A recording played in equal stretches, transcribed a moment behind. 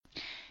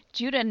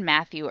Judah and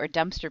Matthew are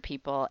dumpster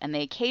people, and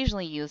they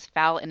occasionally use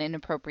foul and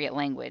inappropriate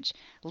language.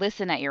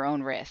 Listen at your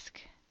own risk.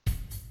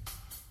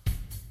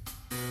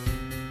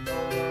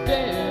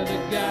 They're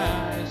the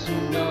guys who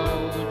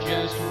know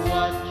just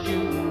what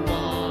you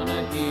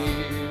wanna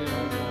hear.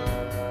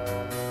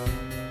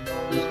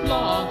 Those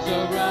blogs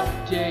are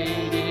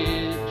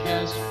updated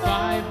just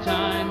 5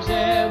 times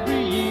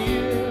every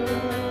year.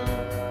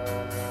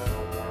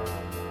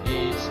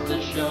 It's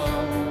the show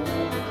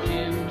of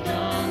Kim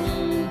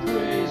Jong-un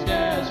praised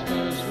as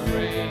first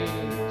rate.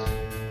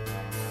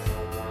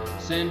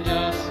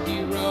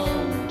 Sandusky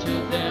wrote to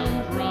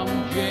them from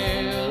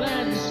jail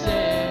and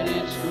said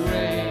it's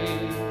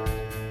great.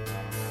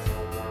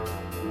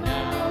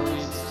 Now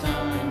it's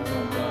time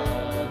for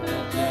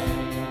Brother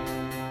Day.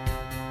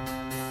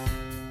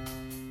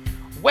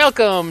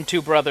 Welcome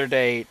to Brother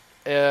Date.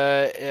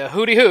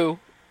 Hooty hoo!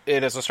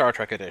 It is a Star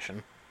Trek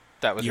edition.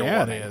 That was your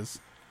warning. It is.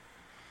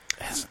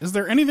 Is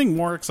there anything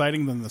more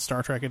exciting than the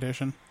Star Trek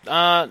edition?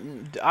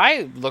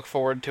 I look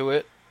forward to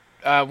it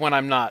when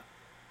I'm not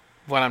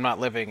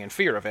living in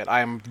fear of it.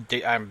 I'm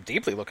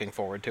deeply looking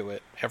forward to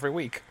it every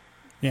week.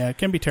 Yeah, it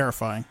can be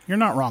terrifying. You're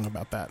not wrong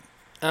about that.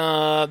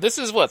 This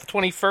is the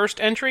 21st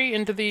entry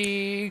into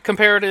the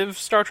comparative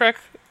Star Trek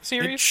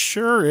series? It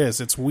sure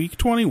is. It's week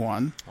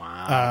 21.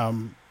 Wow.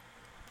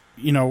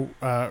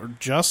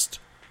 Just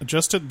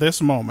at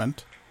this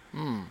moment,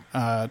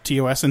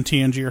 TOS and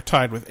TNG are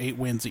tied with 8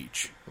 wins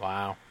each.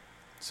 Wow.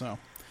 So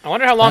I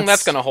wonder how long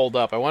that's going to hold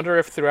up. I wonder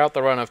if throughout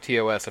the run of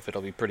TOS, if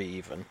it'll be pretty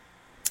even.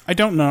 I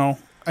don't know.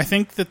 I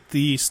think that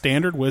the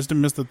standard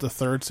wisdom is that the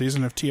third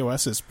season of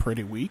TOS is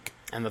pretty weak.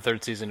 And the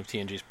third season of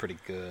TNG is pretty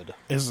good.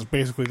 This is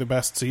basically the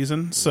best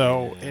season,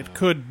 so It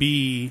could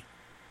be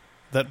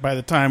that by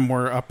the time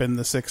we're up in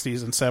the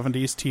 60s and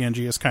 70s,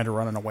 TNG is kind of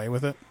running away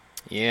with it.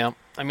 Yeah.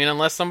 I mean,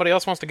 unless somebody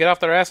else wants to get off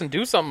their ass and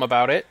do something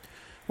about it.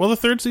 Well, the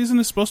third season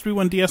is supposed to be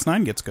when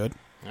DS9 gets good.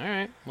 All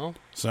right. Well,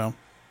 so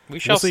we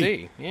shall we'll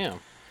see. Yeah.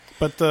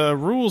 But the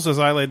rules as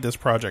I laid this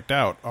project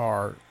out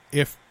are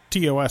if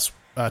TOS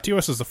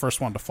is the first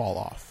one to fall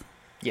off.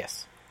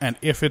 Yes. And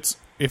if it's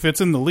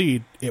in the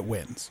lead, it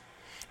wins.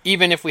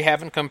 Even if we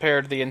haven't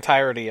compared the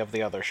entirety of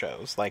the other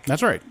shows,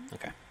 That's right.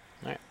 Okay.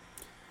 All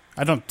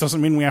right.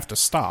 Doesn't mean we have to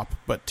stop,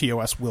 but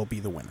TOS will be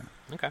the winner.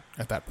 Okay.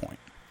 At that point.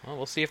 Well,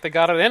 we'll see if they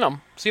got it in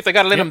them. See if they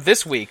got it in them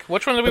this week.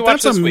 Which one did we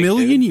watch this week? That's a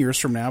million dude? years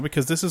from now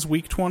because this is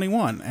week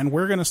 21, and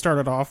we're going to start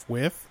it off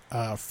with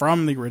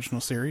from the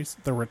original series,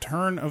 The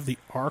Return of the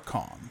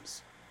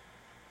Archons.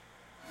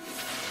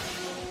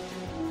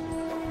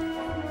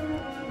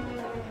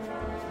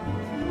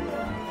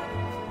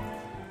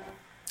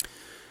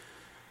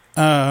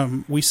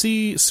 We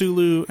see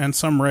Sulu and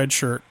some red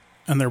shirt,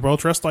 and they're both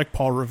dressed like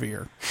Paul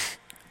Revere.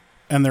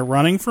 And they're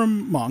running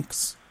from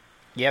monks.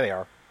 Yeah, they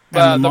are.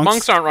 The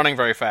monks aren't running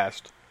very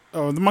fast.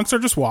 Oh, the monks are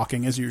just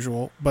walking as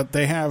usual, but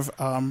they have,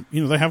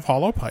 they have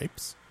hollow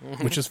pipes,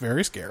 which is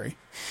very scary.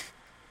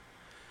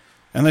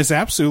 And they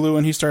zap Sulu,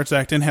 and he starts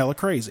acting hella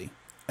crazy.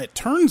 It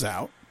turns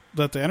out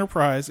that the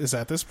Enterprise is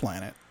at this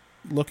planet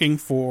looking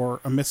for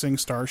a missing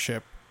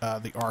starship,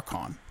 the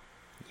Archon.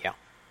 Yeah.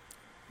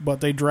 But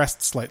they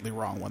dressed slightly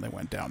wrong when they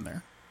went down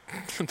there.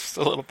 Just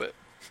a little bit.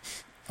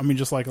 I mean,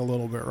 just like a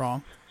little bit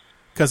wrong.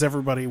 Because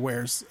everybody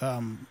wears,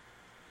 I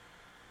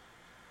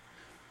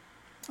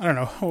don't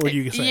know, what would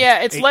you say?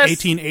 Yeah, it's less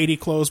 1880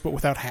 clothes, but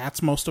without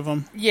hats, most of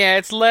them. Yeah,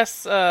 it's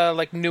less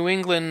like New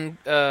England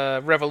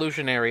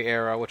Revolutionary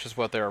era, which is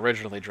what they're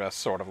originally dressed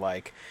sort of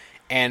like,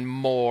 and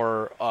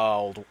more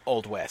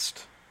Old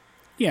West.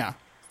 Yeah.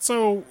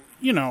 So,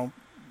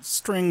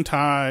 string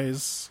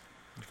ties.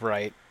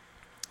 Right.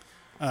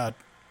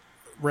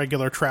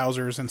 Regular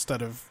trousers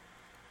instead of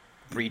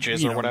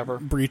breeches or whatever.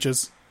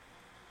 Breeches.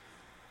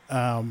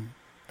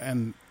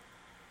 And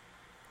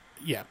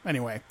yeah,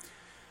 anyway.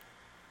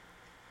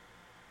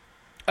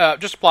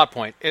 Just a plot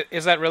point.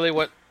 Is that really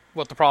what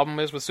the problem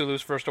is with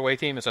Sulu's first away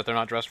team? Is that they're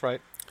not dressed right?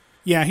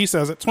 Yeah, he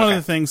says it's one of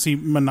the things he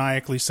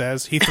maniacally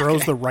says. He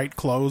throws the right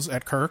clothes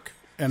at Kirk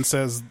and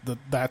says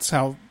that's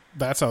how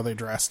they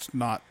dressed,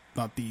 not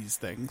these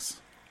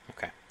things.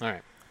 Okay, all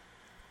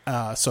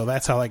right. So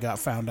that's how they got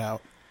found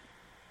out.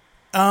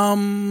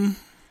 Everyone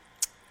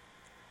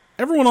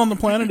on the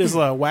planet is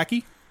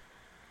wacky.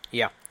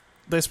 Yeah.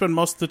 They spend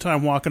most of the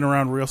time walking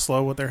around real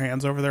slow with their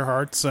hands over their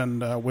hearts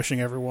and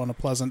wishing everyone a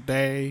pleasant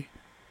day.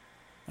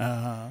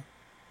 They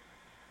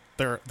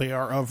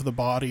are of the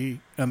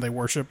body, and they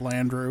worship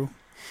Landru.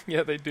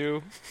 Yeah, they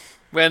do.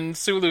 When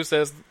Sulu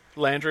says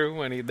Landru,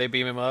 when they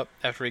beam him up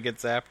after he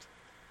gets zapped,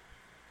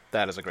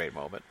 that is a great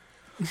moment.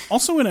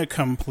 Also in a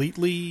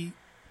completely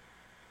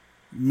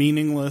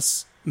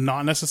meaningless,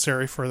 not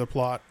necessary for the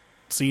plot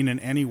scene in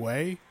any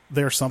way,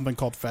 there's something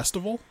called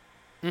Festival.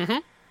 Mm-hmm.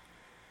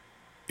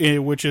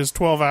 Which is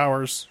 12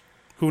 hours,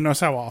 who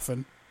knows how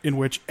often, in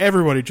which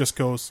everybody just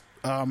goes,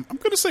 I'm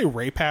going to say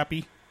rape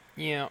happy.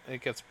 Yeah,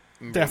 it gets...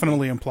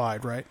 Definitely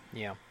implied, right?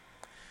 Yeah.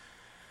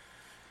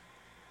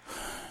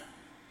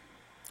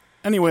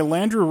 Anyway,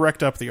 Landru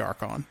wrecked up the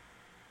Archon.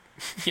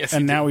 Yes,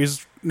 and now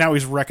he's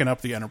wrecking up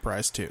the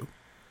Enterprise too.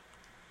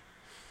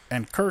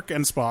 and Kirk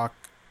and Spock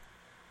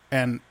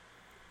and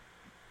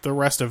the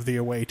rest of the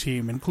away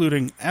team,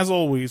 including, as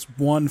always,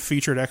 one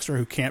featured extra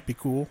who can't be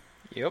cool.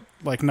 Yep.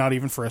 Like, not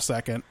even for a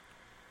second.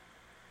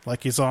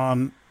 Like, he's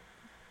on...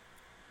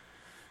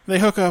 They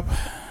hook up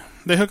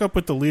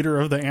with the leader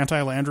of the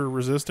anti-Landru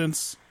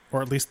resistance,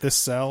 or at least this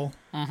cell,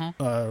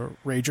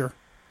 Rager.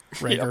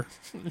 Yep.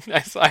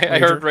 I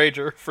heard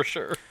Rager, for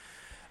sure.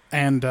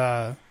 And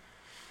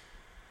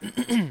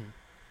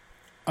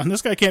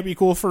this guy can't be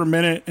cool for a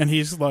minute, and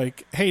he's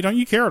like, hey, don't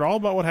you care at all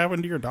about what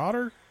happened to your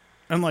daughter?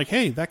 And like,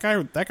 hey, that guy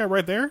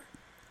right there,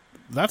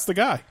 that's the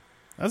guy.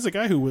 That's the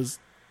guy who was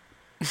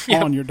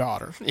on your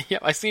daughter. Yeah,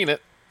 I seen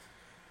it.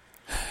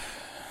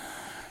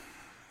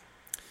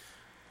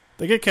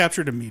 They get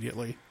captured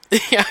immediately.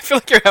 Yeah, I feel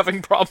like you're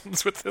having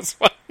problems with this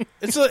one.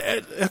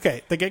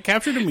 Okay, they get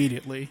captured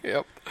immediately.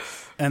 Yep.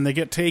 And they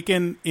get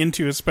taken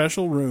into a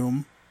special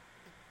room,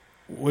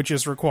 which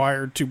is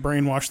required to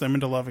brainwash them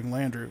into loving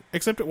Landru.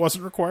 Except it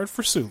wasn't required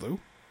for Sulu.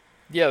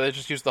 Yeah, they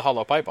just used the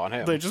hollow pipe on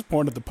him. They just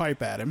pointed the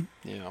pipe at him.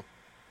 Yeah.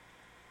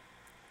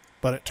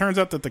 But it turns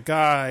out that the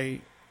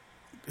guy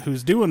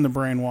who's doing the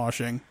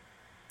brainwashing,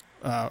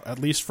 at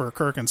least for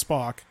Kirk and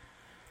Spock,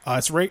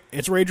 it's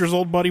Rager's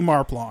old buddy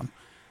Marplon.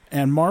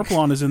 And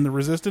Marplon is in the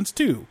Resistance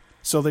too.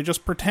 So they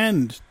just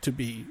pretend to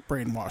be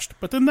brainwashed.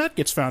 But then that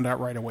gets found out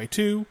right away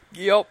too.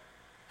 Yep.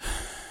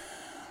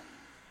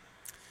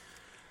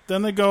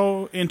 Then they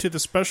go into the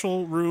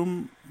special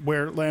room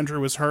where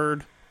Landru is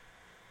heard.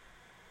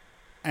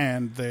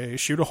 And they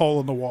shoot a hole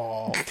in the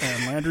wall.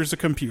 And Landru's a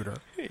computer.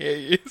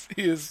 He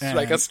is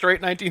like a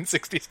straight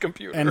 1960s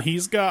computer. And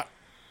he's got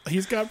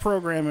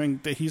programming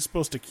that he's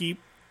supposed to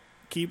keep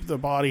the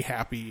body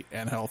happy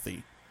and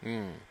healthy.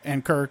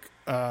 And Kirk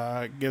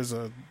gives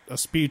a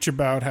speech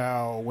about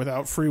how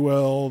without free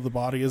will the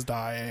body is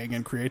dying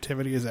and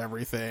creativity is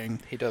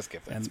everything. He does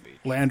give that and speech.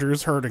 Landru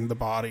is hurting the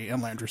body,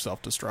 and Landru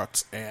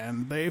self-destructs,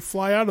 and they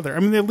fly out of there. I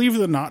mean, they leave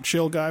the not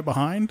chill guy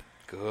behind.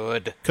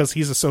 Good. Because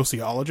he's a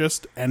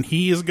sociologist, and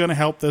he is going to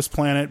help this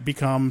planet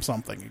become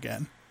something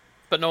again.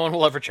 But no one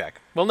will ever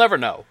check. We'll never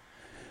know.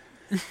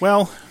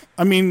 Well,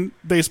 I mean,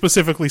 they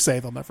specifically say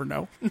they'll never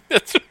know.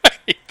 That's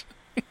right.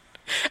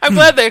 I'm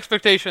glad the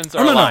expectations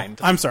are aligned.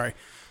 No. I'm sorry.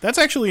 That's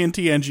actually in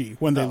TNG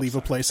when they leave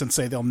a place and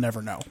say they'll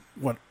never know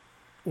what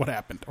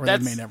happened, or they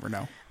may never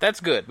know. That's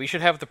good. We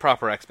should have the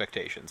proper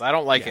expectations. I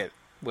don't like it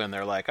when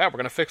they're like, "Oh, we're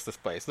going to fix this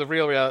place." The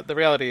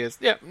reality is,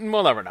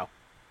 we'll never know.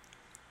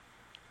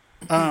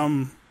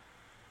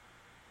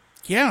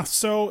 Yeah.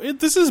 So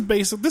this is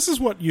basic. This is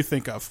what you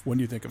think of when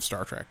you think of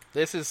Star Trek.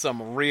 This is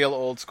some real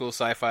old school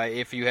sci-fi.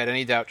 If you had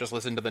any doubt, just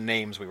listen to the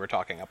names we were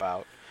talking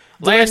about.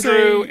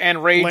 Landru and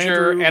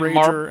Rager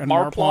and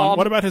Marplon.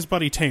 What about his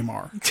buddy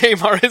Tamar?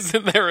 Tamar is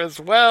in there as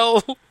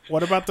well.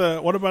 What about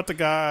the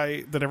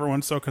guy that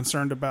everyone's so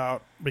concerned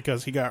about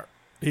because he got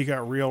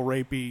real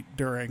rapey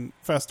during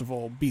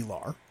Festival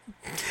Belar?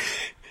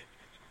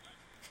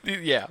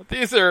 Yeah,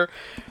 these are...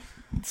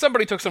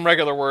 Somebody took some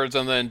regular words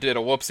and then did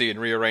a whoopsie and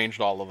rearranged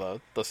all of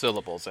the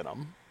syllables in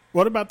them.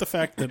 What about the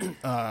fact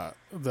that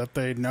that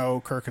they know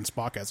Kirk and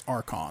Spock as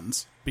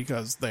Archons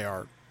because they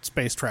are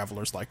space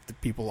travelers like the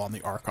people on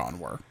the Archon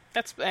were?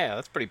 That's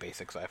pretty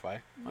basic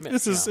sci-fi.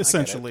 This is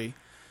essentially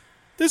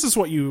this is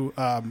what you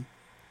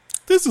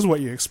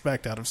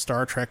expect out of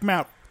Star Trek.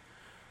 Matt,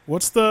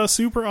 what's the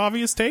super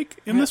obvious take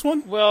in this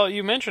one? Well,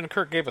 you mentioned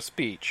Kirk gave a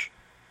speech.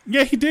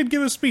 Yeah, he did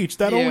give a speech.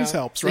 That always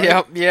helps,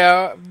 right?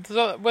 Yeah.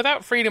 So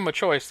without freedom of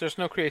choice, there's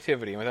no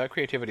creativity. And without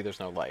creativity, there's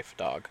no life,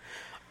 dog.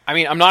 I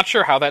mean, I'm not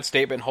sure how that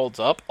statement holds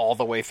up all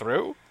the way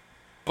through,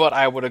 but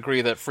I would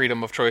agree that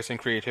freedom of choice and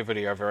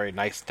creativity are very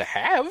nice to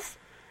have.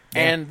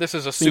 Yeah. And this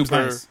is a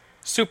super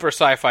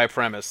sci-fi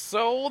premise.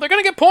 So they're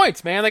going to get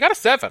points, man. They got a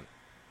 7.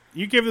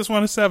 You give this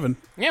one a 7.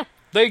 Yeah.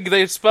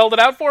 They spelled it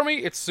out for me.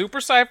 It's super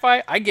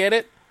sci-fi. I get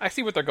it. I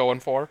see what they're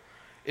going for.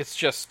 It's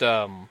just,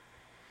 well,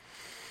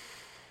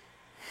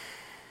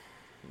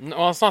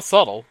 it's not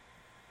subtle.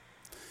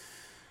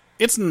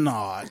 It's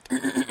not.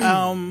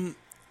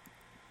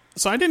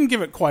 So I didn't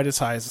give it quite as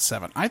high as a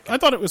 7. I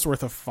thought it was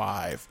worth a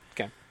 5.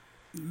 Okay.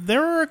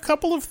 There are a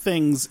couple of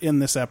things in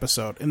this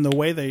episode, in the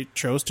way they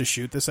chose to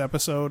shoot this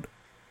episode,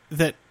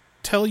 that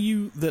tell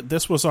you that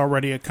this was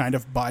already a kind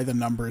of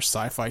by-the-numbers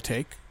sci-fi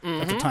take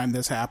at the time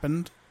this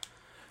happened.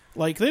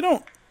 Like, they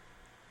don't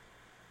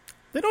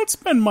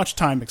spend much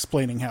time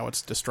explaining how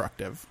it's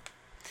destructive.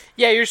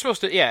 Yeah, you're supposed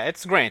to... Yeah,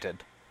 it's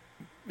granted.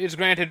 It's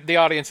granted the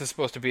audience is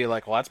supposed to be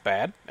like, well, that's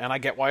bad, and I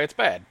get why it's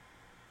bad.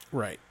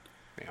 Right.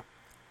 Yeah.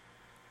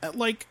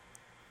 Like,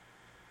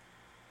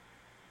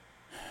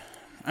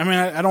 I mean,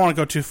 I don't want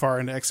to go too far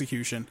into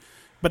execution,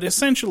 but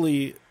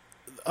essentially,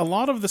 a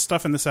lot of the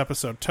stuff in this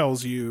episode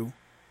tells you,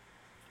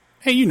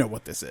 hey, you know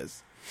what this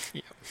is.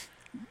 Yeah.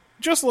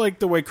 Just like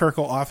the way Kirk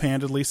will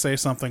offhandedly say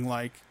something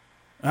like,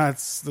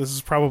 this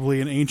is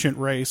probably an ancient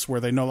race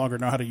where they no longer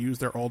know how to use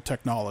their old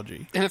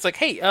technology. And it's like,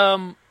 hey,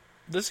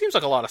 this seems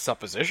like a lot of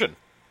supposition.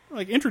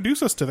 Like,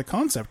 introduce us to the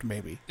concept,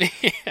 maybe.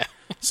 Yeah.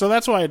 So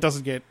that's why it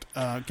doesn't get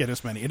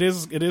as many. It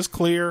is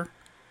clear.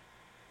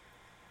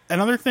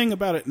 another thing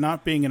about it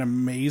not being an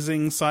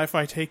amazing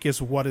sci-fi take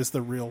is what is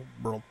the real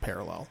world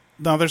parallel.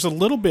 Now, there's a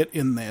little bit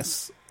in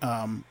this,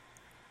 and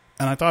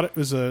I thought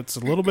it's a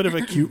little bit of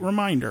a cute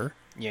reminder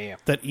Yeah.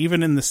 that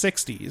even in the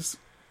 60s,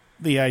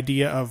 the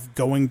idea of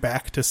going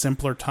back to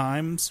simpler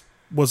times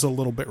was a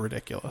little bit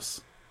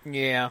ridiculous.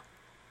 Yeah.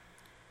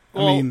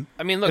 I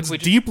mean, look,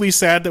 it's deeply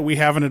sad that we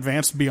haven't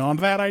advanced beyond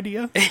that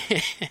idea,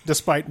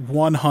 despite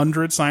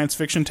 100 science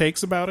fiction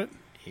takes about it.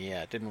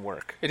 Yeah, it didn't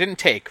work. It didn't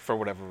take, for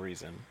whatever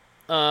reason.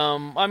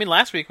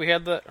 Last week we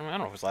had I don't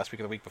know if it was last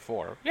week or the week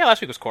before. Yeah,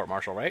 last week was Court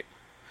Martial, right?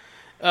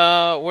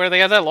 Where they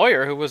had that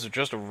lawyer who was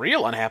just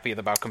real unhappy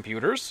about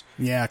computers.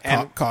 Yeah,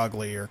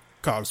 Cogley or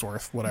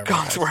Cogsworth, whatever.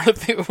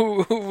 Cogsworth,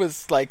 who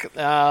was like,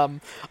 I'm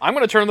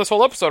going to turn this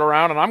whole episode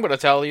around, and I'm going to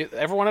tell you,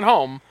 everyone at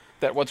home,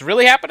 that what's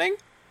really happening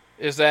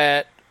is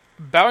that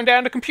bowing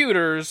down to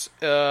computers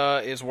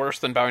is worse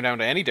than bowing down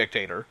to any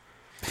dictator.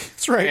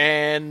 That's right.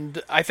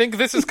 And I think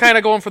this is kind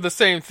of going for the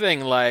same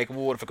thing. Like, well,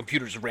 what if a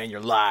computer just ran your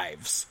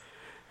lives?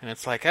 And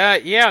it's like, I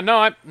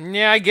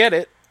get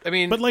it. I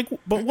mean,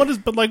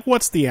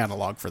 what's the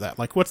analog for that?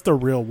 Like, what's the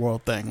real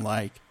world thing?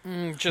 Like,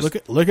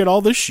 just look at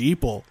all the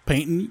sheeple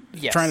painting,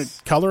 Yes. trying to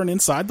coloring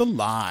inside the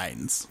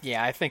lines.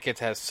 Yeah, I think it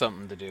has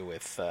something to do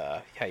with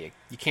how you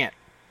can't.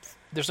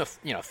 There's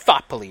no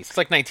thought police. It's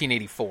like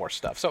 1984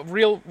 stuff. So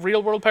real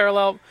world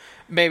parallel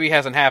maybe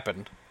hasn't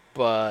happened,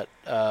 but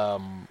they're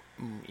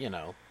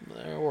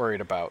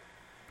worried about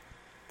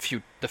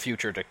the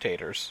future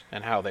dictators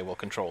and how they will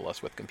control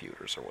us with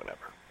computers or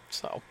whatever.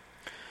 So,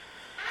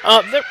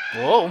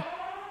 whoa.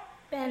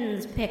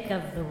 Ben's pick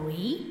of the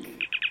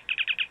week.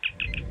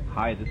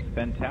 Hi, this is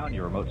Ben Town,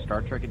 your remote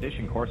Star Trek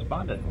Edition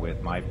correspondent,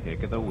 with my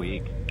pick of the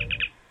week.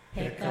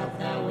 Pick of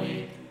the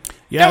week.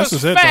 Yeah, that this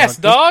was is fast,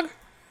 it, dog.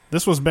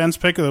 This was Ben's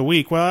pick of the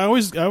week. Well, I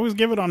always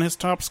give it on his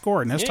top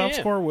score, and his top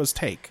score was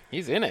take.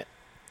 He's in it.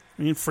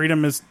 I mean,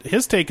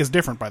 his take is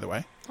different, by the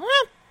way.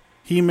 What?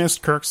 He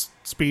missed Kirk's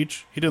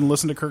speech. He didn't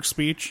listen to Kirk's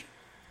speech.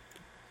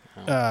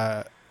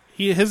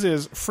 His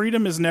is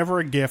freedom is never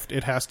a gift;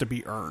 it has to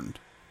be earned.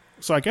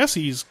 So I guess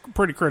he's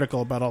pretty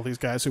critical about all these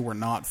guys who were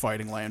not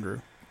fighting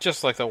Landru.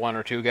 Just like the one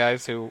or two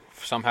guys who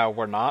somehow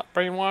were not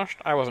brainwashed.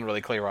 I wasn't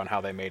really clear on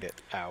how they made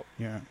it out.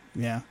 Yeah.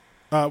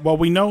 Well,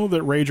 we know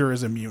that Rager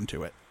is immune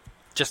to it.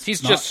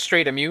 He's just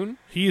straight immune?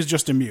 He is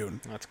just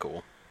immune. That's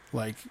cool.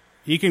 Like,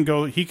 he can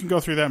go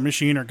through that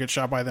machine or get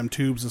shot by them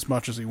tubes as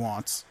much as he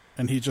wants,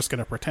 and he's just going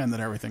to pretend that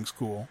everything's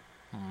cool.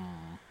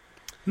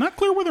 Not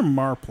clear whether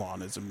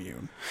Marplon is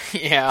immune.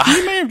 Yeah.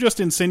 He may have just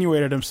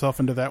insinuated himself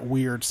into that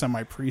weird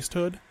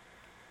semi-priesthood.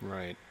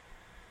 Right.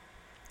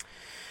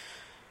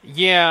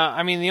 Yeah,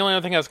 I mean, the only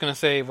other thing I was going to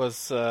say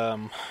was, I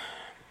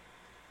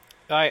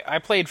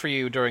played for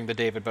you during the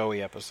David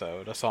Bowie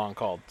episode a song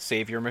called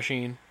Savior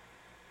Machine,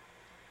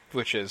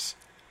 which is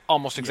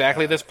almost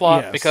exactly this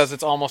plot, yes. because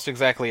it's almost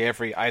exactly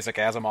every Isaac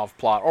Asimov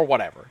plot, or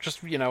whatever.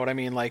 Just, you know what I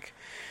mean? Like,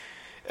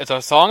 it's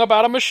a song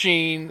about a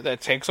machine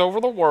that takes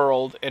over the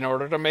world in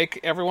order to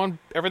make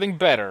everything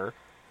better,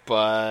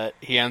 but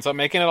he ends up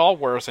making it all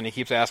worse, and he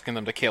keeps asking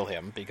them to kill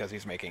him because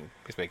he's making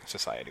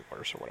society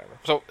worse or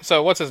whatever.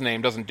 So what's his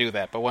name doesn't do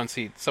that, but once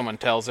someone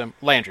tells him,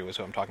 Landry is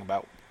who I'm talking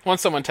about.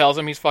 Once someone tells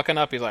him he's fucking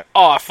up, he's like,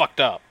 "Oh, I fucked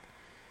up,"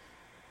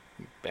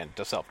 and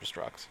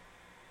self-destructs.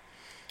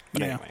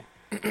 But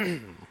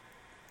anyway,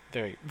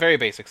 very very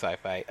basic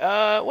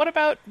sci-fi. What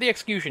about The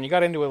Execution? You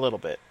got into it a little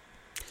bit.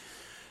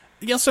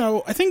 Yeah,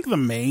 so I think the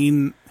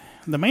main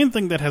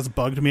thing that has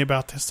bugged me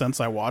about this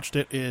since I watched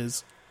it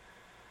is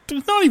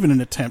there's not even an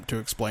attempt to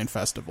explain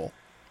Festival.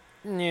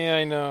 Yeah,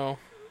 I know.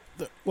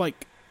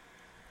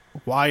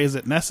 Why is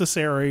it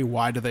necessary?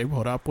 Why do they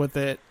put up with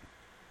it?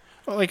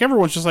 Like,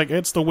 everyone's just like,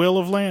 it's the will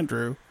of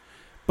Landru.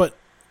 But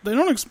they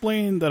don't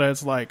explain that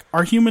it's like,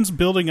 are humans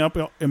building up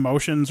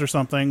emotions or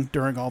something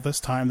during all this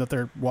time that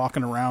they're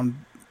walking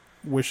around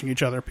wishing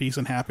each other peace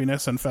and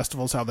happiness, and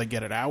Festival's how they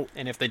get it out?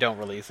 And if they don't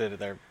release it,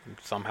 they're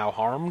somehow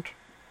harmed?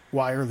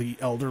 Why are the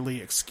elderly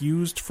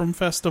excused from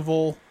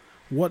Festival?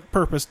 What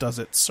purpose does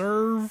it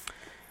serve?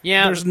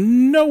 Yeah. There's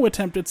no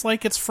attempt. It's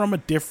like it's from a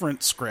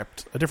different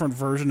script, a different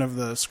version of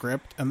the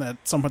script, and that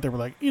some point they were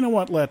like, you know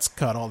what, let's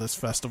cut all this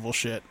Festival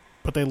shit.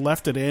 But they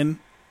left it in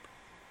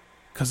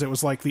because it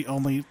was like the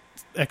only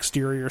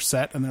exterior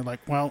set, and they're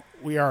like, well,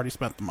 we already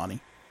spent the money.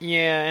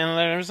 Yeah,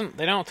 and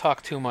they don't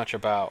talk too much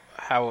about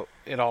how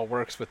it all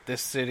works with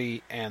this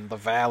city and the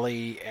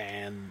valley,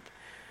 and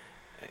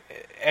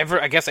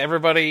I guess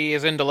everybody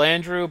is into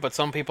Landru, but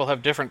some people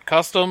have different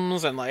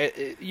customs, and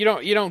you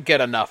don't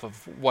get enough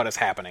of what is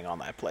happening on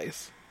that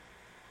place.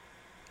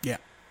 Yeah.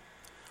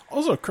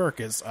 Also, Kirk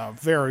is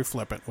very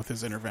flippant with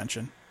his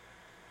intervention.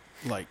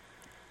 Like,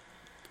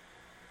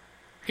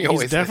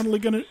 he's definitely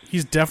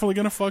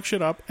gonna fuck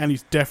shit up, and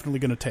he's definitely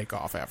gonna take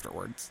off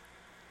afterwards.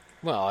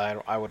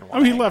 Well, I wouldn't want.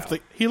 I mean,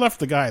 he left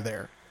the guy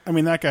there. I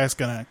mean, that guy's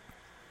gonna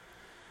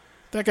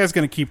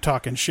keep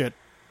talking shit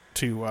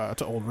to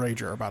old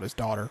Rager about his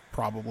daughter,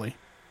 probably.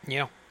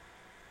 Yeah.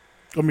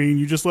 I mean,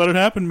 you just let it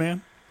happen,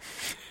 man.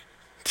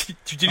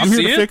 Did you I'm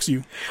see here to it? fix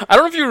you. I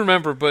don't know if you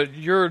remember, but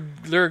your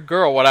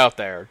girl went out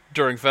there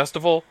during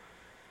Festival,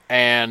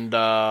 And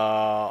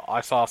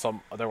I saw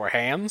there were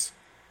hands.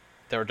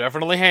 There were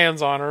definitely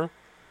hands on her.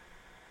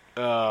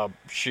 Her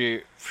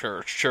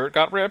shirt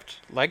got ripped,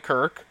 like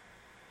Kirk.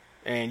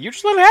 And you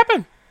just let it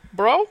happen,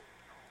 bro.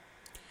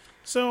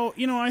 So,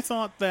 I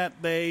thought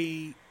that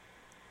they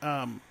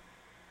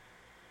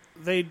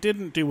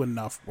didn't do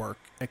enough work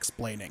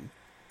explaining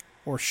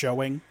or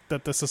showing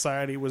that the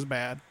society was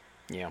bad.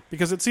 Yeah.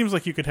 Because it seems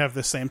like you could have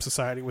this same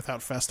society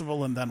without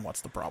festival, and then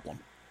what's the problem?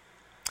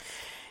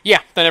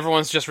 Yeah, then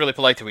everyone's just really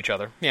polite to each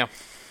other. Yeah.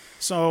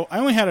 So, I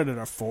only had it at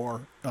a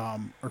 4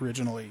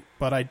 originally,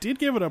 but I did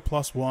give it a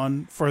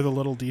 +1 for the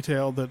little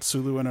detail that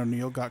Sulu and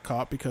O'Neill got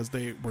caught because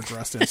they were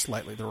dressed in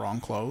slightly the wrong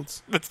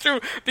clothes. That's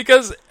true,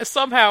 because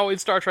somehow in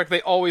Star Trek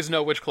they always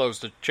know which clothes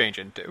to change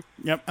into.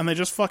 Yep, and they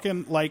just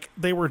fucking,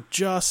 they were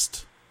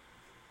just,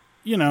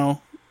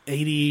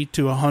 80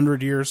 to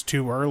 100 years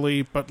too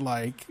early, but,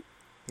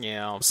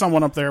 Yeah.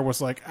 someone up there was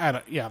like,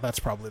 yeah, that's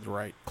probably the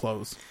right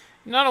clothes.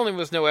 Not only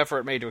was no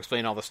effort made to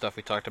explain all the stuff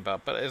we talked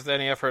about, but is there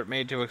any effort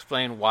made to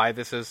explain why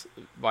they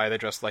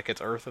dress like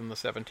it's Earth in the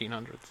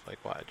 1700s? Like,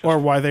 why? Or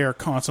why they are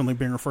constantly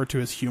being referred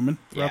to as human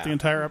throughout the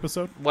entire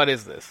episode? What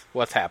is this?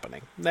 What's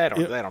happening? They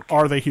don't care.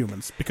 Are they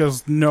humans?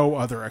 Because no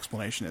other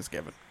explanation is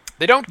given.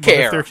 They don't But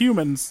care. if they're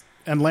humans,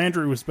 and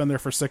Landry has been there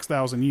for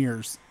 6,000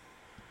 years,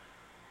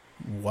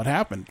 what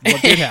happened?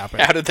 What did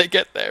happen? How did they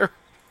get there?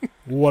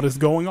 What is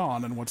going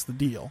on, and what's the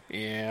deal?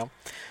 Yeah.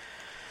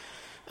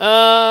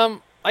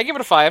 I give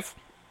it a 5.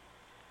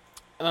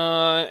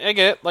 I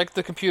get it. Like,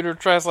 the computer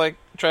tries like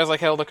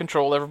hell to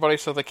control everybody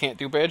so they can't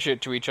do bad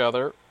shit to each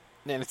other.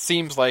 And it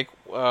seems like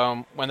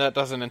when that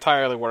doesn't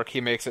entirely work,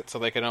 he makes it so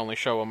they can only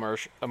show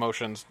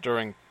emotions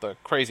during the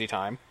crazy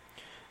time.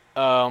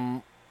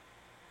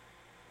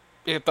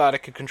 It thought it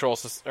could control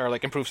or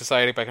improve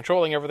society by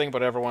controlling everything,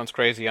 but everyone's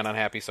crazy and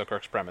unhappy, so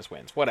Kirk's premise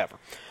wins. Whatever.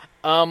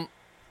 I'm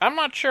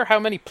not sure how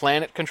many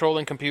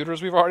planet-controlling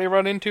computers we've already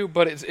run into,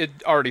 but it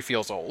already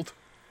feels old.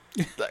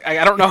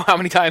 I don't know how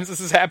many times this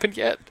has happened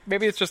yet.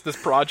 Maybe it's just this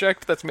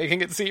project that's making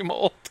it seem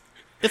old.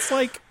 It's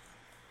like...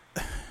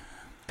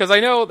 Because I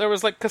know there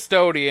was,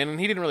 Custodian,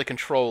 and he didn't really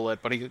control it,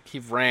 but he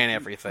ran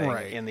everything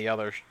in the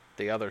other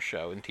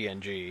show, in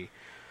TNG.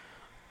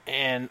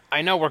 And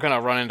I know we're going to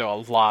run into a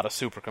lot of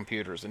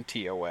supercomputers in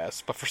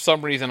TOS, but for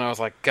some reason I was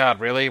like, God,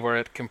 really? We're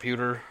at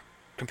computer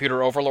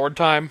overlord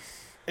time?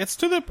 It's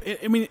to the...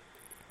 I mean...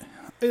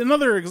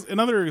 Another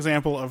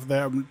example of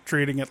them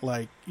treating it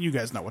like, you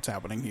guys know what's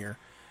happening here,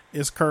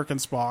 is Kirk and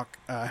Spock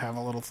have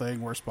a little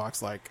thing where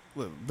Spock's like,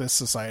 this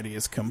society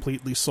is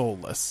completely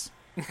soulless.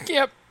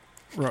 Yep.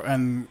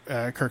 And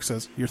Kirk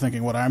says, you're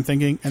thinking what I'm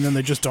thinking? And then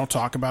they just don't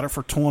talk about it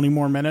for 20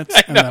 more minutes.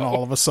 And then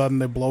all of a sudden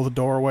they blow the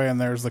door away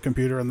and there's the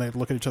computer and they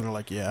look at each other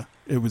like, yeah,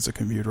 it was a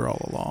computer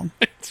all along.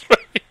 That's right.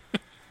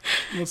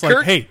 It's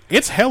like, hey,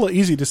 it's hella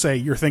easy to say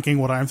you're thinking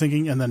what I'm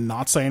thinking and then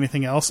not say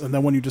anything else. And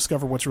then when you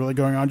discover what's really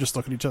going on, just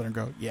look at each other and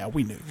go, yeah,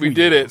 we knew. We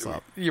did it.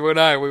 You and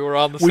I, we were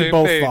on the same page. We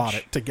both thought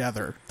it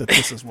together that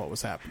this is what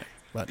was happening.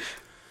 But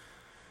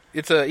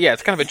it's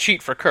kind of a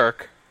cheat for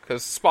Kirk,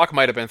 because Spock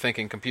might have been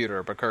thinking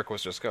computer, but Kirk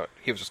was just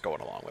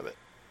going along with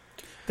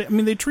it.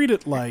 They treat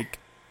it like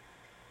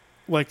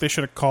they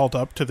should have called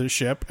up to the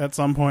ship at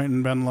some point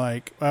and been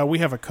like, we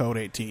have a code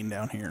 18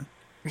 down here.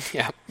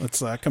 Yeah.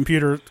 It's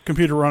computer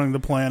running the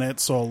planet,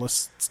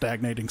 soulless,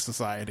 stagnating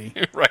society.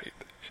 Right.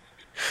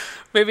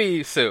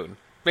 Maybe soon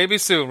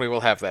we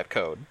will have that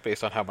code,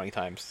 based on how many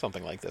times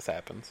something like this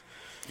happens.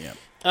 Yeah.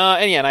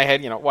 And I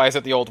had, why is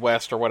it the Old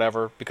West or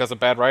whatever? Because of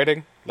bad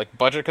writing? Like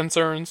budget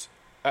concerns?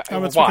 It's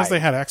why? because they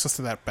had access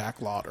to that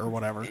backlot or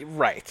whatever.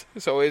 Right.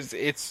 So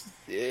it's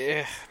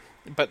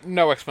but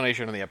no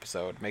explanation in the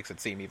episode makes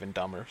it seem even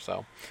dumber,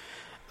 so...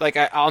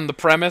 on the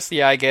premise,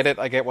 yeah, I get it.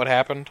 I get what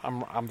happened.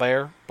 I'm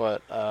there,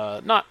 but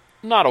not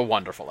a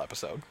wonderful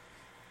episode.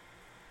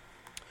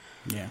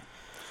 Yeah,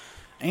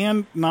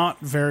 and not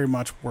very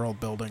much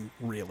world building,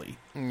 really.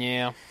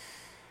 Yeah,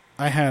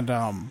 I had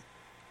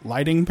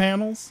lighting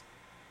panels.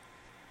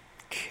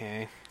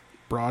 Okay.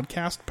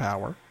 Broadcast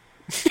power.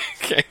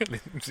 Okay,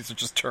 these are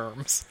just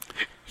terms.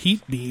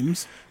 Heat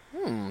beams.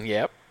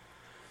 Yep.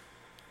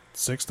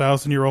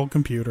 6,000-year-old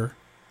computer.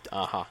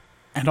 Uh-huh.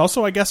 And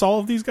also, I guess all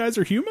of these guys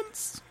are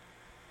humans?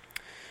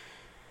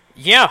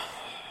 Yeah,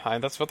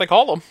 that's what they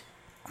call them.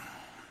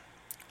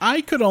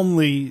 I could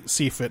only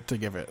see fit to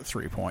give it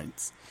 3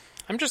 points.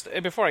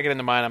 Before I get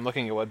into mine, I'm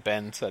looking at what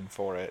Ben said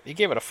for it. He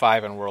gave it a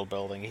 5 in world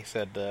building. He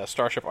said,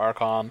 Starship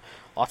Archon,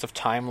 lots of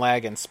time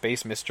lag and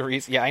space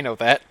mysteries. Yeah, I know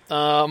that.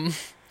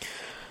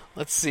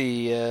 Let's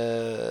see,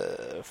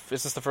 is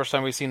this the first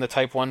time we've seen the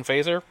Type 1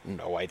 phaser?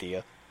 No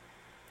idea.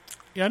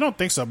 Yeah, I don't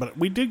think so, but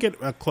we did get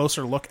a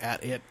closer look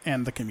at it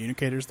and the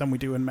communicators than we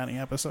do in many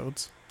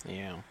episodes.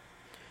 Yeah.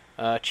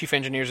 Chief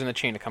engineers in the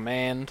chain of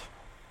command.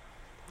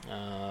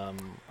 I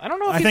don't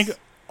know if I think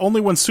only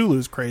when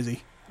Sulu's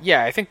crazy.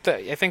 Yeah, I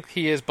think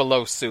he is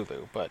below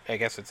Sulu, but I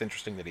guess it's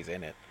interesting that he's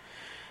in it.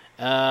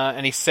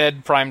 And he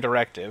said Prime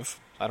Directive.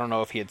 I don't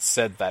know if he had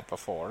said that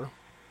before.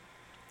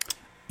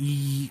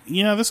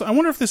 Yeah, I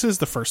wonder if this is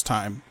the first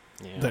time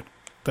Yeah.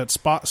 that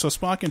Spock... So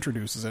Spock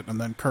introduces it, and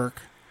then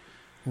Kirk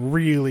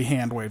really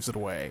hand waves it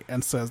away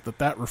and says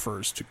that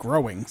refers to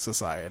growing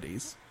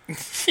societies.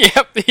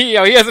 Yep, he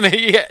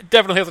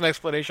definitely has an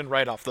explanation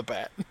right off the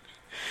bat.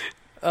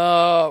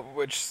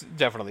 Which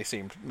definitely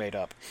seemed made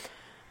up.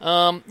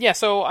 Yeah,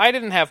 so I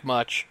didn't have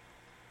much.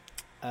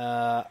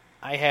 I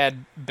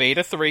had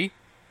Beta 3.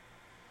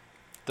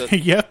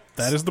 Yep,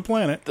 that is the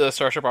planet. The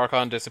Starship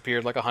Archon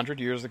disappeared like 100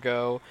 years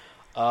ago.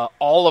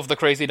 All of the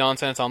crazy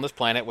nonsense on this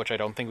planet, which I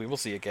don't think we will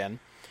see again.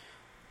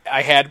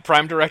 I had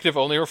Prime Directive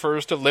only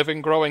refers to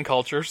living, growing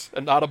cultures,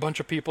 and not a bunch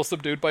of people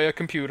subdued by a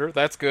computer.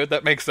 That's good,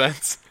 that makes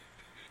sense.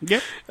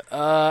 Yep.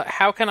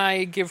 How can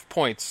I give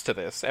points to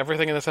this?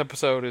 Everything in this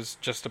episode is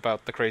just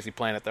about the crazy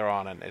planet they're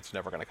on, and it's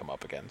never going to come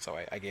up again. So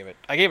I gave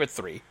it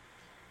 3,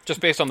 just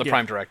based on the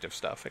Prime Directive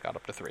stuff. It got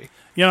up to 3.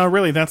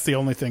 Really, that's the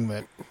only thing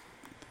that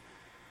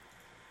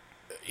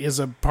is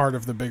a part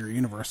of the bigger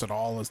universe at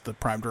all is the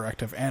Prime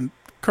Directive, and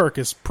Kirk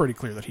is pretty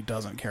clear that he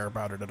doesn't care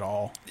about it at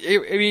all. I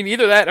mean,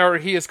 either that or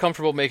he is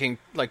comfortable making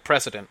like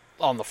precedent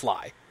on the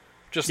fly,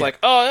 just like,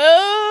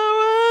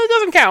 it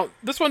doesn't count.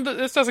 This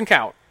doesn't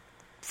count.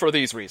 For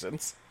these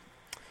reasons.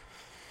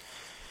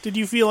 Did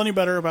you feel any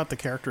better about the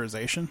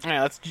characterization?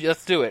 Yeah,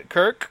 let's do it.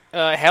 Kirk,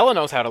 Hela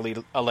knows how to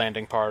lead a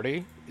landing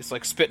party. He's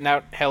like spitting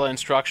out Hela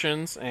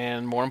instructions,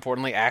 and more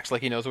importantly, acts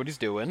like he knows what he's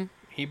doing.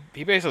 He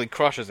basically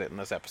crushes it in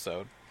this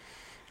episode.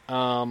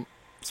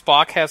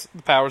 Spock has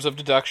the powers of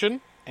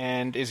deduction,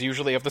 and is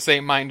usually of the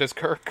same mind as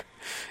Kirk.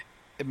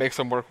 It makes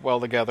them work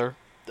well together,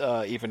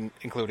 even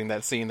including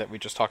that scene that we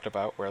just talked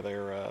about, where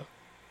they're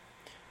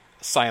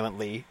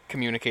silently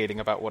communicating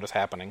about what is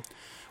happening.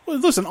 Well,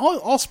 listen,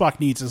 all Spock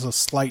needs is a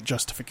slight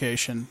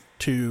justification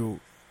to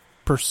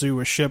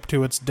pursue a ship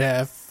to its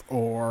death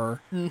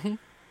or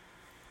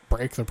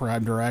break the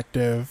Prime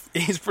Directive.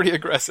 He's pretty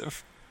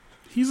aggressive.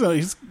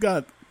 He's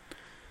got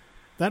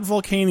that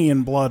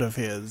Vulcanian blood of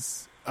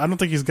his. I don't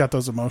think he's got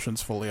those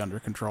emotions fully under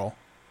control.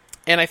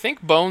 And I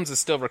think Bones is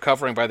still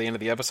recovering by the end of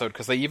the episode,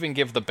 because they even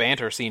give the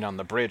banter scene on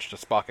the bridge to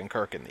Spock and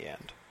Kirk in the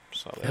end.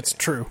 So that's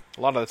true.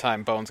 A lot of the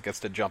time, Bones gets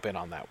to jump in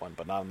on that one,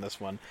 but not in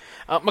this one.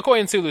 McCoy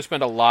and Sulu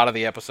spend a lot of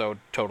the episode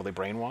totally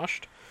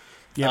brainwashed.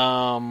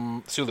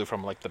 Yep. Sulu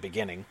from like the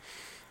beginning.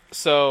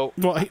 So,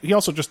 well, he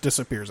also just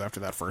disappears after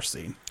that first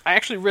scene. I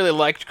actually really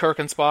liked Kirk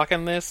and Spock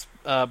in this,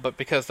 but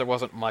because there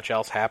wasn't much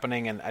else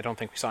happening, and I don't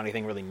think we saw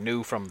anything really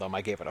new from them,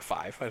 I gave it a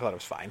 5. I thought it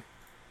was fine.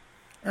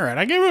 All right,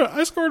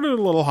 I scored it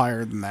a little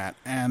higher than that,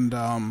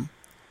 and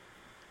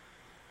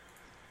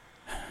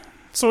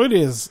so it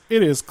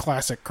is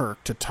classic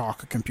Kirk to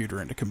talk a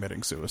computer into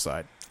committing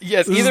suicide.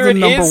 Yes, this either is the it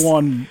number is,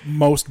 one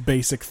most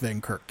basic thing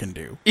Kirk can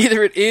do.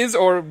 Either it is,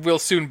 or will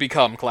soon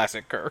become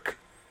classic Kirk.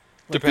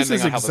 Depending this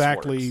is on how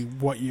exactly this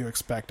works. what you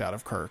expect out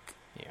of Kirk.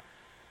 Yeah.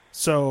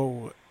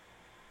 So,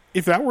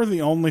 if that were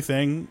the only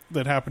thing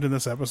that happened in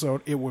this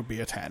episode, it would be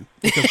a 10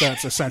 because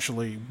that's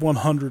essentially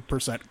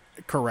 100%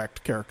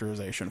 correct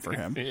characterization for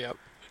him. Yep.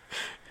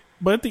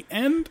 But at the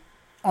end,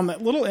 on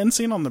that little end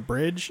scene on the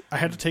bridge, I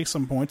had to take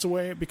some points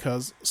away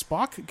because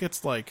Spock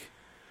gets like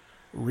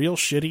real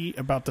shitty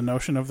about the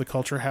notion of the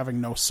culture having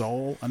no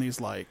soul, and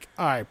he's like,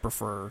 I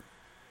prefer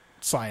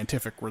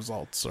scientific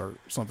results or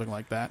something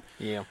like that.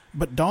 Yeah.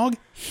 But dog,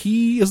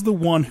 he is the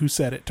one who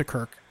said it to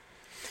Kirk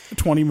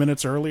 20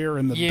 minutes earlier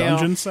in the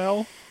dungeon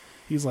cell.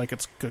 He's like,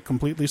 it's a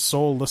completely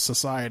soulless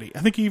society. I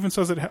think he even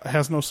says it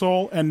has no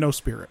soul and no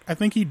spirit. I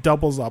think he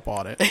doubles up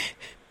on it.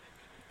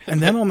 And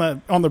then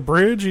on the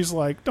bridge, he's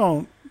like,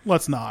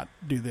 let's not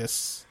do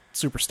this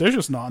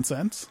superstitious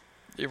nonsense.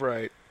 You're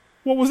right.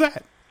 What was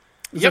that?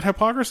 Is it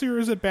hypocrisy or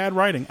is it bad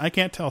writing? I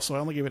can't tell, so I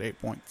only give it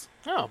 8 points.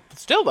 Oh, but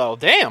still though,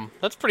 damn,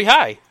 that's pretty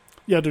high.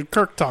 Yeah, dude,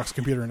 Kirk talks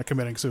computer into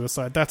committing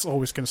suicide. That's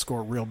always going to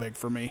score real big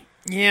for me.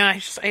 Yeah,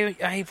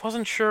 I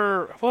wasn't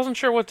sure. I wasn't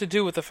sure what to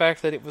do with the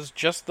fact that it was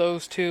just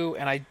those two,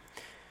 and I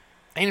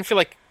didn't feel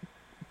like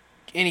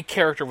any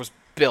character was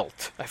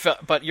built.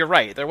 But you're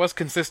right. There was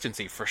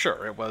consistency for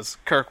sure. It was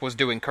Kirk was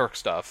doing Kirk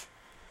stuff,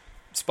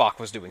 Spock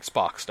was doing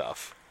Spock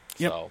stuff.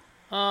 Yep.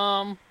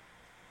 So,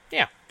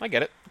 yeah, I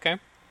get it. Okay.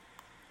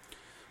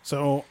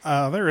 So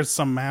there is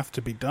some math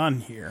to be done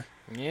here.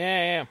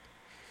 Yeah.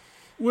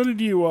 What did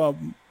you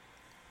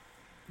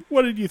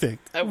think?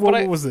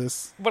 What was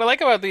this? What I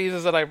like about these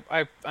is that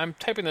I'm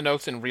typing the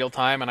notes in real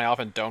time, and I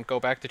often don't go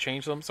back to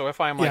change them. So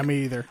if I'm like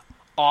me either.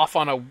 Off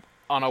on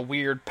a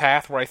weird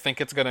path where I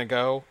think it's gonna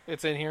go,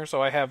 it's in here.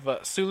 So I have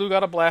Sulu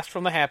got a blast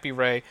from the Happy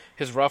Ray.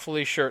 His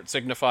ruffly shirt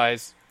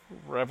signifies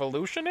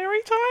revolutionary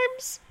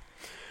times.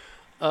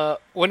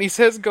 When he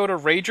says go to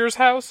Rager's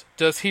house,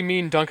 does he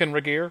mean Duncan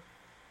Regeer?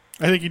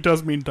 I think he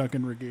does mean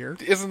Duncan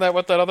Regeer. Isn't that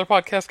what that other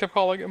podcast kept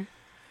calling him?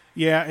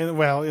 Yeah,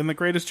 in The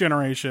Greatest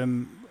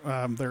Generation,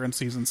 they're in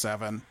season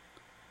 7.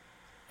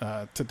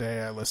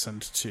 Today I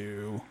listened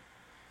to...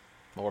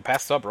 Well, we're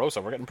past Sub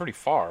Rosa. We're getting pretty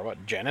far.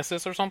 What,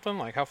 Genesis or something?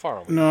 Like, how far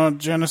are we? No,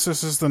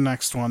 Genesis is the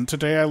next one.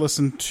 Today I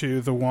listened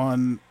to the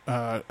one,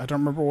 I don't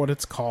remember what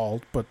it's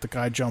called, but the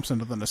guy jumps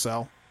into the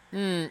nacelle.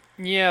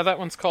 Yeah, that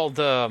one's called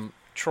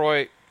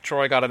Troy.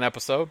 Troy got an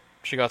episode.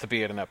 She got to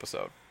be at an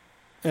episode.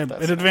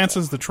 It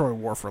advances the Troy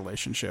Worf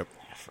relationship.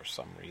 For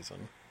some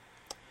reason.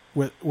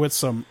 with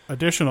some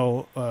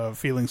additional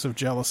feelings of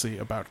jealousy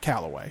about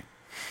Calloway.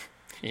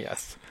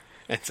 Yes.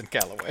 Ensign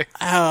Calloway.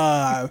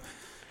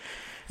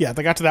 Yeah,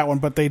 they got to that one,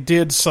 but they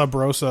did sub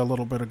Rosa a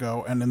little bit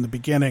ago, and in the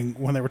beginning,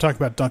 when they were talking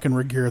about Duncan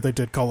Regeer, they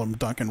did call him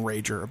Duncan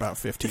Rager about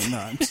 15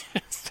 times.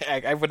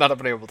 I would not have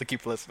been able to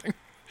keep listening.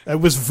 It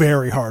was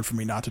very hard for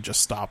me not to just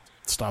stop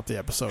the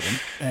episode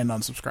and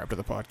unsubscribe to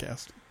the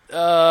podcast.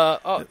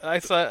 I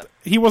saw...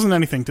 He wasn't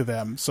anything to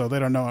them, so they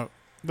don't know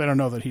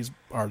that he's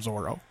our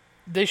Zorro.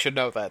 They should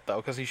know that, though,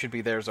 because he should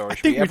be their Zorro. I He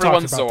should think be we talked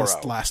everyone's about Zorro.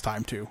 this last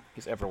time, too.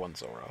 He's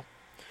everyone's Zorro.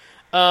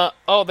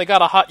 They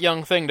got a hot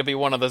young thing to be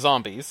one of the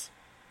zombies.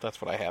 That's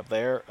what I have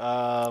there.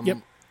 Yep.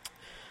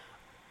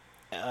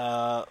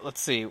 Let's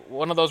see.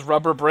 One of those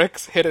rubber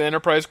bricks hit an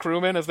Enterprise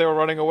crewman as they were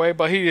running away,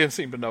 but he didn't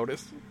seem to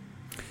notice.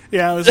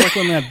 Yeah, it was like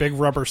when that big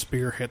rubber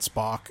spear hit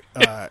Spock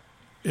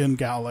in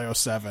Galileo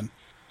 7.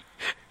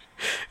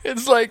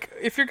 It's like,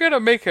 if you're going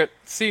to make it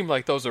seem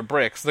like those are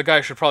bricks, the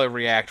guy should probably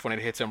react when it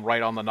hits him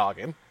right on the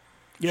noggin.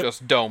 Yep.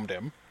 Just domed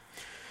him.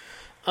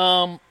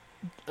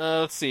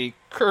 Let's see.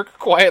 Kirk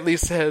quietly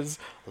says,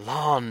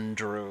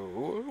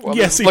 Landru. While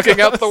Yes, he's he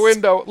looking out does. the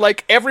window.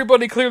 Like,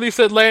 everybody clearly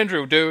said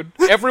Landru, dude.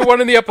 Everyone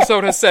in the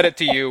episode has said it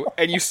to you,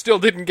 and you still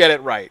didn't get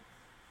it right.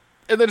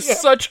 And that is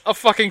such a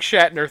fucking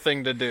Shatner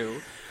thing to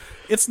do.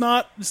 It's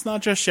not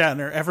just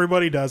Shatner.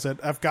 Everybody does it.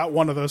 I've got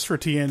one of those for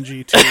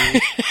TNG,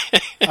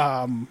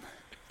 too.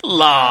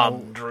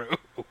 Landru.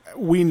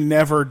 We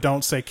never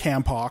don't say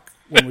Campok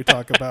when we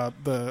talk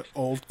about the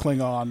old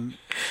Klingon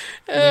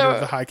leader of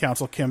the High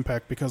Council,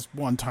 Kimpek, because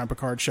one time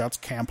Picard shouts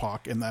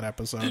Campok in that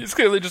episode. He's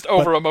clearly just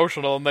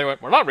over-emotional, and they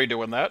went, we're not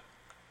redoing that.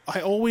 I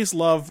always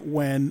love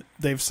when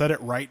they've said it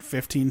right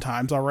 15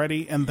 times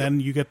already, and then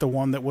you get the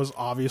one that was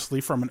obviously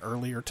from an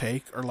earlier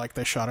take, or like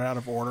they shot it out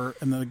of order,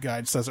 and then the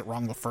guy says it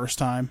wrong the first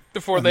time.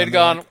 Before And they'd then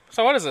they're gone, like,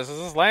 so what is this? Is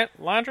this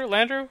Landru?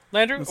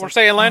 We're like,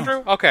 saying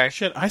Landru? Okay.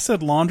 Shit, I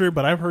said Landru,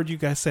 but I've heard you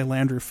guys say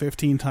Landru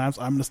 15 times.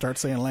 I'm going to start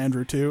saying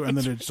Landru too, and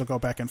then they just go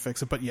back and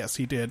fix it. But yes,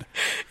 he did.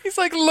 He's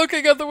like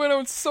looking out the window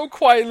and so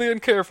quietly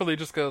and carefully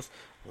just goes,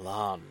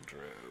 Landru.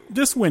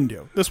 This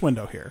window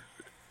here.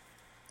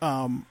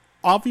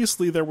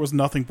 Obviously there was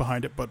nothing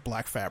behind it but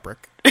black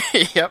fabric.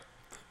 Yep.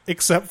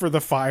 Except for the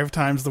 5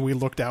 times that we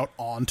looked out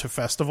onto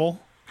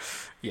Festival.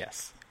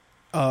 Yes.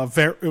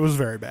 It was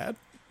very bad.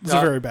 It was a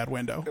very bad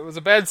window. It was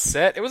a bad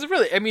set. It was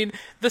really, I mean,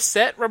 the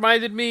set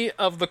reminded me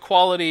of the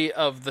quality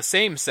of the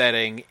same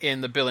setting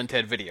in the Bill and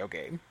Ted video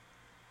game.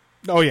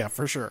 Oh yeah,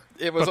 for sure.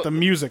 It was- but the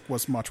music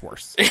was much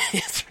worse.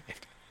 That's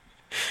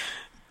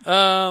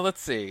right. Let's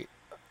see.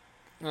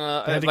 They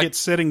had to get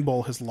Sitting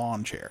Bull his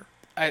lawn chair.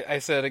 I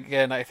said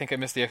again, I think I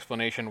missed the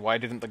explanation. Why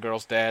didn't the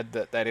girl's dad,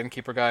 that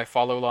innkeeper guy,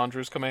 follow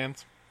Landru's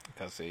commands?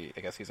 Because I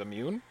guess he's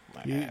immune?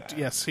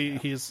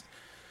 He's...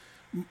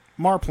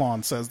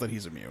 Marplon says that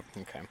he's immune.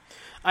 Okay.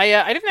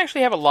 I didn't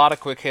actually have a lot of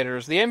quick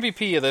hitters. The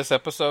MVP of this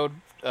episode,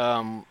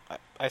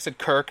 I said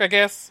Kirk, I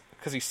guess,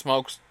 because he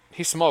smoked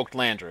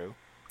Landru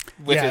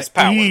with his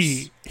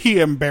powers. He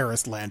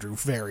embarrassed Landru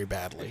very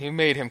badly. He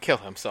made him kill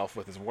himself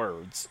with his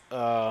words.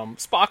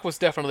 Spock was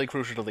definitely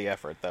crucial to the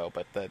effort, though,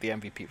 but the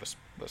MVP was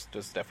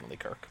definitely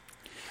Kirk.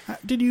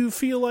 Did you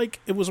feel like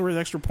it was worth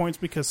extra points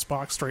because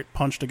Spock straight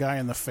punched a guy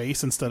in the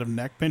face instead of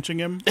neck pinching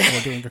him,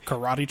 or doing a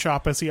karate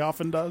chop as he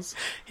often does?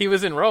 He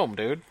was in Rome,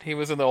 dude. He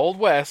was in the Old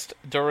West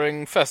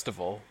during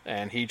Festival,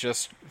 and he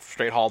just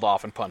straight hauled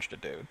off and punched a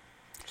dude.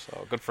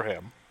 So, good for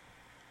him.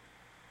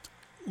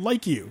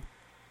 Like you,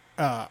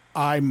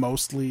 I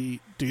mostly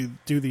do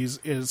these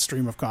as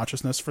stream of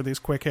consciousness for these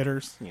quick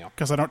hitters,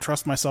 because I don't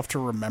trust myself to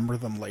remember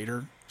them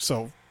later.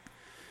 So,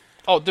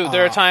 oh, dude,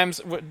 there are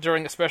times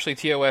during especially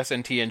TOS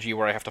and TNG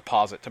where I have to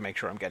pause it to make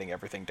sure I'm getting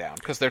everything down,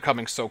 because they're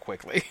coming so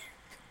quickly.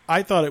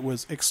 I thought it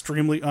was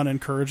extremely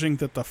unencouraging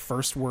that the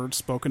first words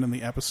spoken in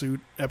the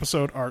episode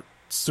are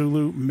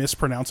Sulu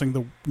mispronouncing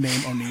the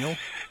name O'Neill.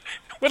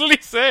 What did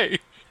he say?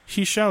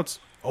 He shouts,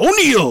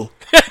 O'Neill!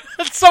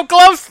 That's so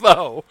close,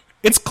 though!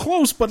 It's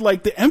close, but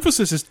like the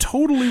emphasis is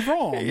totally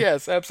wrong.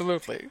 Yes,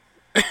 absolutely.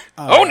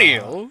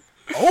 O'Neill!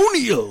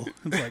 O'Neill!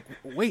 It's like,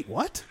 wait,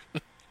 what?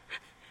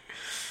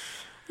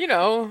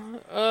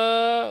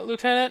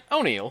 Lieutenant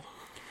O'Neill.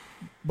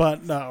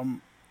 But,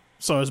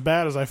 so as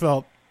bad as I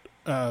felt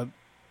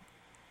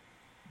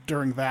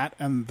during that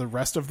and the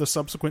rest of the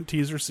subsequent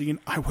teaser scene,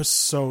 I was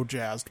so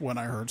jazzed when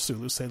I heard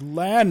Sulu say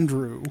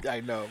Landru.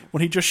 I know.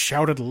 When he just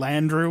shouted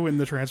Landru in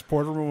the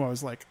transporter room, I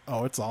was like,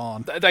 oh, it's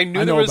on. I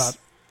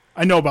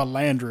know about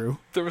Landru.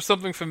 There was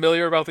something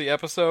familiar about the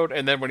episode,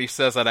 and then when he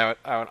says that,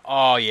 I went,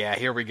 oh yeah,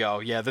 here we go.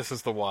 Yeah, this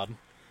is the one.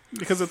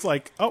 Because it's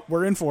like, oh,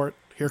 we're in for it.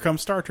 Here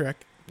comes Star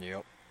Trek.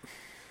 Yep.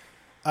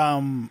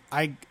 Although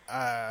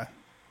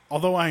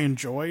I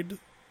enjoyed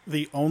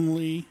the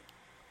only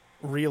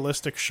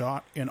realistic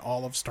shot in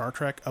all of Star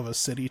Trek of a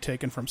city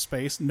taken from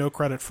space, no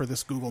credit for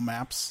this Google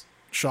Maps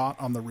shot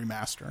on the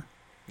remaster.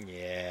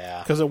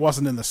 Yeah. Because it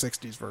wasn't in the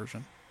 60s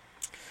version.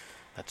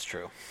 That's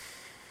true.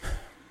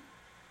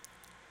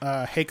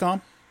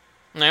 Haycom?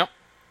 Yep.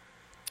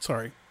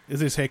 Sorry.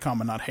 It is Haycom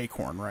and not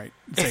Haycorn, right?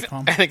 It's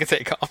Haycom. I think it's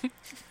ACOM.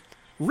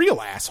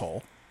 Real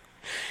asshole.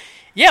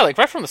 Yeah, like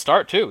right from the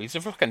start too. He's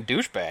a fucking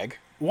douchebag.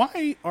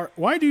 Why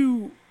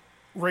do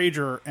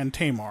Rager and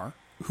Tamar,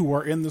 who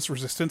are in this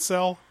resistance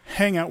cell,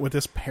 hang out with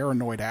this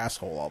paranoid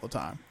asshole all the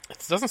time?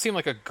 It doesn't seem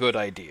like a good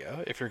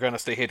idea if you're gonna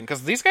stay hidden,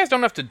 because these guys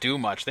don't have to do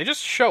much. They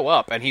just show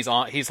up and he's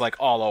like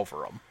all over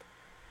them.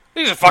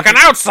 These are fucking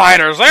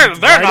outsiders. They're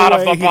Right not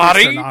away, of the he thinks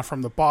body. They're not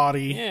from the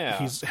body. Yeah.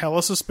 He's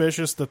hella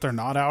suspicious that they're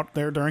not out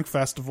there during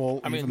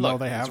festival, I mean, even look, though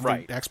they he's have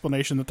right. the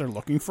explanation that they're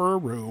looking for a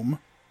room.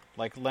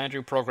 Like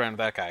Landry programmed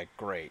that guy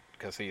great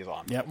because he's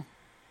on. Yep.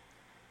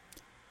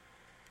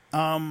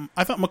 them.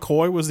 I thought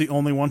McCoy was the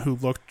only one who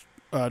looked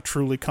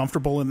truly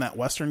comfortable in that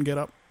Western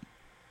getup.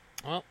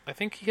 Well, I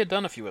think he had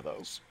done a few of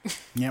those.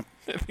 Yep.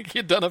 I think he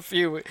had done a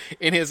few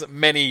in his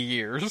many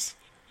years.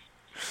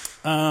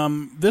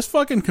 This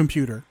fucking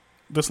computer,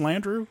 this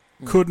Landrew,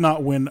 could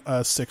not win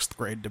a 6th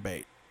grade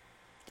debate.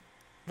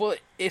 Well,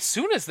 as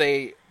soon as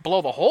they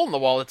blow the hole in the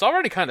wall, it's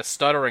already kind of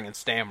stuttering and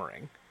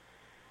stammering.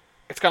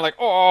 It's kind of like,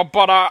 oh,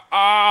 but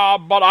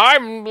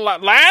I'm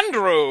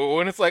Landrew,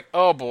 and it's like,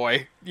 oh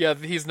boy, yeah,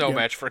 he's no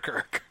match for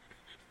Kirk.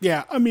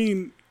 Yeah, I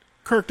mean,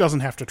 Kirk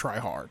doesn't have to try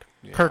hard.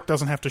 Yeah. Kirk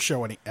doesn't have to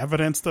show any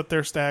evidence that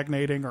they're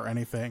stagnating or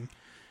anything.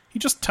 He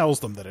just tells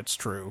them that it's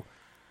true.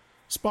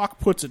 Spock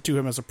puts it to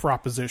him as a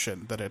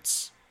proposition that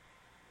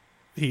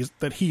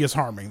he is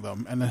harming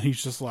them, and then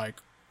he's just like,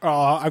 oh,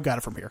 I've got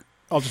it from here.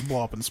 I'll just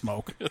blow up in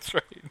smoke. That's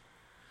right.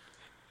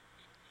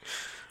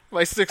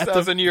 My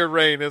 6,000-year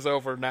reign is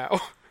over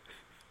now.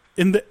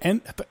 At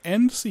the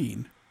end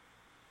scene,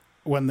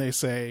 when they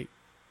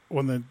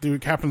do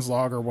captain's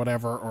log or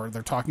whatever, or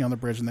they're talking on the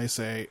bridge and they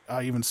say,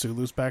 even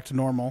Sulu's back to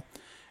normal,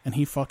 and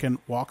he fucking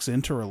walks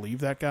in to relieve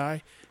that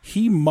guy,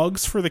 he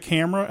mugs for the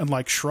camera and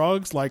like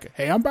shrugs like,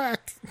 hey, I'm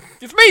back.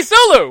 It's me,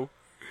 Sulu!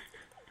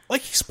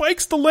 Like he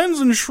spikes the lens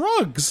and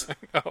shrugs.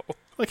 Oh.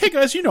 Like, hey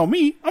guys, you know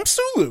me, I'm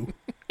Sulu.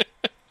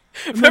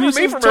 Remember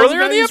me from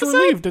earlier in the episode?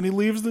 Relieved, and he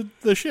leaves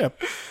the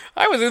ship.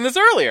 I was in this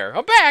earlier.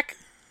 I'm back.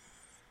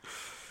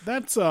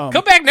 That's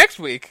come back next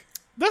week.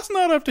 That's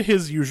not up to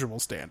his usual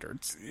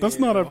standards. That's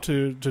not up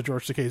to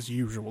George Takei's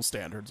usual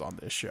standards on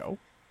this show,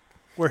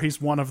 where he's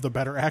one of the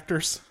better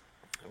actors.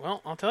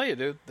 Well, I'll tell you,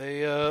 dude.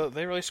 They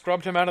really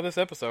scrubbed him out of this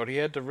episode. He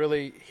had to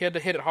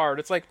hit it hard.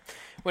 It's like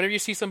whenever you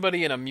see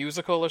somebody in a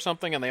musical or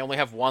something and they only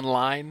have one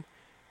line,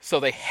 so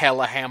they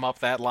hella ham up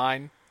that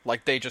line,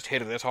 like they just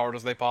hit it as hard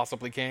as they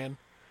possibly can.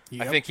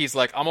 Yep. I think he's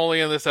like, I'm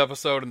only in this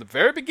episode in the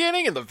very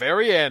beginning and the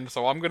very end,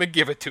 so I'm going to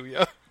give it to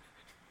you.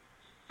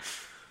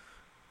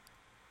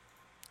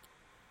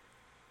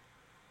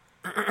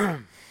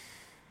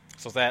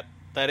 So is that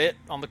it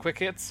on the quick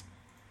hits?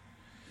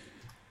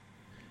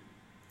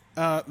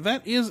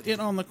 That is it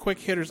on the quick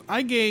hitters.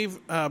 I gave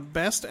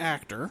Best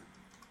Actor.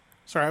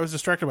 Sorry, I was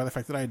distracted by the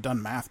fact that I had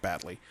done math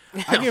badly.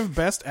 I gave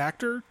Best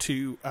Actor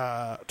to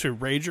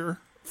Rager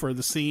for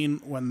the scene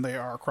when they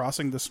are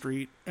crossing the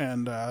street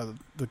and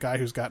the guy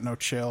who's got no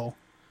chill,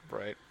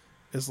 right,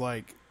 is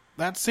like,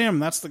 "That's him.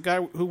 That's the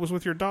guy who was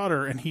with your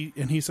daughter." And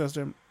he says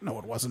to him, "No,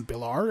 it wasn't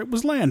Bilar. It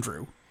was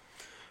Landrew."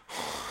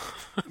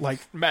 Like,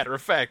 matter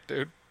of fact,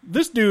 dude.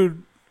 This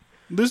dude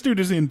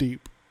is in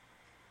deep.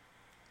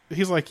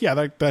 He's like, yeah,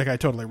 that guy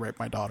totally raped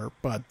my daughter,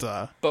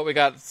 but we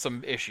got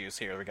some issues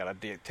here we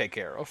got to take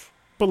care of.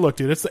 But look,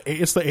 dude, it's the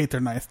 8th or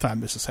 9th time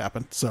this has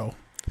happened. So,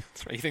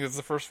 you think this is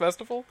the first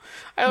festival?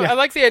 I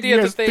like the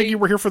idea that they think you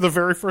were here for the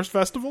very first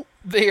festival.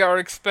 They are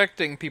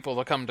expecting people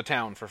to come to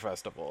town for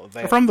festival.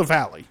 From the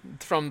valley,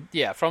 from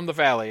the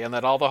valley, and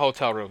that all the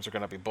hotel rooms are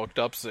going to be booked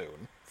up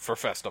soon for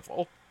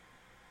festival.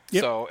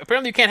 Yep. So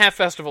apparently, you can't have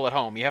festival at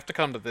home. You have to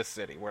come to this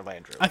city where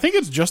Landrew. I think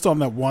it's just on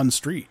that one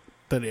street.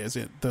 That is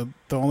it. The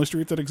only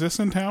street that exists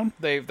in town.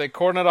 They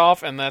cordon it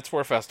off, and that's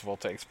where festival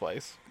takes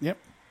place. Yep.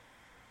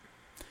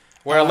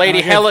 Where a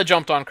lady hella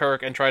jumped on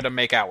Kirk and tried to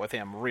make out with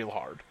him real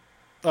hard.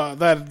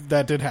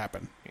 That did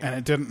happen, and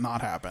it didn't not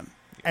happen.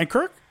 And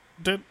Kirk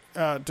did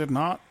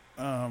not.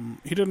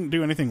 He didn't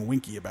do anything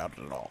winky about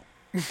it at all.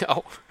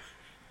 No.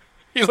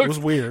 It was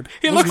weird.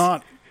 It was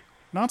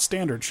not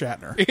standard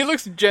Shatner. He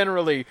looks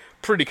generally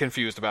pretty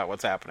confused about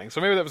what's happening.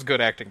 So maybe that was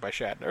good acting by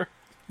Shatner.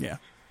 Yeah.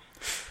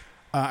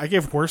 I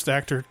gave Worst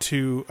Actor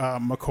to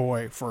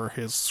McCoy for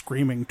his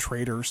screaming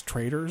traitors.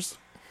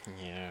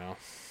 Yeah.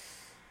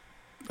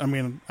 I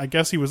mean, I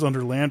guess he was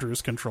under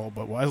Landrew's control,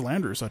 but why is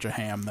Landrew such a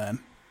ham then?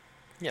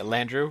 Yeah,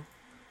 Landrew.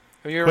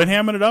 Quit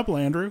hamming it up,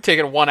 Landrew.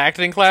 Taking one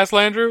acting class,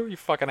 Landrew? You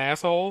fucking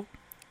asshole.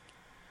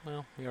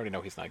 Well, we already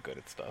know he's not good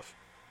at stuff.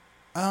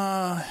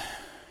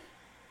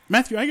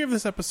 Matthew, I gave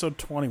this episode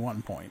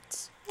 21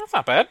 points. That's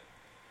not bad.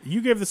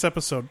 You gave this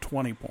episode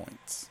 20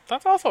 points.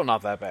 That's also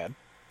not that bad.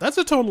 That's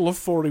a total of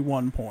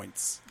 41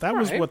 points. That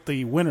was right. what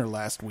the winner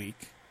last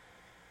week,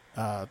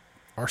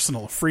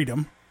 Arsenal of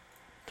Freedom.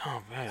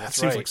 Oh, man, that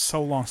seems like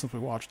so long since we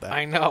watched that.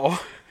 I know.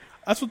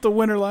 That's what the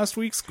winner last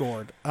week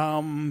scored.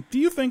 Do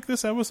you think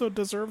this episode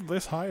deserved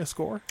this high a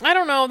score? I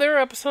don't know. There are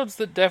episodes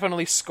that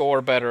definitely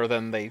score better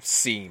than they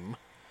seem.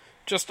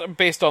 Just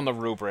based on the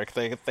rubric.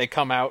 They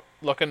come out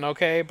looking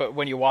okay, but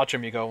when you watch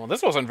them, you go, well,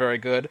 this wasn't very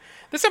good.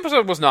 This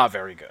episode was not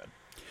very good.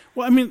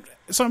 Well, I mean,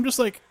 so I'm just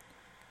like,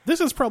 This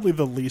is probably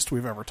the least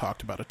we've ever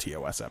talked about a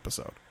TOS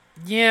episode.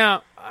 Yeah,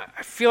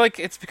 I feel like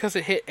it's because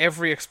it hit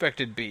every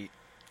expected beat.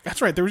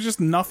 That's right. There was just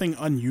nothing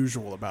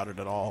unusual about it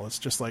at all. It's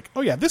just like,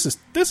 oh yeah, this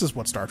is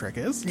what Star Trek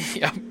is.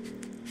 Yeah.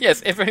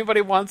 Yes, if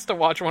anybody wants to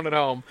watch one at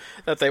home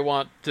that they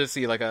want to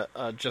see like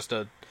just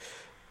a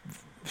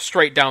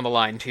straight down the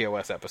line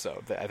TOS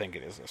episode, I think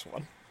it is this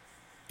one.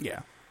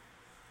 Yeah.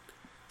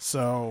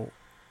 So,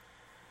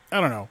 I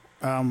don't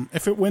know.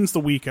 If it wins the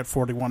week at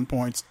 41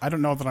 points, I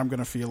don't know that I'm going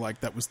to feel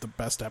like that was the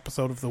best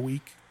episode of the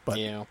week, but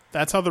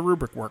that's how the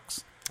rubric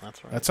works.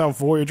 That's right. That's how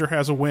Voyager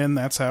has a win.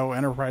 That's how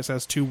Enterprise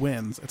has 2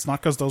 wins. It's not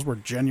because those were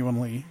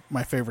genuinely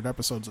my favorite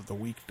episodes of the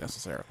week,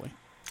 necessarily.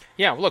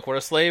 Yeah, look, we're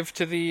a slave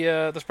to the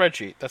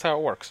spreadsheet. That's how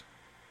it works.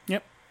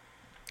 Yep.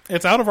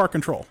 It's out of our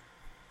control.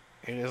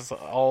 It is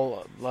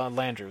all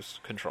Landru's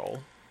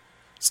control.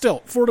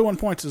 Still, 41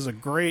 points is a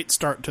great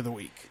start to the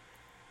week.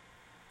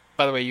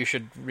 By the way, you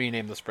should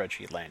rename the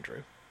spreadsheet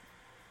Landru.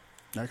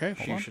 Okay,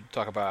 You should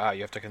talk about how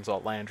you have to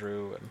consult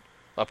Landru and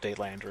update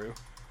Landru.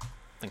 I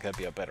think that'd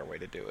be a better way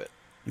to do it.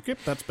 Okay,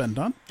 that's been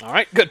done. All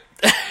right, good.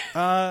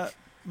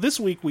 This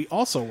week we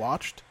also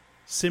watched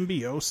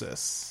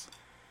Symbiosis.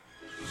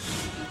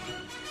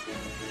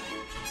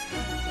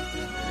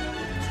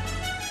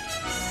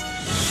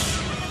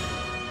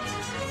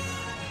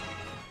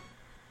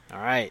 All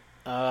right.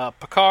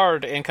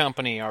 Picard and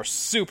company are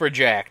super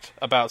jacked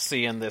about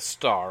seeing this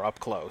star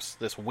up close.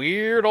 This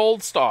weird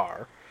old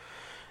star.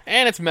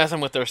 And it's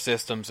messing with their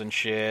systems and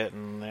shit,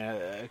 and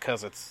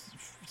because it's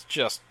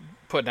just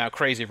putting out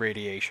crazy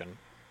radiation.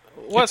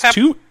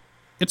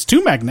 It's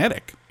too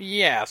magnetic.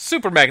 Yeah,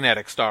 super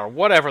magnetic star,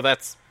 whatever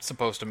that's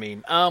supposed to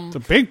mean. It's a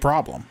big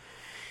problem.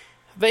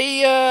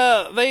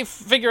 They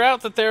figure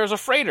out that there's a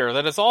freighter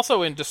that is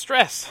also in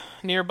distress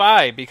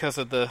nearby because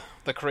of the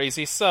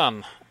crazy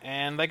sun,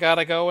 and they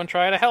gotta go and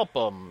try to help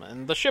them.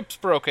 And the ship's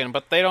broken,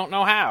 but they don't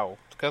know how,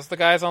 because the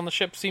guys on the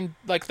ship seem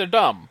like they're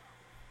dumb.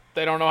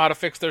 They don't know how to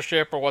fix their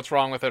ship or what's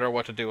wrong with it or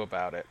what to do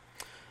about it.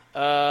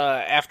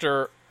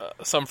 After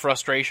some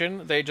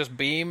frustration, they just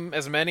beam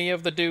as many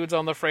of the dudes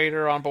on the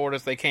freighter on board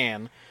as they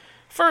can.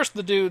 First,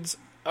 the dudes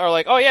are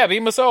like, oh yeah,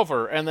 beam us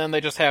over, and then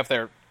they just have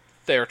their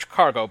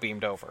cargo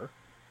beamed over.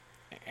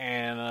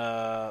 And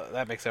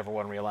that makes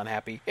everyone real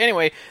unhappy.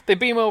 Anyway, they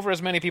beam over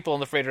as many people on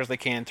the freighter as they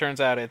can.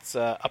 Turns out it's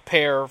a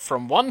pair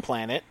from one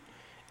planet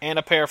and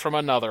a pair from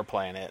another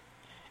planet.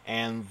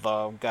 And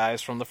the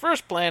guys from the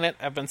first planet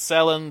have been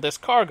selling this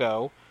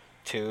cargo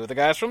to the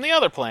guys from the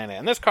other planet.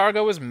 And this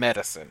cargo is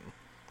medicine.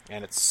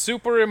 And it's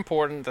super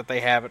important that they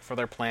have it for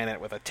their planet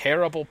with a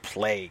terrible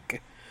plague.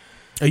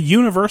 A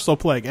universal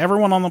plague.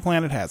 Everyone on the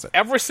planet has it.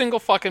 Every single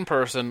fucking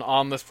person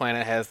on this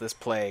planet has this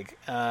plague.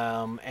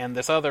 And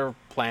this other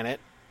planet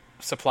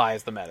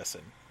supplies the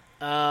medicine.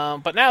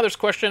 But now there's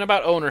question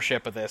about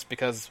ownership of this,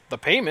 because the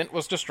payment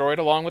was destroyed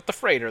along with the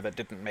freighter that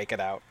didn't make it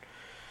out.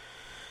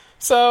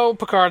 So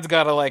Picard's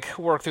got to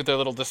work through their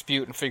little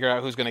dispute and figure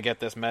out who's going to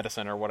get this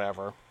medicine or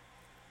whatever.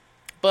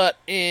 But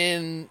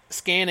in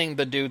scanning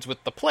the dudes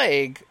with the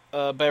plague,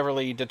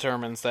 Beverly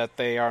determines that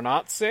they are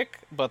not sick,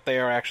 but they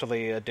are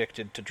actually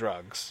addicted to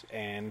drugs,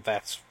 and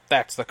that's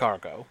the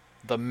cargo.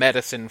 The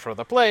medicine for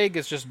the plague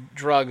is just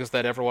drugs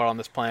that everyone on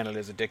this planet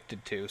is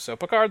addicted to. So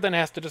Picard then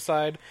has to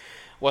decide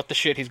what the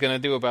shit he's going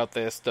to do about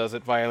this. Does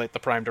it violate the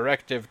Prime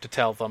Directive to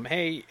tell them,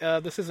 hey,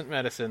 this isn't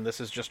medicine,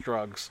 this is just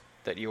drugs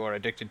that you are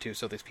addicted to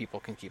so these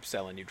people can keep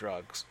selling you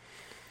drugs.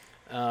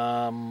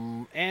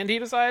 And he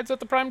decides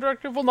that the Prime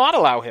Directive will not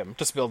allow him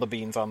to spill the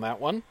beans on that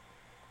one.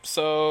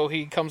 So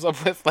he comes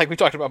up with, like we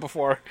talked about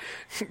before,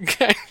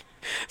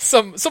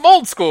 some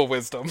old school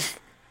wisdom.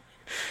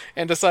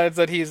 And decides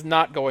that he's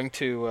not going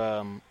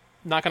to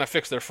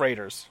fix their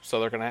freighters, so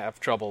they're going to have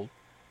trouble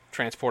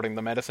transporting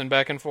the medicine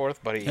back and forth.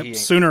 But he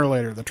sooner or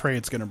later, the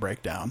trade's going to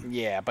break down.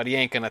 Yeah, but he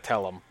ain't going to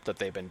tell them that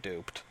they've been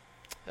duped.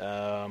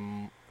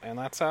 And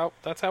that's how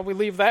we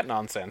leave that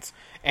nonsense.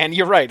 And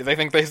you're right.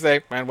 They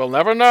say, man, we'll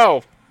never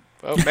know.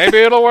 Well, maybe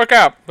it'll work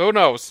out. Who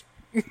knows?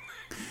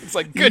 It's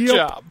like, good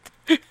job.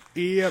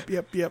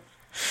 Yep.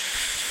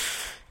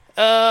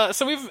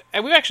 So we've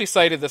actually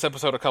cited this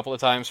episode a couple of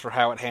times for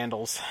how it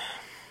handles,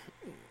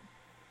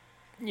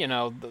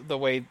 the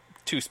way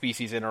two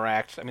species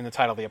interact. I mean, the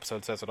title of the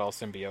episode says it all,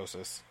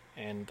 symbiosis,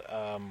 and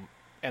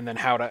then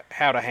how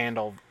to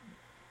handle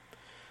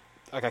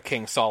like a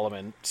King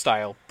Solomon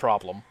style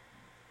problem.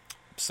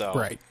 So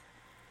right,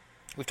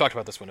 we've talked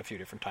about this one a few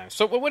different times.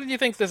 So what did you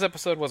think this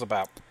episode was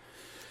about?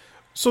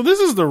 So this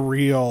is the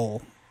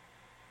real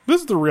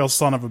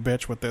son of a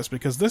bitch with this,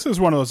 because this is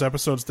one of those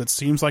episodes that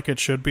seems like it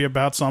should be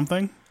about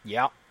something.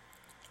 Yeah.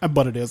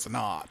 But it is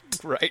not.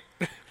 Right.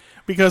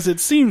 Because it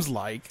seems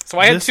like... So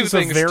I had two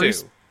things,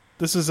 too.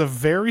 This is a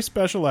very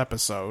special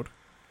episode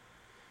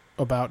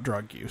about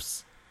drug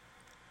use.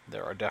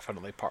 There are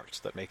definitely parts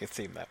that make it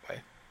seem that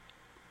way.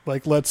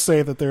 Like, let's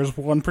say that there's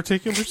one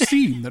particular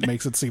scene that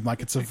makes it seem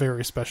like it's a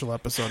very special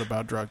episode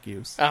about drug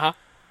use. Uh-huh.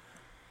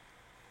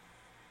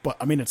 But,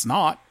 I mean, it's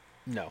not.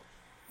 No.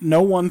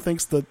 No one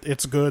thinks that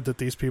it's good that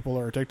these people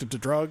are addicted to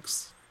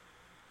drugs.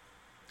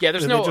 Yeah,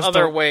 there's They no just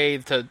other don't- way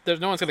to... There's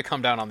no one's going to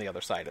come down on the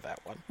other side of that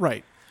one.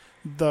 Right.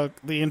 The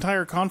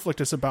entire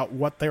conflict is about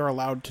what they're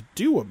allowed to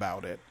do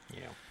about it.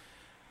 Yeah.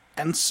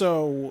 And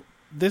so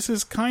this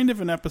is kind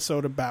of an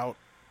episode about...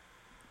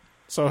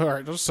 So, all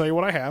right, just tell you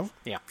what I have.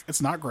 Yeah.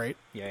 It's not great.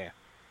 Yeah.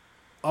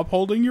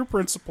 Upholding your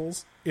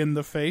principles in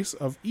the face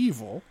of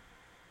evil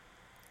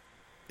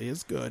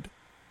is good.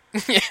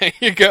 Yeah, there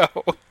you go.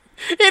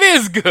 It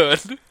is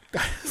good.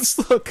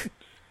 Look.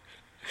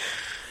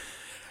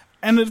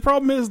 And the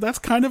problem is, that's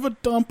kind of a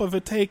dump of a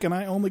take, and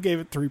I only gave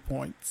it 3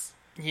 points.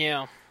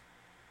 Yeah.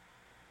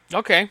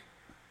 Okay.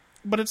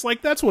 But it's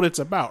like, that's what it's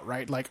about,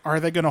 right? Like, are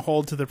they going to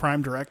hold to the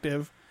Prime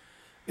Directive?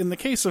 In the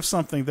case of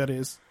something that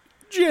is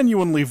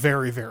genuinely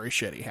very, very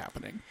shitty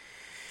happening.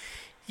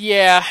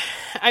 Yeah.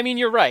 I mean,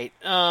 you're right.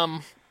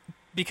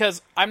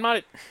 Because I'm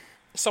not...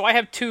 So I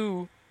have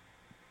the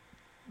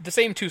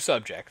same two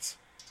subjects.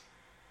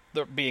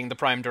 Being the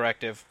Prime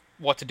Directive,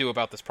 what to do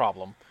about this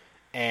problem,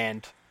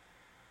 and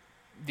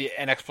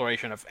an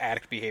exploration of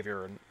addict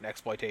behavior and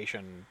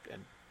exploitation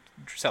and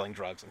selling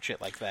drugs and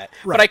shit like that.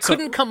 Right, But I so-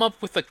 couldn't come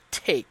up with a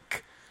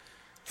take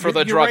for You're- the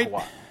you're drug right.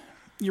 one.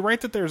 You're right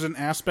that there's an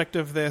aspect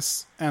of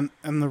this, and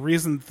the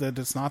reason that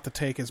it's not the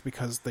take is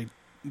because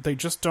they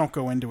just don't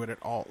go into it at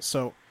all.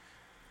 So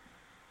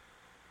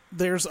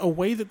there's a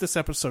way that this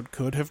episode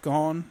could have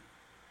gone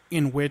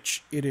in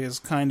which it is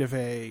kind of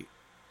a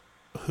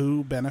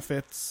who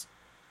benefits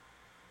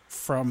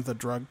from the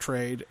drug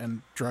trade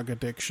and drug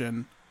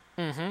addiction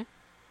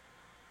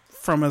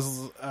from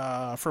as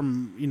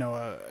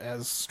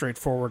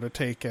straightforward a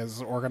take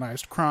as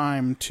organized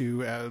crime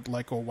to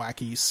like a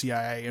wacky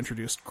CIA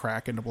introduced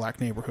crack into black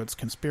neighborhoods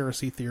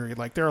conspiracy theory.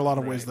 Like, there are a lot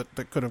of ways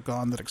that could have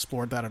gone that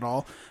explored that at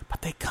all,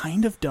 but they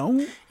kind of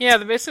don't. Yeah,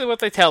 basically what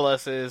they tell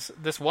us is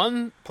this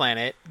one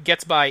planet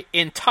gets by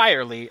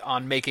entirely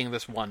on making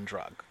this one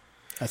drug.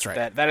 That's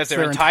right. That is It's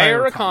their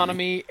entire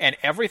economy, and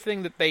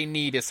everything that they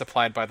need is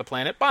supplied by the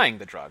planet buying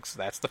the drugs.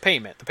 That's the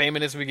payment. The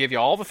payment is we give you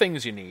all the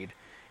things you need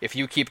if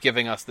you keep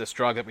giving us this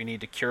drug that we need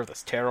to cure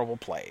this terrible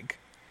plague.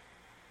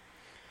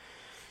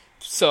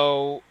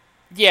 So,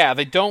 yeah,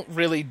 they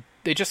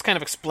just kind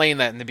of explain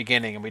that in the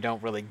beginning, and we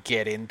don't really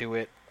get into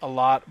it a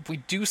lot. We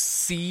do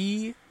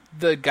see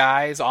the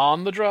guys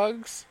on the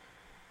drugs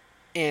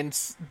and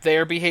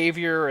their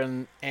behavior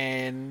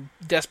and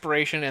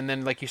desperation, and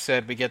then, like you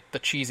said, we get the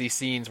cheesy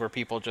scenes where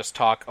people just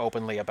talk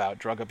openly about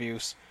drug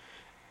abuse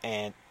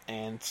and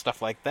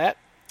stuff like that.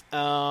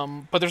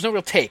 But there's no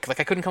real take. Like,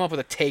 I couldn't come up with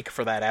a take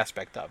for that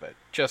aspect of it.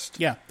 Just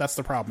Yeah, that's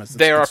the problem. Is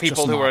there are it's just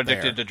people who not are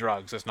addicted there. to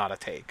drugs. It's not a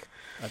take.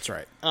 That's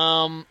right.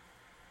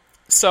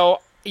 So,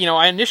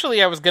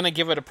 I was going to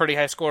give it a pretty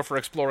high score for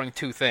exploring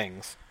two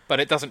things, but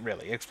it doesn't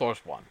really. It explores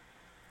one.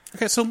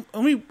 Okay, so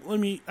let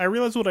me. I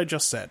realize what I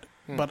just said,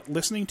 but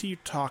listening to you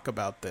talk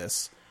about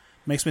this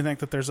makes me think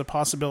that there's a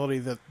possibility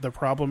that the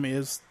problem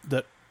is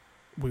that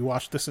we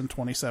watched this in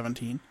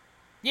 2017.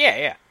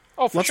 Yeah.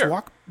 Oh, for Let's sure.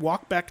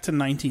 walk back to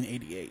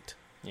 1988.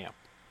 Yeah.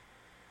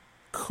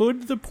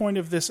 Could the point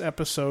of this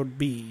episode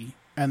be,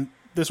 and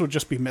this would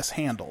just be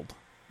mishandled,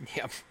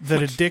 Yeah.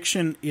 that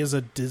addiction is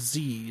a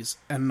disease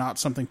and not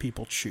something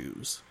people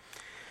choose?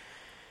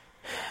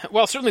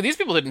 Well, certainly these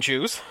people didn't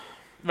choose,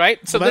 right?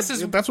 So Well,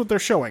 that's what they're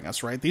showing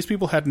us, right? These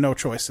people had no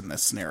choice in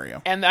this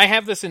scenario. And I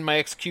have this in my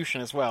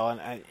execution as well, and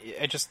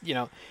I just,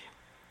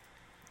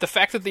 the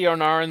fact that the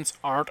Ornarans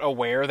aren't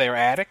aware they're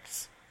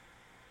addicts,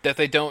 that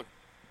they don't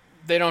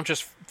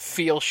just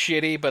feel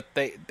shitty, but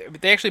they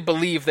actually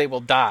believe they will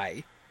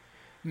die,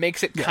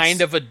 makes it Yes.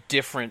 kind of a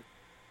different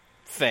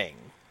thing.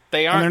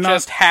 They And aren't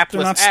just hapless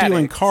They're not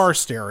stealing addicts. car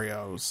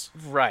stereos,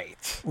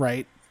 Right.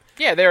 right?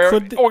 Yeah, they're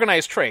Could-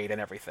 organized trade and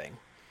everything.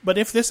 But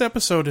if this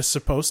episode is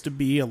supposed to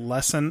be a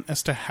lesson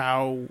as to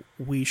how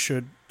we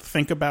should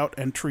think about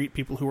and treat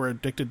people who are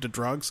addicted to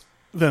drugs,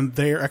 then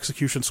their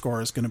execution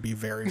score is going to be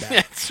very bad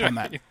That's on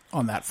right.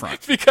 that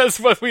front. Because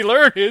what we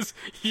learn is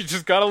you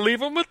just gotta leave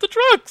them with the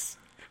drugs.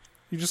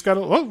 You just got to,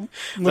 well,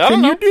 I what don't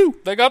can know. you do?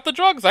 They got the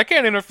drugs. I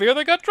can't interfere.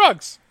 They got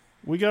drugs.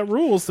 We got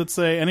rules that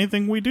say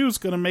anything we do is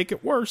going to make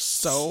it worse.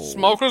 So,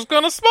 Smoker's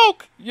gonna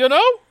smoke, yep.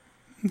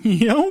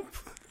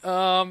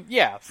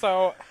 Yeah,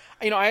 so,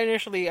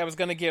 I was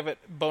gonna give it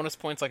bonus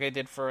points like I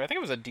did for, I think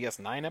it was a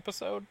DS9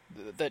 episode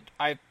that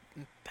I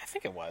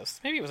think it was.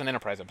 Maybe it was an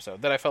Enterprise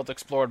episode that I felt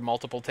explored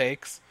multiple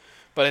takes,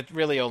 but it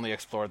really only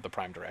explored the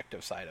Prime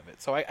Directive side of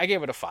it. So I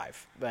gave it a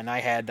 5. And I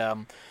had,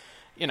 no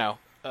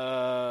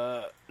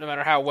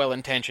matter how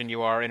well-intentioned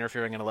you are,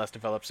 interfering in a less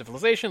developed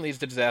civilization leads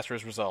to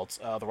disastrous results,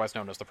 otherwise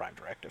known as the Prime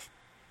Directive.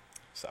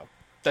 So,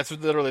 that's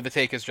literally the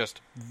take is just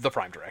the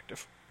Prime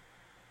Directive.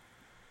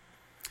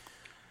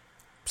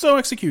 So,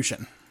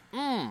 execution.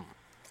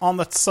 On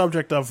the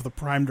subject of the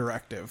Prime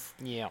Directive,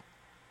 Yeah.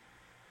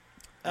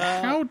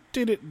 how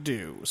did it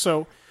do?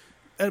 So,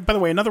 by the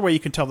way, another way you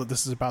can tell that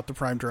this is about the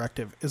Prime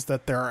Directive is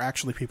that there are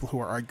actually people who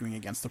are arguing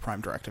against the Prime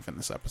Directive in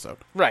this episode.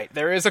 Right,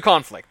 there is a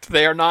conflict.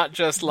 They are not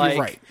just like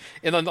Right.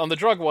 on the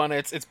drug one.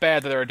 It's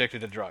bad that they're addicted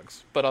to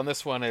drugs, but on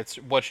this one, it's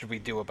what should we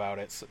do about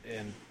it?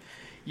 And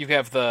you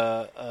have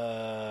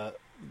the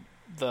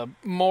the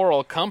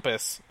moral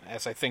compass,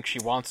 as I think she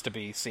wants to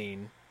be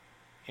seen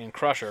in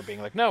Crusher,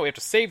 being like, no, we have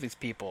to save these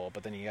people,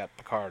 but then you got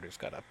Picard who's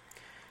got to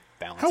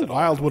balance How it all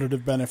wild out. would it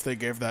have been if they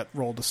gave that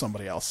role to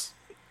somebody else?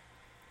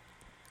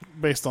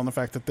 Based on the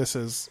fact that this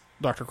is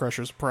Dr.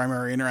 Crusher's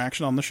primary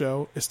interaction on the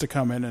show, is to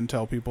come in and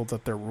tell people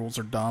that their rules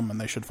are dumb and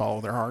they should follow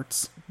their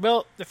hearts.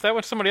 Well, if that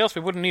was somebody else,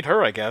 we wouldn't need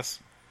her, I guess.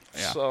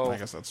 Yeah, So I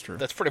guess that's true.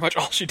 that's pretty much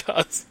all she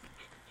does.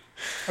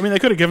 I mean, they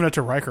could have given it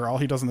to Riker. All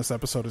he does in this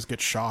episode is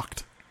get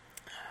shocked.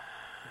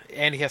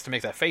 And he has to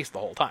make that face the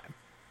whole time.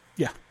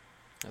 Yeah.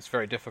 That's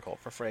very difficult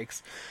for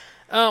Frakes.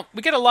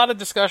 We get a lot of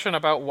discussion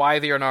about why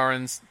the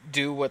Ornarans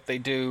do what they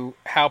do,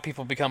 how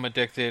people become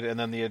addicted, and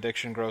then the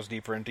addiction grows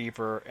deeper and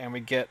deeper, and we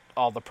get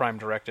all the Prime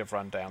Directive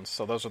rundowns.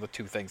 So those are the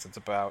two things it's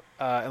about.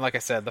 And like I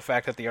said, the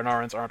fact that the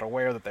Ornarans aren't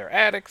aware that they're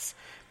addicts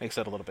makes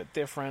it a little bit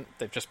different.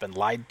 They've just been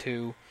lied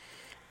to.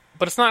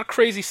 But it's not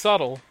crazy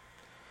subtle.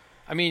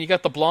 I mean, you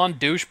got the blonde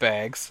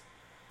douchebags.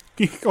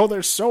 Oh,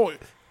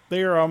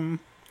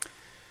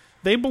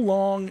 they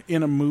belong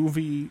in a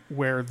movie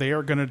where they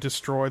are going to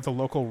destroy the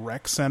local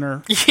rec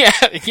center Yeah,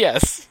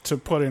 yes. to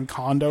put in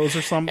condos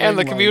or something. And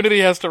the community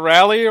has to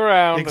rally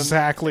around.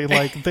 Exactly.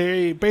 Like,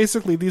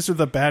 these are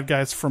the bad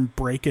guys from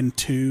Breakin'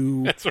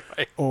 2. That's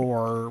right.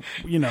 Or,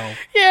 you know,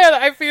 Yeah,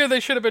 I fear they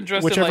should have been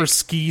dressed whichever in, like...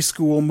 ski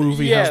school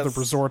movie Yes. has the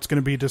resort's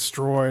going to be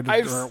destroyed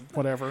or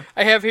whatever.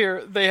 I have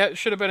here, they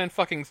should have been in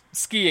fucking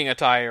skiing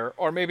attire,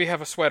 or maybe have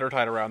a sweater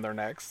tied around their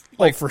necks.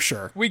 Like, for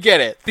sure. We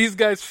get it. These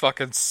guys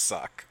fucking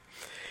suck.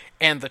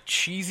 And the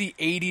cheesy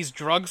 80s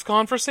drugs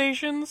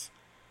conversations?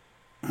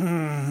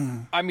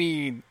 I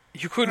mean,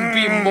 you couldn't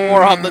be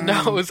more on the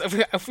nose.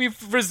 If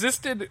we've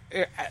resisted,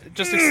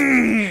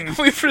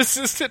 we've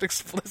resisted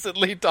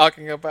explicitly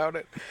talking about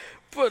it.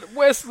 But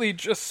Wesley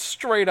just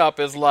straight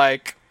up is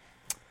like...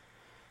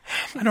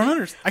 I don't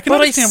understand. I can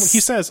understand what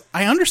he says.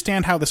 I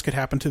understand how this could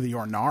happen to the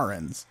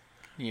Ornarans.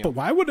 Yeah. But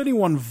why would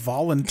anyone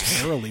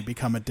voluntarily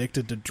become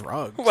addicted to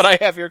drugs? What I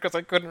have here, because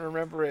I couldn't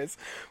remember, is...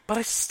 But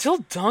I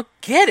still don't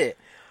get it.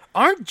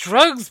 Aren't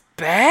drugs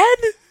bad?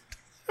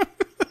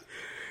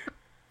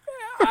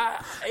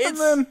 And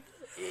then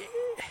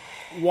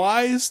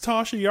wise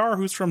Tasha Yar,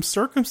 who's from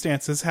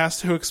Circumstances, has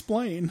to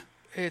explain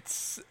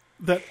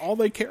that all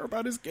they care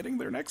about is getting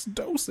their next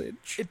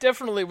dosage. It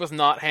definitely was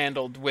not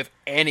handled with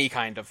any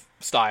kind of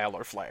style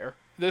or flair.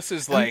 This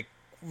is, like,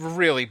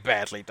 really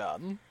badly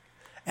done.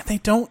 And they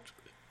don't,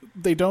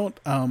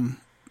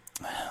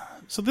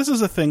 so this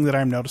is a thing that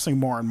I'm noticing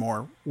more and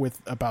more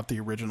about the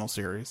original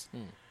series,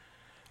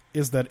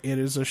 is that it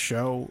is a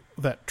show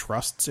that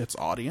trusts its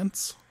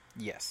audience.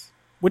 Yes.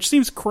 Which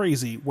seems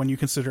crazy when you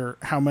consider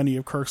how many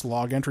of Kirk's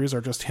log entries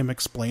are just him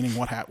explaining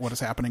what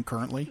is happening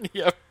currently.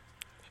 Yep.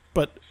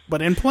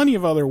 But in plenty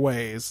of other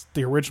ways,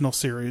 the original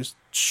series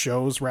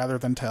shows rather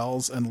than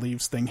tells and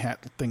leaves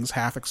things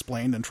half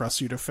explained and trusts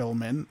you to fill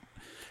them in.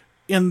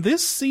 In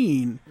this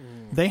scene,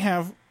 they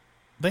have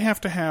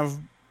to have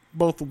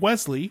both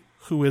Wesley,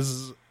 who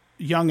is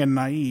young and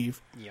naive,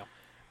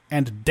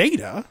 and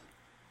Data,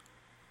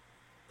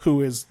 who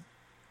is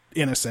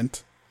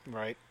innocent,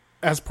 right,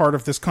 as part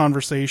of this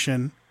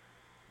conversation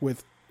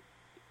with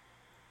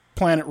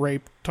Planet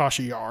Rape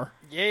Tasha Yar.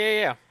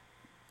 Yeah.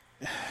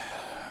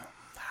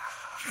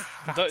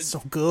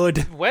 So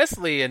good.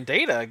 Wesley and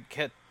Data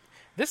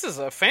this is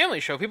a family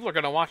show people are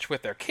going to watch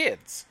with their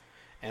kids.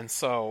 And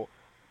so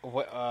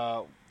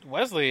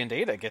Wesley and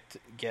Data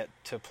get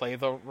to play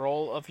the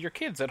role of your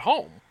kids at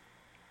home.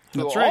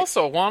 Who That's right.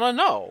 also want to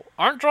know,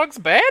 aren't drugs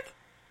bad?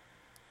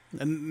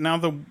 And now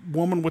the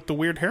woman with the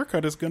weird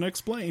haircut is going to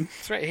explain.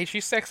 That's right. Hey,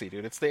 she's sexy,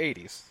 dude. It's the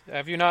 80s.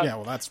 Have you not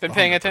that's been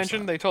paying 100%.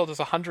 attention? They told us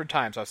 100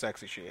 times how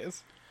sexy she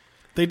is.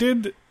 They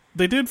did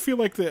feel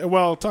like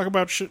talk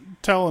about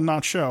tell and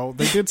not show.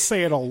 They did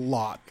say it a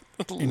lot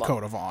in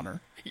Code of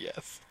Honor.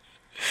 Yes.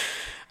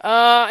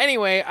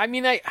 Anyway, I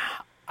mean, I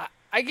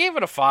gave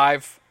it a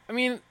 5. I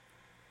mean,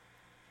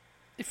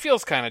 it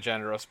feels kind of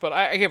generous, but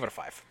I gave it a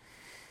 5.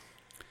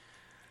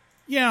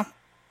 Yeah.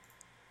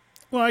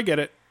 Well, I get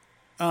it.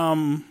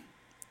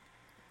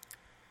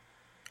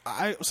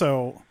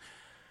 So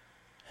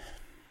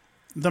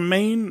the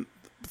main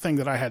thing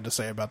that I had to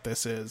say about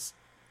this is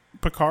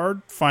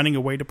Picard finding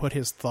a way to put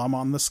his thumb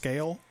on the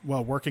scale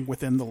while working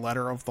within the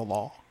letter of the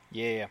law.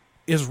 Yeah.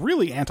 Is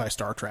really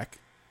anti-Star Trek.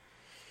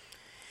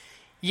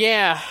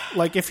 Yeah.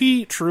 Like, if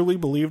he truly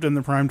believed in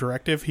the Prime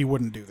Directive, he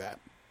wouldn't do that.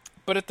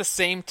 But at the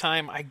same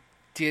time, I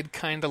did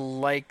kind of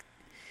like...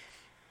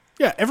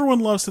 Yeah, everyone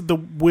loves the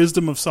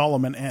Wisdom of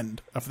Solomon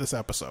end of this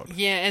episode.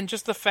 Yeah, and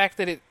just the fact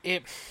that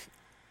it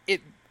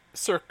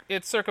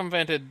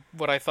circumvented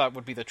what I thought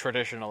would be the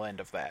traditional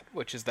end of that,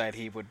 which is that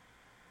he would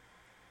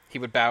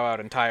bow out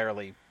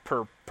entirely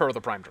per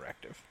the Prime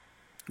Directive.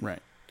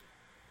 Right.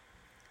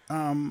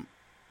 I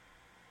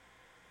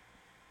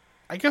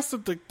guess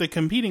that the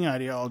competing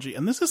ideology,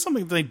 and this is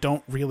something that they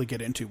don't really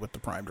get into with the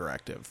Prime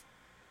Directive.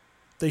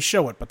 They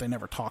show it, but they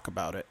never talk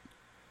about it.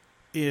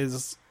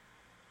 Is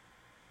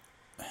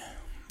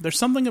there's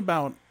something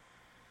about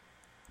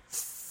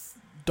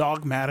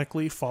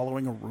dogmatically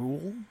following a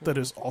rule that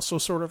is also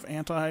sort of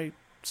anti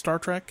Star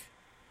Trek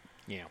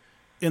Yeah.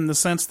 in the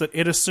sense that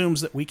it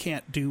assumes that we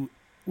can't do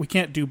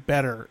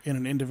better in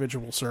an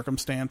individual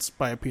circumstance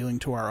by appealing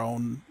to our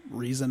own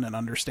reason and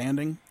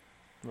understanding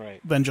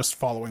Right. than just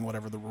following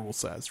whatever the rule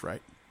says,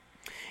 right?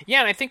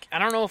 Yeah, and I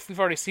don't know if we've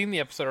already seen the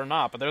episode or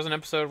not, but there's an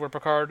episode where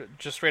Picard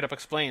just straight up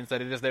explains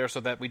that it is there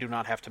so that we do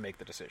not have to make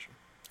the decision.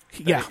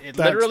 Yeah, It that's-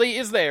 literally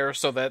is there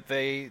so that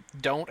they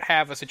don't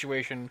have a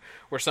situation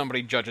where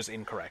somebody judges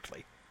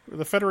incorrectly.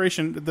 the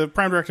Federation, the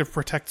Prime Directive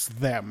protects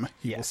them.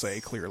 He will Yes.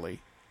 say clearly,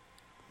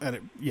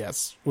 and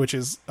which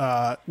is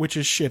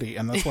shitty,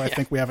 and that's why I Yeah.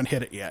 think we haven't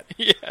hit it yet.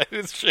 Yeah,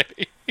 it's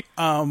shitty.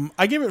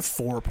 I give it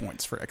 4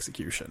 points for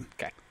execution.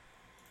 Okay.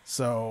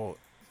 So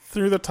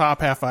through the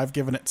top half, I've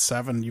given it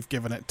 7. You've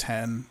given it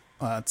 10.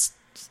 It's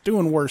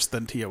doing worse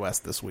than TOS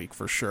this week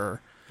for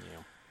sure.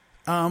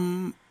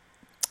 Yeah.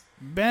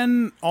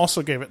 Ben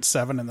also gave it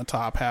 7 in the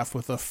top half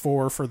with a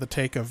 4 for the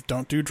take of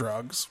Don't Do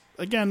Drugs.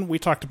 Again, we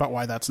talked about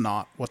why that's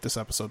not what this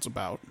episode's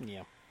about.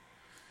 Yeah.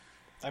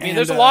 I mean, And,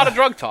 there's a lot of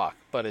drug talk,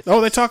 but it's...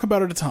 Oh, they talk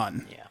about it a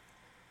ton. Yeah.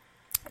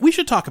 We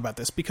should talk about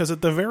this because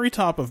at the very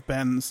top of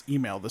Ben's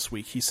email this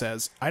week, he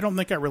says, I don't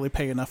think I really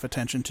pay enough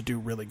attention to do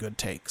really good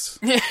takes.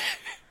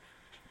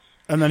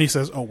 And then he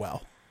says, oh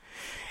well.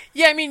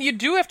 Yeah, I mean, you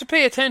do have to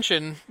pay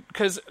attention,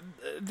 because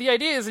the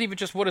idea isn't even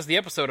just what is the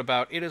episode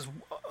about, it is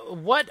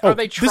what are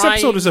they trying... This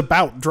episode is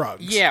about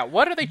drugs. Yeah,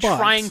 what are they But-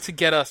 trying to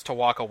get us to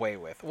walk away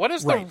with? What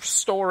is the Right.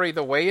 story,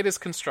 the way it is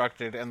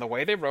constructed, and the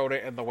way they wrote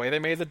it, and the way they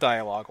made the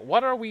dialogue?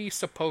 What are we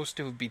supposed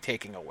to be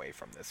taking away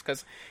from this?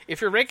 Because if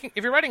you're writing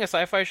a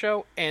sci-fi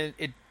show and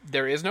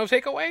there is no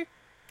takeaway,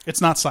 It's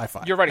not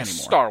sci-fi you're writing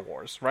anymore. Star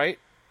Wars, right?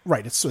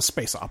 Right, it's a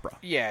space opera.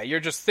 Yeah, you're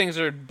just, things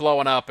are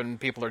blowing up and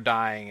people are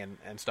dying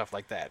and stuff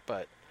like that.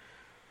 But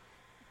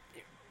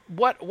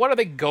what are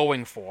they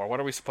going for? What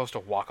are we supposed to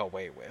walk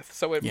away with?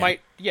 So it Yeah.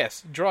 might,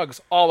 yes, drugs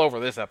all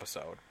over this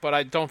episode, but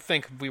I don't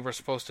think we were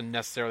supposed to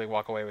necessarily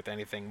walk away with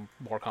anything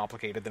more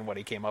complicated than what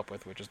he came up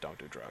with, which is don't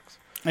do drugs.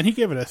 And he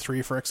gave it a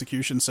 3 for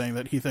execution, saying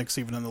that he thinks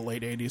even in the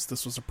late 80s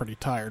this was a pretty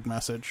tired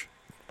message.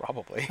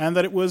 Probably. And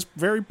that it was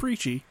very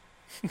preachy.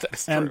 That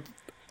is And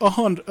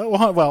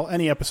true.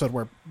 any episode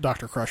where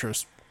Dr.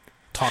 Crusher's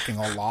talking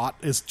a lot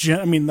is,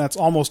 that's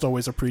almost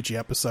always a preachy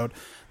episode.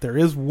 There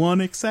is one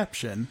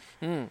exception,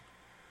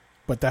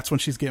 but that's when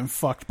she's getting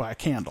fucked by a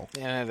candle.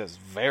 And it is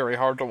very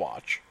hard to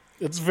watch.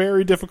 It's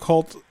very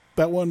difficult.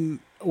 That one,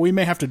 we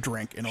may have to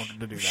drink in order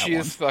to do that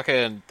She's one.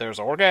 fucking, there's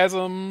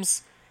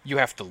orgasms, you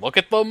have to look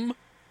at them.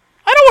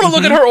 I don't want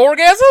to look at her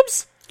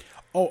orgasms!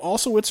 Oh,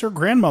 also, it's her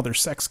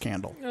grandmother's sex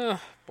candle.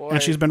 Boy,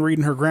 And she's been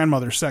reading her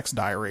grandmother's sex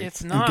diary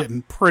It's and not-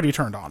 getting pretty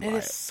turned on it by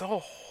is it.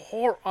 so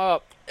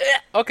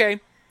okay,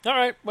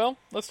 alright, well,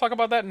 let's talk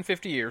about that in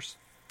 50 years.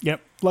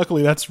 Yep.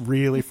 Luckily, that's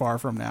really far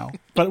from now.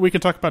 But we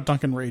can talk about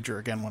Duncan Rager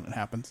again when it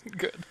happens.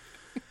 Good.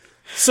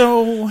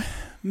 So,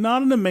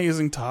 not an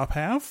amazing top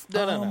half.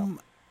 No.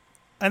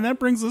 And that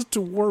brings us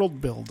to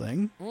world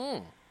building.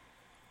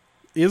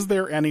 Is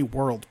there any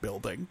world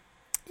building?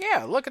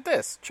 Yeah, look at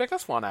this. Check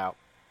this one out.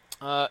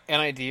 An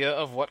idea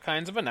of what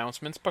kinds of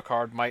announcements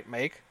Picard might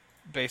make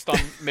based on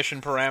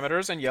mission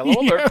parameters and yellow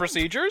alert Yep.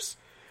 procedures.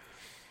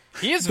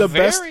 He is That's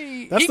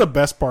very... the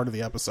best part of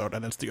the episode,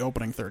 and it's the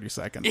opening 30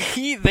 seconds.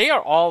 They are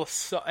all...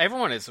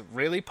 everyone is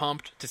really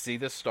pumped to see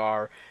this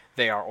star.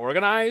 They are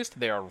organized.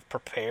 They are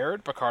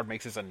prepared. Picard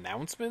makes his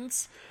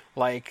announcements.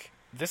 Like,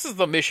 this is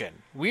the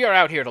mission. We are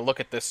out here to look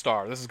at this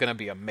star. This is going to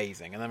be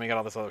amazing. And then we got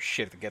all this other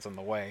shit that gets in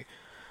the way.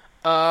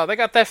 They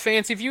got that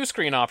fancy view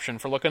screen option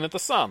for looking at the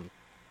sun,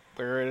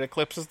 where it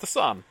eclipses the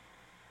sun.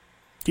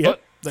 Yep.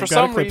 But They've for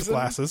got some eclipse reason-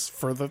 glasses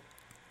for the...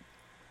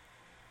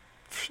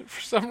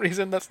 For some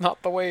reason, that's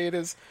not the way it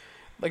is.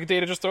 Like,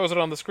 Data just throws it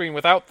on the screen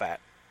without that.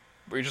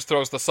 Where he just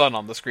throws the sun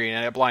on the screen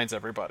and it blinds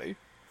everybody.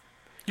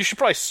 You should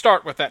probably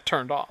start with that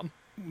turned on.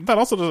 That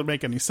also doesn't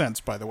make any sense,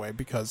 by the way,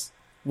 because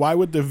why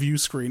would the view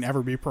screen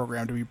ever be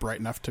programmed to be bright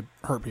enough to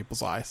hurt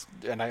people's eyes?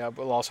 And I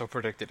will also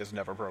predict it is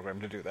never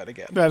programmed to do that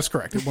again. That is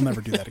correct. It will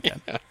never do that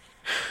again.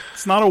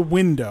 It's not a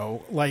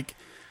window. Like,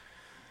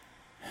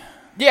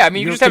 Yeah, I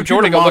mean, you your can just have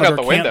Jordan go look out the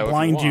computer window. can't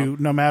blind if you, you want.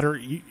 no matter...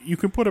 You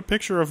can put a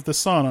picture of the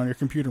sun on your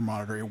computer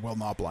monitor. It will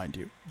not blind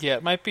you. Yeah,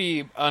 it might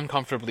be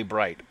uncomfortably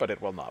bright, but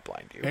it will not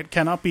blind you. It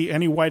cannot be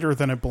any whiter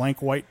than a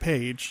blank white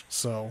page,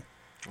 so...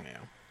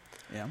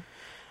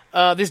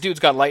 Yeah. These dudes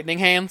got lightning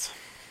hands.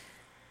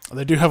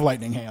 They do have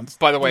lightning hands.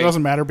 By the way- It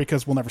doesn't matter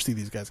because we'll never see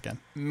these guys again.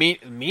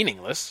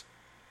 Meaningless.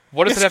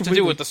 What does Yes, it have to do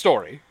completely. with the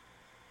story?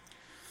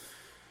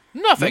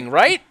 Nothing,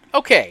 right?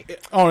 Okay.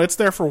 Oh, it's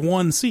there for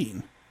one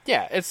scene.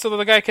 Yeah, it's so that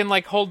the guy can,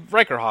 like, hold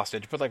Riker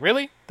hostage. But, like,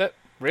 really?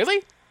 Really?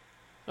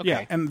 Okay.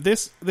 Yeah, and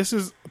this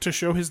is to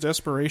show his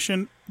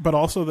desperation, but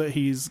also that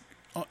he's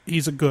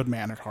a good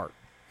man at heart.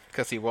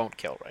 Because he won't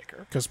kill Riker.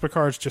 Because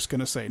Picard's just going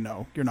to say,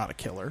 no, you're not a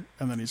killer,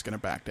 and then he's going to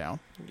back down.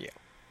 Yeah.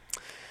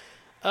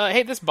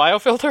 Hey, this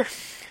biofilter?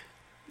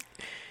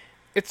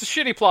 It's a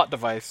shitty plot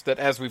device that,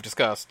 as we've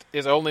discussed,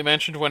 is only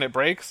mentioned when it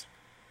breaks.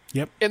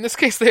 Yep. In this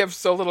case, they have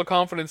so little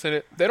confidence in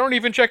it, they don't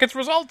even check its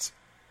results.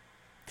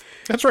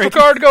 That's right.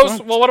 Picard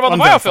goes, well, what about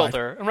the Unverified.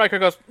 biofilter? And Riker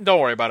goes, don't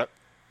worry about it.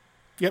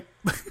 Yep.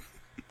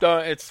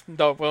 We're not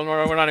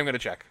even going to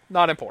check.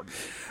 Not important.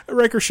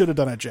 Riker should have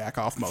done a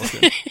jack-off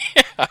motion.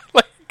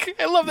 Like,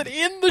 I love that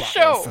in the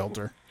show.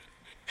 Filter.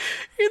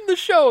 In the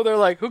show, they're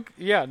like,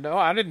 no,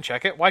 I didn't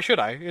check it. Why should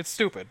I? It's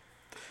stupid.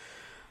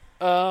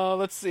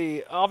 Let's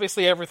see.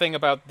 Obviously, everything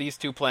about these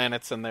two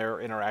planets and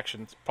their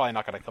interactions probably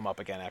not going to come up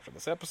again after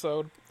this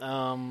episode.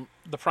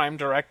 The Prime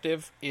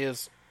Directive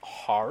is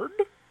hard.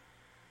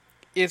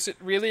 Is it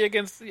really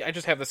against... I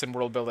just have this in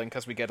world building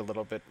because we get a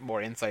little bit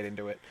more insight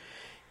into it.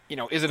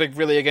 Is it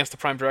really against the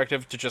Prime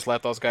Directive to just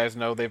let those guys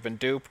know they've been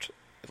duped?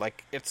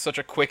 Like, it's such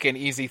a quick and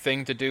easy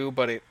thing to do,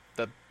 but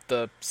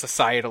the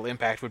societal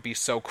impact would be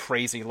so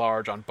crazy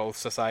large on both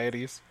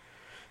societies.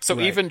 So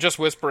Right. even just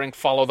whispering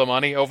 "follow the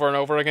money" over and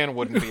over again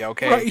wouldn't be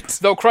okay. Right.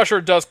 Though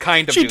Crusher does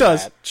kind of She do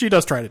does. that. She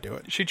does try to do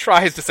it. She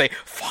tries to say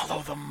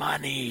 "follow the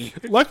money."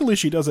 Luckily,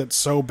 she does it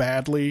so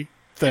badly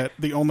that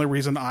the only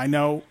reason I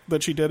know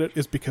that she did it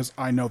is because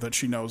I know that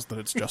she knows that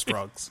it's just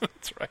drugs.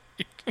 That's right.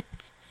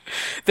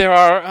 There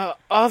are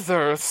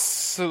other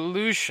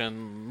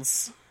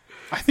solutions.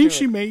 I think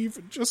she may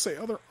even just say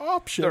other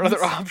options. There are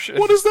other options.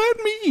 What does that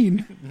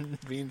mean?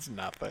 It means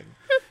nothing.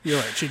 You're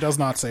right. She does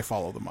not say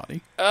follow the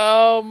money.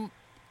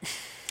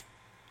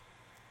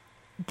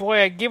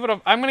 Boy,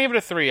 I'm gonna give it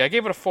a 3. I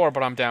gave it a 4,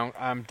 but I'm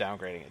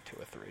downgrading it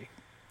to a 3.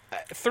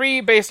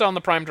 3 based on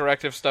the Prime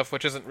Directive stuff,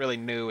 which isn't really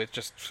new. It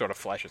just sort of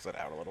fleshes it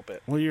out a little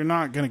bit. Well, you're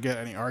not going to get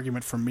any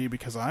argument from me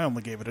because I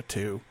only gave it a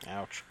 2.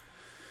 Ouch.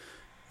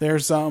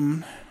 There's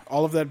all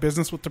of that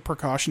business with the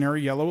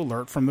precautionary yellow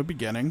alert from the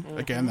beginning. Mm-hmm.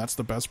 Again, that's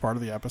the best part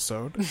of the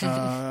episode.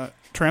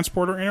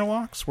 Transporter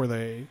interlocks, where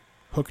they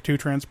hook 2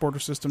 transporter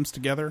systems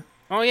together.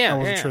 Oh, yeah. I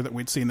wasn't sure that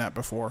we'd seen that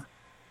before.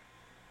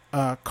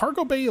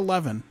 Cargo Bay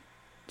 11.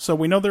 So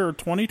we know there are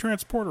 20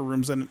 transporter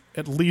rooms and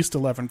at least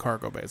 11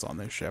 cargo bays on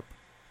this ship.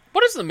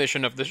 What is the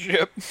mission of the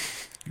ship?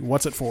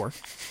 What's it for?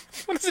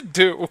 What does it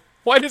do?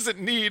 Why does it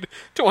need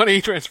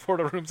 20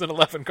 transporter rooms and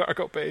 11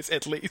 cargo bays,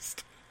 at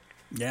least?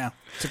 Yeah,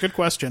 it's a good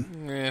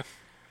question.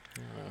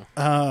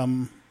 Yeah.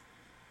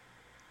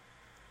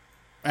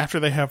 After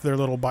they have their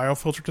little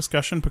biofilter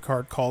discussion,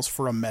 Picard calls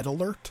for a med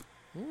alert.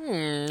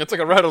 It's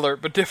like a red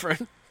alert, but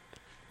different.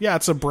 Yeah,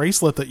 it's a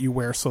bracelet that you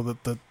wear so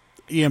that the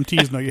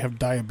EMTs know you have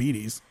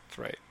diabetes. That's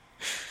right.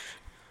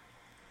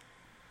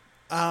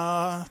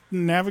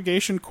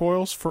 Navigation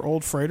coils for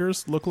old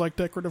freighters look like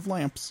decorative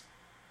lamps.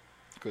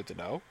 Good to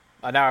know.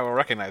 Now I will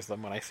recognize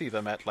them when I see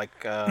them at,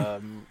 like,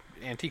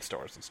 antique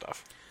stores and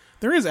stuff.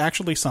 There is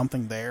actually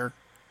something there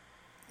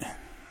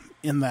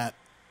in that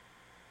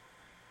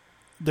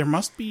there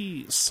must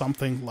be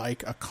something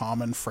like a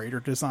common freighter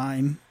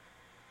design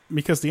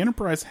because the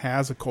Enterprise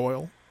has a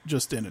coil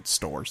just in its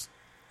stores.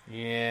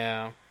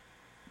 Yeah.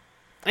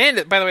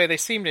 And, by the way, they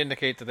seem to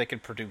indicate that they can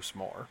produce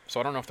more. So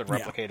I don't know if they're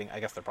replicating. Yeah. I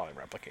guess they're probably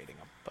replicating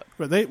them.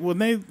 But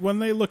when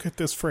they look at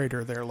this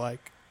freighter, they're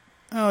like,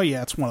 oh,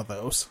 yeah, it's one of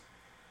those.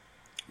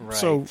 Right.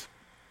 So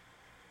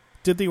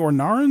did the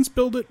Ornarans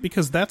build it?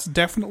 Because that's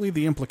definitely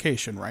the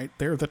implication, right?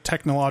 They're the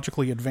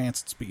technologically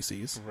advanced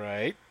species.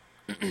 Right.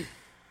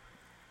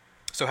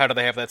 So how do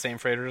they have that same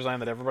freighter design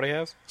that everybody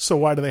has? So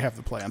why do they have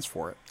the plans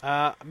for it?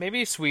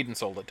 Maybe Sweden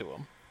sold it to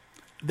them.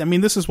 I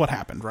mean, this is what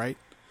happened, right?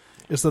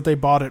 Is that they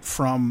bought it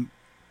from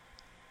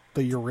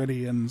the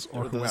Euridians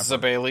or the whoever.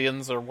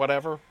 Zabalians or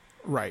whatever.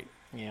 Right.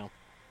 Yeah.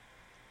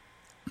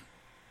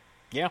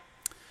 Yeah.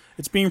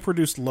 It's being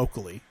produced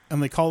locally,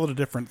 and they call it a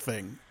different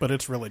thing, but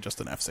it's really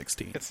just an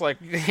F-16. It's like,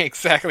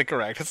 exactly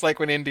correct. It's like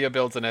when India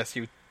builds an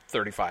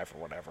Su-35 or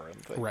whatever, and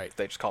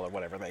they just call it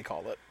whatever they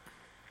call it.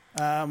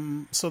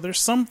 So there's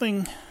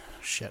something...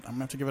 Shit, I'm going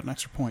to have to give it an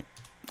extra point.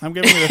 I'm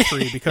giving it a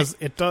 3 because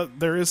it does.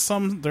 There's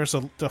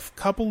a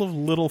couple of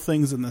little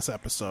things in this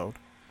episode,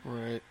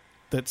 right,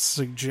 that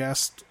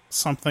suggest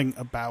something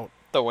about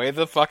the way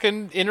the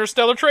fucking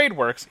interstellar trade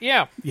works.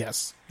 Yeah.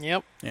 Yes.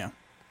 Yep. Yeah.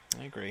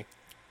 I agree.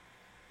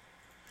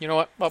 You know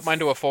what? Up mine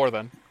to a 4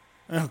 then.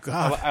 Oh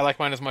God. I like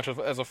mine as much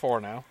as a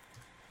 4 now.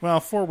 Well,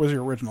 4 was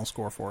your original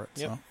score for it.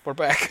 Yep. So We're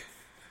back.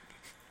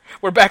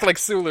 We're back like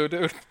Sulu,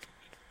 dude.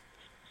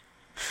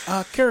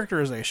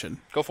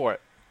 Characterization. Go for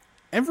it.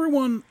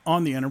 Everyone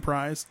on the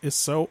Enterprise is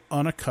so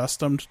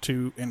unaccustomed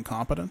to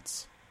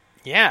incompetence.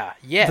 Yeah,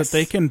 yes. That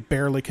they can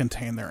barely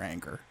contain their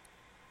anger.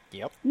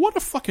 Yep. What a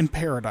fucking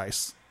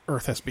paradise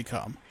Earth has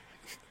become.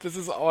 This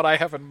is what I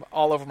have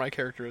all over my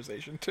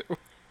characterization, too.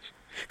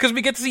 Because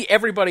we get to see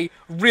everybody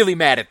really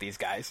mad at these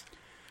guys.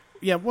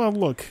 Yeah, well,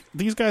 look.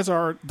 These guys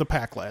are the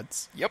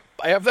Pac-Lads. Yep,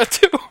 I have that,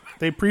 too.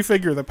 They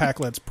prefigure the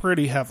Pac-Lads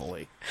pretty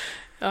heavily.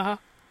 Uh-huh.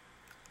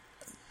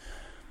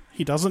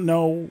 He doesn't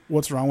know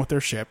what's wrong with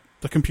their ship.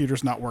 The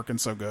computer's not working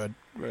so good.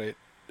 Right.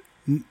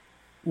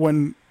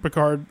 When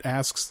Picard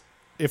asks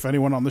if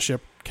anyone on the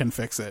ship can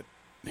fix it,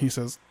 he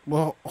says,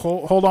 well,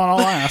 hold on, I'll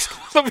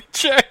ask. Let me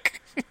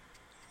check.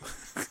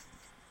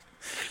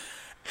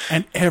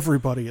 And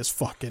everybody is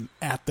fucking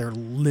at their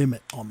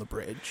limit on the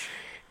bridge.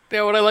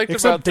 Yeah, what I liked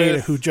Except about Data,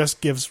 this... who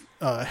just gives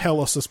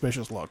hella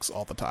suspicious looks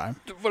all the time.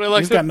 What I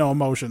liked He's got no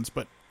emotions,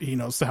 but he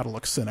knows how to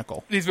look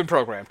cynical. He's been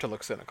programmed to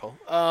look cynical.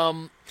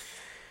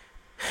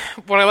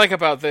 What I like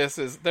about this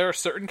is there are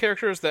certain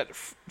characters that,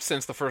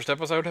 since the first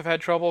episode, have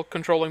had trouble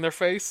controlling their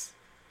face.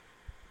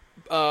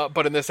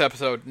 But in this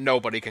episode,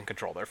 nobody can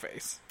control their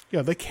face.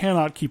 Yeah, they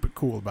cannot keep it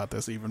cool about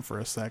this even for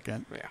a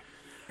second. Yeah.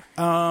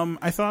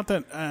 I thought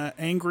that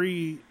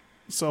angry,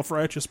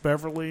 self-righteous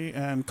Beverly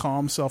and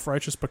calm,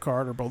 self-righteous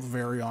Picard are both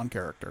very on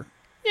character.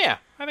 Yeah,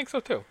 I think so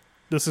too.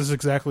 This is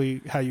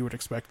exactly how you would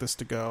expect this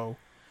to go.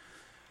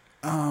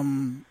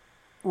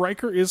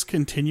 Riker is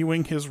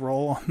continuing his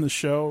role on the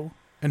show,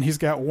 and he's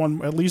got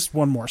at least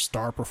one more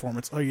star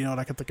performance. Oh, you know what?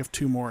 I could think of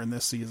 2 more in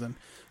this season.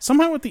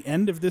 Somehow at the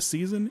end of this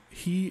season,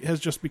 he has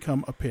just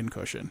become a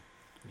pincushion.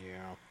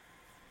 Yeah.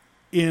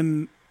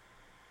 In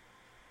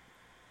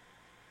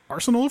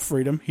Arsenal of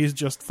Freedom, he's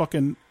just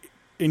fucking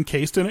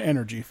encased in an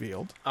energy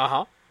field.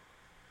 Uh-huh.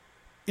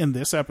 In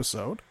this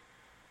episode,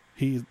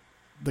 the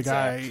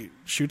guy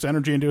shoots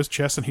energy into his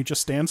chest and he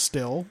just stands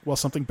still while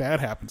something bad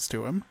happens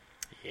to him.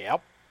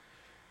 Yep.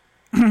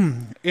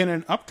 In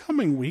an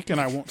upcoming week, and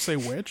I won't say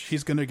which,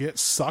 he's going to get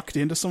sucked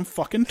into some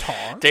fucking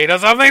tar. Data,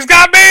 something's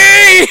got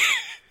me!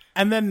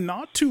 And then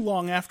not too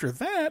long after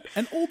that,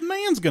 an old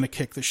man's going to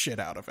kick the shit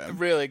out of him.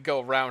 Really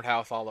go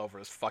roundhouse all over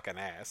his fucking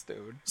ass,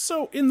 dude.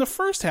 So in the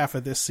first half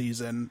of this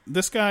season,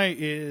 this guy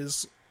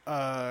is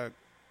on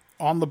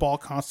the ball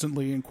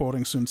constantly and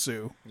quoting Sun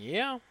Tzu.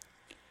 Yeah.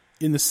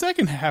 In the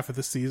second half of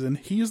the season,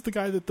 he's the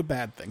guy that the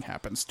bad thing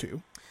happens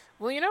to.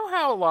 Well, you know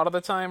how a lot of the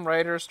time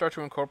writers start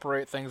to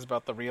incorporate things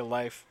about the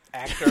real-life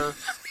actor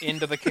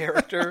into the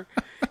character,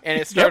 and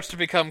it starts to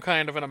become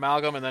kind of an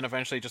amalgam, and then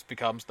eventually just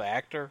becomes the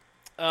actor?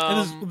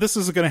 This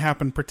is going to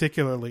happen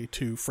particularly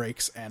to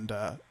Frakes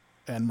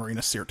and Marina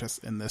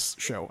Sirtis in this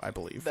show, I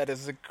believe. That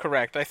is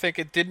correct. I think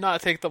it did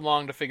not take them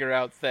long to figure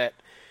out that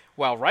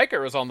while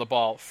Riker is on the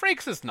ball,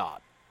 Frakes is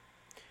not.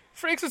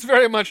 Frakes is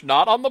very much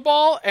not on the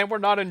ball, and we're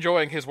not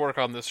enjoying his work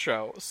on this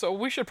show. So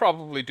we should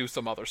probably do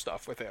some other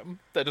stuff with him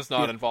that does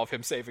not involve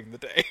him saving the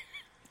day.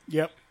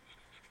 Yep.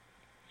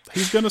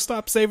 He's going to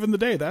stop saving the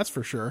day, that's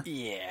for sure.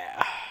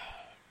 Yeah.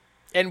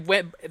 And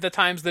when the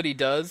times that he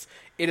does,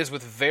 it is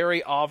with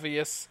very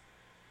obvious,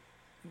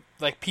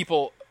 like,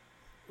 people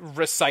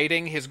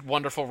reciting his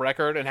wonderful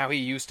record and how he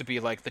used to be,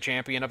 like, the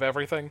champion of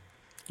everything.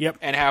 Yep.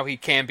 And how he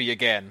can be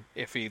again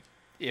if he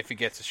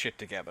gets his shit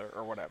together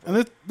or whatever.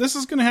 And this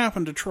is going to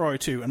happen to Troy,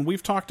 too. And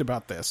we've talked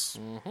about this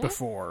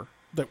before,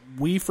 that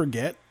we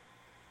forget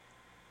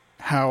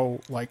how,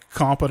 like,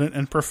 competent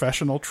and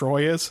professional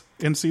Troy is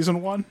in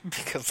Season 1.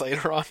 Because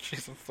later on,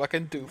 she's a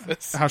fucking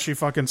doofus. How she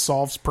fucking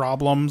solves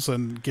problems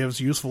and gives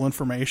useful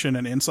information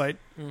and insight.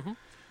 Mm-hmm.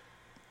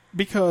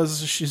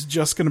 Because she's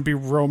just going to be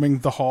roaming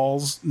the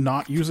halls,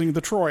 not using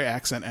the Troy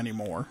accent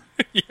anymore.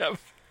 Yep.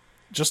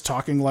 Just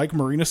talking like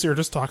Marina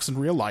Sirtis talks in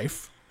real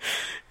life.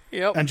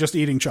 Yep. And just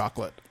eating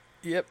chocolate.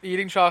 Yep,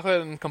 eating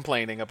chocolate and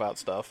complaining about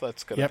stuff.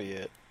 That's going to be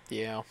it.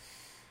 Yeah.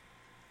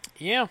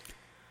 Yeah.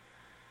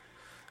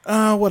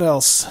 What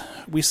else?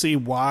 We see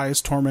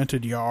Wise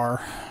tormented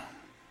Yar.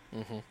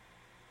 Mm-hmm.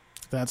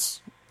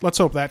 Let's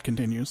hope that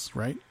continues,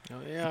 right? Oh,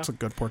 yeah. That's a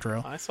good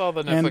portrayal. I saw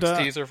the Netflix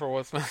teaser for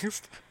what's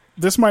next.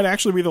 This might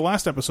actually be the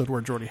last episode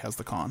where Geordi has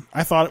the con.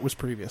 I thought it was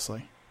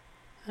previously.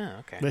 Oh,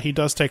 okay. But he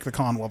does take the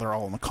con while they're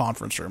all in the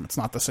conference room. It's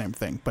not the same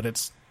thing, but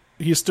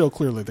he's still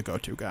clearly the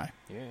go-to guy.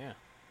 Yeah.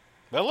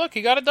 Well, look,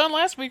 he got it done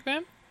last week,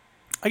 man.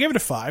 I gave it a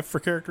 5 for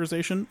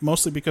characterization,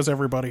 mostly because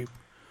everybody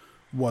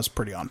was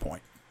pretty on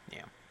point.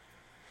 Yeah.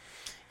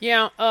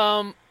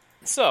 Yeah,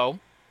 so,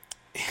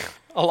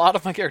 a lot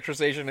of my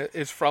characterization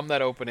is from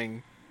that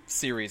opening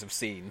series of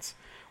scenes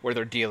where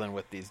they're dealing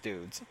with these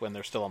dudes when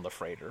they're still on the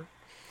freighter.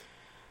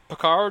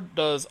 Picard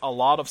does a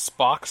lot of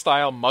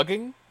Spock-style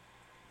mugging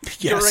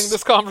during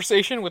this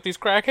conversation with these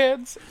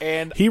crackheads,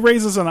 and he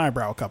raises an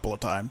eyebrow a couple of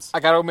times. I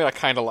gotta admit, I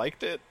kind of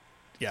liked it.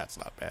 Yeah, it's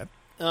not bad.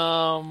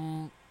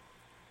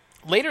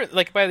 Later,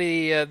 like by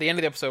the end of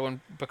the episode,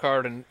 when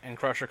Picard and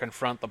Crusher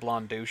confront the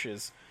blonde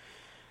douches,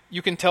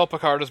 you can tell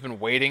Picard has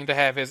been waiting to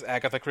have his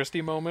Agatha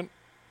Christie moment,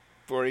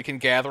 where he can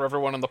gather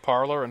everyone in the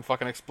parlor and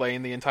fucking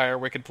explain the entire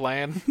wicked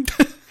plan.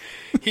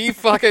 He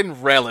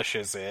fucking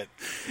relishes it.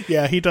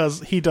 Yeah, he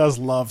does. He does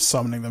love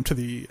summoning them to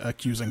the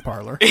accusing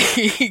parlor.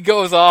 He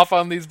goes off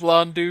on these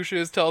blonde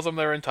douches, tells them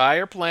their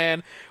entire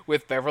plan,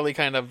 with Beverly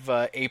kind of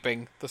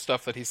aping the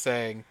stuff that he's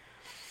saying.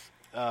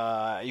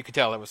 You could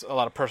tell there was a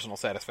lot of personal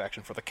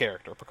satisfaction for the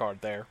character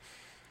Picard there.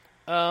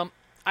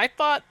 I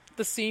thought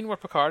the scene where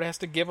Picard has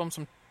to give him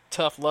some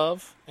tough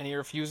love, and he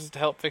refuses to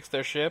help fix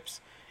their ships,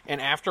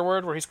 and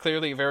afterward, where he's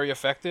clearly very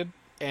affected,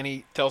 and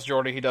he tells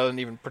Geordi he doesn't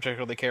even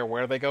particularly care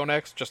where they go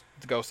next, just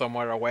to go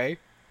somewhere away.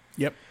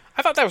 Yep.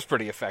 I thought that was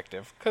pretty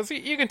effective, because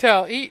you can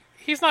tell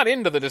he's not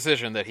into the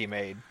decision that he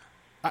made.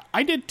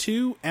 I did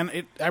too,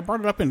 and I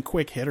brought it up in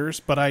quick hitters,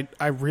 but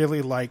I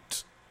really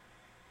liked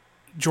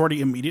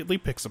Geordi immediately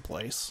picks a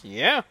place.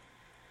 Yeah.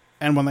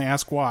 And when they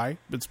ask why,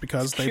 it's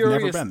because they've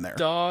never been there.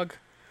 Dog.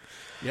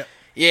 Yep.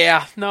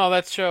 Yeah, no,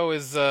 that show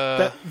is...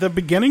 The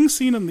beginning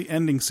scene and the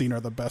ending scene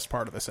are the best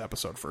part of this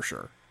episode, for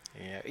sure.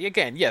 Yeah,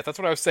 again, yeah, that's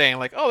what I was saying.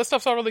 Like, oh, this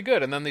stuff's all really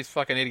good, and then these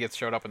fucking idiots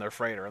showed up in their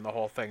freighter, and the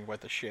whole thing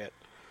went to shit.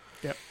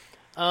 Yep.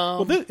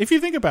 Well, if you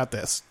think about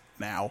this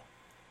now,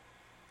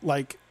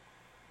 like,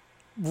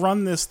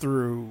 run this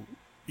through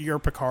your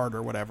Picard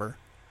or whatever.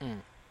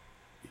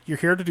 You're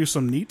here to do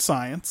some neat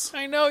science,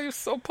 I know, you're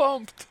so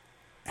pumped.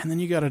 and then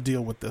you got to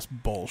deal with this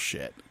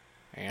bullshit.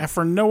 Yeah. And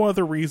for no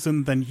other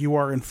reason than you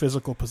are in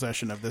physical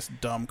possession of this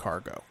dumb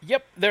cargo.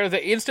 Yep,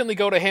 they instantly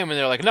go to him and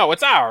they're like, no,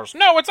 it's ours.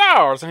 No, it's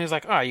ours. And he's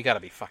like, oh, you gotta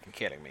be fucking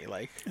kidding me.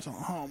 Like, It's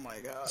like, oh my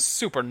god.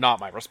 super not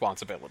my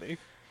responsibility.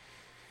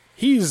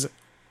 He's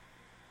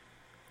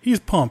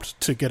pumped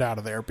to get out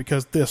of there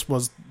because this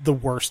was the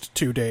worst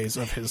 2 days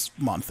of his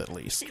month, at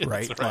least,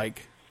 right? right.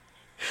 Like,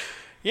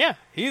 Yeah,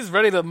 he's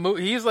ready to move.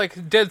 He's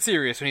like dead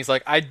serious, and he's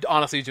like, I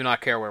honestly do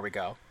not care where we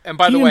go. And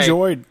by the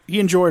way, he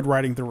enjoyed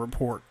writing the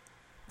report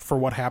for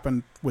what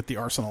happened with the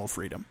Arsenal of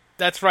Freedom.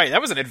 that's right.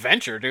 That was an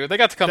adventure, dude. They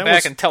got to come That back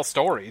was- and tell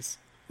stories.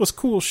 It was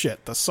cool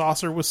shit. The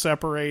saucer was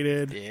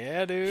separated.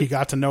 Yeah, dude. He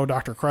got to know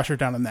Dr. Crusher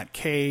down in that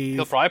cave.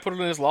 He'll probably put it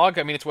in his log.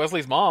 I mean, it's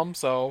Wesley's mom,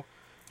 so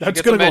That's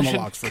gets going to a go in the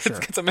mention- logs for sure.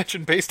 Gets a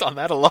mention based on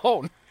that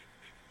alone.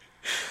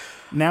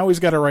 Now he's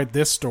got to write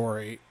this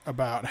story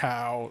about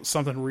how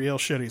something real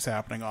shitty's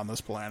happening on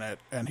this planet,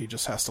 and he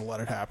just has to let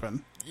it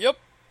happen. Yep.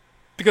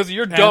 Because of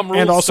your dumb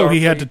rules. And also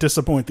he had Starfleet. to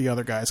disappoint the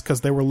other guys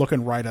because they were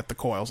looking right at the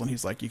coils, and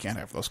he's like, you can't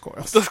have those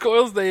coils. Those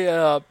coils,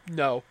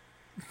 no.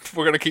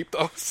 We're going to keep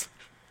those.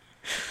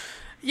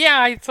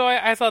 Yeah, I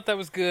thought that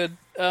was good.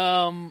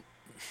 Let's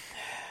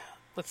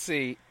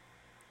see.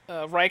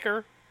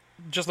 Riker,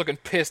 just looking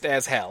pissed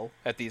as hell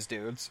at these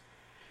dudes.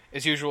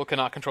 As usual,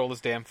 cannot control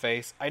his damn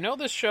face. I know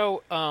this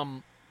show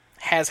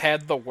has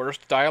had the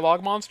worst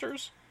dialogue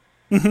monsters.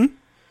 Mm-hmm.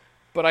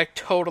 But I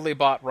totally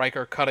bought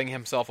Riker cutting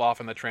himself off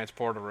in the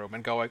transporter room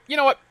and going, you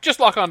know what, just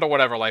lock onto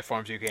whatever life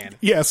forms you can.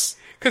 Yes.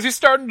 Because he's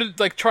starting to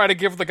like try to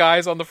give the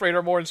guys on the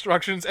freighter more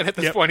instructions, and at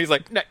this Yep. point he's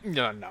like,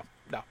 no.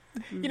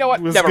 You know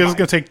what, This never is mind.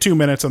 going to take 2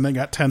 minutes, and they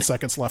got 10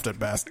 seconds left at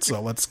best, so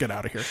let's get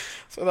out of here.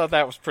 So I thought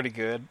that was pretty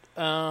good.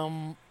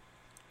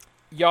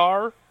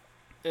 Yar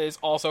is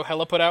also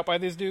hella put out by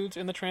these dudes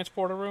in the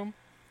transporter room.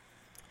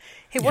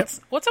 Hey, what's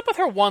up with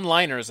her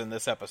one-liners in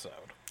this episode?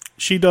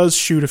 She does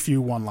shoot a few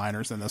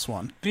one-liners in this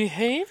one.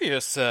 Behave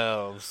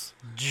yourselves,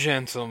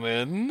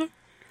 gentlemen.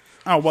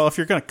 Oh, well, if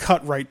you're going to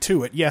cut right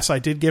to it, yes, I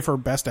did give her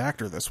Best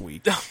Actor this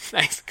week.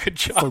 Nice, good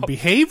For job.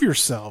 behave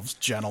yourselves,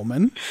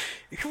 gentlemen.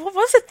 What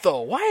was it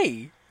though?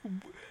 Why?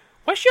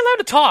 Why is she allowed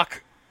to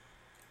talk?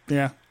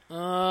 Yeah.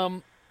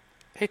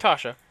 Hey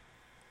Tasha,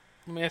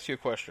 let me ask you a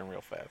question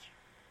real fast.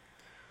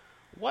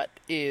 What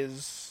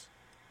is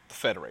the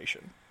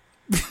Federation?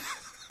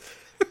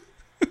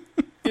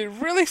 It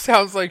really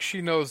sounds like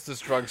she knows this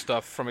drug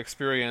stuff from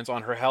experience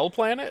on her hell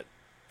planet.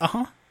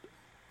 Uh-huh.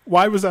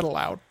 Why was that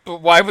allowed?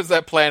 But why was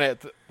that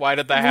planet? Why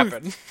did that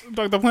happen?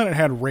 The planet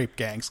had rape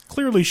gangs.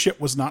 Clearly shit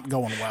was not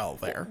going well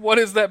there. What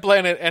is that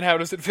planet, and how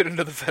does it fit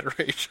into the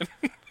Federation?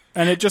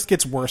 And it just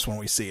gets worse when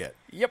we see it.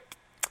 Yep.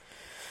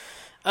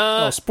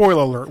 Well,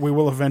 spoiler alert, we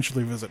will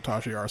eventually visit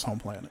Tasha Yar's home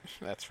planet.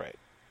 That's right.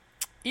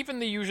 Even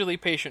the usually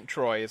patient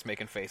Troy is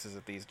making faces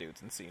at these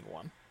dudes in scene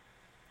 1.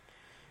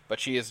 But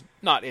she is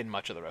not in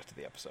much of the rest of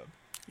the episode.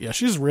 Yeah,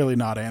 she's really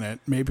not in it.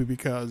 Maybe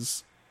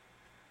because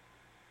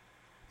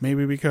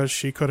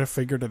she could have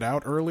figured it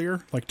out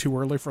earlier, like too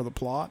early for the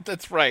plot.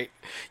 That's right.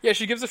 Yeah,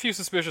 she gives a few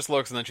suspicious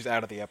looks and then she's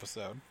out of the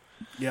episode.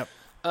 Yep.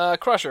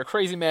 Crusher,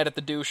 crazy mad at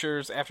the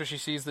douchers. After she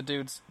sees the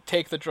dudes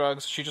take the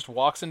drugs, she just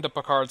walks into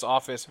Picard's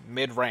office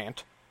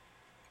mid-rant.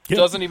 Yep.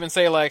 Doesn't even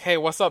say, like, hey,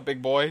 what's up,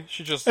 big boy?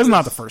 She just... It's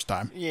not the first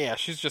time. Yeah,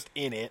 she's just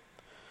in it.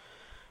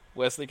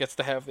 Wesley gets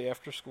to have the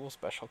after-school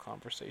special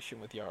conversation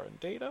with Yara and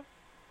Data.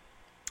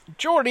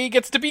 Geordi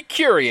gets to be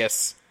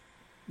curious.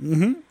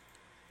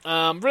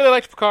 Mm-hmm. Really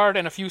liked Picard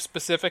and a few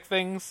specific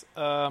things.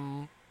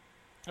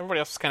 Everybody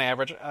else is kind of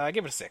average. I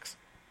give it a 6.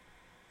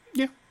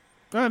 Yeah,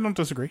 I don't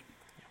disagree.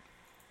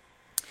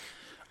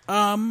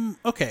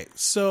 Okay,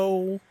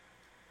 so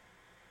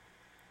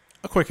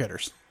a quick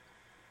hitters.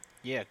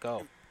 Yeah,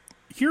 go.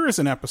 Here is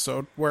an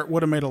episode where it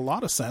would have made a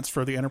lot of sense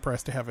for the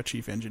Enterprise to have a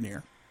chief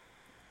engineer.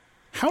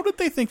 How did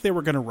they think they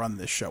were going to run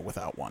this show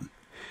without one?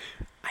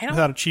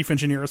 Without a chief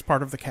engineer as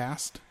part of the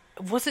cast?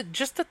 Was it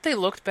just that they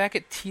looked back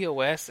at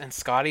TOS and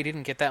Scotty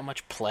didn't get that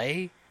much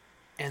play?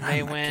 And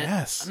they went,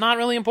 guess. not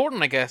really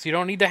important, I guess. You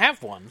don't need to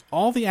have one.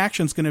 All the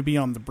action's going to be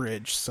on the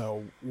bridge,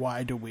 so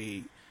why do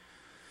we...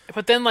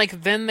 But then,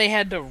 then they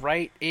had to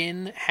write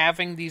in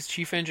having these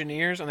chief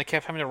engineers, and they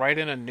kept having to write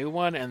in a new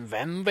one, and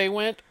then they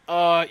went,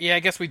 yeah, I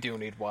guess we do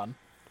need one.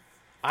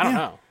 I don't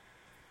know.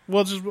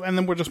 Well, and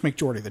then we'll just make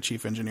Geordi the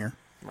chief engineer.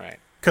 Right.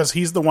 Because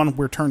he's the one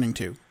we're turning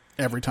to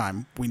every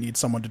time we need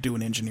someone to do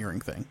an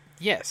engineering thing.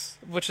 Yes,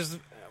 which is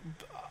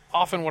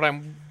often what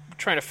I'm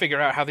trying to figure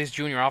out how these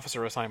junior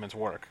officer assignments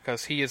work,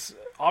 because he is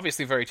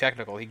obviously very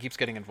technical. He keeps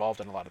getting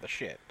involved in a lot of the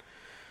shit.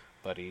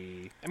 But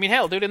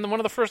hell, dude, in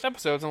one of the first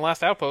episodes in The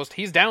Last Outpost,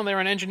 he's down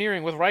there in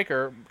engineering with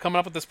Riker, coming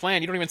up with this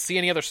plan. You don't even see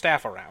any other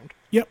staff around.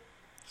 Yep.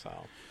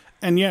 So,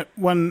 And yet,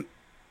 when...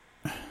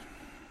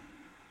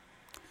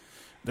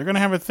 They're going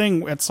to have a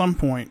thing at some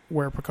point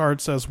where Picard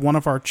says, one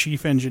of our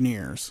chief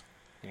engineers.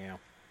 yeah.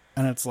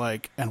 And it's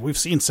like, and we've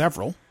seen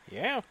several.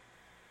 Yeah.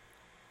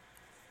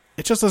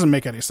 It just doesn't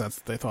make any sense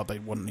that they thought they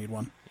wouldn't need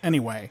one.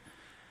 Anyway,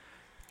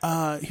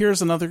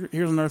 here's another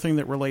thing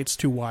that relates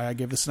to why I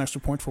gave this an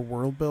extra point for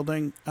world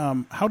building.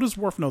 How does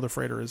Worf know the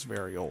freighter is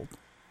very old?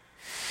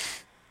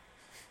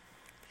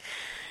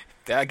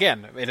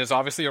 Again, it is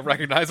obviously a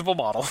recognizable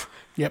model.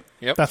 Yep.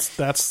 Yep.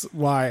 That's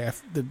why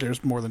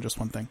there's more than just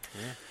one thing.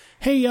 Yeah.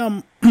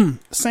 Hey,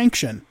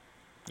 Sanction.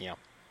 Yeah.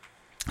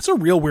 It's a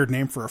real weird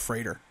name for a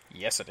freighter.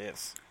 Yes, it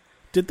is.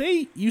 Did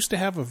they used to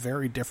have a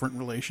very different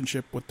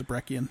relationship with the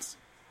Brekkians?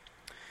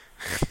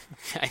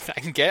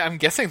 I'm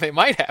guessing they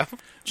might have.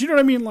 Do you know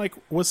what I mean? Like,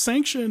 was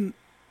Sanction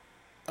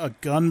a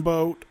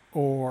gunboat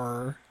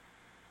or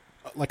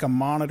like a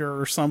monitor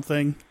or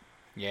something?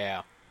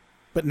 Yeah.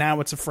 But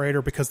now it's a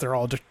freighter because they're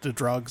all addicted to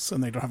drugs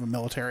and they don't have a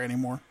military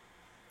anymore.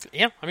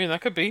 Yeah, I mean,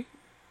 that could be.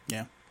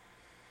 Yeah.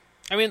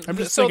 I mean, I'm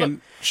just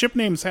thinking, ship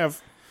names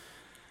have...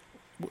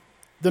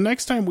 The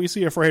next time we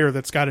see a freighter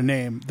that's got a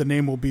name, the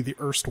name will be the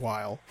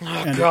Erstwhile. Oh,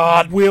 and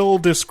God. It will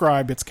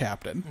describe its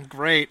captain.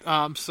 Great.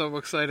 I'm so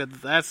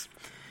excited.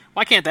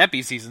 Why can't that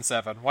be Season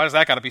 7? Why does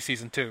that got to be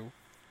Season 2?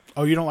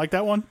 Oh, you don't like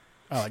that one?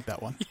 I like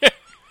that one. Yeah.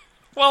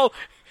 Well,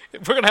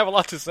 we're going to have a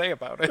lot to say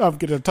about it. I've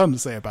got a ton to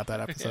say about that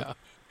episode.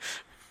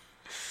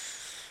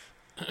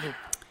 Yeah.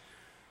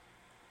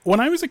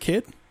 When I was a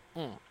kid,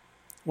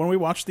 when we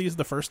watched these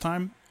the first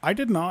time, I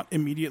did not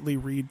immediately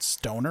read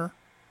Stoner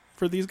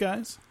for these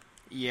guys.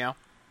 Yeah.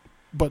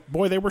 But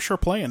boy, they were sure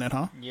playing it,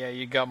 huh? Yeah,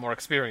 you got more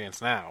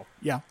experience now.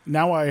 Yeah,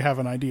 now I have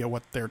an idea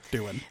what they're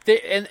doing.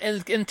 And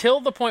until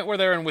the point where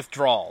they're in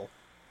withdrawal,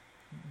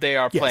 they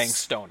are playing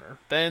Stoner.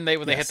 Then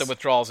when they hit the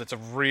withdrawals, it's a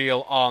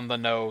real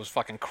on-the-nose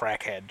fucking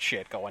crackhead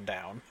shit going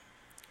down.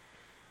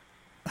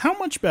 How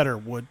much better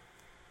would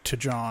To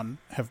John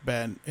have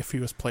been if he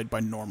was played by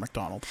Norm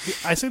Macdonald?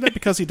 I say that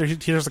because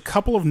there's a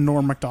couple of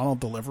Norm Macdonald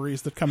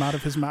deliveries that come out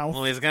of his mouth.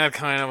 Well, he's got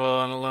kind of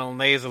a little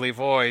nasally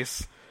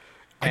voice.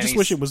 I just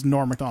wish it was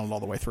Norm Macdonald all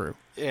the way through.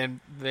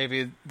 And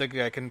maybe the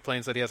guy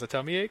complains that he has a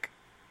tummy ache.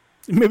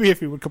 Maybe if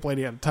he would complain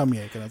he had a tummy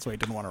ache and that's why he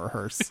didn't want to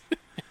rehearse.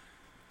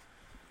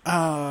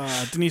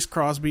 Denise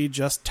Crosby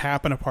just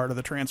tapping a part of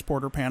the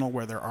transporter panel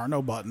where there are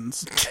no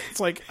buttons. It's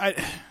like,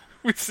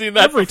 we've seen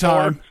that every before.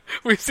 Time.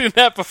 We've seen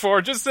that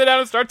before. Just sit down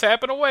and start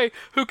tapping away.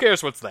 Who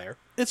cares what's there?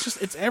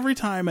 It's every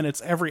time and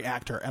it's every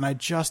actor. And I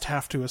just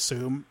have to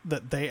assume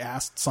that they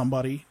asked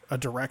somebody, a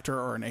director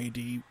or an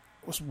AD,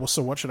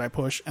 so what should I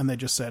push? And they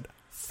just said,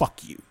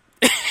 fuck you.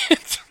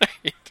 That's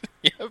right.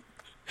 Yep.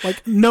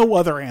 Like, no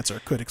other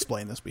answer could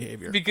explain this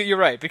behavior. You're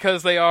right,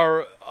 because they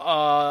are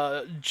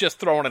just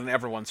throwing it in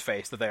everyone's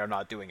face that they are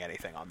not doing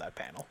anything on that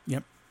panel.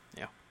 Yep.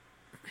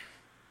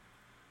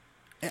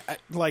 Yeah.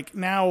 Like,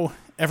 now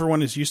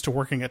everyone is used to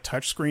working at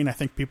touchscreen. I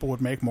think people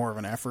would make more of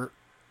an effort.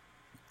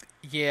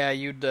 Yeah,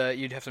 you'd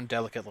have some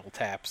delicate little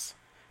taps.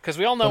 Because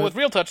we all know with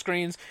real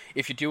touchscreens,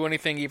 if you do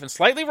anything even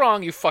slightly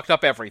wrong, you fucked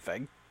up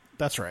everything.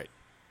 That's right.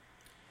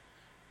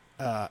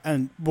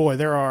 And boy,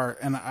 there are,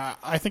 and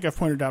I think I've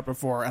pointed out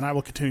before, and I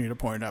will continue to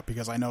point it out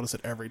because I notice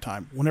it every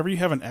time. Whenever you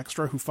have an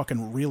extra who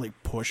fucking really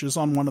pushes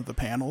on one of the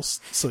panels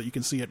so you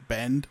can see it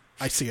bend,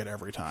 I see it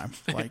every time.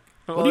 Like,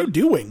 what are you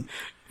doing?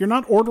 You're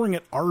not ordering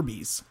at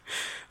Arby's.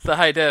 The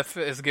high def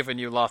has given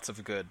you lots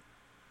of good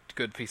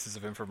pieces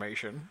of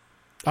information.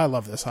 I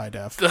love this high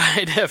def. The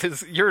high def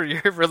is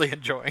you're really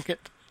enjoying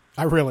it.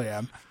 I really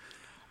am.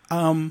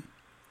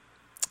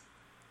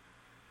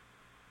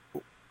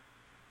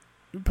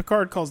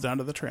 Picard calls down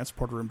to the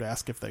transporter room to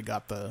ask if they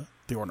got the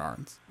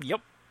Ornarans.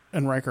 Yep.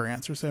 And Riker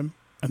answers him,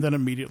 and then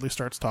immediately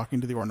starts talking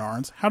to the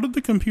Ornarans. How did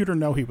the computer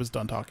know he was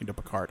done talking to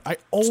Picard? I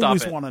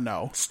always want to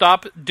know.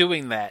 Stop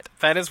doing that.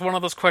 That is one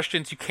of those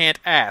questions you can't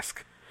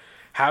ask.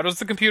 How does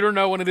the computer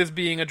know when it is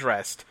being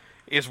addressed?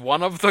 Is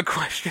one of the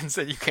questions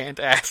that you can't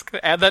ask.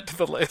 Add that to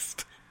the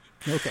list.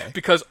 Okay.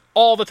 Because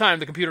all the time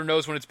the computer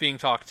knows when it's being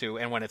talked to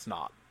and when it's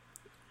not.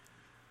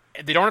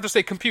 They don't have to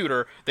say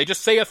computer, they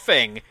just say a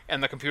thing,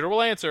 and the computer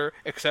will answer,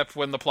 except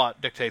when the plot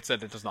dictates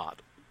that it does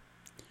not.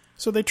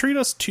 So they treat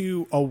us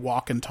to a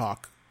walk and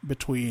talk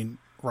between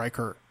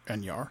Riker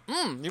and Yar.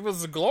 It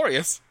was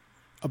glorious.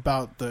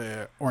 About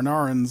the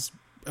Ornarans'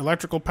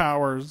 electrical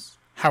powers,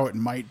 how it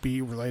might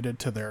be related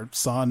to their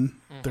sun,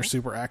 their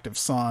super active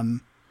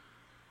sun,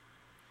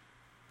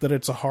 that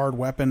it's a hard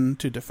weapon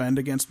to defend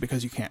against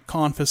because you can't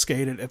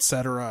confiscate it,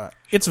 etc.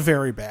 It's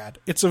very bad.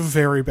 It's a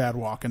very bad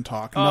walk and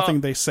talk.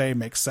 Nothing they say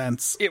makes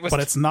sense,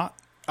 but it's not.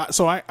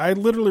 So I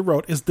literally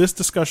wrote, is this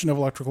discussion of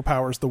electrical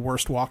powers the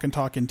worst walk and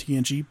talk in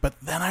TNG? But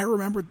then I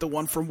remembered the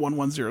one from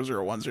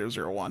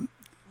 11001001.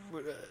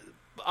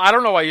 I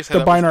don't know why you say the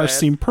that was Bynars bad.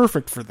 Seem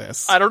perfect for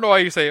this. I don't know why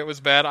you say it was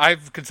bad.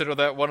 I've considered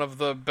that one of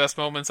the best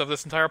moments of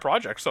this entire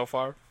project so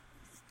far.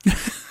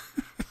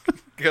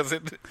 Because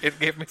it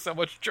gave me so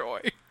much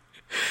joy.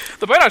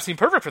 The Bynars seem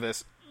perfect for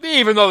this,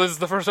 even though this is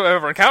the first time I've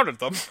ever encountered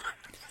them.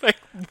 Like,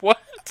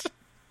 what?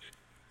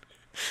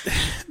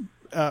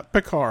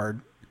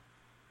 Picard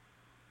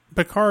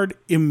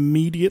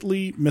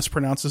immediately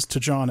mispronounces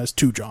T'Jon as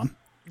Tujon.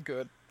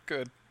 Good.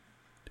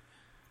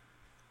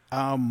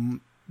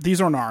 These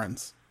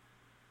Ornarans.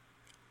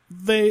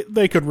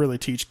 They could really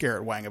teach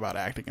Garrett Wang about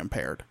acting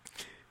impaired.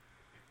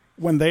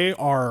 when they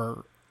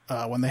are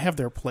when they have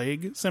their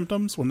plague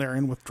symptoms, when they're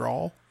in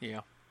withdrawal,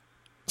 Yeah.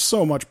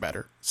 so much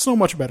better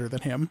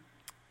than him.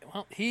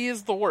 Well, he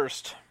is the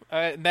worst.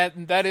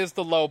 That is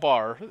the low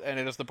bar, and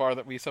it is the bar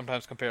that we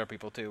sometimes compare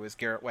people to, is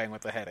Garrett Wang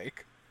with the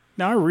headache.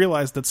 Now I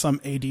realize that some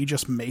AD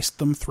just maced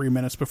them 3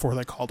 minutes before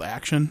they called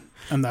action,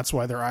 and that's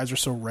why their eyes are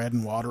so red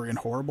and watery and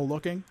horrible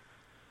looking.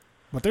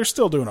 But they're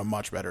still doing a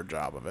much better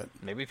job of it.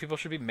 Maybe people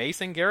should be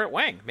macing Garrett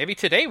Wang. Maybe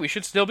today we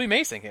should still be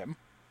macing him.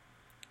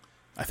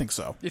 I think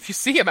so. If you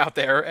see him out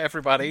there,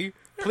 everybody,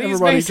 please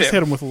Everybody mace just him.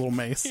 hit him with a little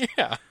mace.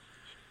 Yeah.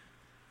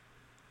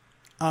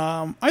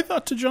 I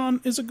thought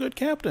Tejon is a good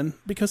captain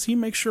because he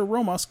makes sure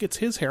Romos gets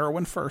his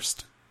heroin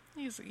first.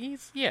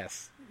 He's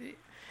yes.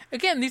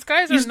 Again, these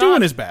guys are He's not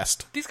doing his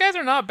best. These guys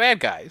are not bad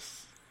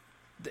guys.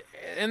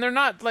 And they're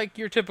not like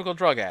your typical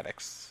drug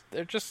addicts.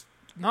 They're just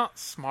not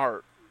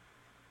smart.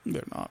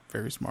 They're not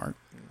very smart.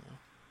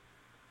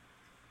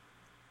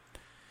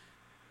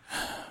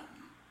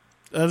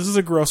 This is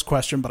a gross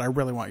question, but I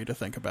really want you to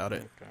think about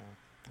it.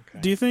 Okay.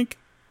 Do you think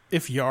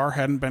if Yar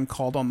hadn't been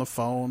called on the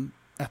phone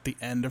at the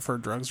end of her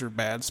drugs are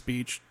bad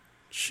speech,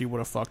 she would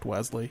have fucked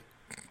Wesley?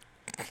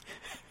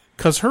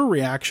 Because her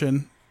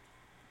reaction,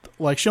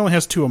 like, she only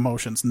has two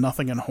emotions,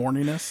 nothing and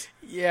horniness.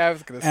 Yeah, I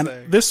was gonna And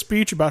say. this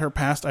speech about her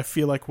past, I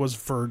feel like, was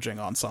verging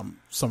on some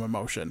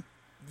emotion.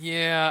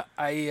 Yeah,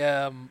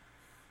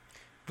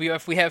 we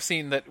have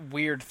seen that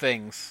weird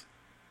things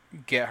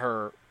get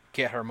her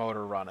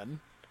motor running.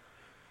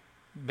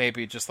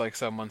 Maybe just like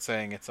someone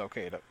saying it's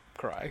okay to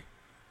cry.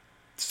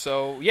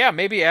 So yeah,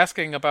 maybe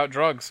asking about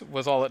drugs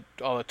was all it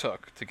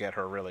took to get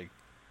her really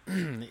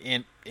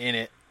in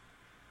it,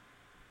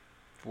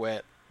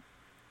 wet.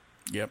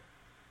 Yep.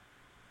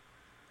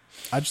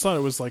 I just thought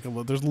it was like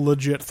there's a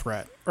legit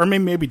threat. Or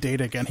maybe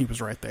Data again, he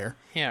was right there.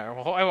 Yeah,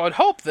 well, I would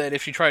hope that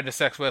if she tried to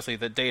sex Wesley,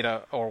 that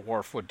Data or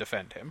Worf would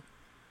defend him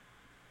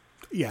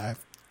Yeah.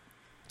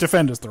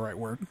 Defend is the right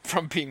word.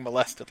 from being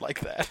molested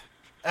like that.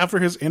 After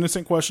his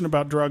innocent question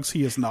about drugs,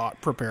 he is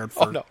not prepared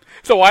for Oh no,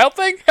 the wild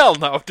thing? Hell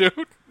no, dude.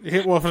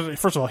 Well,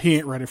 first of all, he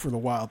ain't ready for the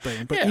wild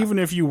thing. But Yeah. even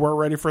if you were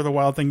ready for the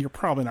wild thing, you're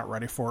probably not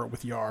ready for it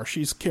with Yar.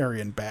 She's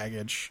carrying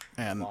baggage,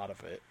 A and lot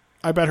of it.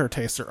 I bet her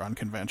tastes are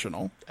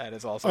unconventional. That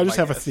is also. I just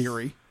my have a guess.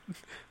 theory.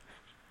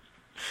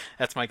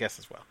 That's my guess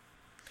as well.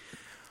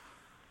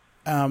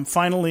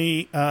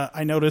 Finally,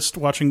 I noticed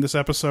watching this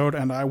episode,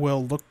 and I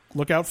will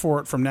look out for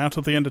it from now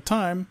till the end of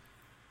time.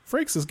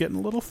 Frakes is getting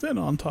a little thin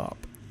on top.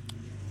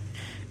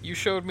 You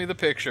showed me the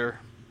picture.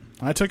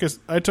 I took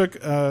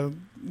a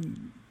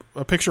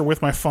picture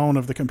with my phone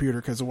of the computer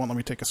because it won't let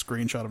me take a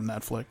screenshot of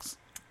Netflix.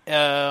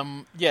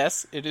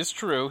 Yes, it is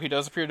true. He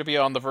does appear to be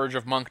on the verge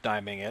of monk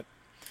diming it.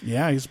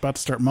 Yeah, he's about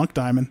to start monk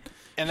diamond.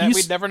 And that He's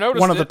we'd never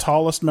noticed one of it. the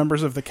tallest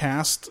members of the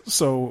cast,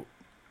 so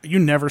you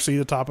never see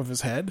the top of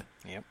his head.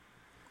 Yep.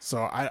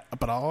 So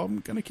I'm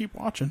gonna keep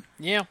watching.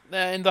 Yeah,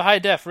 in the high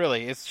def,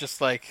 really. It's just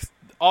like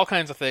all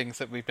kinds of things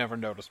that we've never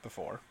noticed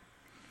before.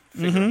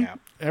 Figuring out.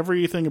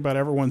 Everything about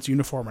everyone's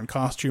uniform and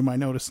costume I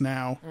notice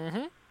now.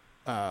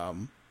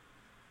 Oh,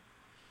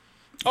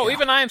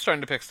 even I am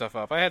starting to pick stuff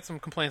up. I had some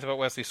complaints about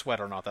Wesley's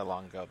sweater not that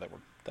long ago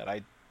that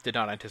I did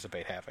not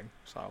anticipate having.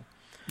 So.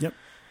 Yep.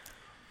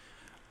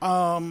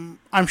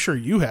 I'm sure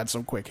you had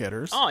some quick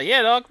hitters. Oh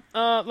yeah, dog.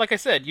 Like I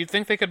said, you'd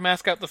think they could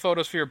mask out the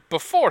photosphere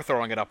before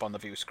throwing it up on the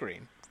view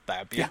screen.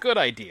 That'd be a good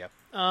idea.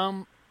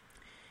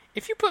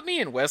 If you put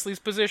me in Wesley's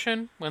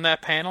position when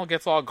that panel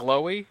gets all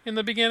glowy in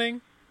the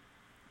beginning,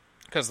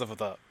 because of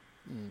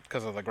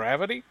the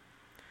gravity,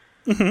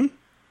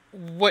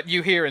 what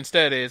you hear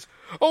instead is,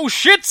 "Oh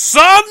shit,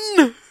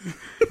 son!"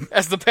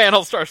 as the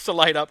panel starts to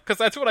light up. Because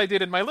that's what I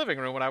did in my living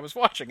room when I was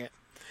watching it.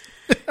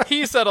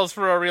 He settles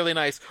for a really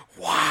nice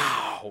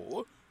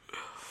wow.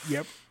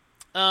 Yep.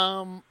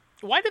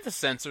 Why do the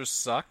sensors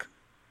suck?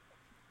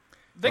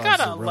 They That's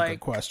gotta a real good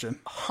question.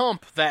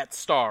 hump that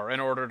star in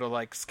order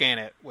to scan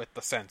it with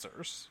the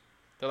sensors.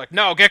 They're like,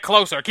 no, get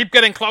closer, keep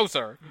getting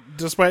closer.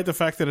 Despite the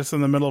fact that it's in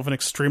the middle of an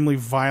extremely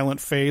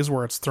violent phase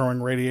where it's throwing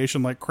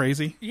radiation like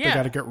crazy, Yeah. they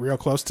got to get real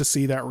close to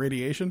see that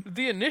radiation.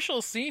 The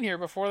initial scene here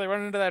before they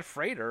run into that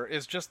freighter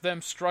is just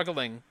them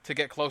struggling to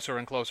get closer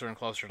and closer and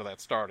closer to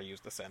that star to use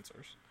the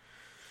sensors.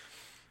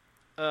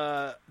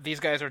 These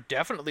guys are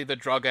definitely the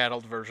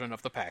drug-addled version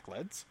of the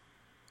Pakleds.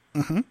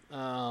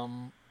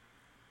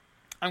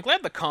 I'm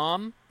glad the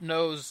Khan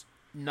knows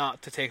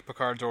not to take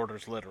Picard's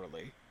orders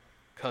literally,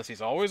 because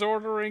he's always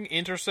ordering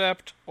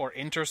intercept or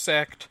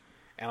intersect,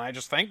 and I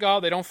just thank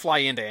God they don't fly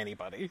into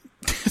anybody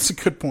It's a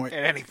good point.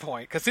 at any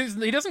point, because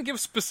he doesn't give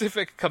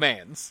specific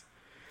commands.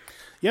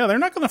 Yeah, they're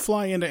not going to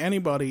fly into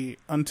anybody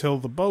until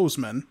the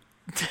Bozeman,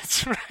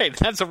 That's right,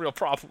 that's a real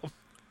problem.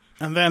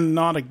 and then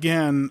not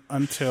again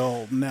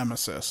until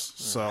Nemesis.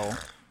 So,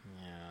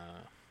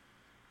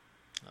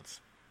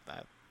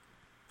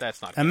 That's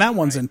not and good, that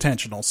one's right?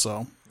 intentional.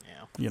 So,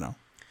 Yeah. you know.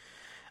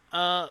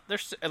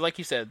 Like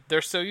you said,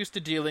 they're so used to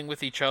dealing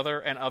with each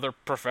other and other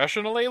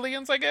professional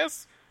aliens, I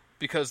guess,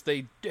 because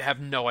they have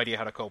no idea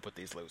how to cope with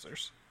these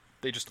losers.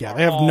 They just Yeah, are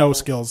they have all no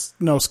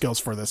skills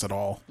for this at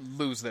all.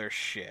 lose their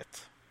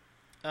shit.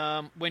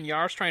 When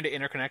Yar's trying to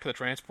interconnect the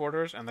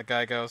transporters, and the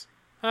guy goes,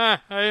 I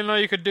didn't know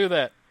you could do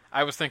that.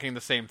 I was thinking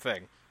the same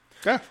thing.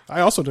 Yeah, I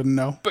also didn't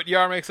know. But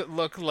Yar makes it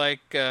look like,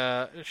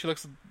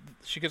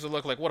 she gives it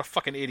look like, what a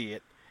fucking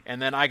idiot.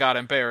 And then I got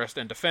embarrassed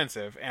and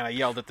defensive, and I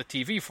yelled at the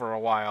TV for a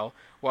while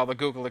the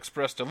Google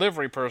Express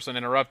delivery person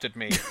interrupted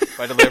me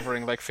by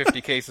delivering like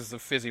 50 cases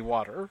of fizzy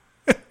water.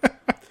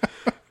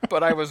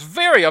 But I was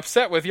very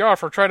upset with Yar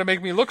for trying to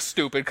make me look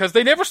stupid, because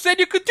they never said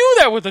you could do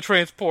that with the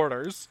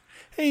transporters.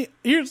 Hey,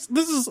 this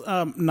is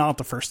not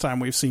the first time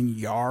we've seen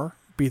Yar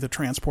be the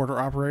transporter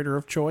operator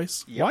of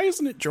choice. Yep. Why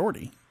isn't it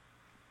Geordi?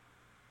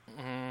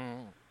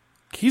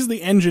 He's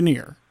the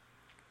engineer.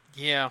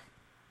 Yeah.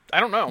 I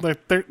don't know.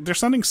 They're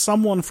sending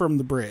someone from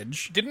the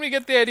bridge. Didn't we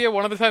get the idea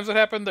one of the times it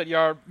happened that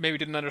Yar maybe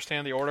didn't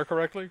understand the order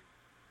correctly?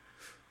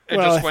 It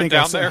just went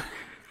down there?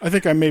 I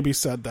think I maybe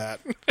said that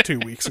 2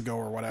 weeks ago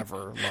or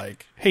whatever.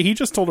 Like, hey, he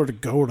just told her to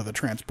go to the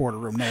transporter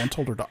room. No one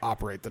told her to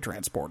operate the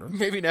transporter.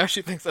 Maybe now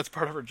she thinks that's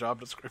part of her job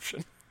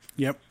description.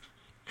 Yep.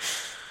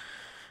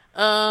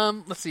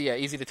 Let's see, yeah,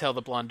 easy to tell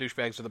the blonde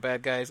douchebags are the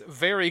bad guys.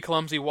 Very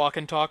clumsy walk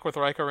and talk with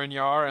Riker and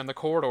Yar, and the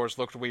corridors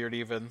looked weird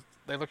even.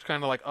 They looked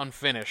kind of like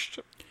unfinished.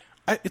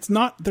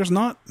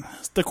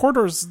 The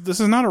corridors, this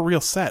is not a real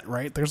set,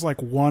 right? There's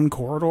like one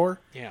corridor.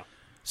 Yeah.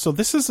 So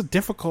this is a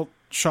difficult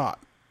shot.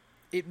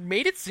 It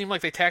made it seem like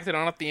they tacked it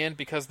on at the end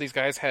because these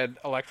guys had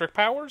electric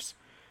powers.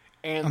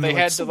 And they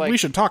they're had to we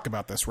should talk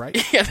about this, right?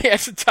 Yeah, they had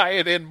to tie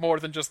it in more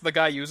than just the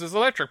guy uses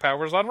electric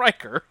powers on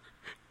Riker.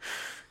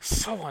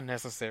 So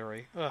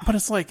unnecessary. Ugh. But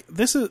it's like,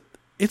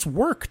 it's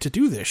work to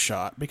do this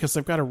shot because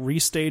they've got to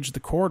restage the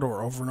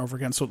corridor over and over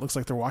again so it looks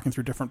like they're walking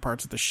through different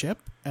parts of the ship,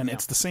 and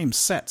it's the same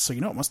set, so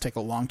it must take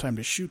a long time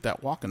to shoot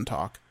that walk and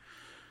talk.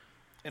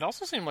 It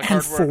also seemed like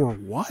hard work. And for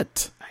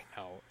what? I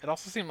know. It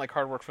also seemed like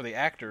hard work for the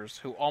actors,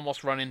 who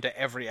almost run into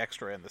every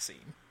extra in the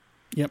scene.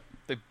 Yep.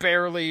 They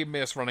barely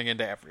miss running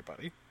into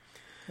everybody.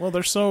 Well,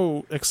 they're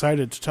so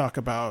excited to talk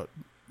about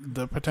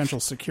the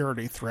potential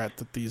security threat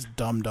that these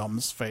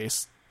dum-dums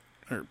face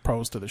or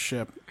pose to the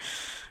ship.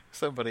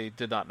 Somebody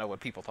did not know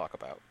what people talk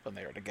about when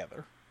they are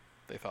together.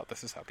 They thought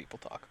this is how people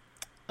talk.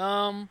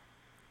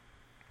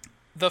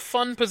 The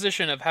fun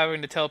position of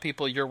having to tell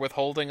people you're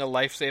withholding a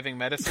life-saving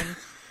medicine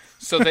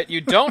so that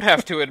you don't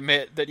have to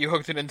admit that you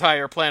hooked an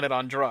entire planet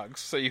on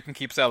drugs so you can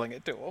keep selling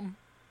it to them.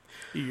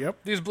 Yep.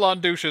 These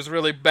blonde douches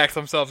really backed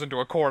themselves into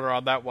a corner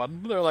on that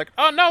one. They're like,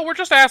 oh no, we're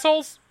just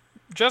assholes.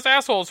 Just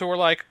assholes who are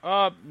like,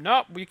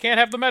 no, we can't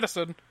have the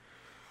medicine.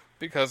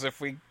 Because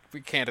if we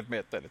can't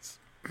admit that it's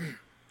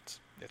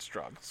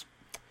drugs.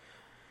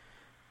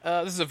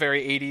 This is a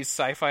very 80s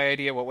sci-fi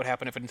idea. What would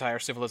happen if an entire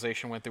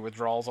civilization went through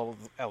withdrawals all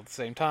at the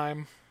same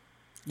time?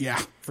 Yeah,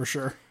 for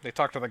sure. They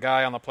talked to the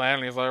guy on the planet,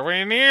 and he's like,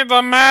 we need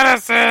the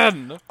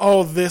medicine!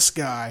 Oh, this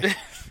guy.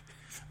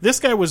 This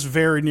guy was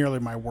very nearly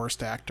my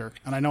worst actor.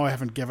 And I know I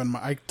haven't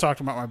I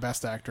talked about my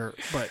best actor,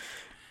 but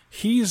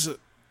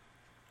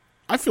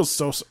I feel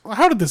so...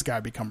 How did this guy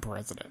become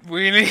president?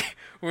 We need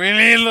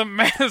the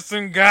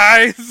medicine,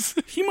 guys!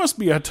 He must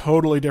be a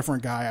totally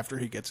different guy after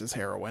he gets his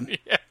heroin.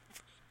 Yeah.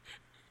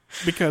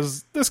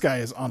 Because this guy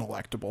is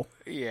unelectable.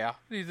 Yeah,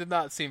 he did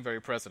not seem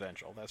very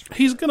presidential, that's for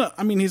He's sure.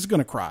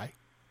 gonna cry.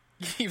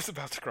 He was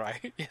about to cry.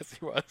 Yes,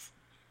 he was.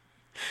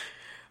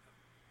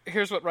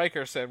 Here's what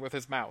Riker said with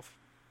his mouth.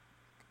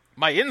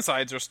 My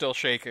insides are still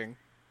shaking.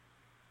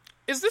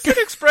 Is this an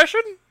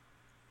expression?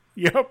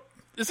 Yep.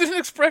 Is it an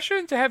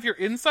expression to have your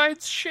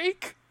insides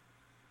shake?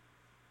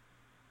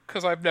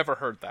 Because I've never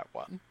heard that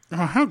one.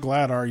 Oh, how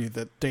glad are you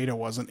that Data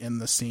wasn't in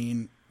the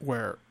scene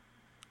where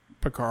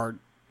Picard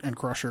and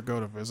Crusher go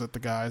to visit the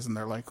guys and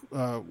they're like,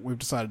 we've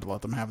decided to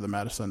let them have the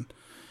medicine.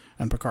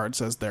 And Picard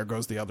says, there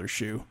goes the other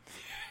shoe.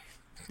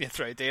 That's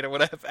right. Data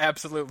would have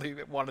absolutely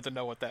wanted to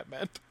know what that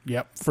meant.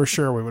 Yep, for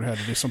sure we would have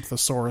had to do some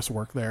thesaurus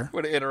work there.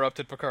 Would have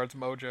interrupted Picard's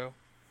mojo.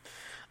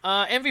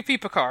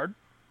 MVP Picard.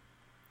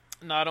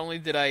 Not only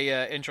did I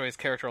enjoy his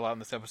character a lot in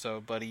this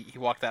episode, but he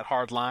walked that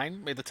hard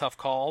line, made the tough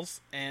calls,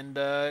 and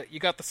you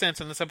got the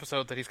sense in this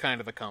episode that he's kind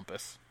of the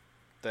compass.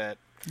 That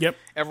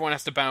everyone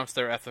has to bounce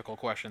their ethical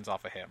questions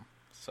off of him.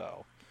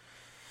 So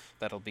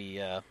that'll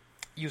be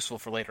useful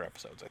for later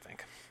episodes, I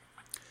think.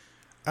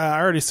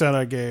 I already said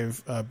I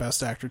gave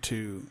Best Actor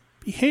to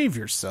Behave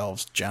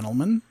Yourselves,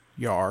 Gentlemen,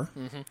 Yar.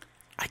 Mm-hmm.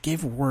 I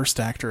gave Worst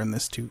Actor in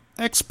this to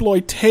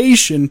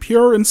Exploitation,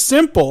 Pure and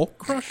Simple,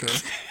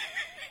 Crusher.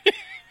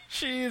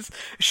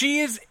 She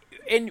is,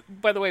 and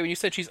by the way, when you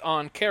said she's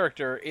on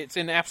character, it's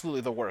in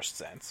absolutely the worst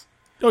sense.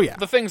 Oh, yeah.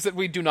 The things that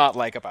we do not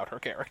like about her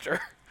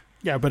character.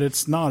 Yeah, but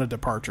it's not a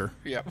departure.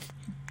 Yep.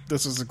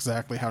 This is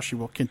exactly how she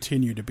will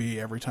continue to be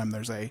every time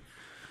there's a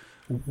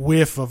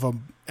whiff of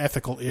an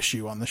ethical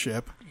issue on the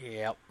ship.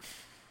 Yep.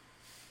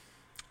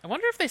 I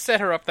wonder if they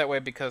set her up that way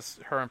because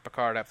her and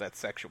Picard have that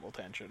sexual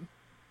tension.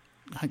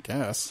 I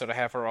guess. So to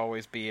have her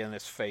always be in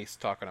his face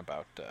talking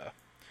about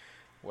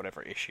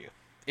whatever issue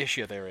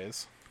there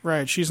is.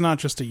 Right, she's not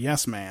just a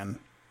yes man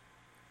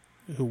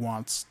who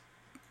wants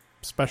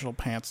special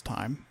pants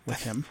time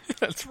with him.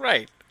 That's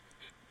right.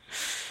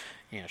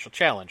 Yeah, she'll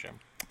challenge him.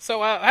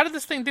 So, how did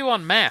this thing do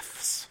on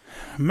maths?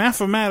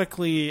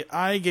 Mathematically,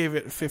 I gave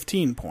it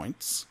 15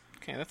 points.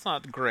 Okay, that's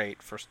not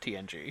great for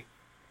TNG.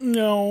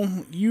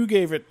 No, you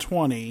gave it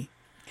 20.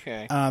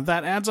 Okay.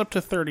 That adds up to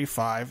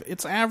 35.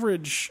 Its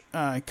average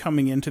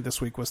coming into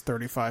this week was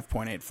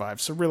 35.85,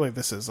 so really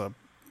this is a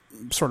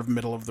sort of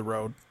middle of the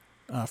road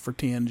for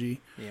TNG.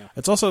 Yeah.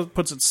 It also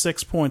puts it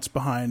 6 points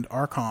behind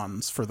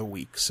Archons for the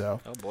week, so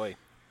Oh, boy.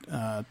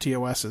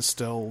 TOS is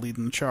still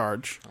leading the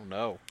charge. Oh,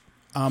 no.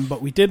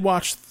 But we did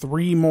watch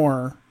 3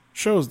 more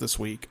shows this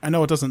week. I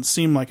know it doesn't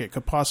seem like it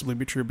could possibly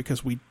be true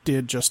because we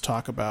did just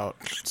talk about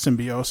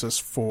Symbiosis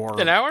for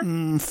An hour?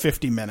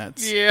 50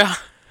 minutes. Yeah.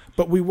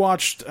 But we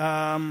watched.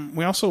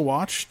 We also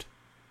watched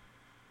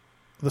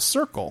The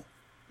Circle.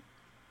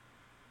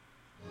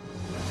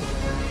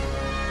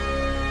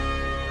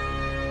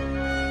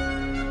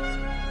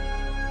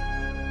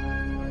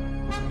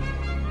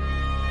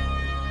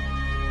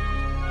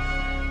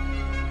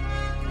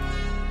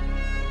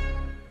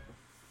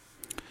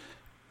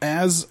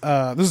 As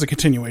this is a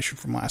continuation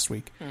from last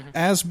week.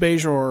 As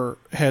Bajor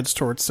heads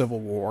towards civil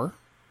war,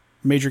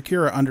 Major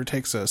Kira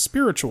undertakes a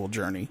spiritual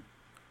journey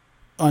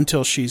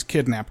until she's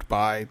kidnapped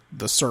by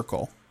the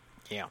Circle,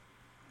 Yeah.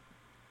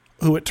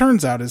 who it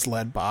turns out is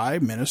led by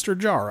Minister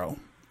Jarro.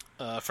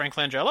 Frank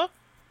Langella?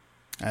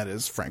 That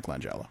is Frank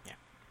Langella.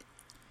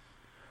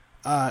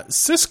 Yeah.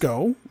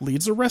 Cisco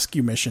leads a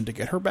rescue mission to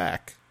get her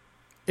back,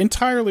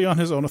 entirely on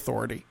his own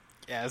authority.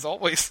 Yeah, as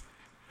always.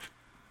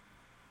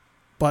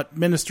 But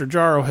Minister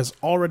Jarro has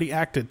already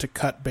acted to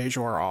cut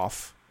Bajor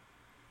off,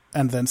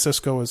 and then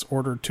Cisco is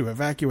ordered to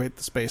evacuate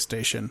the space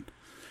station,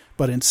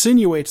 but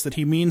insinuates that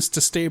he means to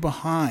stay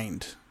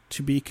behind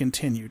to be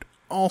continued.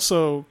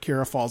 Also,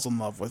 Kira falls in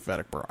love with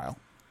Vedic Bareil.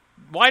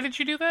 Why did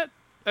you do that?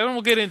 Everyone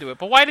will get into it,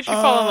 but why did you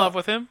fall in love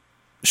with him?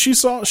 She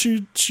saw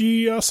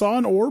saw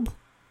an orb,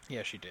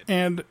 Yeah, she did.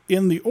 and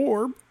in the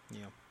orb,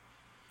 Yeah.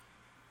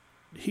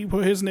 he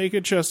put his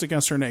naked chest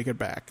against her naked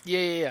back.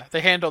 Yeah.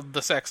 They handled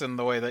the sex in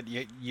the way that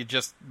you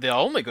just... The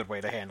only good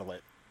way to handle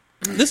it.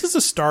 This is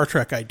a Star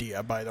Trek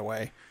idea, by the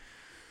way.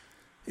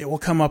 It will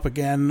come up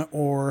again,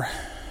 or...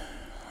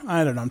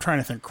 I don't know, I'm trying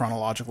to think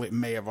chronologically. It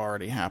may have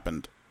already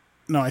happened.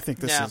 No, I think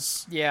this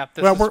is... Yeah,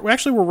 Well,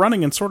 we're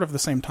running in sort of the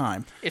same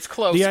time. it's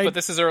close, the but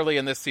this is early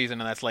in this season,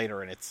 and that's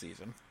later in its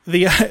season.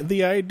 The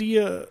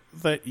idea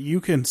that you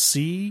can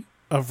see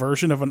a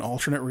version of an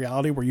alternate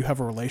reality where you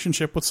have a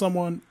relationship with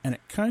someone, and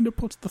it kind of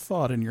puts the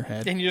thought in your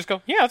head. And you just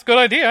go, yeah, that's a good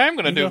idea, I'm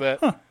going to do You go, that.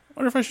 Huh,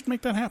 wonder if I should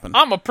make that happen.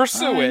 I'm going to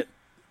pursue it.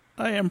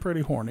 I am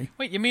pretty horny.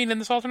 Wait, you mean in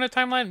this alternate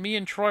timeline, me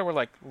and Troy were,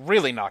 like,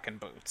 really knocking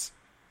boots?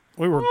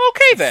 We were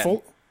Okay,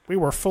 then. We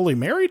were fully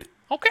married?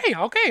 Okay,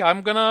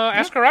 I'm going to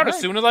ask her out as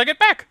alright. soon as I get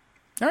back.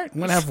 All right, I'm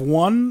going to have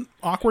one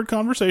awkward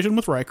conversation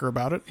with Riker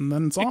about it, and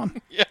then it's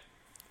on. Yeah.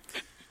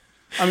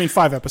 I mean,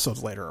 5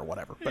 episodes later or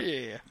whatever. But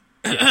Yeah.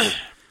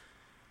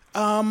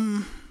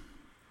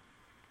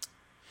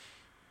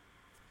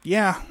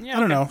 yeah, Yeah, I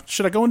don't okay. know.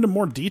 Should I go into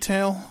more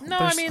detail? No,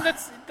 There's- I mean,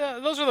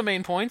 those are the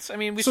main points. I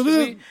mean, So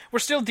we're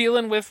still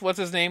dealing with, what's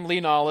his name,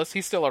 Lee Nollis.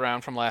 He's still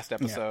around from last yeah,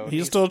 episode.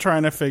 he's still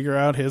trying to figure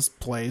out his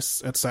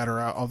place,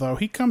 etc. Although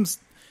I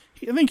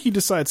think he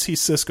decides he's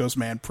Cisco's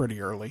man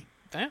pretty early.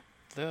 Yeah,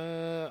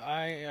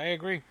 I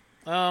agree.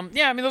 Yeah,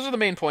 I mean, those are the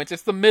main points.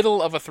 It's the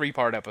middle of a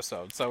 3-part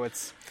episode, so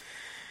it's...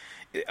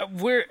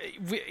 We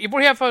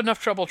have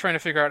enough trouble trying to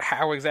figure out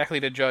how exactly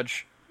to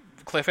judge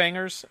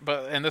cliffhangers,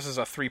 and this is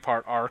a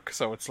 3-part arc,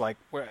 so it's like,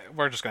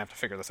 we're just going to have to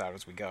figure this out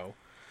as we go.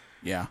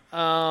 Yeah.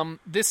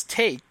 This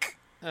take,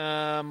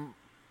 they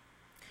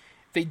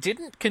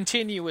didn't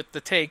continue with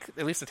the take,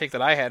 at least the take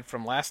that I had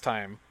from last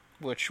time,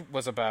 which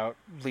was about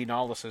Lee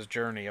Nollis's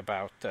journey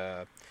about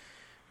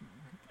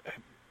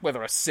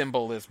whether a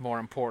symbol is more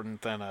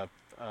important than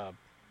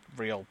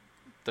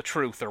the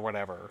truth or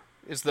whatever.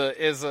 Is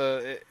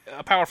a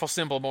powerful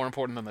symbol more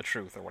important than the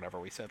truth or whatever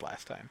we said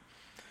last time?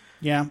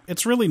 Yeah,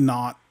 it's really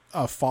not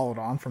followed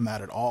on from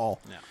that at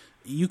all. No.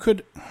 You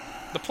could...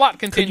 The plot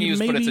continues,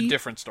 but it's a maybe-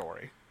 different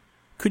story.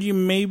 Could you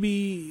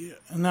maybe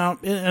now?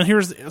 And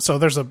there's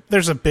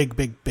a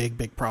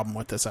big problem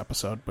with this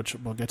episode, which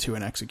we'll get to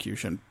in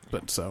execution.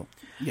 But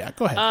yeah,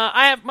 go ahead.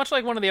 I have much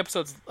like one of the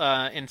episodes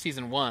in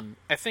season 1.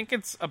 I think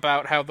it's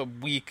about how the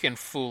weak and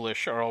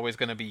foolish are always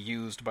going to be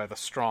used by the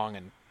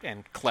strong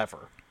and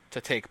clever to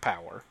take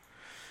power.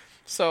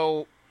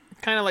 So,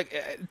 kind of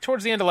like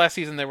towards the end of last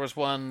season, there was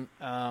one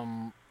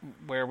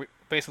where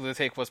basically the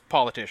take was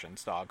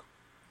politicians, dog.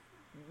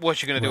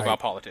 What you going to do Right. about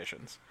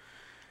politicians?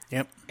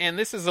 Yep. And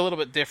this is a little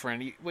bit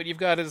different. What you've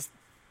got is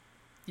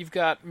you've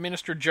got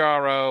Minister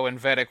Jarro and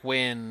Vedic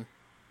Wynn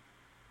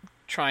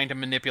trying to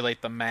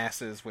manipulate the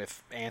masses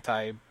with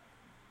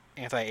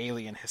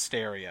anti-alien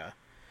hysteria.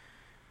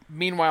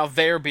 Meanwhile,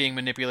 they're being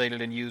manipulated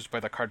and used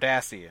by the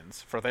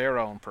Cardassians for their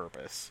own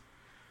purpose.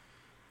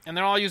 And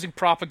they're all using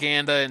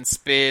propaganda and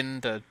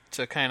spin to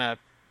kind of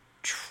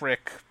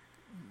trick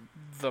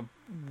the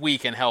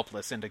weak and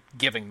helpless into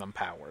giving them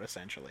power,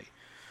 essentially.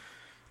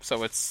 So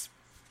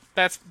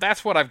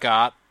that's what I've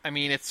got. I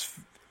mean,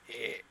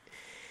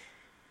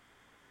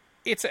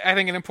 it's, I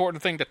think, an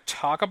important thing to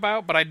talk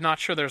about, but I'm not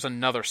sure there's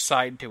another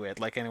side to it,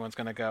 like anyone's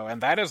going to go,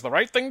 and that is the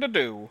right thing to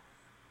do.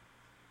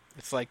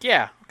 It's like,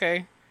 yeah,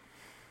 okay.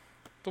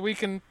 The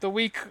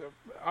weak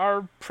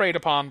are preyed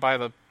upon by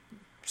the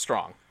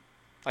strong.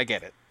 I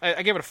get it.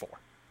 I give it a 4.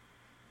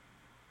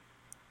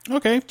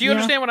 Okay. Do you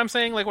understand what I'm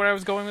saying? Like, where I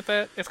was going with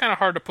that? It's kind of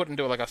hard to put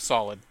into, like, a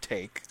solid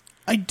take.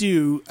 I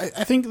do.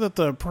 I think that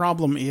the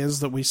problem is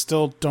that we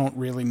still don't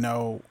really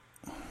know.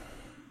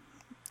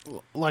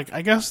 Like,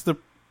 I guess the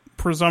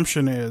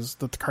presumption is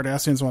that the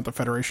Cardassians want the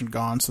Federation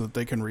gone so that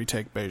they can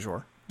retake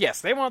Bajor.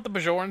 Yes, they want the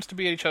Bajorans to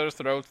be at each other's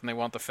throats, and they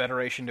want the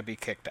Federation to be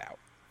kicked out.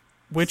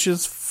 Which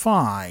is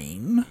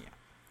fine.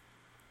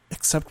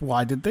 Except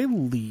why did they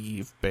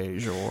leave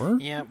Bajor?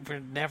 Yeah,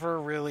 we're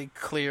never really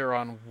clear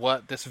on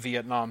what this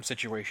Vietnam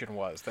situation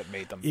was that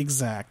made them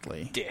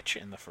Exactly. ditch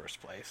in the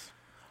first place.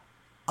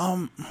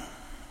 And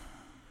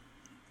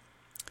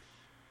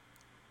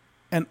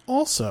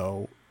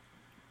also,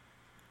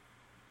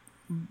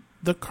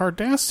 the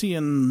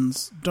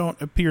Cardassians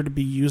don't appear to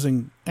be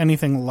using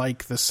anything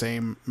like the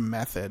same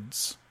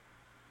methods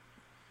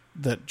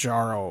that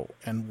Jaro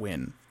and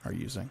Wynn are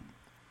using.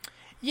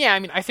 Yeah, I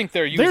mean, I think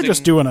they're using... They're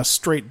just doing a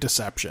straight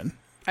deception.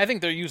 I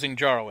think they're using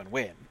Jaro and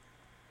Wynn.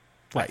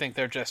 Right. I think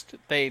they're just...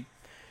 They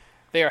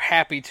are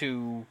happy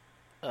to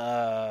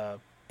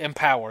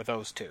empower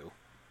those two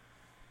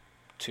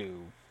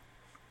to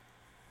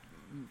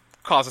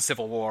cause a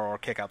civil war or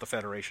kick out the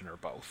Federation or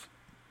both.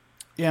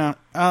 Yeah,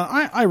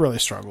 I really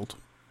struggled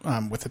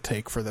with the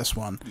take for this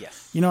one.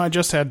 Yes. You know, I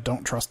just had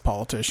Don't Trust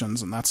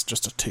Politicians, and that's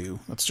just a 2.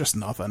 That's just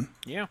nothing.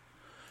 Yeah.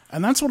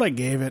 And that's what I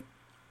gave it.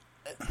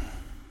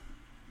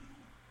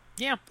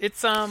 Yeah,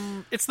 it's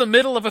the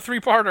middle of a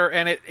 3-parter,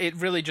 and it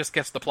really just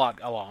gets the plot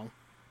along.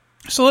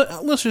 So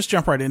let's just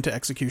jump right into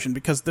execution,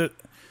 because there's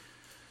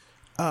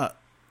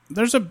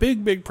a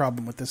big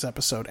problem with this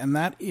episode, and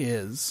that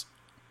is,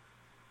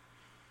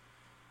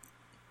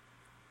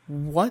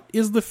 what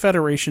is the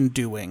Federation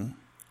doing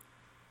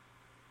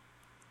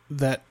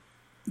that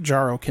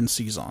Jaro can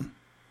seize on?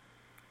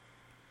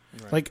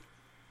 Right. Like,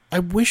 I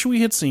wish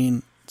we had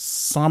seen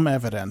some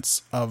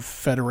evidence of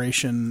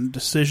Federation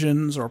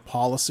decisions or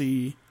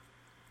policy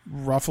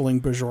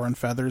ruffling Bajoran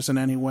feathers in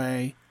any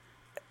way.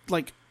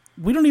 Like,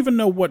 we don't even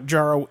know what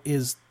Jaro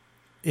is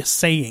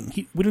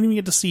saying. We don't even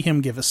get to see him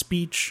give a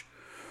speech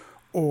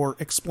or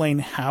explain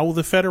how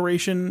the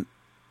Federation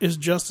is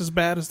just as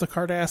bad as the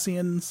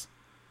Cardassians.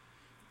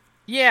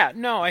 Yeah,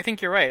 no, I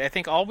think you're right. I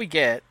think all we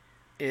get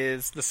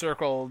is the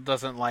Circle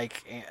doesn't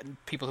like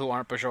people who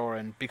aren't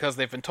Bajoran because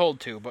they've been told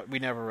to, but we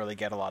never really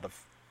get a lot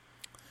of...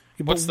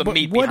 What's the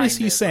meat what behind is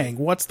he it? saying?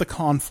 What's the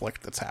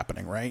conflict that's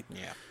happening, right?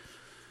 Yeah.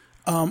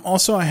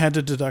 Also, I had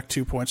to deduct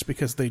 2 points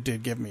because they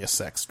did give me a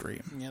sex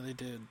dream. Yeah, they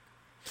did.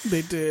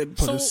 They did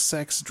put So- a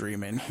sex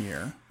dream in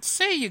here.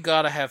 Say you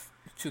gotta have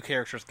 2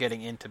 characters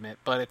getting intimate,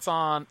 but it's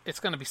going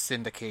to be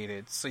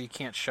syndicated, so you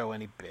can't show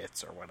any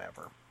bits or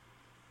whatever.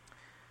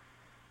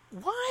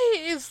 Why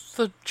is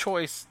the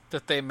choice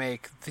that they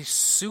make the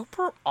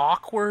super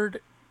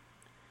awkward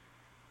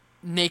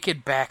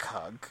naked back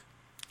hug?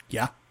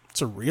 Yeah,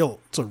 it's a real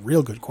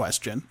good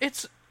question.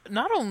 It's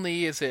not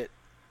only is it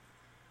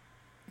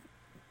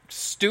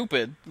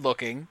stupid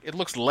looking, it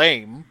looks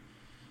lame,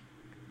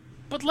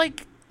 but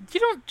like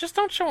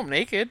don't show them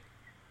naked.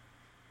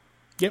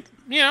 Yep.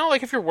 You know,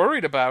 like if you're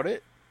worried about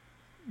it,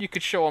 you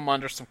could show them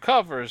under some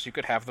covers. You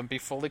could have them be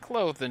fully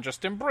clothed and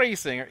just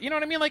embracing, or you know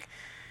what I mean? Like,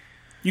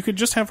 You could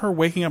just have her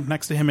waking up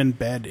next to him in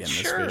bed in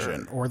Sure. this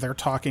vision, or they're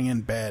talking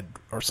in bed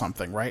or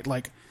something, right?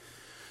 Like,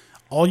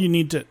 all you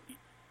need to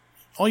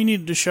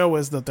show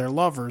is that they're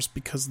lovers,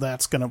 because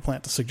that's going to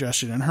plant the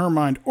suggestion in her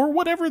mind, or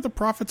whatever the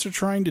prophets are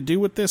trying to do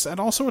with this. And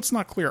also, it's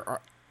not clear.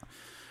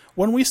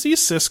 When we see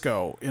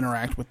Cisco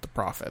interact with the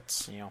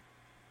prophets, you know,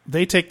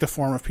 they take the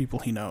form of people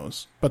he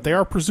knows, but they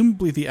are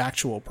presumably the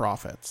actual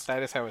prophets.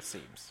 that is how it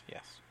seems.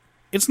 Yes.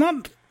 It's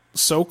not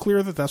so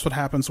clear that that's what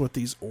happens with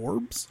these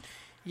orbs.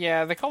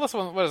 Yeah, they call this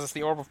one. What is this?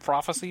 The Orb of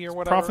Prophecy or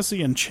whatever.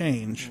 Prophecy and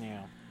change.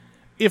 Yeah.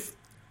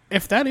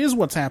 If that is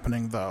what's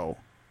happening, though,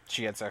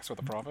 She had sex with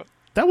a prophet.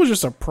 that was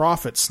just a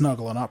prophet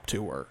snuggling up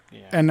to her.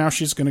 Yeah. And now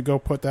she's going to go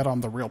put that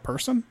on the real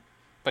person?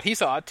 But he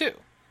saw it too.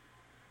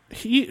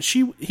 He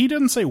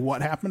didn't say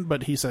what happened,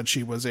 but he said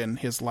she was in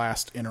his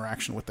last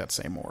interaction with that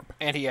same orb.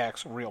 And he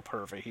acts real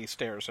pervy. He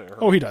stares at her.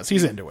 Oh, he does.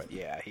 He's into it.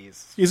 Yeah,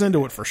 he's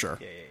Into it for sure.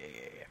 Yeah.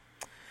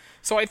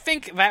 So I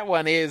think that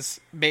one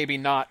is maybe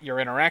not you're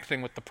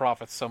interacting with the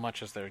prophets so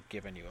much as they're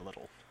giving you a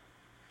little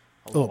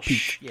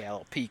peek. a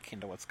little peek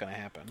into what's going to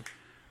happen.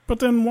 But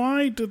then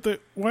why did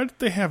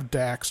they have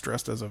Dax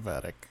dressed as a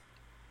Vedic?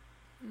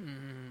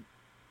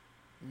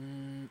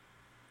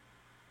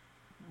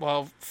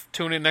 Well,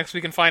 tune in next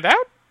week and find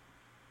out.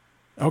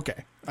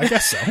 Okay, I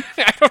guess so.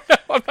 I don't know.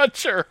 I'm not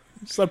sure.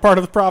 Is that part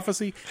of the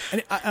prophecy?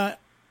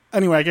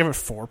 Anyway, I gave it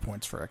 4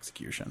 points for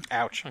execution.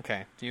 Ouch.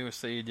 Okay. You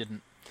say you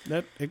didn't.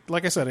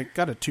 Like I said, it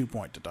got a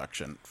 2-point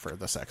deduction for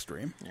the sex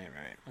dream. Yeah,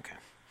 right. Okay.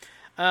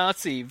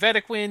 Let's see.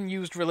 Vedic Wynn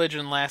used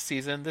religion last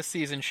season. This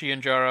season, she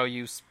and Jaro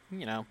use,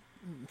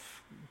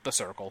 the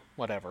circle,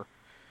 whatever.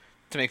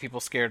 to make people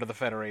scared of the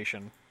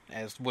Federation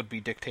as would-be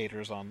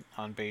dictators on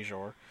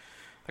Bajor.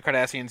 The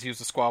Cardassians use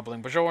the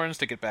squabbling Bajorans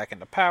to get back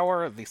into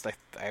power. At least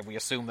we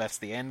assume that's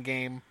the end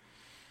game.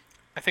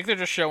 I think they're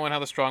just showing how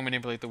the strong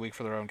manipulate the weak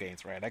for their own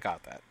gains, right? I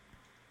got that.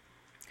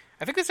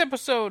 I think this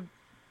episode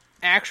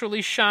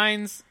actually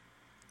shines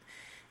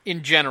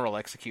in general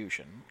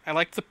execution. I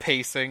liked the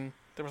pacing.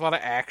 There was a lot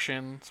of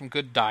action, some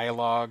good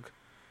dialogue,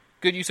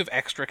 good use of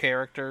extra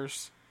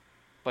characters,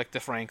 like the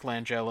Frank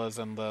Langellas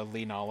and the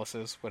Lee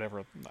Nollises,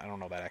 whatever. I don't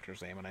know that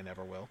actor's name, and I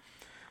never will.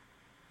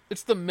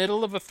 It's the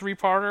middle of a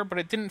three-parter, but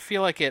it didn't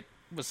feel like it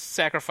was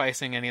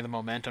sacrificing any of the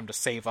momentum to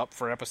save up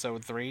for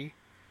episode 3.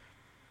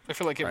 I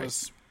feel like it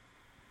was...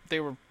 They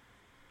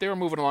were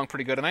moving along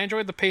pretty good, and I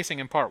enjoyed the pacing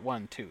in part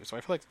 1, too, so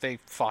I feel like they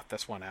fought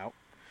this one out.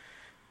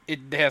 It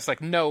has,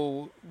 like,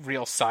 no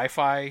real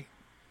sci-fi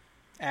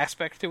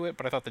aspect to it,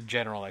 but I thought the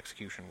general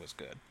execution was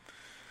good.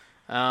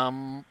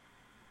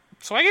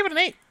 So I gave it an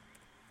 8.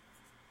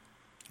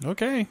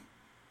 Okay.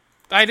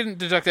 I didn't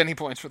deduct any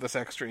points for this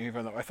extreme,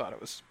 even though I thought it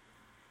was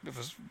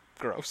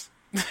gross.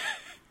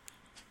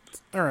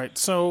 All right,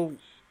 so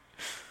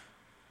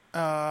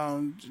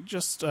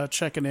just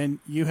checking in.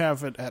 You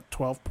have it at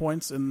 12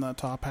 points in the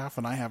top half,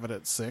 and I have it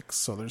at 6,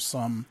 so there's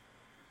some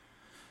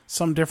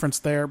difference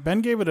there.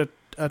 Ben gave it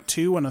a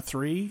 2 and a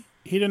 3.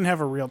 He didn't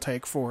have a real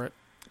take for it.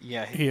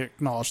 Yeah. He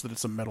acknowledged that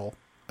it's a middle.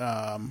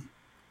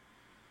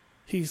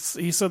 He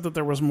said that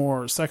there was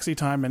more sexy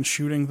time and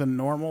shooting than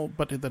normal,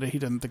 but that he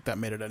didn't think that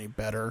made it any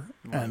better,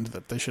 and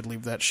that they should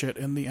leave that shit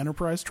in the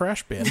Enterprise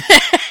trash bin.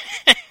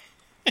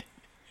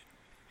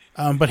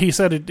 But he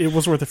said it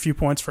was worth a few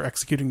points for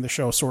executing the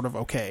show sort of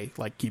okay,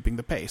 like keeping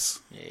the pace.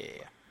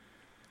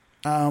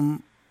 Yeah.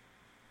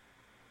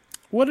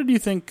 What did you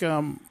think?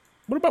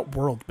 What about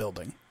world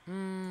building?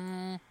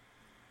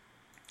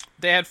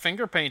 They had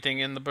finger painting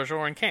in the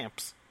Bajoran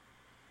camps.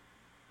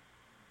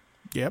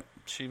 Yep.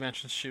 She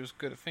mentioned she was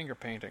good at finger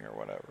painting or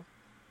whatever.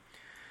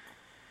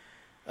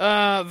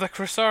 The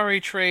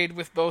Krasari trade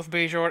with both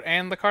Bajor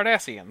and the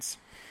Cardassians.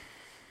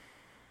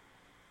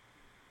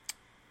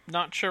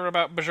 Not sure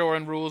about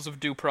Bajoran rules of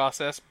due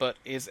process, but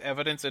is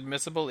evidence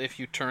admissible if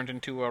you turned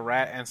into a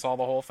rat and saw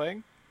the whole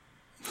thing?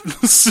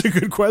 That's a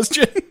good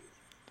question.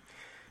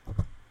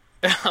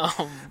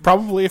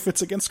 Probably if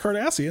it's against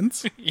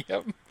Cardassians.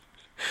 Yep.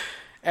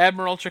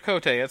 Admiral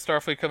Chakotay at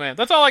Starfleet Command.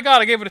 That's all I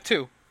got. I gave it a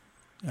 2.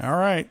 All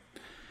right.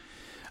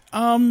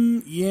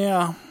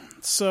 Yeah.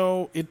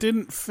 So it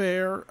didn't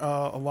fare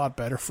a lot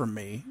better for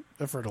me.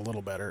 It fared a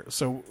little better.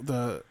 So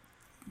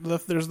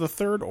there's the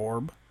third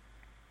orb,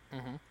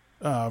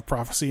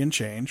 Prophecy and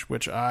Change,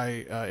 which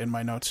I in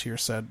my notes here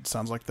said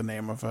sounds like the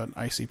name of an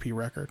ICP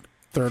record.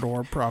 Third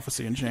orb,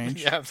 Prophecy and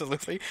Change. Yeah,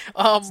 absolutely.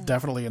 It's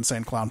definitely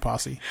Insane Clown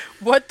Posse.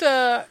 What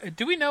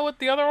do we know what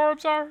the other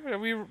orbs are?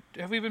 Have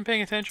we been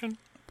paying attention?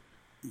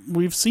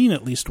 We've seen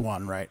at least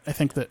one, right? I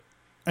think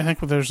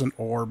there's an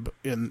orb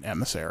in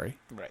Emissary.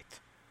 Right.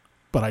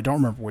 But I don't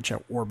remember which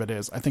orb it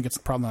is. I think it's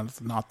probably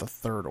not the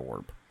third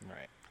orb.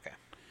 Right.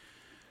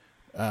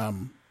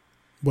 Okay.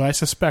 Well, I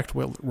suspect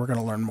we're going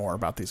to learn more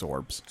about these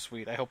orbs.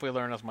 Sweet. I hope we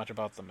learn as much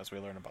about them as we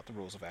learn about the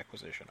rules of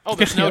acquisition. Oh,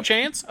 there's no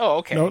chance? Oh,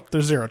 okay. No,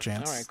 there's zero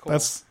chance. All right, cool.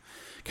 That's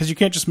because you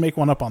can't just make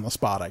one up on the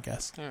spot, I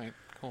guess. All right,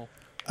 cool.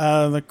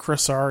 The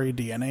Krasari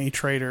DNA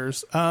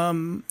traders.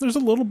 There's a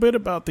little bit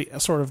about the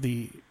sort of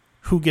the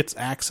who gets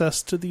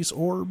access to these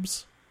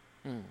orbs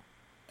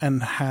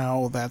and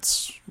how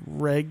that's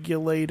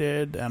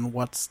regulated and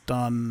what's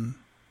done.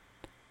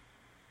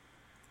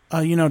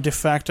 De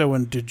facto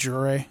and de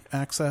jure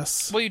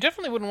access. Well, you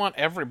definitely wouldn't want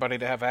everybody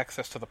to have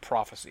access to the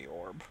prophecy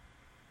orb.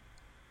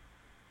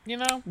 You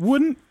know?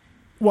 Wouldn't.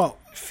 Well,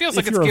 it feels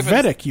if like you're it's a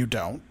Vedic, you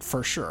don't,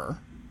 for sure.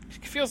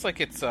 It feels like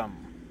it's,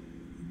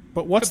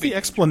 But what's the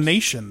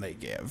explanation they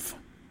give?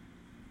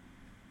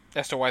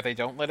 As to why they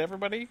don't let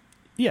everybody?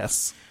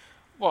 Yes.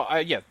 Well,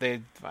 I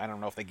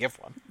don't know if they give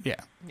one.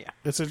 Yeah. Yeah.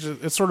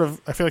 It's sort of,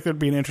 I feel like there'd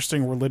be an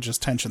interesting religious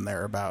tension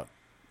there about,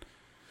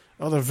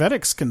 the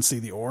Vedics can see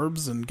the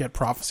orbs and get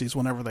prophecies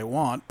whenever they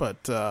want,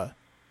 but not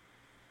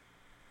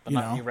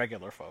you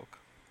regular folk.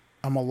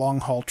 I'm a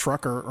long-haul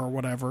trucker or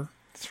whatever.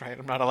 That's right.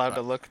 I'm not allowed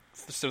to look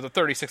to the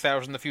 36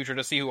 hours in the future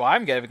to see who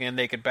I'm giving a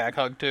naked back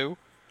hug to.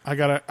 I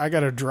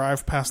gotta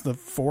drive past the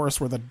forest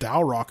where the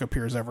Dalrock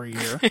appears every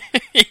year.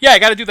 Yeah, I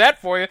gotta do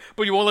that for you,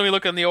 but you won't let me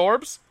look in the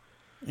orbs?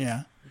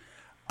 Yeah.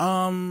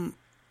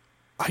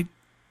 I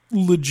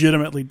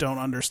legitimately don't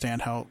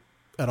understand how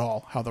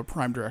the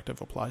Prime Directive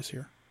applies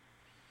here.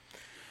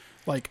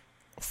 Like,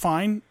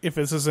 fine if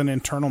this is an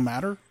internal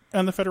matter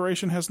and the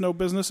Federation has no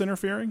business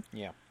interfering.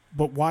 Yeah.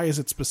 But why is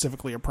it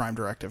specifically a Prime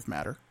Directive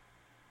matter?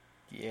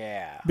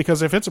 Yeah.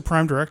 Because if it's a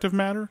Prime Directive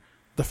matter,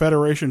 the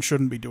Federation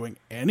shouldn't be doing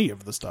any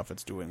of the stuff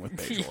it's doing with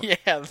Bajor.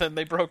 Yeah, then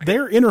they broke it.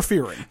 They're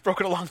interfering. Broke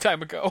it a long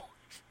time ago.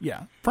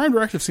 Yeah. Prime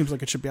Directive seems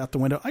like it should be out the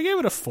window. I gave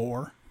it a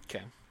 4.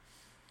 Okay.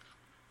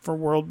 For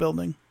world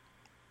building.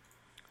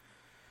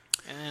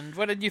 And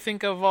what did you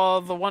think of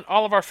all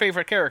of our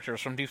favorite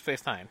characters from Deep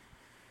Space Nine?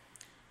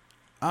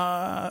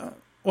 Well,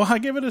 I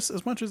give it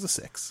as much as a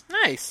 6.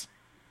 Nice.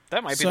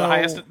 That might be the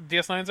highest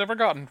DS9's ever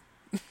gotten.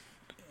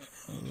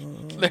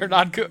 They're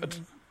not good.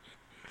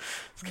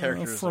 These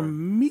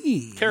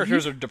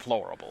characters are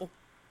deplorable.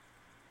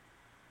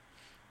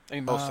 I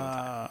mean, most of the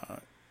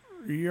time.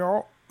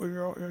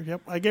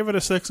 Yep. I gave it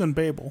a 6 in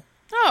Babel.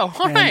 Oh,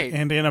 all right.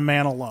 And in A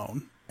Man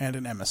Alone and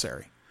in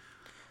Emissary.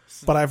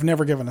 But I've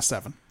never given a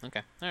 7.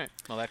 Okay, all right.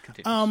 Well, that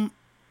continues.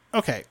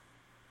 Okay.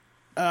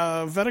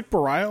 Vedic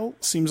Bareil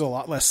seems a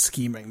lot less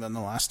scheming than the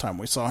last time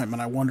we saw him,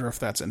 and I wonder if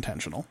that's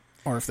intentional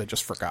or if they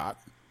just forgot.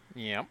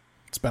 Yep.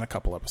 It's been a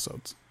couple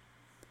episodes.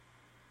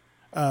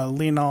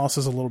 Leonalis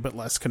is a little bit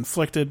less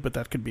conflicted, but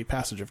that could be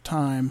passage of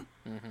time.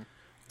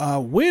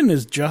 Mm-hmm. Wynn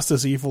is just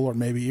as evil, or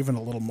maybe even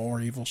a little more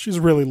evil. She's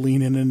really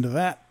leaning into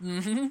that.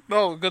 Mm-hmm.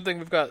 Oh, good thing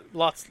we've got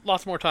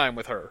lots more time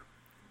with her.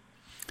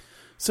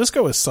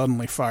 Sisko is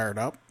suddenly fired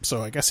up,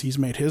 so I guess he's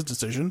made his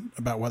decision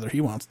about whether he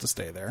wants to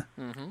stay there.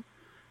 Mm-hmm.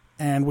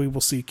 And we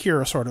will see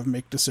Kira sort of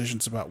make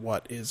decisions about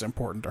what is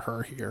important to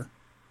her here.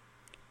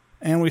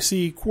 And we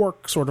see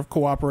Quark sort of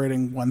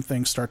cooperating when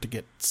things start to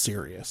get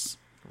serious.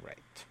 Right.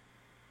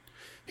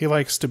 He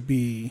likes to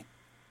be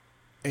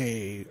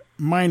a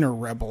minor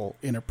rebel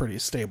in a pretty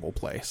stable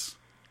place.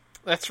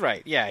 That's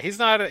right. Yeah, he's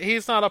not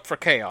up for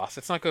chaos.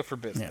 It's not good for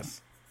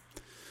business.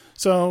 Yeah.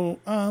 So,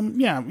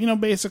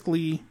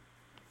 basically,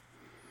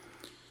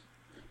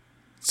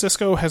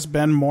 Sisko has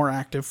been more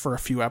active for a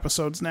few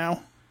episodes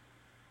now.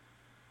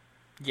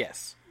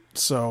 Yes.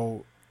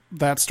 So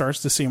that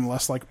starts to seem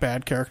less like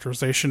bad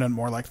characterization and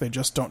more like they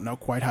just don't know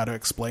quite how to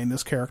explain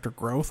this character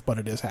growth, but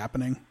it is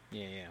happening.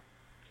 Yeah.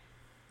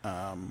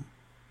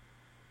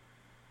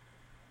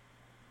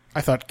 I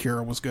thought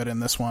Kira was good in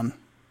this one.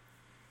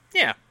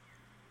 Yeah.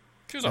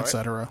 She was alright.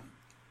 Etc.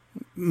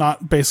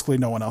 Basically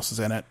no one else is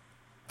in it.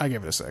 I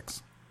gave it a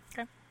 6.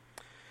 Okay.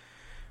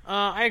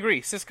 I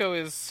agree. Sisko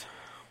is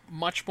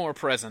much more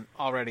present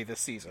already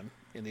this season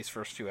in these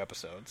first 2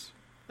 episodes.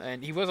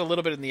 And he was a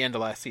little bit in the end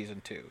of last season,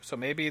 too. So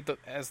maybe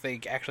as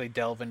they actually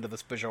delve into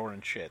this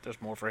Bajoran shit,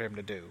 there's more for him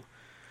to do.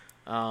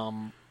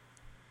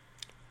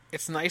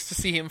 It's nice to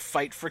see him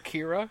fight for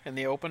Kira in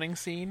the opening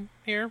scene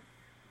here.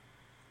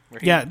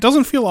 It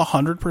doesn't feel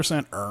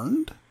 100%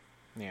 earned.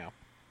 Yeah.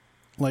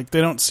 Like,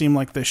 they don't seem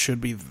like they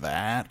should be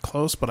that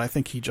close, but I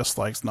think he just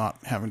likes not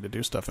having to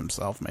do stuff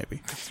himself,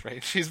 maybe. That's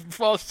right.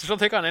 She'll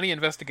take on any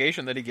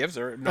investigation that he gives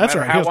her, no That's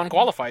matter right. how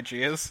unqualified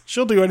she is.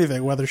 She'll do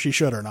anything, whether she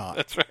should or not.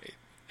 That's right.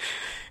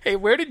 Hey,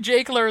 where did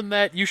Jake learn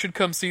that you should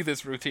come see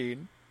this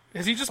routine?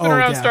 Has he just been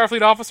around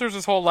Starfleet officers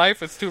his whole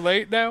life? It's too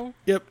late now?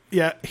 Yep,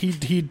 yeah,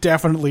 he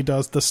definitely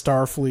does the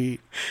Starfleet.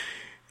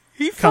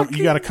 You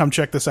gotta come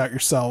check this out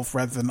yourself,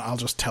 rather than I'll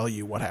just tell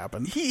you what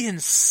happened. He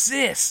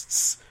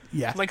insists.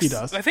 Yeah, he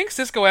does. I think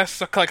Sisko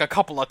asks like a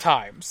couple of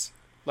times.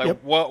 Like,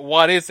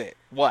 what is it?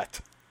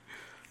 What?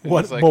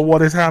 What? Like, but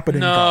what is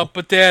happening? No,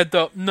 but Dad,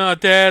 though,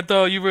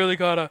 you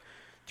gotta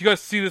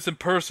see this in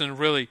person,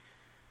 really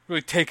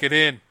take it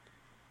in.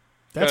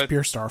 That's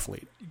pure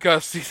Starfleet. You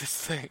gotta see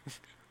this thing.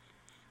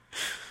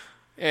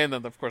 And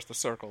then, of course, the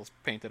circle's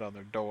painted on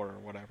their door or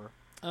whatever.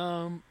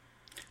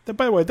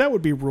 By the way, that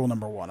would be rule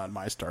number 1 on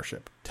my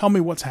starship. Tell me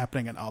what's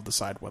happening, and I'll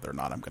decide whether or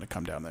not I'm going to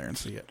come down there and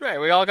see it.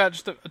 Right, we all got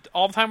just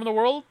all the time in the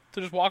world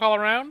to just walk all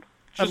around?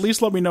 At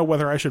least let me know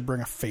whether I should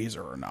bring a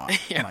phaser or not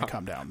when I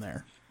come down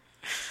there.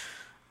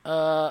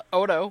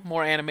 Odo,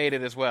 more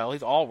animated as well.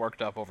 He's all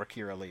worked up over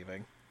Kira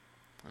leaving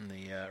in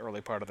the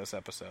early part of this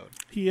episode.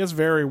 He is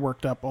very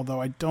worked up,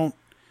 although I don't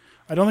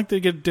think they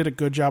did a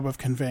good job of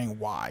conveying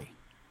why.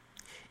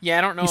 Yeah,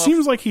 I don't know. He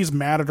seems like he's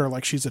mad at her,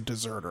 like she's a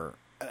deserter.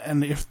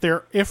 And if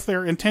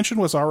their intention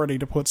was already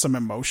to put some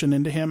emotion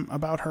into him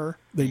about her,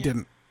 they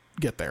didn't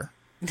get there.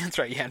 That's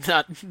right.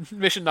 Yeah,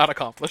 mission not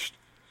accomplished.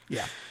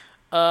 Yeah.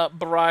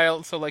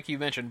 Bareil. So, like you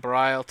mentioned,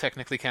 Bareil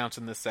technically counts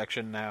in this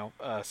section now.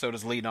 So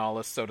does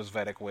Leonalis. So does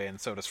Vedic Wynn.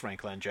 So does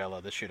Frank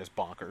Langella. This shit is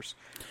bonkers.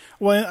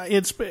 Well,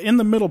 it's in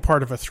the middle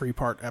part of a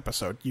 3-part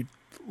episode. You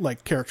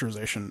like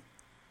characterization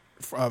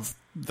of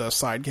the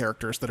side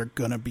characters that are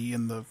gonna be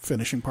in the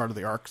finishing part of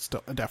the arc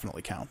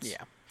definitely counts.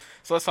 Yeah.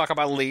 So let's talk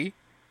about Lee.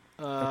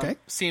 Okay.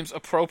 Seems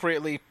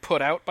appropriately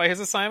put out by his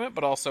assignment,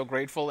 but also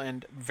grateful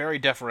and very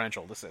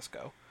deferential to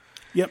Sisko.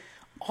 Yep.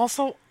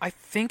 Also, I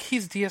think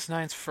he's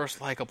DS9's first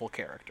likable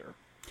character.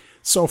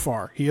 So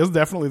far, he is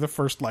definitely the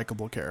first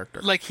likable character.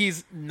 Like,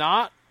 he's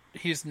not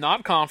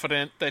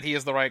confident that he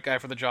is the right guy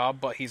for the job,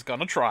 but he's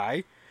gonna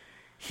try.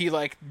 He,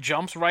 like,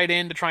 jumps right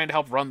into trying to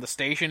help run the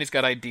station. He's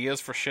got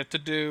ideas for shit to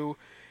do.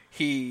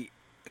 He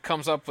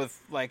comes up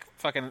with, like,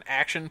 fucking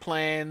action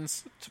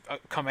plans, a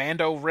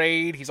commando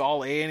raid. He's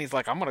all in. He's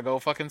like, I'm gonna go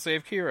fucking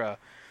save Kira.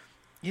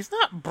 He's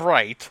not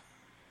bright.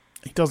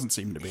 He doesn't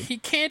seem to be. He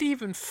can't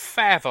even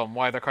fathom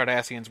why the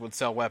Cardassians would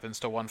sell weapons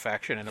to one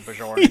faction in a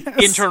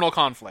Bajoran internal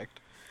conflict.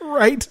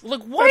 Right.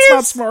 Look, That's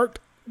not smart.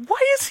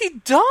 Why is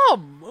he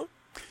dumb?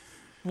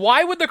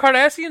 Why would the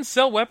Cardassians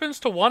sell weapons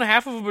to one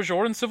half of a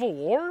Bajoran civil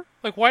war?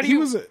 Like, why do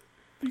you...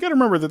 You gotta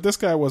remember that this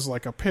guy was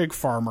like a pig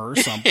farmer or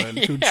something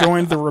who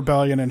joined the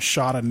rebellion and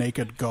shot a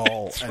naked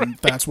gull,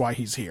 that's why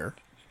he's here.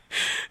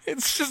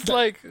 It's just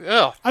like,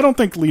 ugh. I don't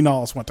think Lee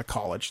Nollis went to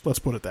college. Let's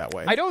put it that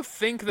way. I don't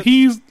think that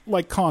He's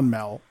like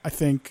Conmel, I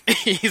think.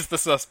 he's the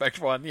suspect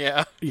one,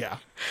 yeah. Yeah.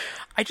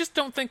 I just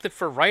don't think that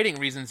for writing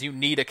reasons you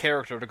need a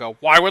character to go,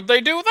 why would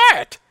they do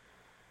that?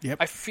 Yep.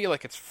 I feel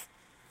like it's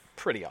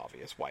pretty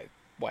obvious why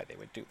they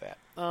would do that.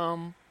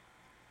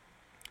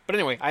 But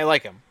anyway, I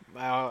like him.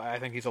 I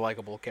think he's a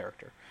likable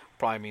character.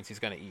 Probably means he's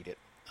going to eat it.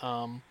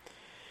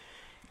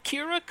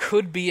 Kira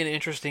could be an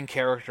interesting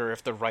character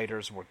if the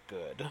writers were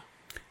good.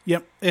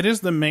 Yep. It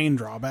is the main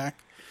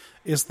drawback,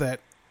 is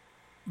that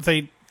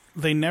they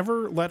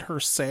never let her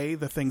say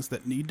the things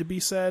that need to be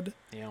said,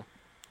 Yeah.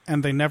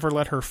 and they never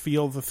let her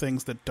feel the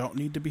things that don't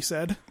need to be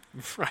said.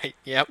 Right,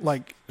 yep.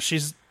 Like,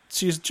 she's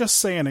just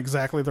saying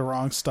exactly the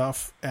wrong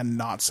stuff and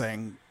not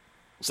saying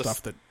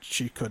stuff that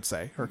she could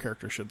say, her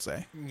character should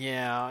say.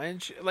 Yeah,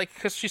 and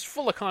because she's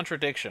full of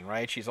contradiction,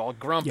 right? She's all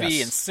grumpy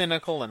Yes. and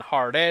cynical and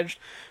hard-edged,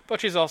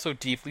 but she's also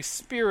deeply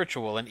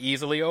spiritual and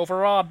easily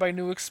overawed by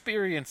new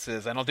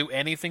experiences, and will do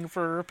anything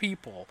for her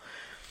people.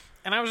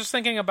 And I was just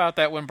thinking about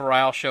that when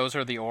Bareil shows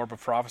her the Orb of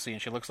Prophecy, and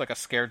she looks like a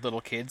scared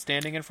little kid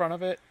standing in front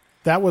of it.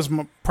 That was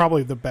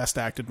probably the best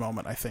acted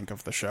moment, I think,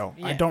 of the show.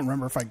 Yeah. I don't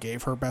remember if I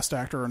gave her best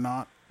actor or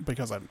not,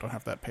 because I don't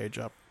have that page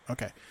up.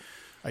 Okay.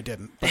 I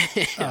didn't.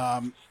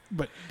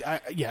 But,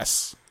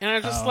 yes. And I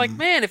was just like,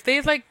 man, if they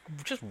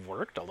just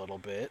worked a little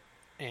bit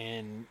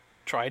and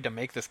tried to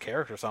make this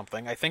character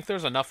something, I think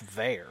there's enough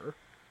there.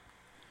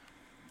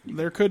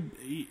 There could...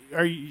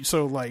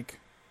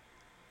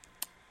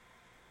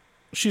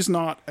 she's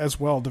not as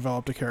well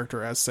developed a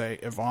character as, say,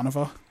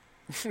 Ivanova,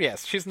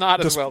 Yes, she's not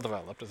as well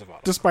developed as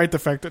Ivanova. despite the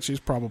fact that she's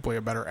probably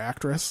a better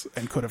actress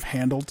and could have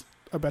handled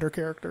a better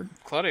character.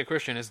 Claudia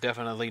Christian is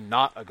definitely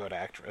not a good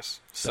actress.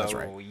 So, That's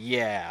right.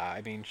 yeah,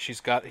 I mean,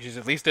 she's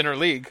at least in her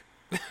league.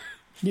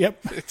 Yep.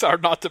 It's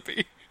hard not to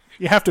be.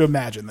 You have to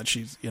imagine that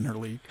she's in her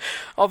league.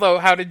 Although,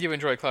 how did you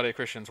enjoy Claudia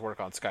Christian's work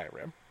on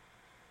Skyrim?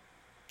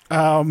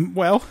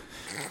 Well,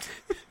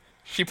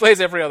 She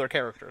plays every other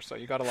character, so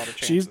you got a lot of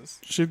chances.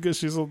 she's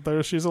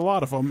a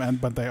lot of them,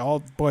 but they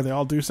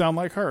all do sound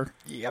like her.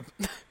 Yep,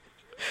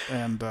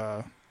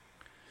 And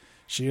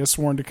she is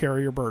sworn to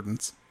carry your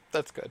burdens.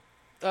 that's good.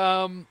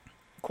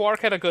 Quark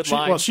had a good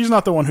line. Well, she's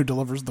not the one who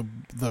delivers the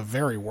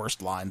very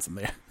worst lines in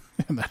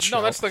that show.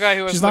 No, that's the guy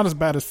who has She's not as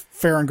bad as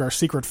Farengar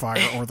Secret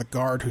Fire or the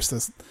guard who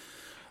says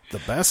the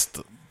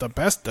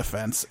best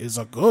defense is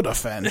a good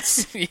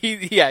offense.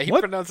 he What?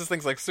 pronounces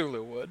things like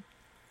Sulu would.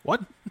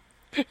 What?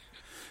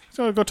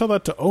 So go tell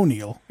that to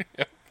O'Neill.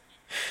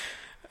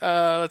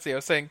 Let's see, I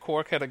was saying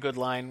Quark had a good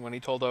line when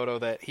he told Odo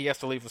that he has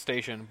to leave the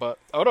station, but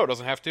Odo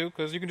doesn't have to,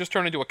 because you can just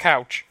turn into a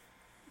couch.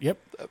 Yep.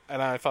 And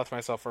I thought to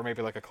myself, or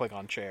maybe like a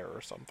Klingon chair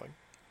or something.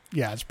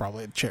 Yeah, it's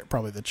probably the chair.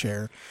 Probably the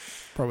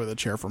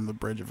chair from the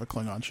bridge of a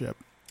Klingon ship.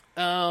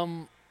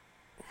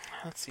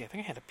 Let's see, I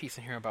think I had a piece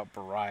in here about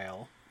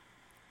Bareil.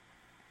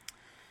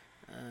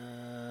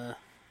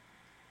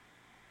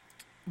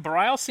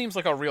 Bareil seems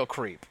like a real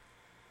creep.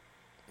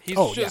 He's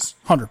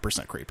just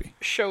 100% creepy.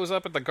 shows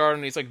up at the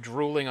garden, he's like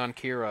drooling on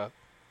Kira.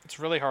 It's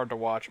really hard to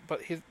watch,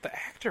 but the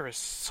actor is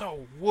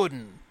so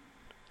wooden.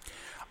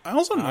 I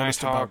also I noticed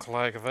talk about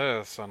like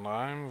this, and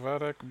I'm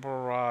Vedic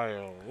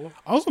Bareil.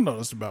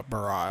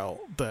 Bareil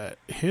that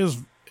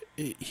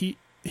he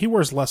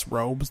wears less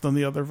robes than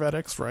the other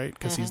Vedics, right?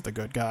 Because he's the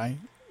good guy.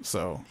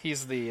 So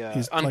He's the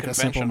he's like a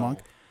simple unconventional. monk.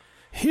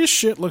 His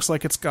shit looks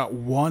like it's got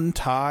one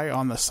tie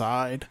on the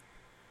side,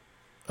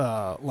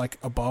 like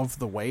above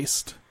the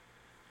waist.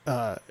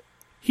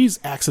 He's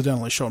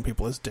accidentally showing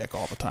people his dick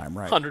all the time,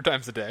 right? 100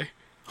 times a day.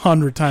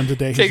 100 times a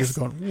day, he's Takes, just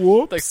going,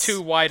 whoops. Like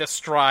too wide a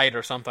stride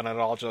or something, and it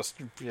all just,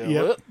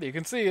 Yep. you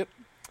can see it.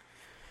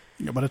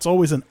 Yeah, but it's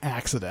always an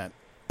accident.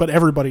 But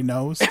everybody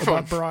knows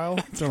about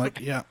Bareil. They're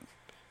like, yeah.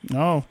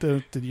 No,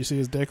 did you see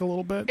his dick a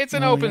little bit? It's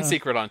an Oh, open yeah.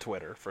 secret on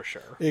Twitter, for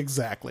sure.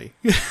 Exactly.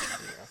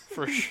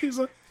 For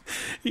sure.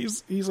 he's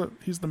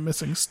the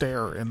missing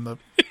stair in the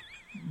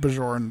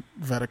Bajoran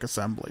Vedic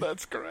assembly.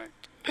 That's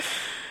correct.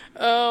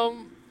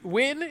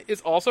 Wynn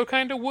is also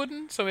kind of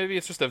wooden, so maybe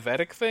it's just a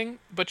Vedic thing,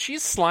 but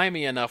she's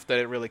slimy enough that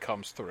it really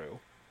comes through.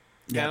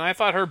 Yeah. And I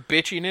thought her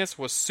bitchiness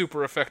was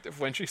super effective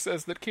when she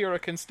says that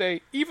Kira can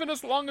stay even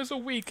as long as a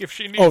week if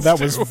she needs to. Oh, that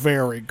was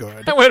very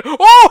good. I went,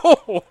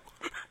 oh!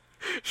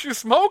 She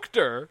smoked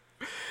her.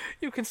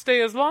 You can stay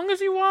as long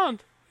as you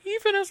want,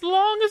 even as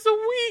long as a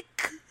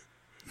week.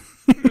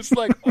 It's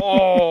like,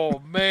 oh,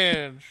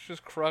 man. She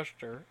just crushed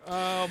her.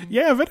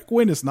 Yeah, Vedic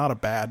Wynn is not a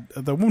bad...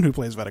 The woman who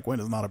plays Vedic Wynn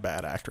is not a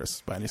bad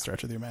actress by any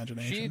stretch of the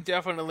imagination.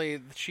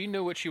 She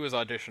knew what she was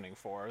auditioning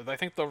for. I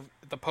think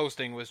the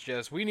posting was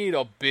just, we need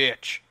a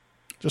bitch.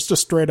 Just a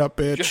straight-up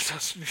bitch.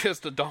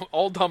 Just a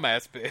old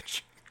dumbass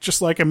bitch.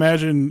 Just like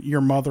imagine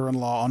your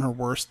mother-in-law on her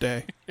worst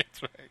day.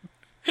 That's right.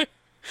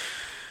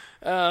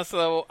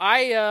 So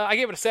I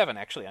gave it a 7,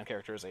 actually, on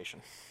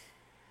characterization.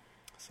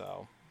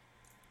 So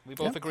we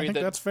both Yeah, I agreed think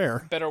that that's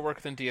fair. better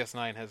work than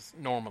DS9 has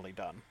normally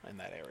done in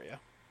that area.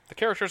 The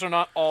characters are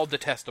not all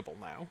detestable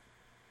now.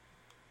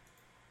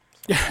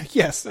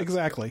 Yes,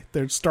 exactly.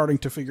 They're starting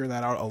to figure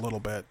that out a little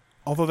bit.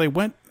 Although they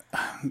went...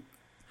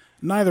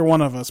 Neither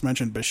one of us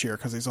mentioned Bashir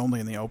because he's only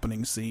in the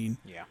opening scene.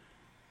 Yeah.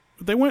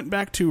 They went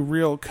back to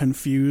real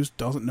confused,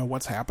 doesn't know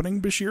what's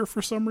happening Bashir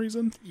for some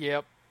reason.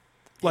 Yep.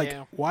 Like,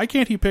 Yeah. why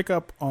can't he pick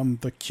up on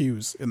the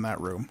cues in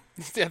that room?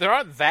 Yeah, there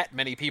aren't that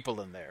many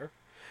people in there.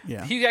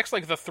 Yeah. He acts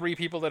like the 3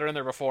 people that are in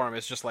there before him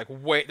is just like,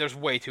 there's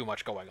way too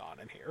much going on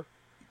in here.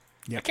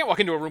 Yep. I can't walk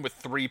into a room with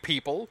 3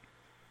 people.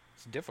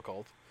 It's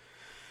difficult.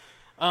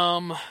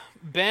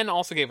 Ben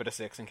also gave it a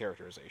 6 in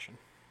characterization.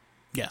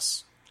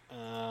 Yes.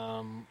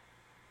 Though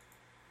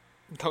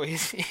he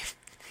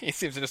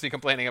seems to just be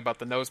complaining about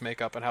the nose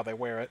makeup and how they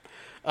wear it.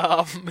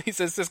 He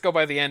says Sisko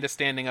by the end is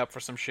standing up for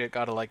some shit.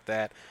 Gotta like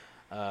that.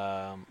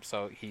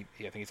 So I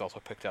think he's also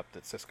picked up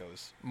that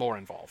Sisko's more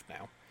involved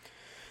now.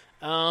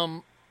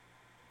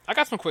 I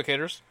got some quick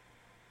hitters.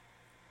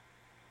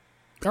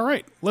 All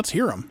right, let's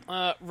hear him.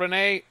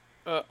 Renee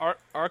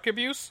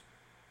Arquebus,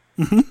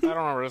 I don't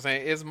know what his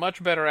name is,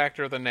 much better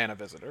actor than Nana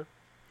Visitor.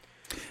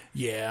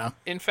 Yeah.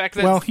 In fact,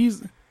 Well,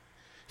 he's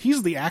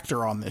the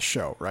actor on this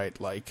show, right?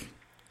 Like,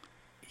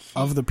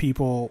 of the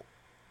people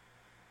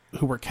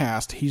who were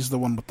cast, he's the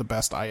one with the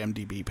best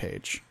IMDb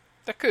page.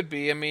 that could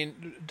be. I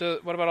mean,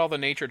 what about all the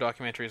nature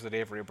documentaries that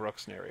Avery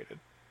Brooks narrated?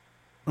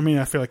 I mean,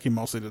 I feel like he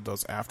mostly did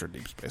those after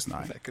Deep Space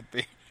Nine. That could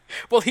be.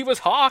 Well, he was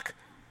Hawk.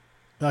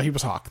 He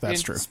was Hawk, that's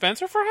in true.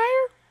 Spencer for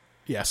Hire?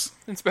 Yes.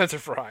 In Spencer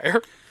for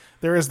Hire.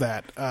 There is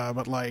that.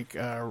 But, like,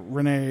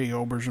 Renee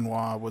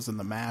Auberjonois was in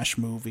the MASH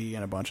movie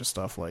and a bunch of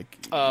stuff. Like,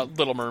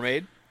 Little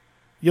Mermaid.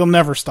 you'll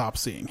never stop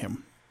seeing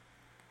him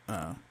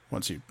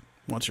once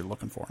you're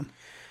looking for him.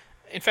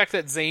 In fact,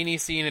 that zany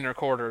scene in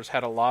Recorders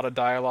had a lot of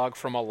dialogue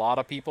from a lot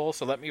of people,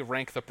 so let me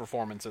rank the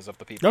performances of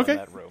the people in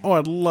that room. Oh,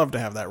 I'd love to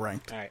have that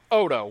ranked. All right.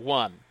 Odo,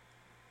 1.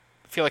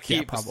 I feel like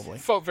he probably.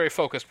 Very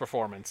focused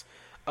performance.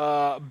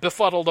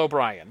 Befuddled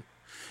O'Brien.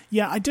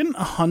 Yeah, I didn't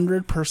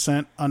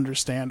 100%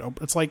 understand.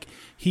 It's like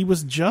he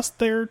was just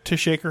there to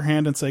shake her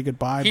hand and say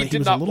goodbye, He but he did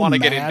was not a little want to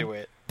mad get into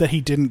it. that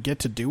he didn't get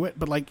to do it.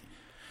 But, like,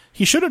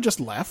 he should have just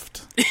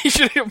left. He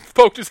should have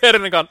poked his head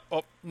in and gone,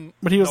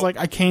 But he was like,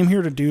 I came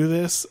here to do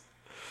this.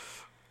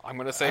 I'm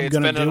going to say I'm it's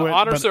gonna been an do it,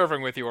 honor but-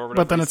 serving with you, or whatever.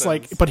 But then he it's says.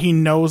 like, but he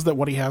knows that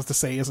what he has to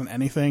say isn't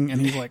anything,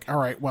 and he's like, all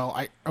right, well,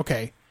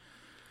 okay.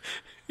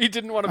 He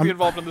didn't want to be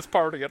involved in this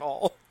party at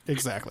all.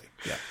 Exactly.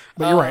 Yeah.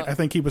 But you're right. I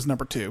think he was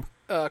number 2.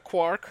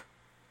 Quark,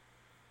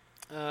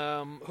 who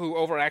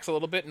overacts a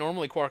little bit.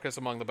 Normally Quark is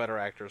among the better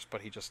actors,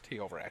 but he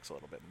overacts a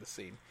little bit in this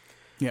scene.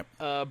 Yep.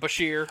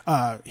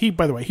 Bashir. He,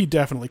 by the way, he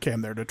definitely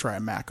came there to try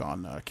and mack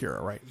on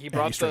Kira, right? He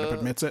brought and he straight up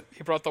admits it.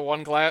 He brought the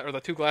 1 glass or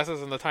the 2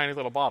 glasses in the tiny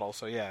little bottle.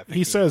 So yeah, I think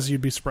He says you'd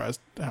be surprised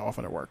how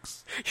often it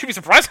works. you'd be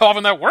surprised how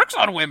often that works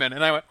on women.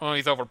 And I went, oh,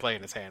 he's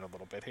overplaying his hand a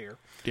little bit here.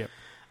 Yep.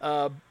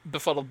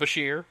 Befuddled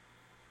Bashir,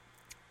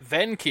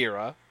 then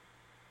Kira,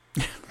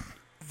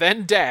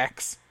 then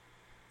Dax,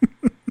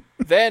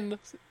 then,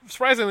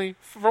 surprisingly,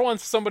 for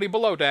once, somebody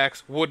below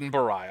Dax, Wooden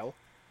Barile,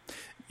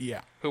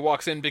 Yeah. who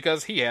walks in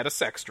because he had a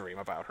sex dream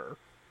about her.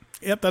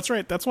 Yep, that's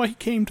right. That's why he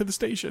came to the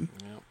station.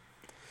 Yep.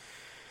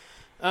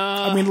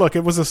 I mean, look,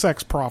 it was a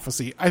sex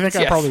prophecy. I think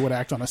I Yes. probably would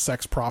act on a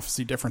sex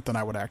prophecy different than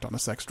I would act on a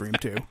sex dream,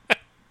 too.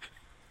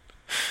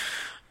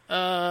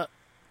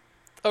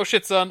 Oh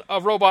shit, son, a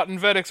robot in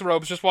Vedek's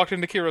robes just walked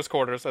into Kira's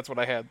quarters. That's what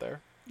I had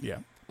there. Yeah.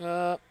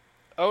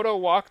 Odo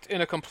walked in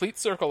a complete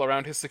circle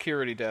around his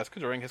security desk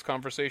during his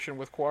conversation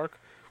with Quark,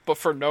 but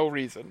for no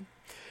reason.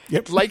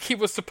 Yep. Like he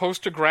was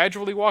supposed to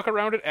gradually walk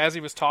around it as he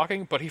was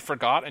talking, but he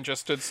forgot and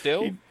just stood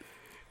still.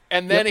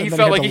 And then Yep, he and then felt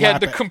he had like to he had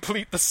lap to it.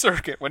 complete the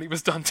circuit when he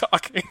was done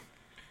talking.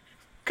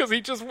 Because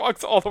he just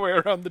walks all the way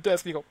around the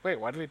desk and you go, wait,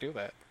 why did he do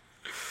that?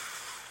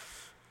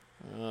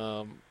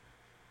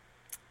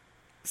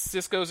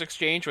 Sisko's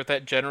exchange with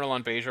that general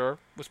on Bajor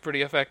was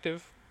pretty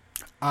effective.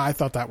 I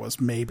thought that was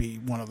maybe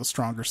one of the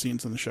stronger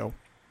scenes in the show.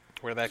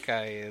 Where that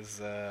guy is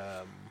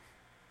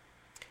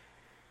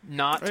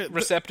not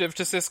receptive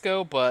to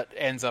Sisko, but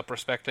ends up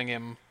respecting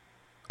him.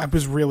 I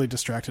was really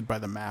distracted by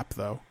the map,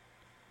 though.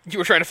 You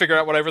were trying to figure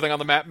out what everything on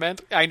the map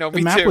meant? I know, The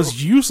me map too.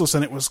 was useless,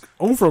 and it was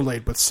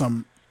overlaid with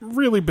some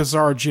really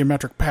bizarre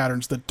geometric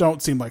patterns that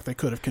don't seem like they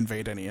could have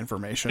conveyed any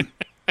information.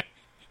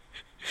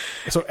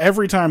 So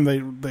every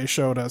time they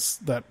showed us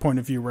that point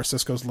of view where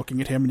Sisko's looking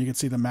at him and you can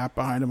see the map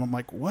behind him, I'm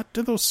like, what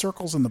do those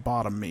circles in the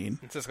bottom mean?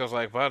 And Sisko's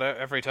like, but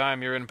every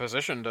time you're in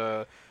position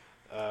to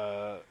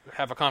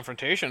have a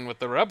confrontation with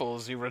the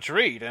rebels, you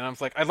retreat. And I'm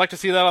like, I'd like to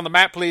see that on the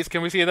map, please.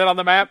 Can we see that on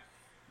the map?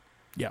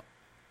 Yeah.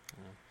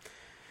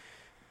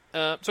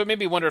 So it made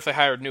me wonder if they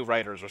hired new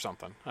writers or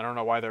something. I don't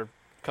know why they're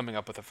coming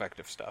up with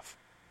effective stuff.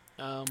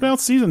 Well,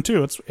 it's season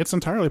 2. It's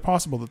entirely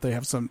possible that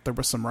there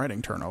was some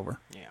writing turnover.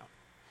 Yeah.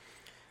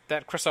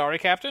 That Krasari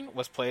captain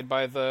was played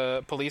by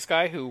the police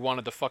guy who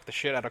wanted to fuck the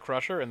shit out of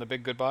Crusher in The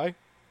Big Goodbye.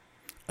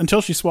 Until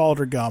she swallowed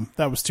her gum.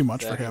 That was too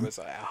much for He him. was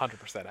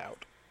 100%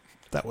 out.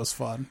 That was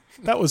fun.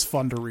 That was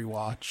fun to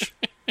rewatch.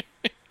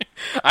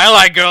 I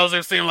like girls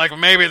who seem like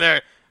maybe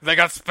they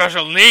got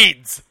special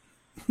needs.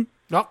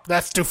 Nope,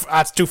 that's too far.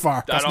 That's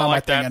I don't not like my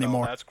thing that, though.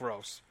 anymore. That's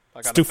gross.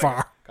 It's too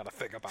far. Gotta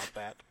think about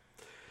that.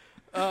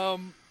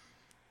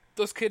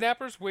 Those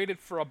kidnappers waited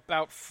for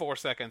about 4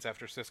 seconds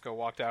after Cisco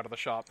walked out of the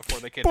shop before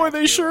they kidnapped Boy,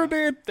 they Kira. sure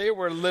did. They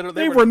were literally...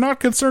 They were not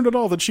concerned at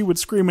all that she would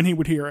scream and he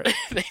would hear it.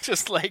 They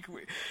just, like...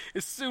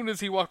 As soon as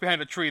he walked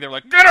behind a tree, they were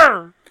like, "Get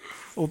her!"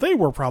 Well, they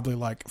were probably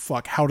like,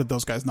 fuck, how did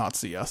those guys not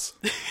see us?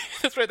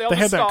 That's right, they all They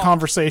just had that stopped.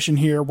 conversation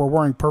here. We're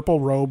wearing purple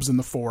robes in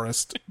the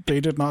forest. They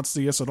did not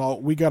see us at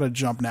all. We got to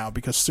jump now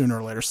because sooner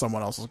or later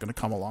someone else is going to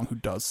come along who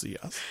does see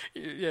us.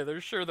 Yeah,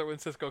 they're sure that when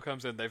Cisco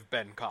comes in, they've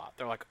been caught.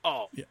 They're like,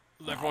 "Oh, Yeah.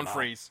 everyone no.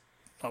 freeze."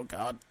 Oh,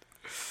 God.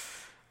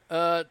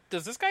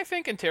 Does this guy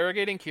think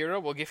interrogating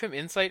Kira will give him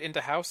insight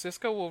into how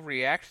Cisco will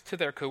react to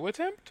their coup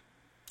attempt?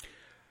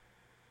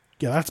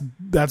 Yeah,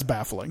 that's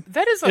baffling.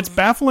 That is It's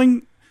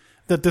baffling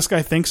that this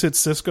guy thinks it's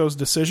Cisco's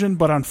decision,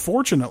 but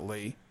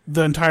unfortunately,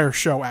 the entire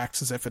show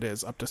acts as if it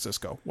is up to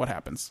Cisco. What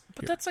happens?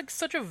 But here. that's like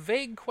such a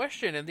vague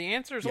question, and the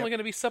answer is Yep. only going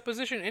to be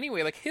supposition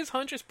anyway. Like, his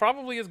hunch is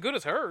probably as good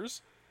as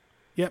hers.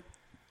 Yep.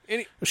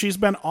 And She's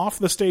been off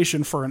the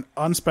station for an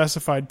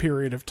unspecified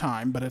period of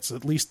time, but it's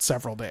at least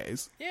several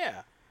days.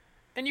 yeah.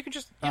 And you can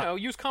just,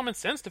 use common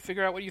sense to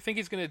figure out what you think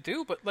he's going to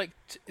do, but, like,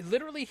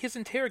 literally his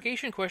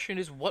interrogation question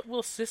is, what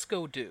will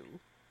Cisco do?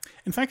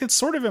 In fact, it's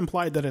sort of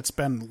implied that it's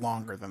been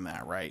longer than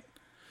that, right?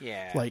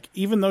 Yeah. Like,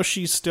 even though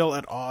she's still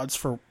at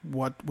odds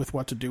with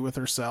what to do with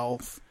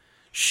herself,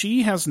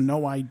 she has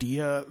no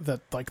idea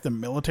that, like, the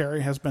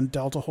military has been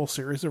dealt a whole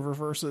series of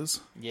reverses.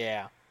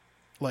 Yeah.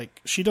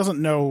 Like, she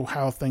doesn't know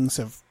how things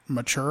have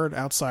matured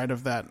outside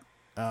of that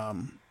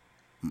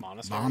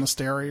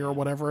monastery or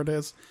whatever it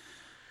is.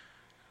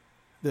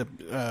 The,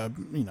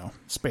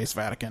 Space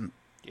Vatican.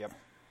 Yep.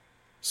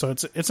 So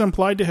it's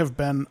implied to have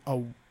been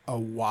a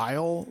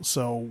while.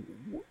 So,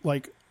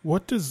 like,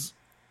 what does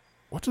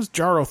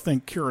Jaro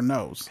think Kira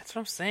knows? That's what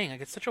I'm saying.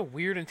 Like, it's such a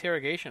weird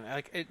interrogation.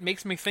 Like, it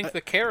makes me think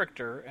the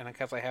character, and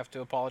because I have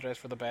to apologize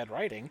for the bad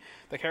writing,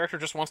 the character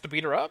just wants to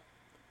beat her up.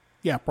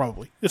 Yeah,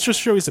 probably. It's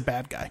just show he's a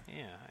bad guy.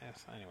 Yeah,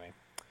 yes, anyway.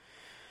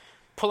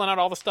 Pulling out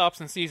all the stops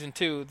in Season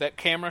 2, that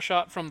camera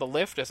shot from the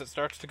lift as it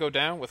starts to go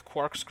down with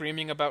Quark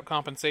screaming about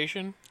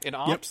compensation in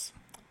Ops,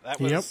 that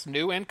was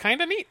new and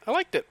kind of neat. I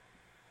liked it.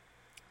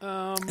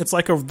 It's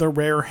like the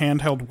rare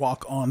handheld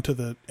walk onto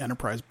the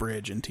Enterprise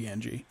bridge in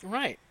TNG.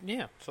 Right,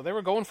 yeah. So they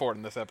were going for it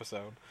in this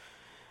episode.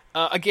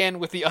 Again,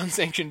 with the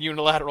unsanctioned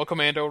unilateral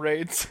commando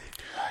raids.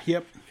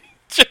 Yep.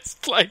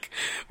 Just like,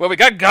 well, we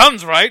got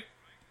guns, right?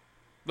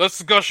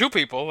 Let's go shoot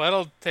people.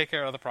 That'll take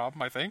care of the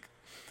problem, I think.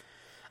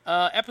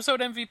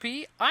 Episode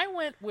MVP, I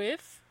went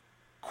with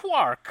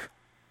Quark.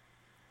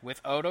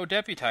 With Odo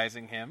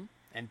deputizing him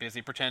and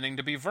busy pretending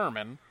to be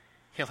vermin,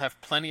 he'll have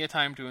plenty of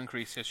time to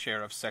increase his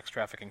share of sex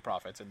trafficking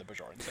profits in the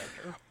Bajoran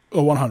sector.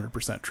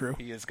 100% true.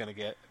 He is going to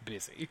get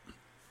busy.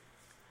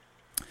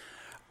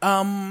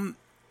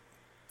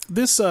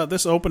 This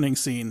opening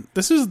scene,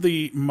 this is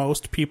the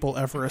most people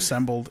ever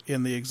assembled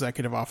in the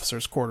executive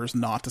officer's quarters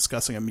not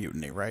discussing a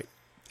mutiny, right?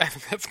 I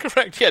think that's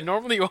correct. Yeah,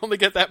 normally you only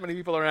get that many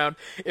people around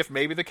if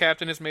maybe the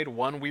captain has made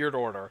one weird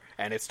order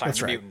and it's time That's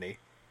to right. mutiny.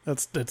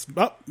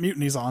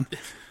 Mutiny's on.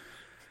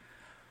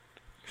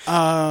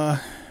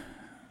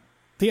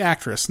 The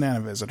actress,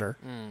 Nana Visitor.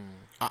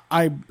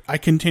 I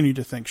continue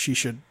to think she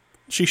should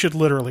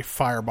literally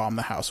firebomb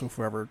the house with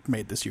whoever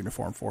made this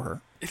uniform for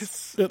her.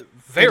 It's It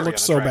very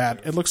looks so bad.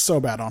 unattractive. It looks so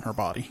bad on her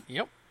body.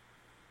 Yep.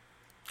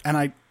 And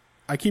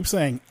I keep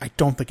saying I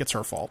don't think it's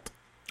her fault.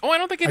 Oh, I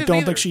don't think it I is don't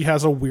either. think she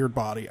has a weird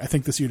body. I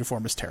think this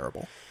uniform is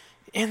terrible.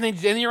 And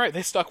you're right.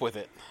 They stuck with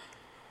it.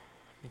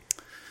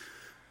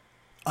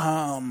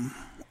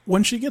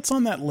 When she gets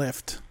on that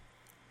lift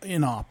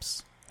in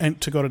Ops and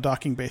to go to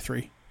Docking Bay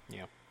 3,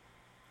 Yeah.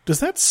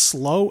 does that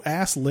slow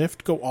ass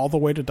lift go all the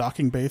way to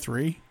Docking Bay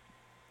 3?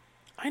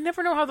 I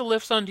never know how the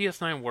lifts on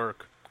DS9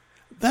 work.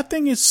 That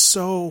thing is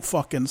so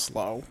fucking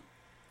slow.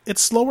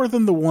 It's slower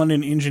than the one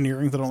in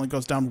engineering that only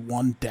goes down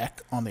one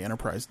deck on the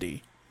Enterprise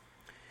D.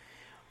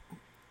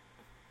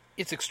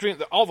 It's extreme.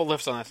 All the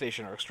lifts on that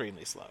station are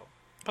extremely slow.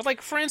 But,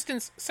 like, for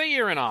instance, say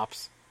you're in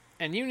Ops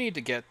and you need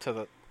to get to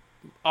the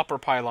upper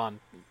pylon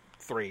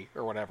 3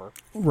 or whatever.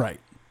 Right.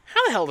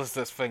 How the hell does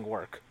this thing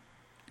work?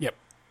 Yep.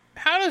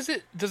 How does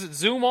it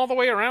zoom all the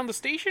way around the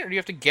station, or do you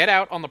have to get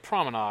out on the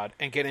promenade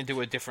and get into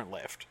a different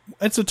lift?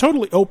 It's a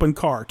totally open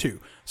car,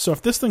 too. So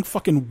if this thing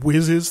fucking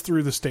whizzes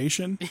through the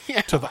station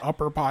Yeah. to the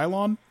upper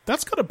pylon,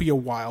 that's gotta be a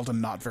wild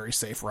and not very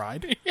safe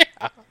ride.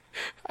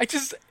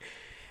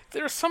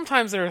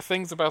 Sometimes there are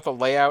things about the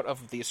layout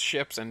of these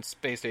ships and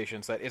space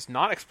stations that is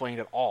not explained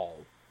at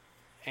all.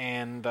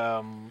 And,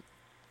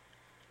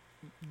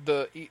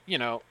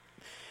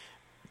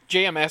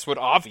 JMS would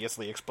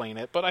obviously explain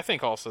it, but I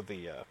think also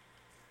the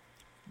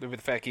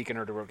fat geek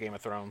nerd who wrote Game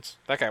of Thrones,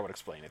 that guy would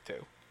explain it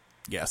too.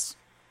 Yes.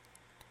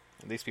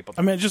 And these people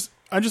I mean, I just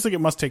think it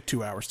must take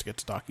 2 hours to get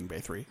to Docking Bay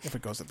 3 if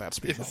it goes at that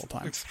speed the whole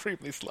time.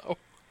 extremely slow.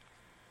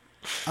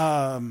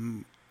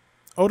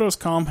 Odo's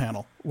comm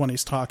panel, when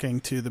he's talking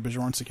to the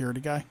Bajoran security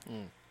guy,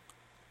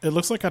 it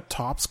looks like a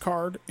Topps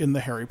card in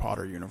the Harry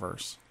Potter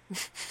universe.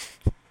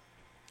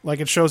 Like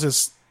it shows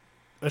his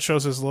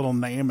little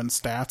name and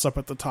stats up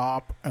at the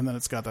top, and then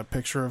it's got that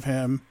picture of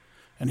him,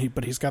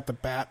 but he's got the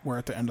bat where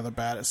at the end of the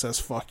bat it says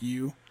 "fuck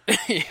you,"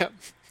 Yep.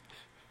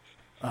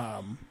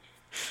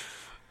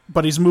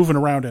 but he's moving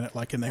around in it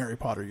like in the Harry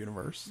Potter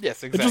universe.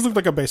 Yes, It exactly. just looked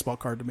like a baseball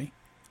card to me.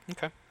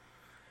 Okay.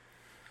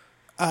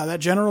 That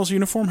general's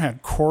uniform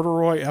had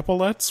corduroy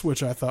epaulets,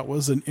 which I thought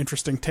was an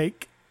interesting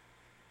take.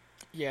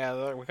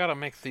 Yeah, we gotta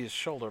make these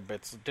shoulder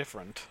bits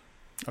different.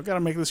 I've got to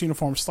make this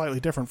uniform slightly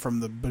different from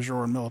the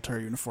Bajoran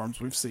military uniforms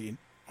we've seen.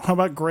 How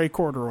about gray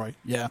corduroy?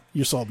 Yeah,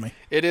 you sold me.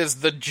 It is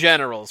the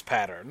general's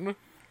pattern.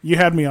 You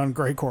had me on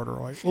gray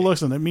corduroy. Well,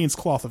 listen, it means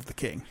cloth of the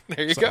king.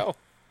 There you go.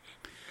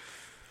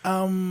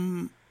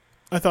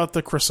 I thought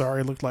the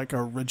Krasari looked like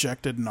a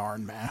rejected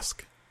Narn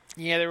mask.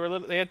 Yeah,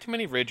 they had too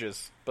many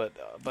ridges, but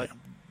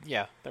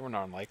yeah, they were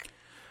Narn-like.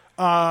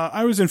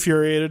 I was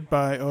infuriated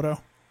by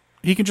Odo.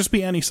 He can just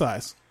be any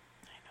size.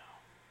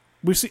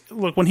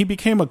 Look, when he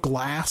became a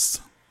glass,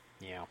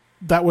 Yeah.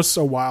 that was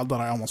so wild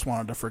that I almost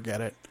wanted to forget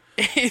it.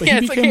 But Yeah, he it's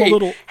like, became hey, a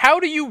little. how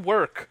do you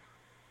work?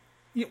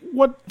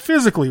 What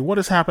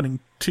is happening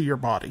to your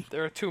body?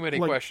 There are too many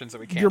Like, questions that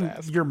we can't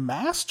ask. Your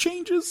mass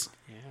changes?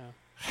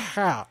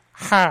 Yeah.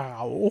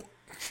 How?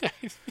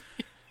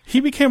 He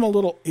became a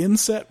little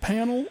inset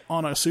panel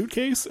on a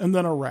suitcase and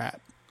then a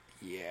rat.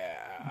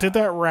 Yeah. Did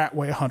that rat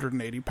weigh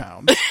 180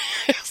 pounds?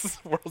 It's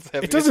the world's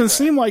heaviest It doesn't rat.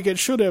 seem like it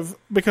should have,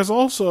 because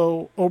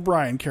also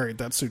O'Brien carried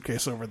that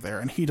suitcase over there,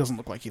 and he doesn't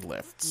look like he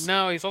lifts.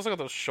 No, he's also got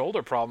those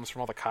shoulder problems from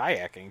all the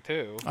kayaking,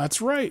 too.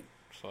 That's right.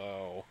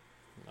 So,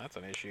 that's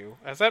an issue.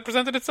 Has that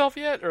presented itself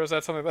yet, or is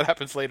that something that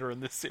happens later in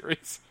this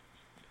series?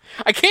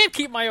 I can't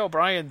keep my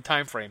O'Brien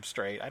time frame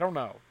straight. I don't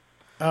know.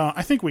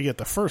 I think we get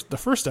the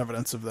first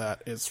evidence of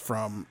that is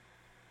from.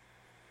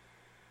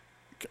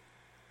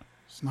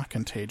 It's not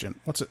Contagion.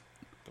 What's it?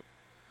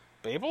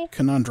 Babel?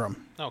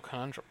 Conundrum. No,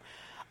 Conundrum.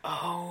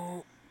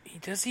 Oh, he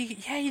does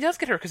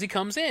get her, because he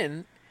comes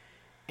in,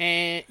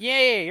 and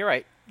yeah, you're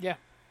right. Yeah.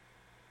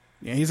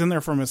 Yeah, he's in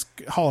there from his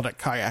holodeck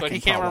kayaking. But he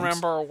can't problems.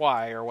 remember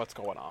why or what's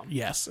going on.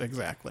 Yes,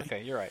 exactly.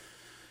 Okay, you're right.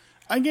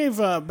 I gave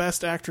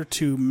Best Actor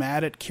to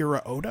Mad at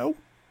Kira Odo,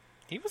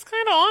 He was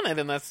kind of on it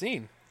in that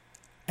scene.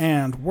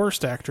 and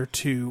Worst Actor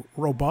to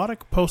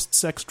Robotic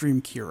Post-Sex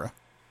Dream Kira.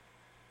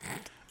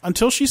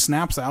 Until she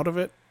snaps out of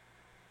it,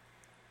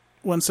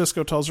 when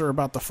Cisco tells her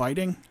about the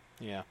fighting,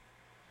 Yeah.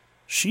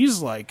 she's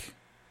like,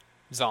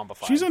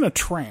 Zombified. she's in a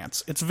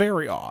trance. It's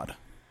very odd.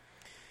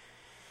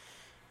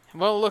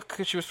 Well, look,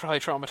 she was probably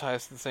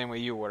traumatized the same way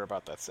you were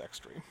about that sex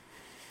dream.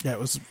 Yeah, it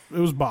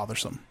was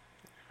bothersome.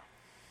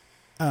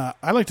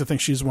 I like to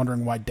think she's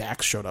wondering why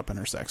Dax showed up in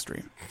her sex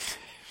dream.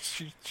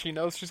 She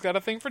knows she's got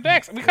a thing for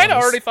Dax. We kind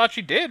of already thought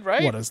she did,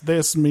 right? What does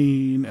this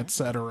mean,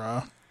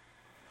 etc.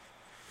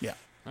 Yeah.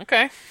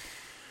 Okay.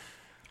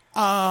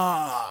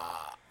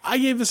 I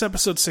gave this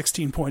episode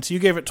 16 points. You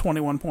gave it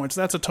 21 points.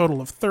 That's a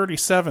total of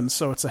 37,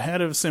 so it's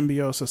ahead of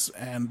Symbiosis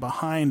and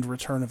behind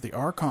Return of the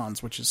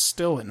Archons, which is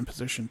still in a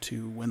position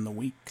to win the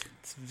week.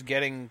 It's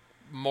getting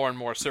more and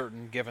more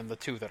certain given the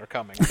two that are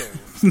coming, too.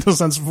 In the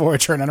sense,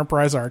 Voyager and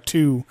Enterprise are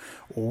two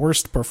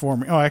worst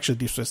performing. Oh, actually,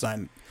 Deep Space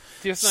Nine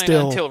DS9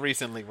 Still- until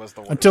recently was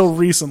the worst. until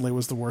recently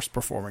was the worst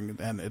performing,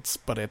 and it's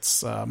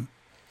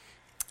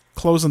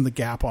closing the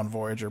gap on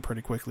Voyager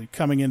pretty quickly.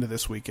 Coming into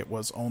this week, it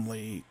was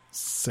only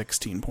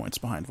 16 points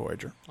behind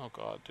Voyager. Oh,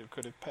 God, dude,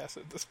 could it pass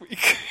it this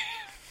week?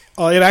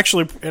 Oh, it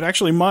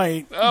actually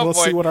might. Oh, we'll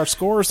boy. see what our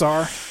scores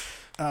are,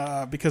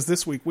 because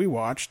this week we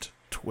watched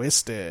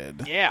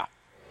Twisted. Yeah.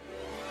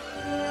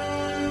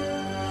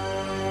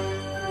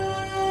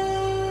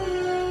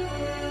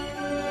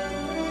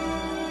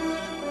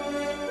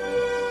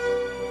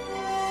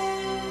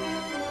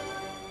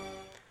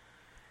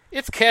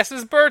 It's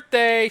Cass's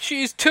birthday.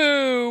 She's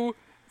 2.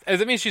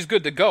 That means she's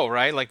good to go,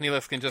 right? Like,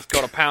 Neelix can just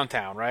go to Pound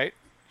Town, right?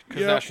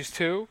 Because now Yeah. she's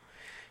 2.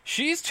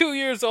 She's 2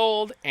 years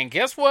old, and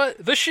guess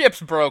what? The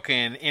ship's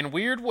broken in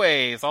weird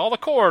ways. All the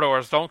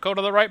corridors don't go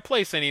to the right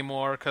place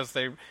anymore because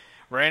they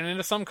ran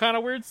into some kind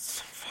of weird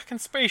fucking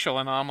spatial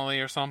anomaly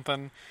or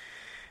something.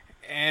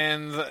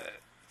 And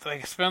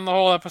they spend the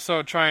whole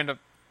episode trying to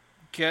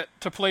get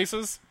to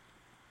places,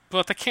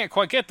 but they can't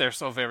quite get there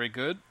so very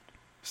good.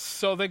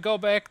 So they go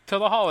back to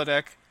the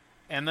holodeck,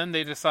 and then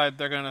they decide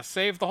they're going to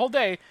save the whole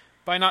day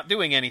by not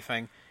doing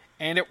anything.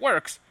 And it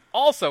works.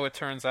 Also, it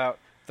turns out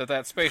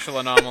that spatial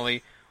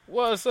anomaly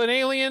was an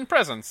alien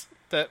presence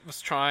that was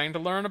trying to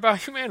learn about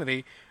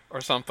humanity or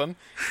something.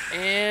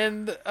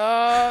 And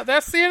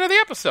that's the end of the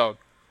episode.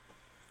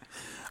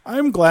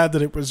 I'm glad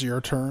that it was your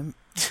turn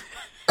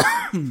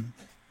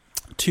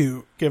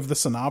to give the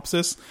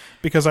synopsis,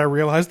 because I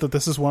realized that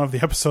this is one of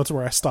the episodes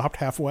where I stopped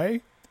halfway.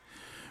 I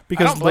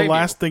Because don't the blame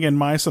last you. thing in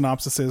my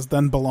synopsis is,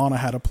 then B'Elanna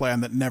had a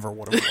plan that never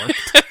would have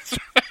worked.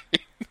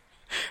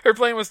 Her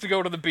plan was to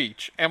go to the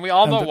beach, and we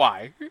all know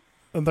why.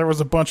 And there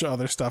was a bunch of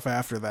other stuff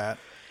after that.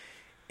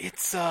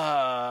 It's,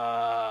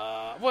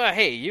 well,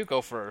 hey, you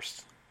go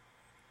first.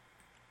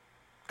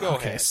 Go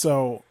Okay, ahead.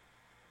 so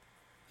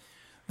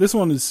this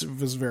one was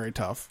very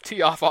tough.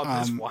 Tee off on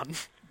this one.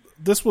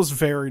 This was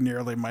very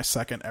nearly my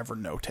second ever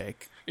no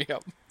take.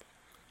 Yep.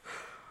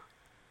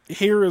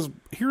 here's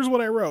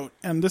what I wrote,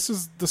 and this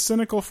is the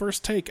cynical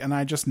first take, and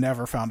I just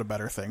never found a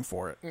better thing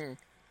for it.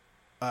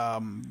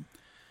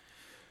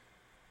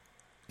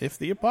 If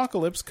the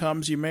apocalypse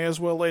comes, you may as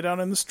well lay down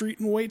in the street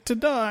and wait to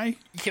die.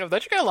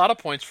 That should get a lot of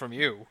points from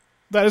you.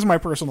 That is my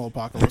personal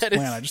apocalypse That is-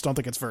 plan. I just don't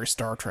think it's very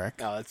Star Trek.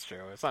 No, that's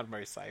true. It's not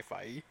very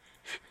sci-fi.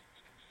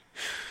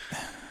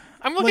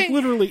 I'm Like, looking...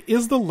 literally,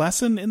 is the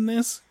lesson in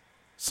this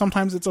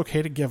sometimes it's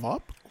okay to give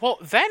up? Well,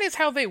 that is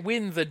how they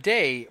win the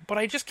day, but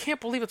I just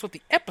can't believe it's what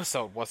the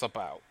episode was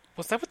about.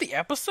 Was that what the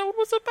episode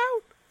was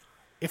about?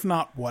 If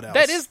not, what else?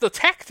 That is the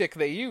tactic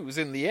they use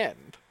in the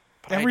end.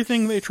 But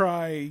Everything they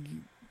try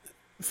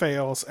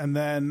fails, and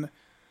then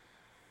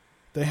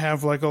they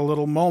have like a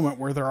little moment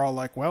where they're all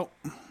like, well,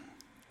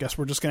 guess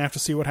we're just going to have to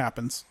see what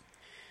happens.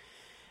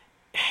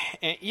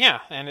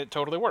 And it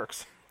totally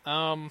works.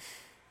 Ben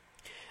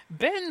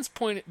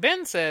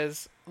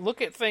says,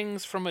 look at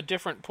things from a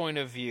different point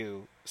of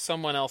view,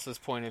 someone else's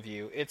point of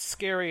view. It's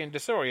scary and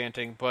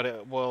disorienting, but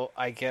it will,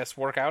 I guess,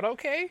 work out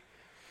okay?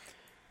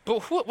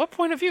 But what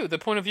point of view? The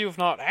point of view of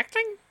not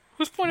acting?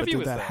 Whose point of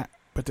view is that?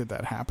 But did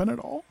that happen at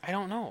all? I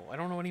don't know. I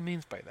don't know what he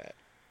means by that.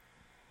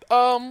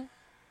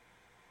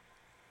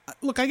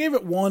 Look, I gave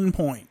it 1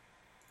 point.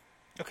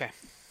 Okay.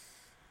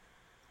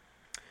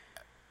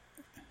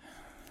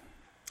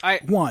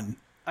 One.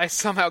 I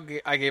somehow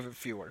I gave it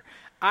fewer.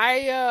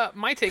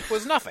 My take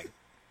was nothing.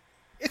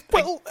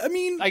 Well, I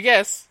mean, I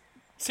guess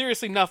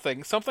seriously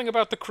nothing. Something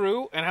about the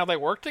crew and how they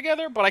work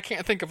together, but I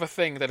can't think of a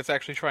thing that it's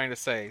actually trying to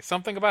say.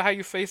 Something about how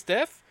you face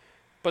death,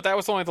 but that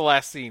was only the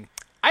last scene.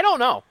 I don't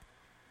know.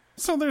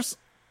 so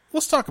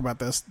let's talk about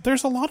this.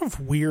 There's a lot of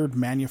weird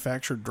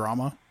manufactured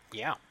drama.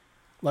 Yeah.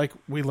 Like,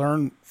 we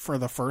learn for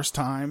the first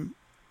time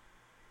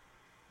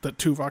that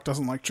Tuvok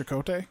doesn't like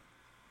Chakotay.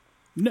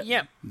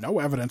 Yeah. No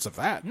evidence of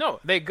that. No,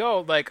 they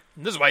go like,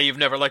 this is why you've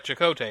never liked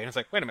Chakotay. And it's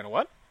like, wait a minute,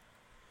 what?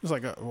 It's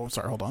like, oh,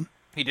 sorry, hold on.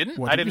 He didn't?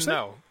 What I did you didn't say?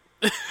 know.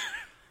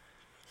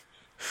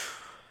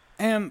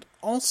 And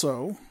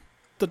also,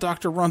 the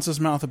Doctor runs his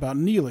mouth about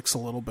Neelix a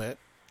little bit.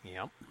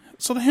 Yeah.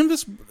 So to him,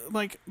 this,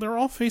 like, they're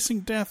all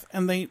facing death,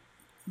 and the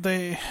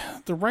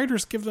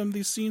writers give them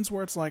these scenes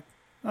where it's like,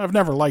 I've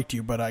never liked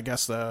you, but I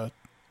guess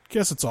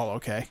it's all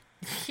okay.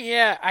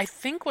 Yeah, I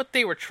think what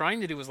they were trying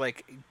to do was,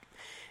 like,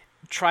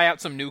 try out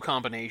some new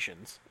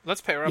combinations.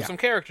 Let's pair up Yeah. some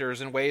characters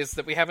in ways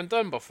that we haven't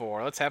done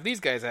before. Let's have these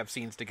guys have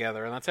scenes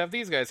together, and let's have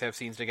these guys have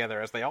scenes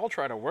together as they all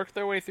try to work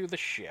their way through the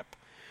ship.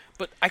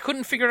 But I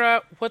couldn't figure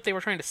out what they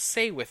were trying to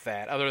say with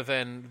that, other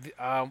than,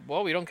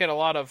 we don't get a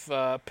lot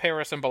of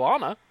Paris and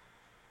B'Elanna,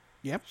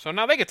 Yep. so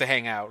now they get to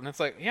hang out. And it's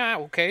like, yeah,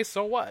 okay,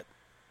 so what?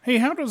 Hey,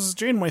 how does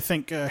Janeway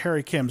think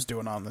Harry Kim's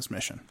doing on this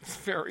mission? It's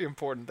very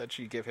important that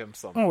she give him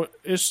some. Oh,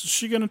 is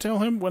she going to tell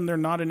him when they're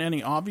not in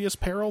any obvious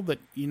peril that,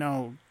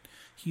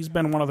 he's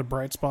been one of the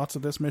bright spots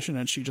of this mission,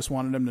 and she just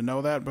wanted him to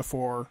know that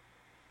before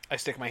I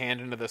stick my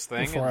hand into this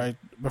thing,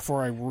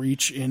 before I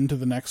reach into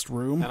the next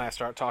room? and I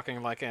start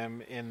talking like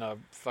I'm in a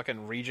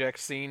fucking reject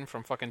scene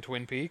from fucking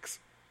Twin Peaks.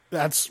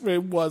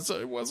 It was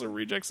a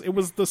reject. It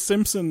was the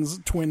Simpsons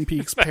Twin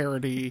Peaks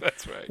parody.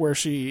 That's right. Where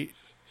she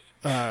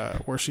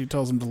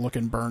tells him to look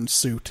in Burns'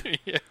 suit.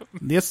 Yeah,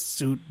 This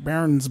suit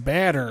burns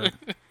better.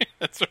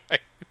 that's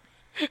right.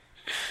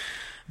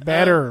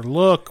 Better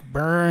look,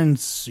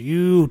 Burns'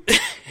 suit.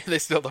 They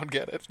still don't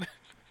get it.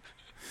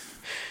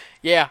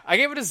 Yeah, I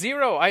gave it a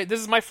 0. This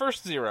is my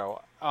first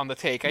 0 on the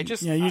take. I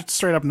just You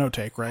straight up no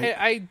take,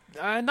 right?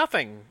 I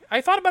nothing.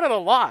 I thought about it a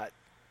lot.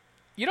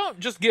 You don't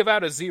just give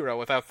out a 0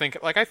 without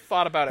thinking. Like, I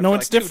thought about it. No, for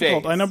it's like 2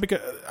 difficult. days.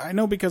 I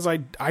know because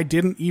I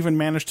didn't even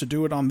manage to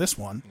do it on this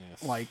one.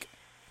 Yes. Like,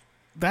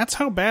 that's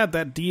how bad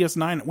that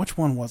DS9. Which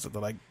one was it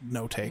that I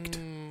no taked?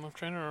 I'm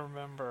trying to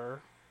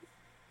remember.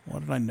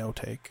 What did I no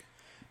take?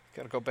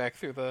 Got to go back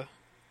through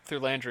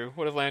Landrew.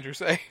 What did Landrew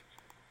say?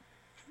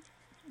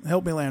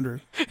 Help me,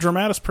 Landrew.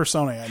 Dramatis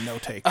Personae, I no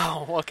take.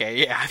 Oh, okay.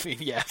 Yeah, I mean,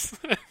 yes.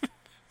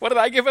 What did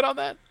I give it on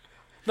that?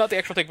 Not the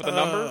actual take, but the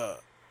number.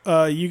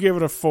 You gave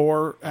it a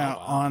 4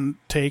 on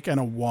take and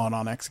a 1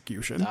 on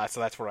execution. So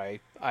that's where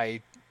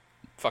I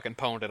fucking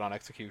pwned it on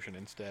execution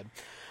instead.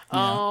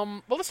 Yeah.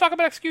 Well, let's talk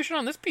about execution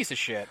on this piece of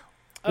shit.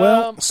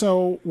 Well,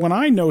 so when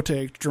I no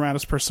take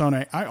Dramatis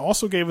Personae, I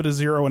also gave it a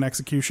 0 in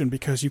execution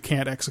because you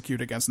can't execute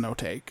against no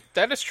take.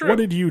 That is true. What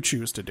did you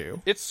choose to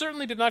do? It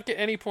certainly did not get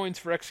any points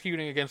for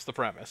executing against the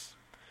premise.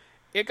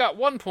 It got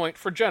 1 point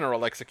for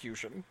general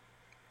execution.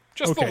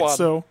 Just the Okay, one.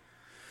 so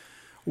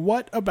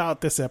what about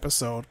this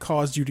episode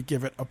caused you to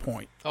give it a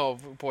point? Oh,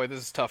 boy,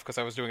 this is tough because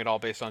I was doing it all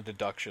based on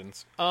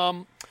deductions.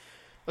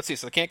 Let's see,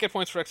 so they can't get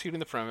points for executing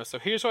the premise, so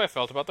here's how I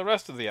felt about the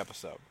rest of the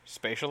episode.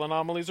 Spatial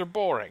anomalies are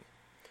boring.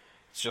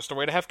 It's just a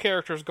way to have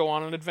characters go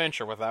on an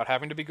adventure without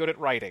having to be good at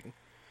writing.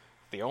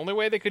 The only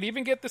way they could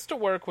even get this to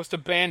work was to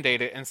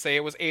band-aid it and say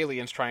it was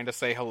aliens trying to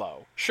say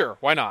hello. Sure,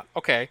 why not?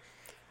 Okay.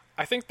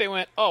 I think they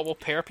went, we'll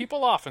pair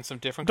people off in some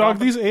different...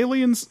 These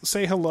aliens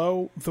say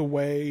hello the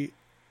way,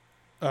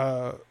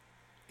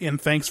 in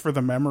Thanks for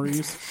the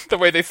Memories, the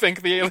way they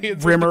think the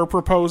aliens... Rimmer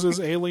proposes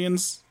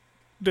aliens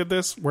did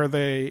this, where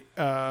they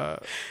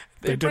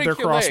They did break their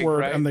your leg, crossword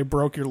right? and they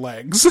broke your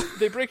legs.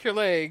 They break your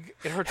leg.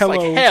 It hurts Hello.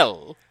 like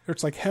hell.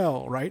 It's like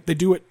hell, right? They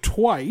do it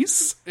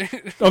twice.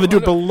 Oh, they do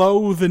it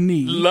below the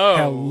knee. Low.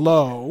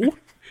 Hello.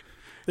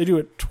 They do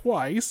it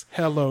twice.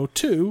 Hello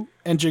to,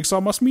 and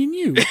Jigsaw must mean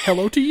you.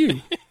 Hello to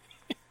you.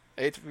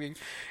 I hate to be,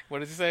 what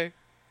does he say?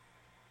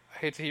 I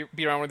hate to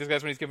be around one of these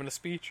guys when he's giving a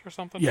speech or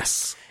something.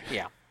 Yes.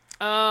 Yeah.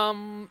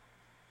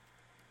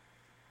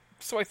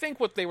 So I think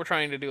what they were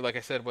trying to do, like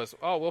I said, was,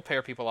 we'll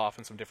pair people off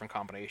in some different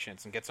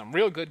combinations and get some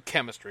real good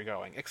chemistry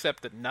going.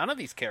 Except that none of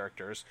these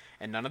characters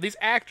and none of these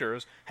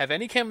actors have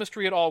any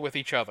chemistry at all with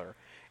each other.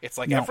 It's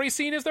like No. every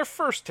scene is their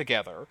first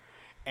together,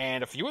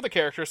 and a few of the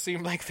characters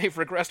seem like they've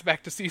regressed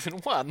back to season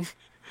 1.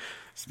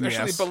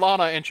 Especially Yes.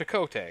 B'Elanna and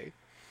Chakotay.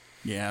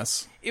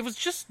 Yes. It was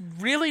just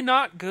really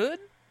not good,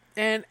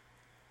 and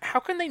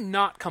how can they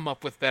not come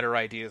up with better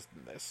ideas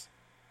than this?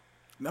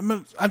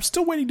 I'm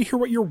still waiting to hear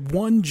what your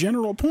one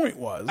general point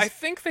was. I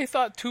think they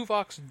thought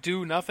Tuvok's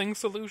do-nothing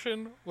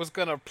solution was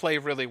going to play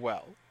really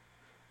well.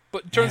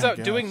 But turns Yeah, I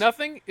out doing guess.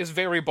 nothing is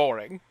very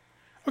boring.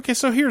 Okay,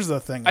 so here's the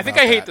thing. I think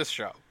about I hate that. this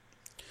show.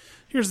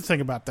 Here's the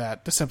thing about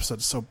that. This episode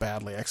is so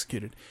badly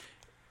executed.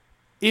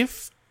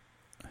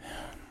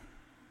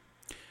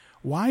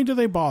 Why do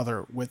they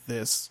bother with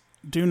this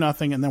do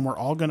nothing and then we're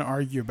all going to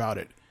argue about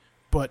it?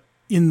 But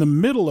in the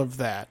middle of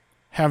that,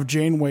 have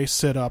Janeway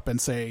sit up and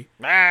say,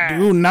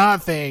 do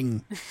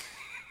nothing.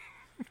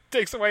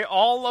 Takes away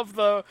all of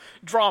the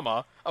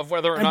drama of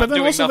whether or not But then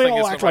doing also nothing they all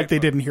is act the right like they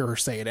move. didn't hear her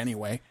say it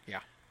anyway. Yeah.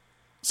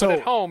 So But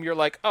at home, you're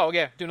like, oh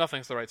yeah, do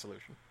nothing's the right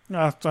solution.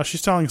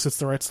 she's telling us it's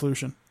the right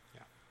solution.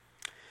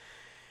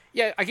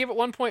 Yeah, I gave it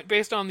 1 point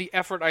based on the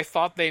effort I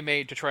thought they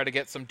made to try to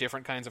get some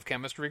different kinds of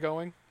chemistry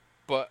going.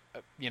 But,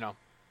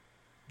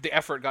 the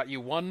effort got you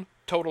 1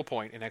 total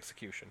point in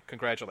execution.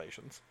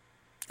 Congratulations.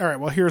 All right,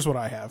 well, here's what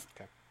I have.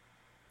 Okay.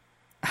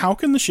 How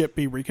can the ship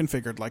be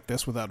reconfigured like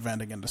this without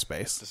venting into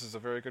space? This is a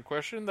very good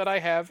question that I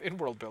have in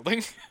world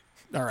building.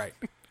 All right.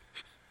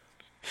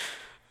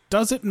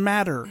 Does it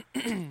matter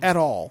at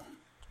all,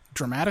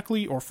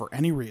 dramatically or for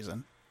any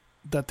reason,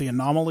 that the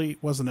anomaly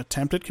was an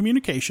attempt at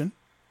communication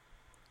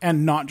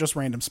and not just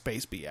random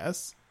space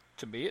BS?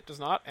 To me, it does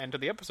not, and to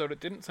the episode, it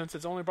didn't, since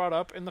it's only brought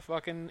up in the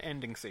fucking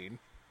ending scene.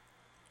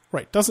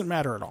 Right, doesn't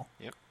matter at all.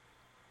 Yep.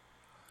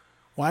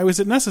 Why was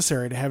it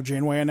necessary to have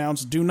Janeway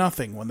announce do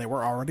nothing when they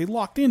were already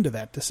locked into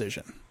that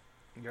decision?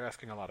 You're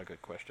asking a lot of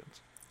good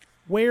questions.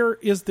 Where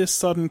is this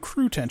sudden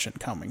crew tension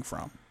coming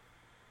from?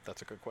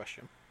 That's a good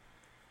question.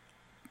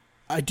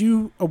 I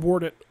do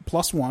award it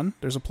 +1.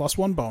 There's a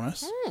 +1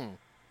 bonus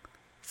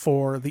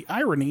for the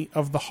irony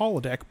of the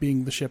holodeck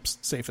being the ship's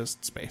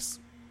safest space.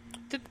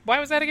 Why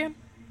was that again?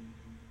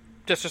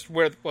 Just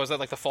where was that,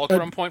 like the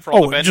fulcrum point for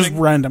all the benching? Just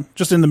random,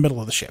 just in the middle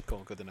of the ship.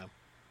 Cool, good to know.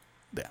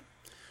 Yeah,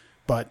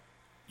 but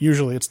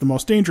usually it's the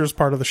most dangerous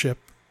part of the ship.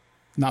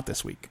 Not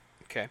this week.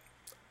 Okay.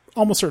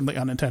 Almost certainly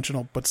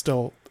unintentional, but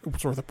still it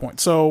was worth a point.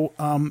 So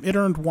it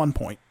earned 1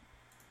 point.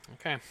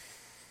 Okay.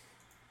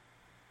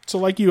 So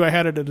like you, I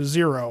had it at a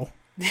 0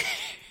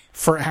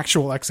 for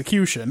actual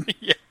execution,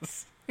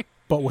 Yes.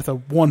 but with a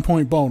 1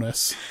 point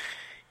bonus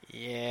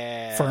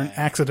Yeah. for an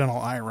accidental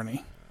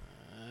irony.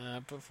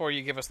 Before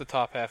you give us the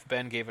top half,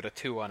 Ben gave it a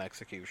 2 on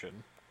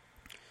execution.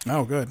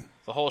 Oh, good.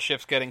 The whole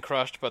ship's getting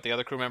crushed, but the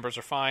other crew members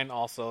are fine.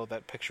 Also,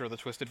 that picture of the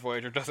Twisted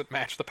Voyager doesn't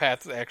match the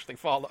paths they actually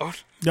followed.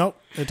 Nope,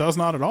 it does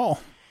not at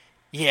all.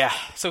 Yeah,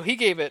 so he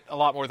gave it a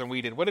lot more than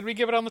we did. What did we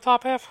give it on the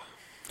top half?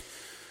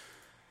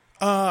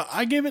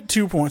 I gave it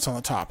 2 points on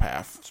the top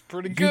half. It's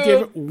pretty You good.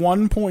 gave it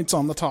 1 point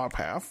on the top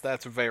half.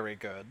 That's very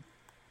good.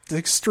 It's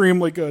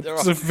extremely good.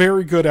 It's a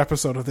very good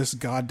episode of this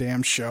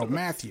goddamn show.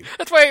 Matthew.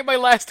 That's why my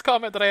last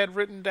comment that I had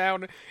written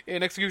down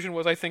in execution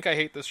was, I think I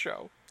hate this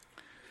show.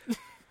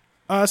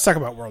 Let's talk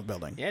about world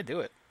building. Yeah,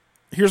 do it.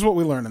 Here's what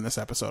we learn in this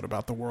episode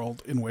about the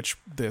world in which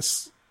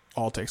this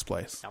all takes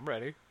place. I'm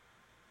ready.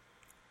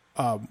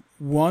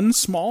 One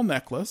small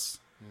necklace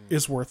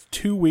is worth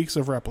 2 weeks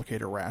of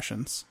replicator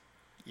rations.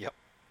 Yep.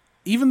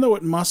 Even though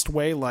it must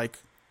weigh, like,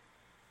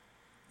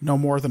 no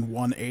more than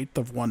 1/8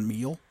 of one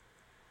meal.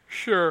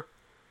 Sure.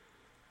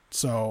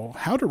 So,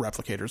 how do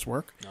replicators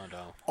work?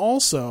 No.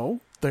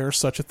 Also, there's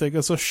such a thing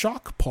as a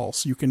shock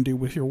pulse you can do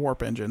with your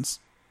warp engines.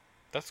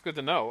 That's good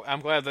to know. I'm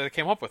glad that they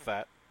came up with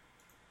that.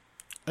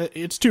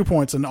 It's 2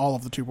 points, and all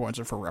of the 2 points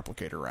are for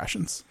replicator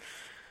rations.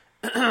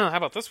 How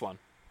about this one?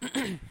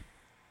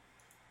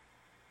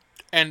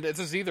 And this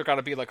has either got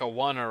to be like a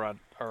 1 or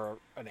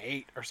an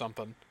 8 or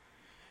something.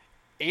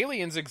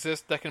 Aliens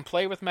exist that can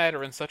play with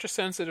matter in such a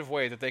sensitive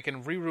way that they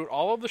can reroute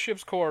all of the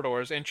ship's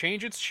corridors and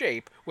change its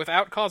shape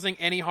without causing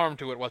any harm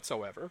to it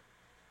whatsoever.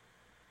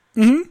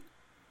 Mm-hmm.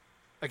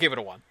 I give it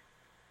a 1.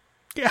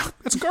 Yeah,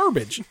 it's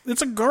garbage.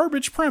 It's a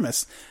garbage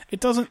premise. It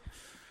doesn't...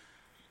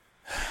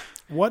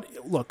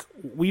 Look,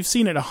 we've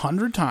seen it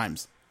 100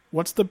 times.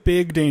 What's the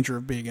big danger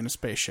of being in a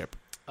spaceship?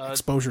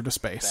 Exposure to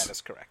space. That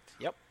is correct.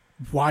 Yep.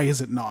 Why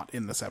is it not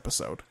in this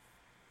episode?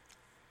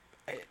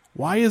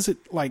 Why is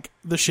it like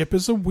the ship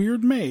is a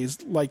weird maze,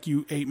 like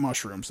you ate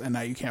mushrooms and now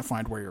you can't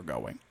find where you're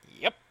going?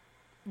 Yep.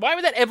 Why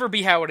would that ever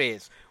be how it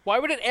is? Why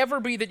would it ever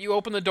be that you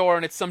open the door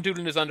and it's some dude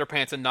in his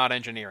underpants and not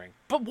engineering?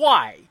 But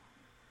why?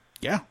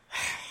 Yeah.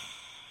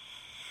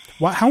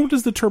 How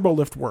does the turbo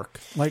lift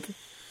work? Like,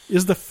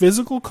 is the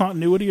physical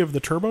continuity of the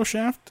turbo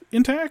shaft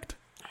intact?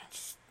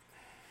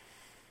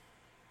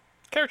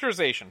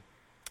 Characterization.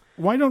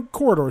 Why don't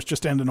corridors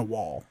just end in a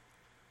wall?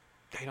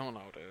 I don't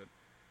know, dude.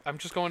 I'm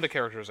just going to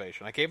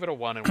characterization. I gave it a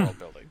 1 in world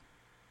building.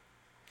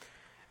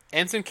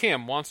 Ensign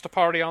Kim wants to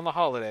party on the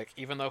holodeck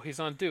even though he's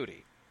on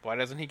duty. Why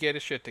doesn't he get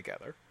his shit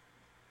together?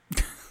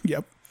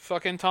 Yep.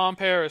 Fucking Tom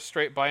Paris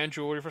straight buying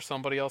jewelry for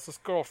somebody else's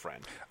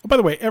girlfriend. Oh, by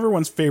the way,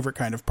 everyone's favorite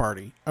kind of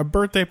party. A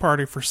birthday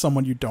party for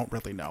someone you don't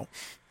really know.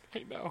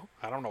 I know.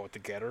 I don't know what to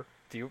get her.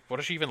 What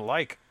does she even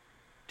like?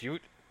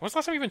 When's the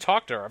last time you even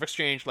talked to her? I've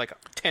exchanged like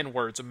 10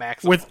 words a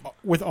maximum.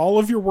 With all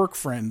of your work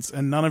friends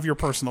and none of your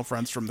personal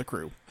friends from the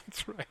crew.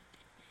 That's right.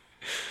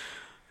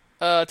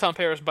 Tom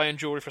Paris buying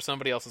jewelry for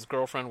somebody else's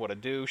girlfriend. What a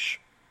douche.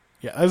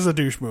 Yeah, that is a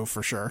douche move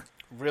for sure.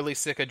 Really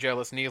sick of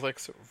jealous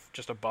Neelix.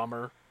 Just a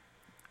bummer.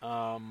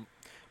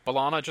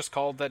 B'Elanna just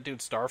called that dude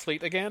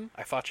Starfleet again.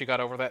 I thought she got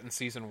over that in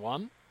season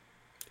 1.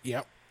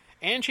 Yep.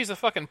 And she's a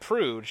fucking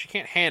prude. She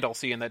can't handle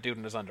seeing that dude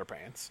in his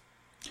underpants.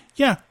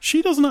 Yeah,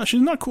 she's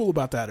not cool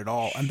about that at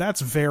all, and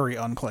that's very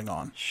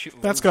un-Klingon.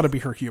 That's got to be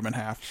her human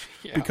half.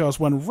 Yeah. Because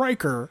when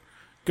Riker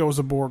goes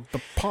aboard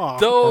the PA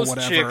those or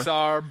whatever, chicks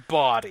are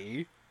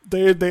body.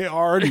 They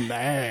are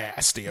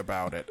nasty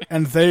about it,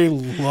 and they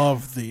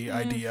love the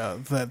idea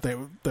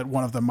that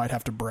one of them might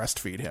have to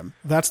breastfeed him.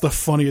 That's the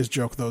funniest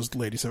joke those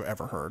ladies have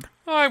ever heard.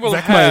 I will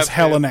Vecna have is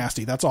hella him.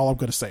 nasty. That's all I'm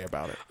going to say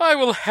about it. I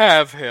will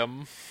have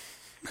him.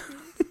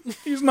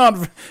 He's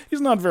not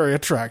very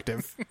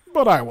attractive,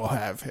 but I will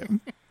have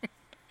him.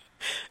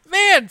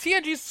 Man,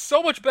 TNG's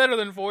so much better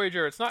than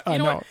Voyager. It's not. You I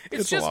know know. what?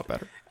 It's just a lot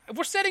better.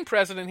 We're setting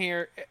precedent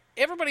here.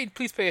 Everybody,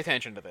 please pay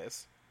attention to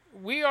this.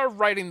 We are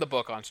writing the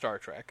book on Star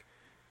Trek.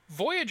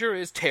 Voyager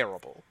is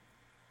terrible.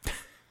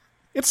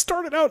 It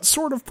started out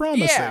sort of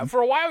promising. Yeah,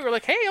 for a while we were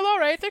like, hey, all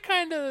right,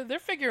 they're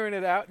figuring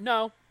it out.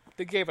 No,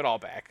 they gave it all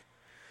back.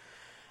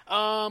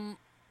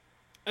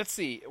 Let's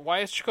see. Why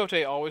is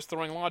Chakotay always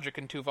throwing logic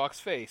in Tuvok's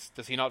face?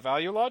 Does he not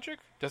value logic?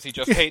 Does he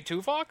just hate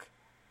Tuvok?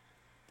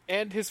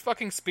 And his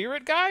fucking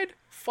spirit guide?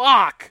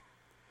 Fuck!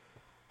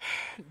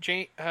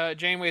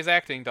 Janeway's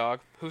acting, dog.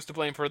 Who's to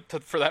blame for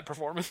that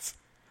performance?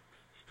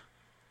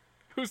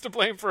 Who's to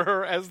blame for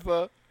her as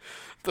the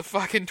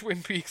fucking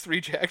Twin Peaks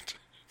reject?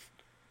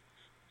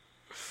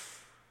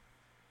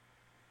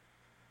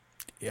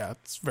 Yeah,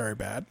 it's very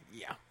bad.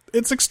 Yeah.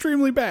 It's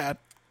extremely bad.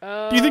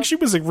 Do you think she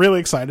was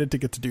really excited to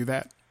get to do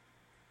that?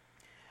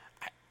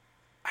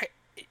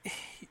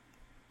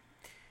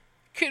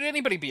 Could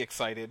anybody be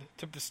excited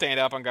to stand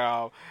up and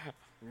go,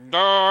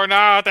 do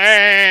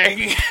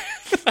nothing?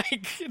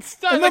 Like,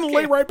 it's not. And then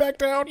lay right back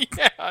down?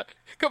 Yeah,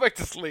 go back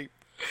to sleep.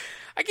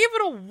 I gave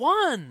it a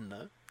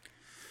 1.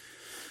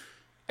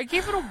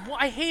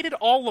 I hated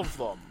all of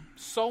them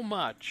so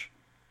much.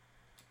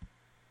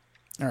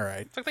 All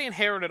right. It's like they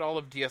inherited all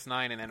of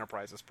DS9 and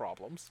Enterprise's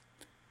problems.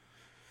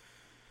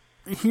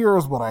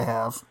 Here's what I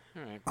have.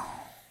 All right.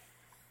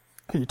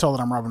 Can you tell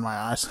that I'm rubbing my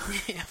eyes?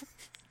 Yeah.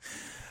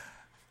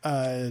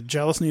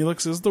 Jealous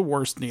Neelix is the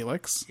worst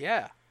Neelix.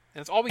 Yeah.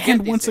 And it's all we get And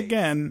these once days.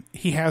 again,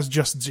 he has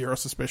just zero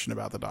suspicion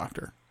about the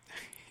Doctor.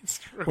 It's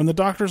true. When the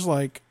Doctor's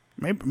like,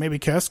 maybe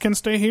Kes can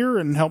stay here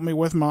and help me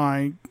with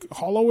my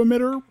holo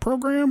emitter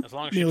program, As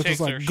long as she Neelix takes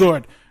is like,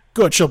 her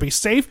good, she'll be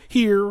safe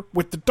here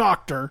with the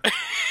Doctor,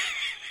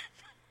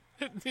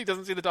 He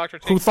doesn't see the Doctor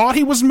who thought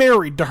he was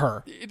married to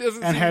her He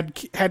doesn't and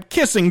see, had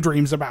kissing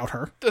dreams about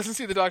her. doesn't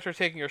see the Doctor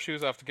taking her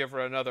shoes off to give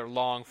her another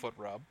long foot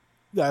rub.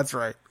 That's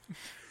right.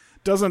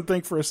 Doesn't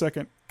think for a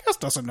second, Kes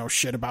doesn't know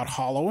shit about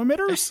holo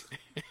emitters.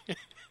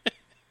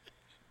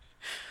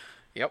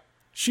 Yep.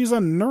 She's a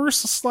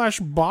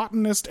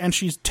nurse/botanist, and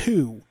she's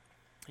 2.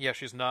 Yeah,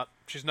 she's not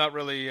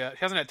really. She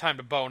hasn't had time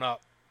to bone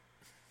up.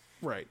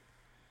 Right.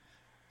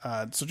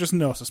 So just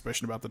no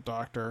suspicion about the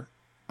Doctor.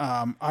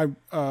 I'm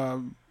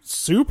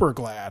super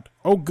glad.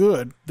 Oh,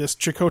 good. This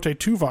Chakotay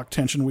Tuvok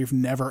tension we've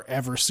never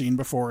ever seen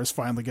before is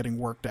finally getting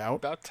worked out.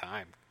 About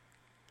time.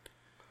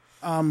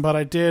 But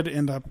I did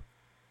end up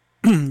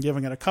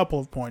giving it a couple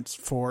of points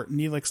for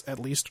Neelix at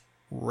least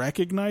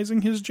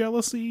recognizing his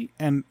jealousy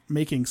and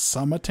making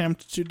some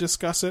attempt to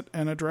discuss it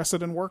and address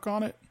it and work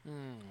on it.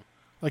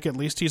 Like, at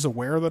least he's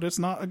aware that it's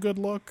not a good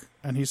look,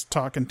 and he's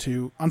talking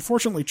to,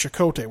 unfortunately,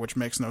 Chakotay, which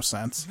makes no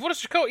sense. What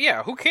does Chakotay?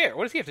 Yeah, who cares?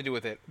 What does he have to do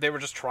with it? They were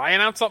just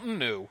trying out something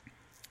new.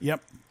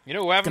 Yep. You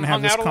know who haven't Gonna have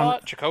hung this out a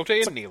lot?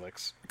 Chakotay and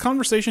Neelix.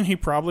 Conversation he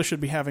probably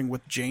should be having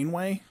with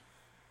Janeway,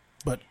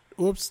 but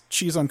oops,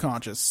 she's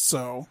unconscious,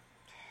 so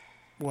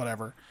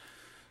whatever.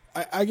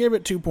 I gave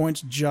it 2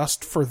 points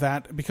just for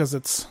that, because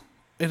it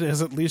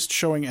is at least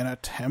showing an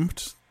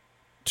attempt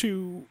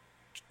to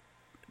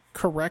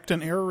correct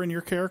an error in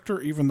your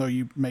character, even though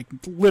you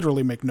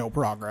literally make no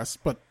progress,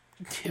 but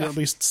you're at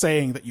least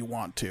saying that you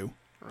want to.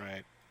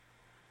 Right.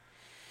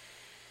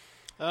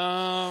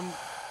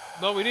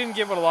 No, we didn't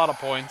give it a lot of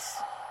points.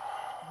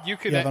 You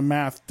can Yeah, the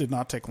math did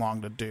not take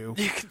long to do.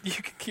 you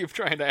can keep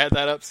trying to add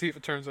that up, see if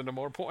it turns into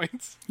more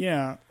points.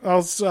 Yeah,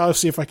 I'll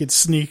see if I could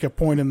sneak a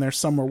point in there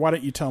somewhere. Why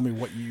don't you tell me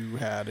what you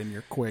had in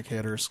your quick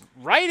hitters?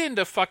 Right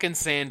into fucking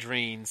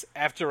Sandrines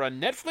after a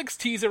Netflix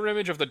teaser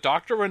image of the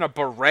Doctor in a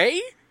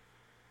beret?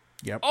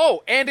 Yep.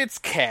 Oh, and it's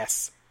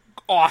Cass.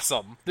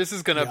 Awesome. This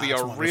is gonna Yeah, be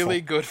it's a wonderful.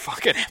 really good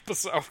fucking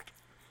episode.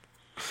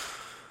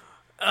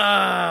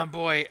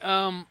 Boy.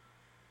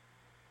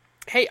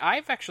 Hey,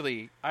 I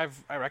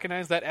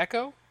recognize that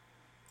echo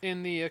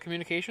in the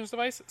communications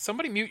device.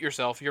 Somebody mute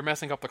yourself. You're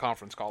messing up the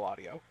conference call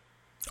audio.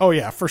 Oh,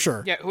 yeah, for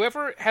sure. Yeah,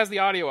 whoever has the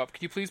audio up,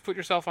 could you please put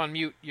yourself on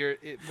mute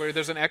where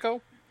there's an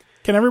echo?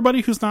 Can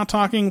everybody who's not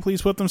talking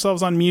please put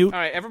themselves on mute? All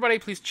right, everybody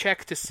please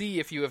check to see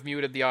if you have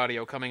muted the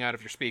audio coming out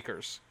of your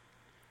speakers.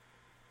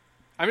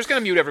 I'm just going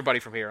to mute everybody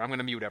from here. I'm going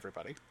to mute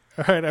everybody.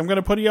 All right, I'm going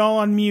to put you all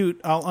on mute.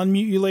 I'll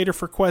unmute you later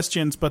for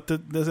questions, but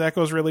this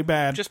echo's really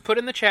bad. Just put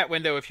in the chat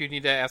window if you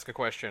need to ask a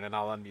question, and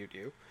I'll unmute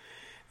you.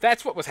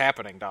 That's what was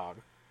happening, dog.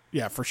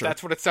 Yeah, for sure.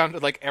 That's what it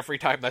sounded like every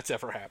time that's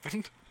ever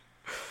happened.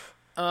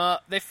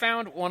 They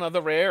found one of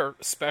the rare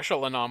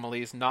special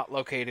anomalies not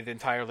located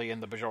entirely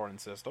in the Bajoran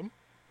system.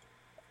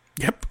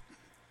 Yep.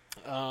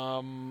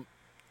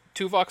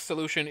 Tuvok's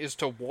solution is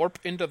to warp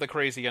into the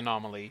crazy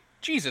anomaly.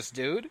 Jesus,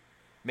 dude.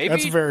 Maybe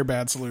That's a very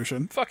bad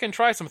solution. fucking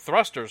try some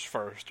thrusters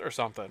first or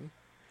something.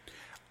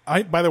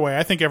 By the way,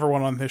 I think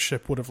everyone on this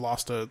ship would have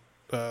lost a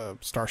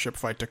starship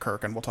fight to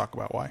Kirk, and we'll talk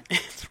about why.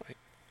 That's right.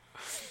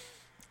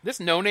 This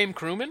no-name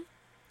crewman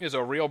is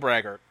a real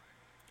braggart.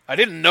 I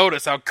didn't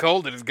notice how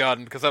cold it had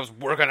gotten because I was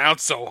working out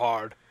so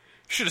hard.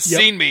 You should have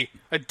seen me.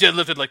 I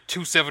deadlifted like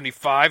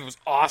 275. It was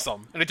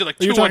awesome. And I did like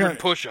You're 200 talking-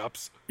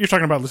 push-ups. You're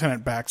talking about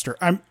Lieutenant Baxter.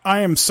 I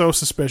am so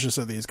suspicious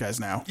of these guys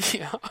now.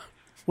 Yeah.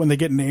 When they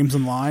get names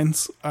and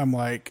lines, I'm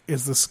like,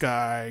 is this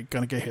guy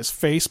going to get his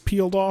face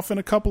peeled off in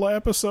a couple of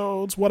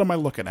episodes? What am I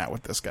looking at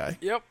with this guy?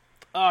 Yep.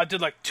 I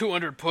did like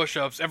 200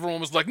 push-ups. Everyone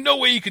was like, no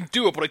way you can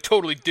do it, but I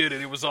totally did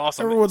it. It was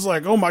awesome. Everyone's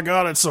like, oh my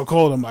god, it's so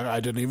cold. I'm like,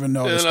 I didn't even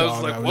notice, And I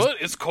was dog. like, what?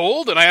 It's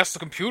cold? And I asked the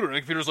computer, and the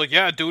computer's like,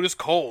 yeah, dude, it's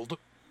cold.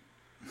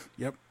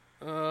 Yep.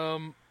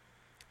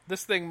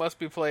 This thing must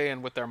be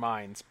playing with their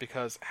minds,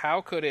 because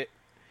how could it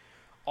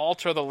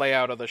alter the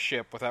layout of the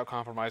ship without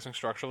compromising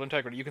structural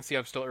integrity? You can see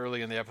I'm still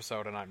early in the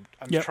episode, and I'm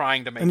Yep.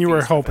 trying to make And you were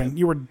peace with hoping, it.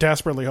 you were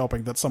desperately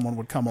hoping that someone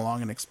would come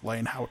along and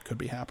explain how it could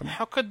be happening.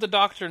 How could the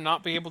Doctor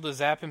not be able to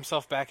zap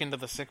himself back into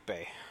the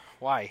sickbay?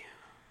 Why?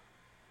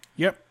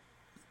 Yep.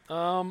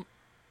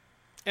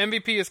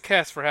 MVP is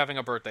Kess for having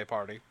a birthday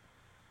party.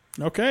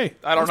 Okay.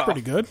 I don't That's know.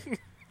 pretty good.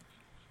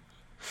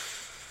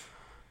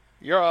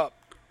 You're up.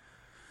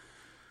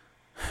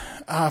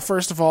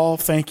 First of all,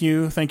 thank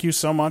you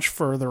so much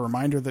for the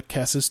reminder that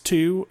Kess is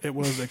 2. It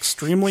was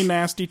extremely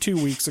nasty 2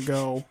 weeks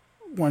ago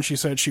when she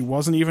said she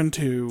wasn't even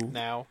 2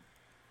 Now.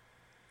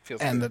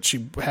 Feels and good. that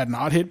she had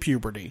not hit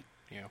puberty.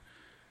 Yeah.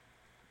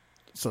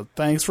 So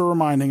thanks for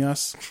reminding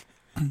us.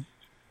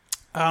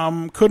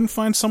 Couldn't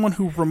find someone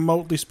who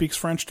remotely speaks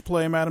French to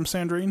play Madame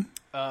Sandrine.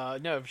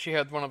 No, she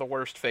had one of the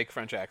worst fake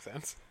French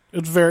accents.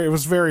 It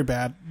was very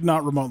bad,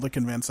 not remotely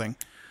convincing.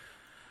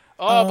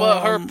 Oh,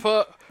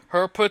 but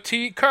her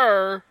petite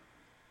cur.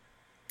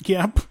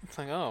 Yep. It's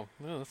like, oh,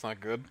 no, that's not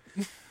good.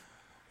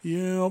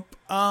 Yep.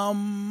 All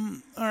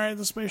right,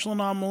 the spatial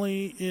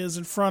anomaly is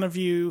in front of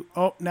you.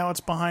 Oh, now it's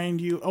behind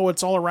you. Oh,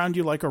 it's all around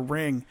you like a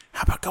ring.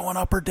 How about going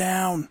up or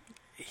down?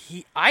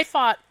 I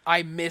thought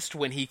I missed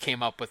when he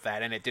came up with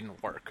that, and it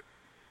didn't work.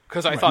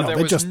 Because I Right, thought no, there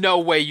they was just- no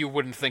way you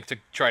wouldn't think to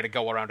try to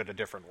go around it a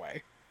different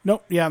way.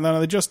 Nope. Yeah, no,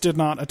 they just did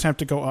not attempt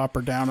to go up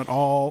or down at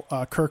all.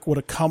 Kirk would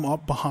have come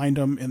up behind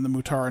him in the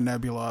Mutara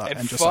Nebula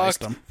and just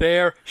iced fucked him.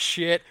 their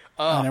shit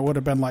up. And it would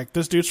have been like,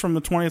 this dude's from the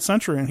 20th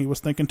century, and he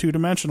was thinking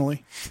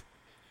two-dimensionally.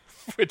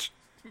 Which,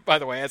 by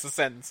the way, as a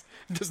sentence,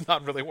 does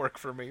not really work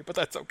for me, but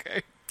that's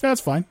okay.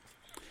 That's fine.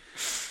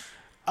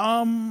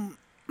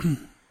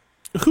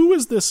 Who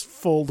is this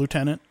full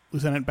lieutenant?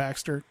 Lieutenant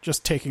Baxter,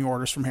 just taking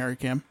orders from Harry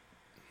Kim?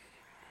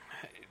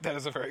 That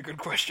is a very good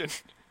question.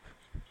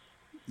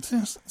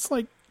 It's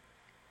like,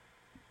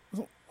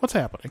 what's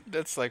happening?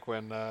 That's like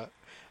when,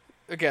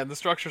 again, the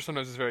structure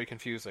sometimes is very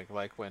confusing,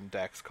 like when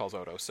Dex calls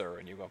Odo Sir,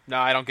 and you go, no,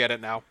 I don't get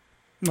it now.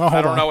 Oh, hold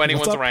I don't on. know What's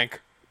anyone's up?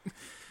 rank.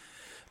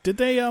 Did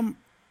they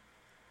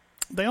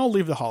all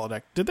leave the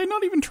holodeck. Did they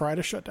not even try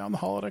to shut down the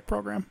holodeck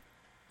program?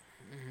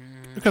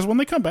 Because when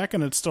they come back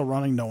and it's still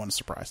running, no one's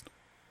surprised.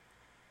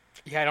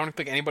 Yeah, I don't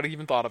think anybody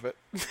even thought of it.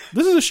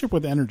 This is a ship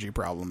with energy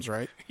problems,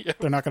 right? Yeah.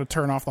 They're not going to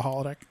turn off the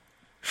holodeck.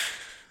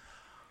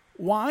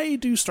 Why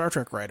do Star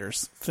Trek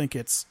writers think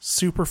it's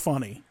super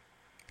funny,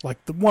 like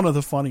one of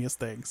the funniest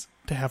things,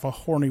 to have a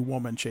horny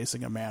woman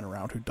chasing a man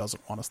around who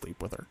doesn't want to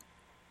sleep with her?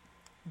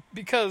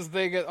 Because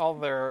they get all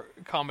their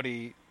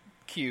comedy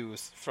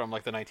cues from,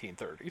 like, the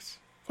 1930s.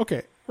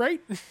 Okay, right?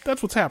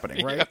 That's what's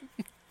happening, right?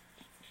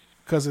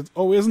 Because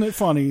isn't it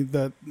funny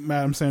that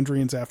Madame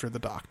Sandrine's after the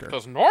Doctor?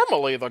 Because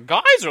normally the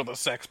guys are the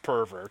sex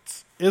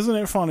perverts. Isn't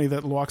it funny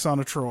that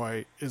Loxana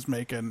Troy is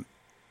making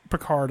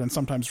Picard and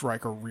sometimes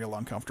Riker real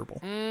uncomfortable?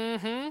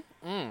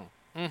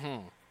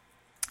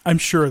 I'm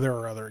sure there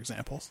are other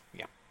examples.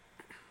 Yeah.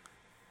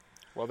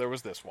 Well, there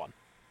was this one.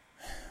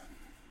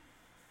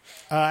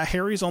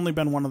 Harry's only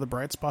been one of the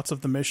bright spots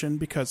of the mission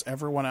because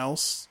everyone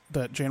else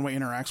that Janeway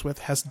interacts with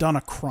has done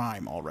a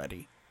crime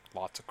already.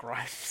 Lots of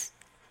crimes.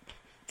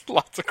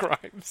 Lots of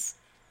crimes.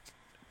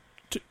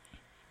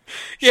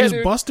 Yeah, She's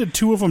dude. busted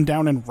 2 of them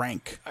down in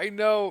rank. I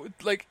know,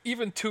 like,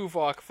 even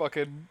Tuvok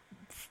fucking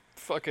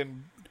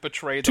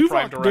betrayed the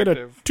Prime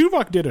Directive.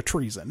 Tuvok did a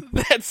treason.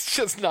 That's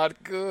just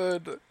not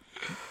good.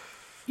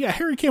 Yeah,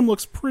 Harry Kim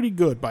looks pretty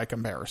good by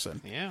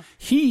comparison. Yeah.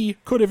 He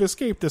could have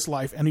escaped this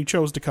life, and he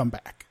chose to come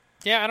back.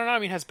 Yeah, I don't know. I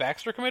mean, has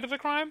Baxter committed a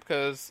crime?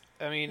 Because,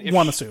 I mean, if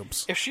One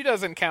assumes. If she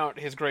doesn't count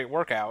his great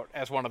workout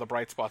as one of the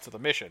bright spots of the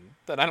mission,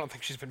 then I don't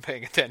think she's been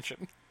paying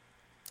attention.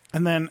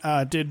 And then,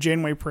 did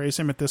Janeway praise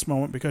him at this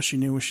moment because she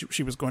knew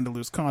she was going to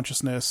lose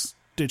consciousness?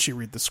 Did she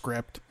read the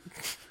script?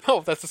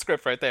 Oh, that's the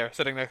script right there,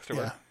 sitting next to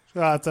her.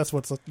 Yeah. That's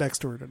what's next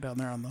to her down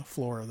there on the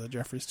floor of the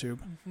Jeffries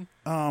tube.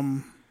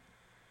 Mm-hmm.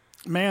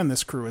 Man,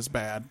 this crew is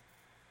bad.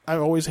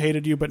 I've always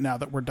hated you, but now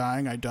that we're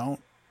dying, I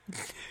don't.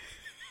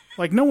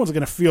 Like, no one's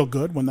going to feel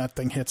good when that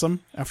thing hits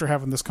them after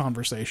having this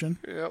conversation.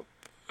 Yep.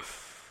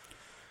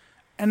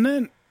 And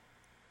then,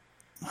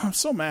 I'm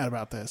so mad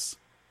about this.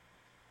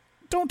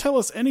 Don't tell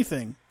us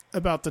anything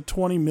about the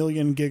 20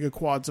 million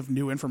gigaquads of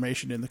new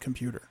information in the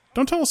computer.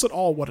 Don't tell us at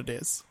all what it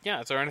is.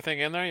 Yeah, is there anything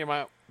in there you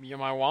might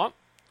want?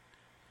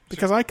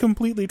 Because I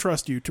completely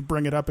trust you to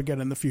bring it up again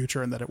in the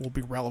future and that it will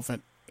be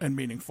relevant and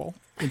meaningful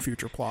in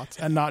future plots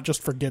and not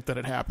just forget that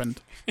it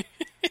happened.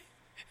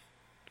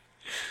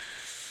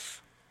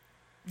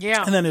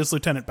 Yeah. And then is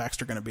Lieutenant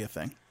Baxter going to be a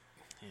thing?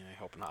 Yeah, I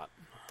hope not.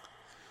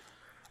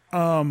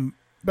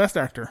 Best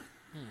actor.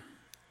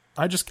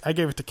 I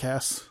gave it to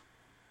Cass.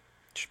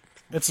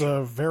 It's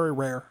a very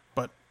rare,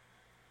 but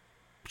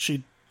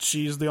she's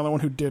the only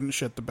one who didn't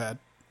shit the bed.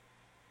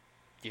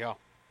 Yeah.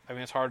 I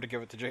mean, it's hard to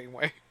give it to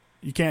Janeway.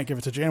 You can't give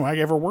it to Janeway. I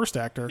gave her worst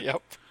actor.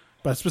 Yep.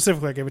 But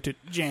specifically, I gave it to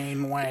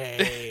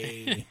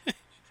Janeway.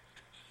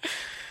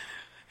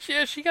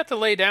 Yeah, she got to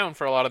lay down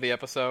for a lot of the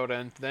episode,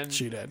 and then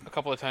She did. A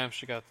couple of times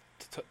she got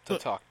to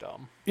talk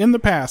dumb. In the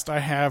past, I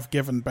have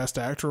given Best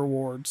Actor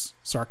awards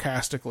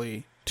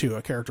sarcastically to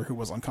a character who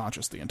was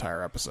unconscious the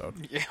entire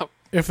episode. Yep.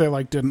 If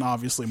they didn't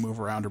obviously move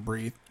around or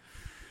breathe.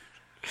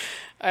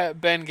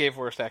 Ben gave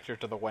worst actor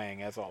to the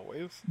Wang, as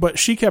always. But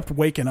she kept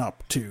waking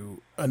up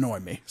to annoy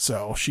me,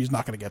 so she's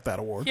not going to get that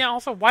award. Yeah,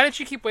 also, why did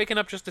she keep waking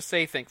up just to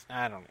say things?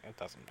 I don't know. It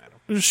doesn't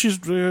matter. She's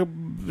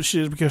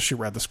because she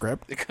read the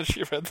script. Because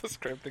she read the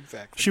script,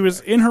 exactly. She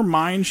was, in her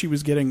mind, she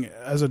was getting,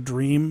 as a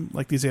dream,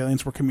 like these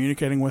aliens were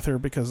communicating with her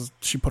because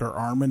she put her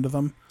arm into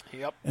them.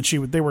 Yep. And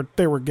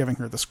they were giving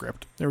her the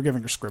script. They were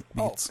giving her script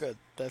beats. Oh, good.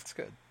 That's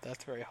good.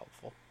 That's very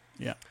helpful.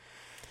 Yeah.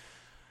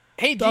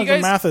 Hey, do Dr. you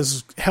guys... Math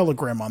is hella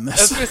grim on I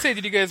was this. going to say,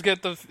 did you guys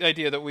get the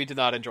idea that we did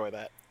not enjoy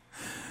that?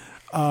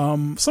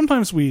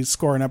 Sometimes we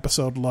score an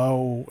episode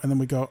low, and then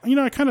we go,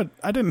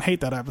 I didn't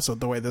hate that episode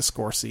the way this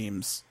score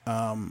seems.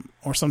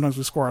 Or sometimes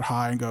we score it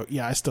high and go,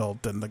 yeah, I still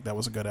didn't think that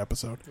was a good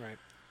episode. Right.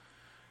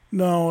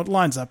 No, it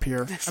lines up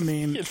here. I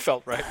mean, It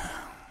felt right.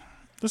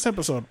 this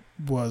episode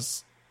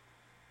was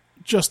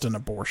just an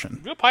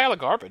abortion. Real pile of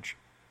garbage.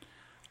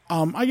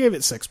 I gave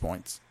it 6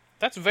 points.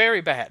 That's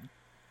very bad.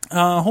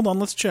 Hold on,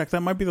 let's check.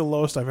 That might be the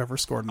lowest I've ever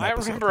scored in an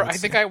episode. Remember, I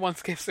Let's think see. I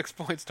once gave 6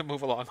 points to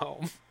Move Along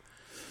Home.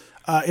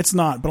 It's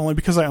not, but only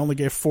because I only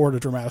gave 4 to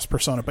Dramatis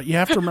Persona. But you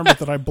have to remember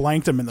that I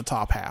blanked him in the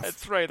top half.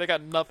 That's right. I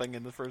got nothing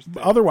in the first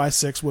bit. Otherwise,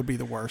 6 would be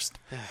the worst.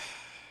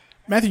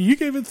 Matthew, you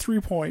gave it 3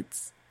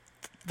 points.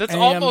 That's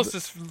and- almost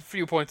as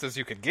few points as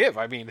you could give.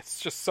 I mean, it's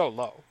just so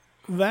low.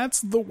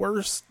 That's the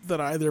worst that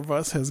either of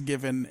us has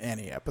given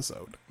any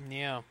episode.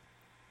 Yeah.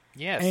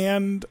 Yes.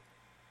 And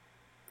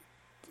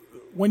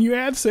when you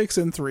add 6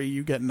 and 3,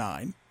 you get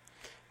 9.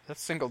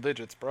 That's single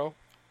digits, bro.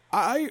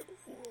 I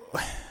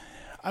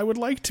would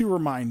like to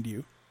remind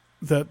you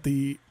that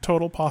the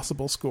total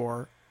possible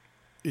score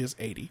is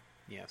 80.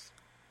 Yes.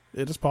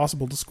 It is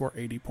possible to score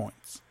 80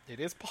 points. It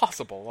is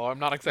possible. Well, I'm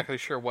not exactly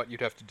sure what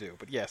you'd have to do,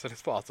 but yes, it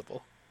is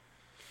possible.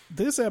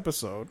 This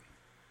episode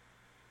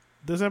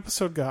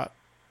got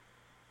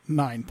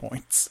 9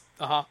 points.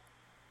 Uh-huh.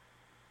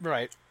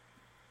 Right.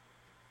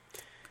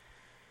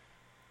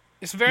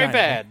 It's very Nine.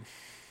 bad.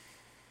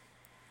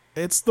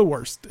 It's the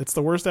worst. It's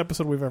the worst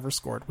episode we've ever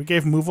scored. We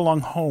gave Move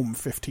Along Home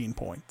 15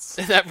 points.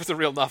 That was a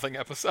real nothing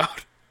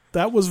episode.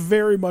 That was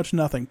very much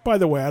nothing. By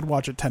the way, I'd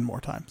watch it 10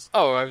 more times.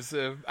 Oh,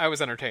 I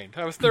was entertained.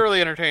 I was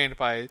thoroughly entertained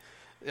by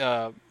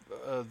the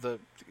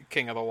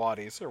King of the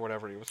Waddies, or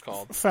whatever he was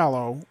called.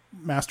 Fallow,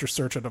 Master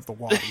Sergeant of the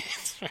Wadi.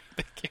 That's right,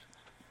 thank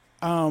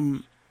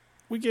you.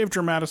 We gave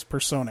Dramatis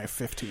Personae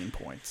 15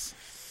 points.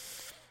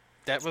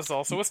 That was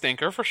also a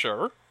stinker, for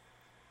sure.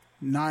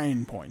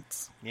 9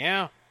 points.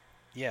 Yeah.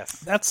 Yes.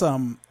 That's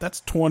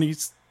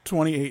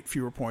 28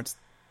 fewer points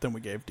than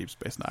we gave Deep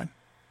Space Nine.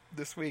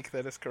 This week,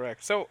 that is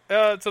correct. So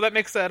that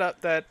makes that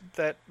up, that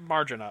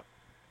margin up.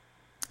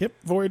 Yep,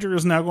 Voyager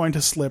is now going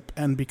to slip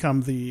and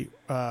become the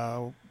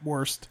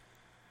worst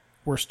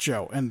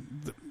show.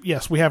 And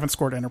yes, we haven't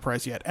scored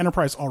Enterprise yet.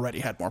 Enterprise already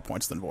had more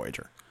points than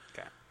Voyager.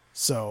 Okay.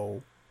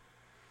 So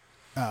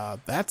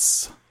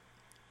that's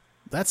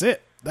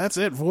it. That's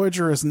it.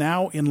 Voyager is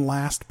now in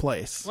last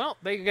place. Well,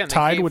 they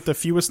tied gave, with the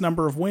fewest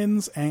number of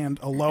wins and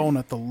alone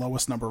at the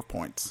lowest number of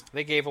points.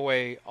 They gave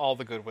away all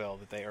the goodwill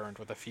that they earned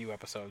with a few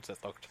episodes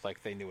that looked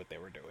like they knew what they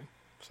were doing.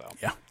 So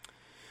yeah.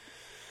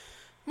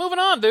 Moving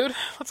on, dude.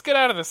 Let's get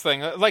out of this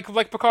thing.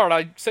 Like Picard,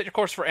 I set your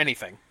course for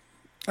anything.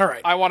 All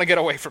right. I want to get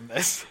away from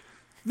this.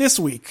 This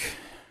week,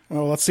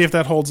 well, let's see if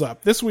that holds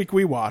up. This week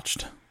we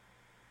watched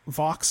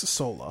Vox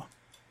Sola.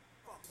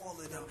 All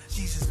of them.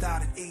 Jesus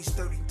died at age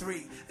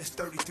 33. That's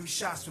 33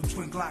 shots from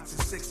twin Glocks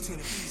and 16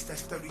 apiece.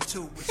 That's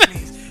 32, which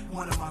means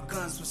one of my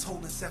guns was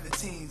holding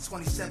 17.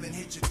 27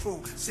 hit your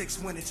crew,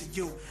 6 went into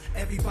you.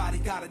 Everybody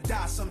gotta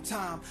die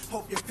sometime.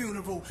 Hope your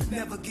funeral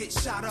never get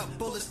shot up.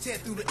 Bullets tear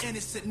through the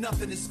innocent,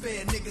 nothing is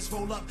fair. Niggas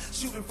roll up,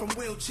 shooting from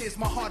wheelchairs.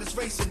 My heart is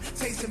racing,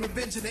 tasting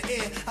revenge in the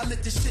air. I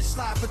let this shit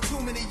slide for too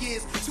many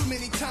years, too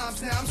many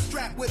times now. I'm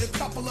strapped with a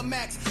couple of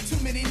Macs,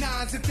 too many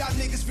nines. If y'all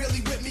niggas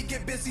really with me,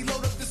 get busy,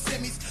 load up the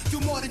semis. Do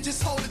more than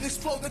just hold it,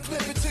 explode the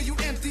clip until you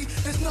empty.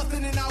 There's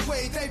nothing in our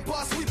way. They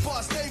bust, we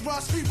bust. They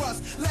rush, we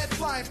rust. Lead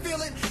flying, feel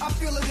it? I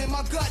feel it in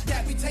my gut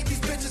that we take these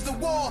bitches to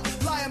war.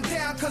 Lie them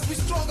down, cause we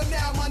stronger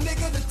now. My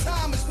nigga, the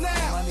time is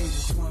now. I need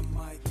this one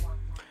mic.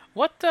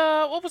 What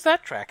was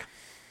that track?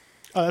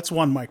 That's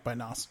One Mic by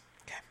Nas.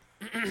 Okay.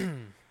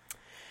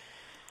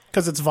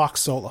 Because it's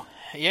Vox Sola.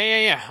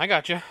 Yeah. I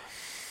got you.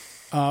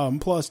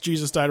 Plus,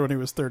 Jesus died when he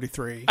was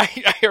 33.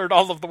 I heard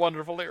all of the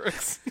wonderful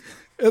lyrics.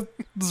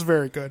 It's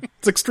very good.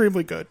 It's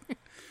extremely good.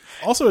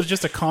 Also, it's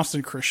just a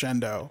constant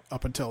crescendo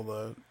up until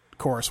the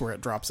chorus where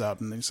it drops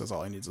out and then he says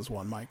all he needs is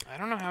one mic. I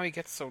don't know how he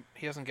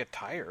doesn't get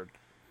tired.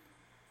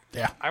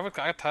 Yeah. I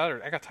got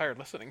tired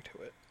listening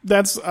to it.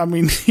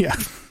 Yeah.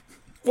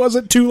 Was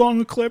it too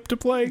long a clip to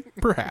play?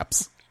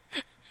 Perhaps.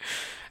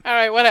 All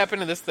right, what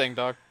happened to this thing,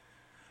 dog?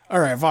 All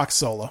right, Vox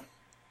Sola.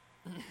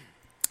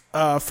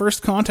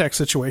 First contact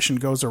situation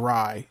goes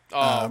awry.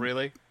 Oh,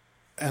 really?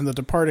 And the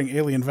departing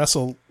alien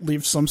vessel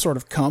leaves some sort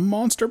of cum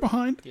monster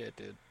behind. Yeah, it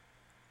did.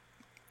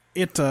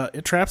 It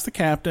traps the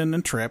captain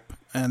and Trip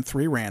and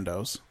 3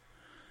 randos.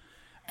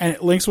 And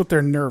it links with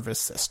their nervous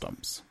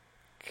systems.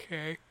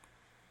 Okay.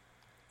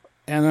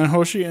 And then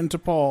Hoshi and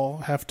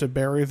T'Pol have to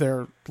bury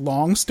their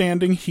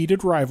long-standing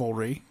heated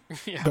rivalry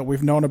that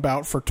we've known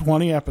about for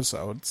 20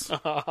 episodes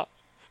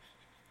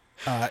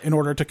in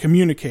order to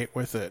communicate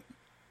with it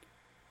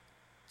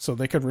so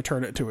they could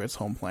return it to its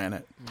home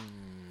planet.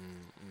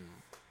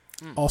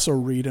 Also,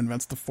 Reed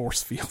invents the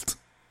force field.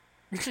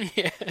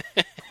 Yeah.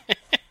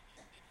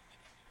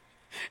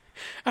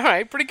 All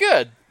right, pretty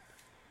good.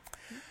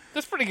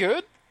 That's pretty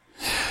good.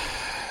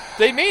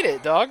 They made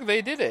it, dog.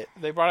 They did it.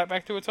 They brought it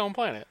back to its home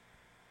planet.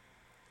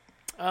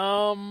 Do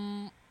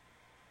you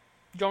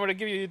want me to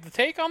give you the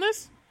take on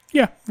this?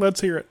 Yeah,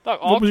 let's hear it.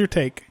 Dog, what was your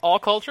take? All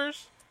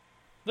cultures,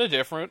 they're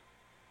different.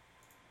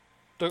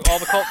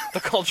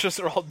 The cultures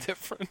are all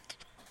different.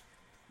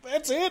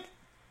 That's it.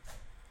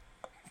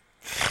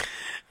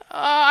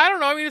 I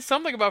don't know. I mean, it's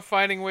something about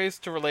finding ways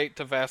to relate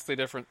to vastly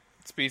different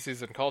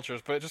species and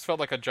cultures, but it just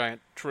felt like a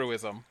giant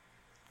truism.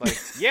 Like,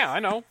 yeah, I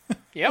know.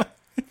 Yep.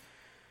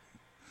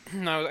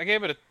 No, I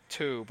gave it a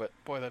 2, but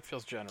boy, that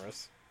feels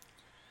generous.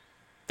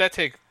 That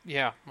take,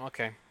 yeah,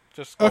 okay.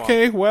 Just go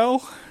on.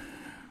 Well,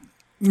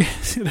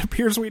 it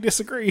appears we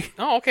disagree.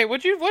 Oh, okay.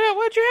 What'd you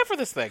have for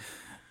this thing?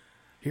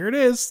 Here it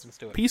is. Let's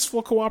do it.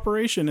 Peaceful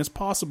cooperation is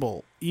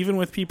possible, even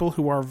with people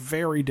who are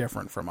very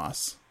different from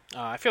us.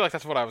 I feel like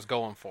that's what I was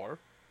going for.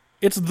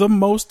 It's the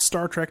most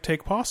Star Trek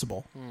take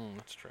possible.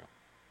 That's true.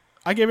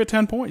 I gave it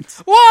 10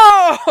 points.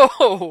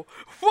 Whoa!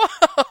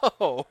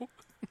 Whoa!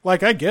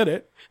 Like, I get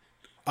it.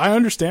 I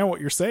understand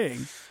what you're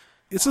saying.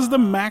 This is the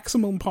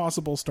maximum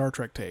possible Star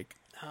Trek take.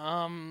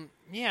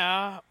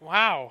 Yeah.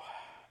 Wow.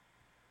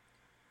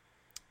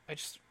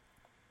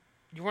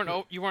 You weren't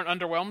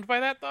underwhelmed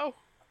by that though?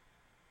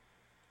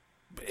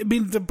 I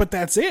mean, but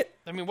that's it.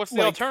 I mean, what's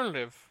the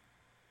alternative?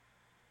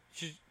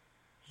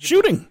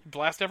 Shooting.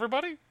 Blast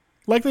everybody?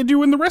 Like they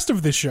do in the rest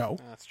of this show.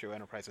 That's true.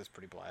 Enterprise is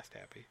pretty blast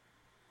happy.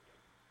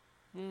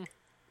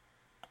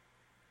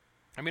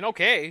 I mean,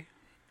 okay.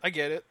 I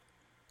get it.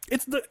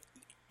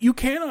 You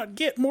cannot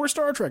get more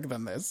Star Trek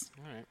than this.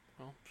 All right.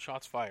 Well,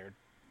 shots fired.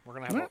 We're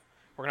gonna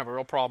have a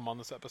real problem on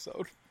this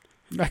episode.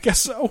 I guess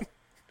so.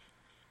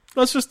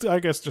 Let's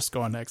just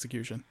go on to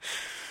execution.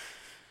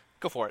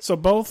 Go for it. So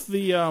both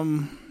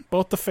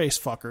the face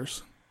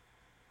fuckers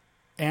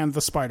and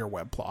the spider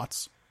web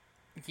plots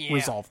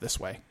resolve this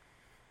way.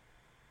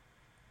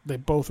 They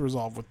both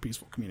resolve with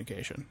peaceful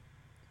communication.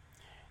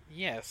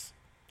 Yes.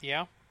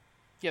 Yeah.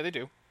 Yeah, they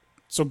do.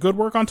 So good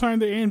work on tying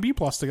the A and B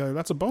plots together.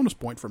 That's a bonus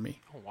point for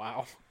me. Oh,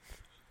 wow.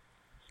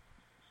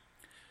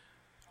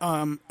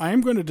 I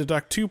am going to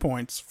deduct 2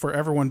 points for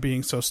everyone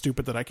being so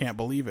stupid that I can't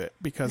believe it,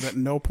 because at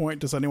no point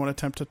does anyone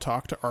attempt to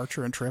talk to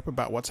Archer and Trip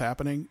about what's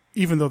happening,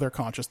 even though they're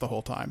conscious the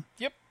whole time.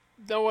 Yep.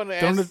 No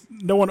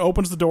one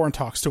opens the door and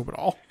talks to them at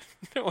all.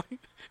 No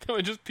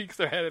one just peeks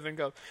their head in and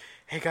goes,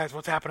 "Hey guys,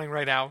 what's happening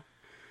right now?"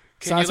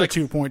 So that's a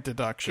 2-point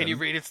deduction. Can you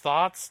read its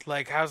thoughts?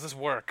 Like, how's this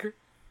work?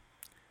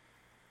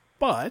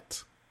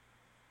 But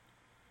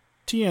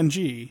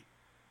TNG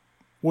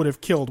would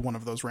have killed one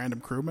of those random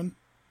crewmen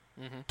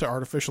to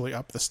artificially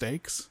up the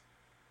stakes.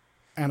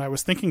 And I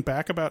was thinking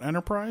back about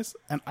Enterprise,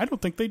 and I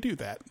don't think they do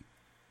that.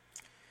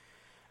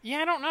 Yeah,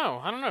 I don't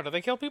know. Do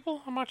they kill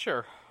people? I'm not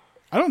sure.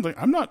 I don't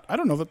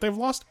know that they've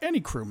lost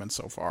any crewmen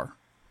so far.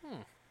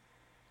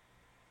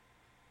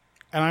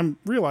 And I'm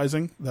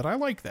realizing that I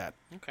like that.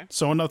 Okay.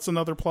 So that's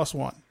another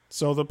 +1.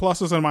 So the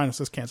pluses and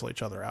minuses cancel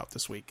each other out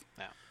this week.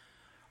 Yeah.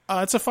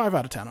 It's a 5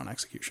 out of 10 on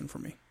execution for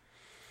me.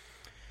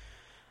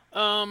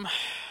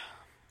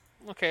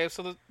 Okay,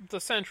 so the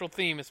central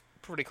theme is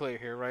pretty clear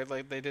here, right?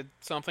 Like, they did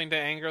something to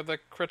anger the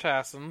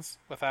Cretaceans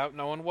without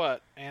knowing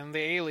what, and the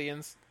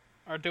aliens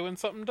are doing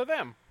something to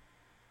them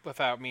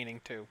without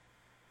meaning to,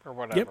 or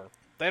whatever. Yep.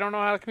 They don't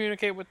know how to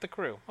communicate with the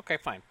crew. Okay,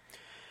 fine.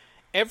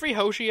 Every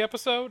Hoshi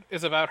episode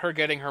is about her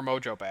getting her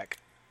mojo back.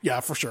 Yeah,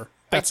 for sure.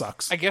 That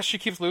sucks. I guess she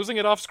keeps losing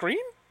it off screen?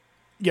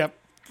 Yep.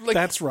 Like,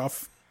 that's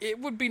rough. It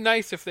would be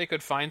nice if they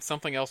could find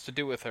something else to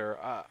do with her.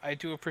 I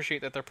do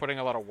appreciate that they're putting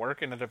a lot of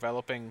work into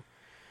developing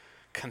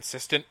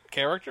consistent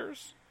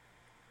characters.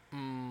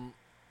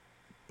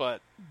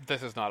 But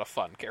this is not a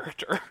fun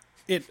character.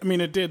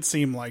 It did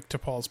seem like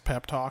T'Pol's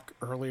pep talk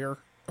earlier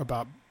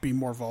about be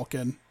more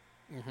Vulcan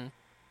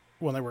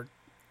when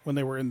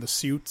they were in the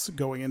suits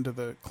going into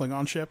the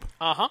Klingon ship.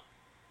 Uh-huh.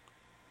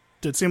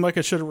 Did seem like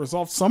it should have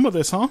resolved some of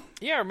this, huh?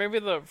 Yeah, or maybe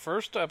the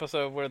first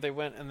episode where they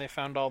went and they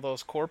found all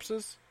those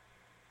corpses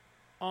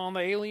on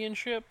the alien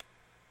ship,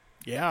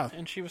 Yeah.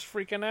 and she was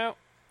freaking out.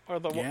 Or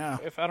Yeah.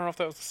 if I don't know if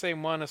that was the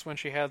same one as when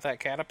she had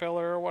that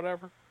caterpillar or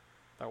whatever,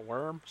 that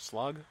worm,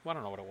 slug. I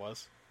don't know what it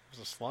was. It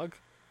was a slug,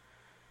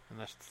 and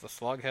the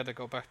slug had to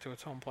go back to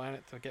its home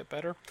planet to get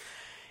better.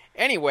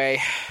 Anyway,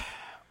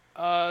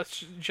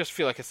 just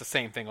feel like it's the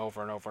same thing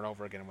over and over and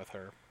over again with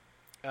her.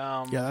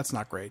 Yeah, that's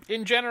not great.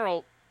 In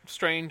general,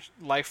 strange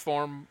life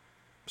form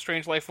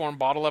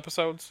bottle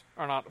episodes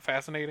are not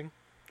fascinating.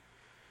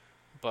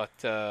 But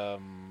I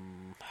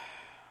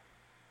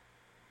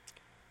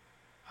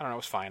don't know, it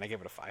was fine. I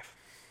gave it a 5.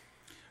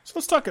 So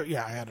let's talk.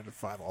 Yeah, I added a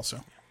 5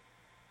 also.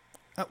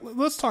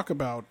 Let's talk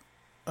about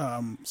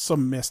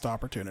some missed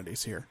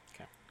opportunities here.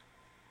 Okay.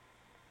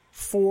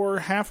 For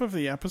half of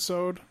the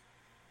episode,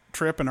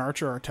 Trip and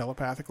Archer are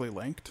telepathically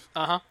linked.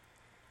 Uh-huh.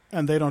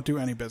 And they don't do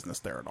any business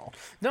there at all.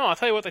 No, I'll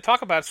tell you what they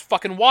talk about is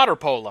fucking water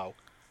polo.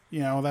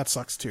 Yeah, well, that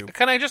sucks too.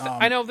 Can I just...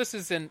 I know this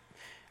is in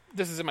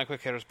my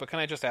quick hitters, but can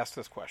I just ask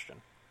this question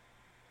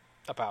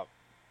about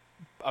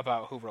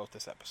who wrote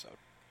this episode?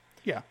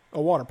 Yeah,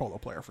 a water polo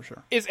player for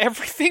sure. Is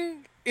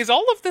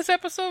all of this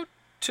episode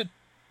to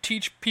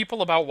teach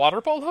people about water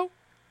polo?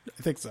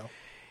 I think so.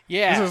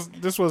 Yeah.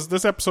 This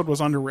episode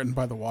was underwritten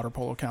by the Water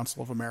Polo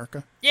Council of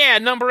America. Yeah,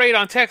 number 8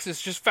 on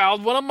Texas just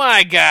fouled one of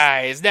my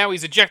guys. Now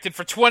he's ejected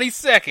for 20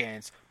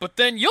 seconds. But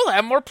then you'll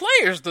have more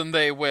players than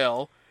they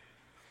will.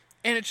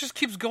 And it just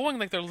keeps going,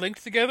 like they're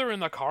linked together in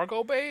the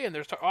cargo bay, and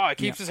there's he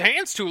keeps his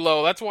hands too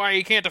low. That's why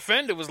he can't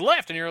defend to his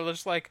left. And you're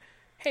just like,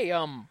 hey,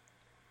 I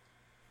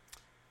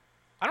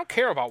don't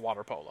care about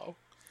water polo.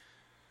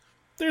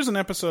 There's an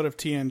episode of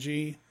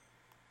TNG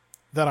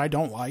that I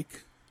don't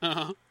like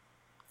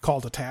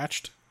called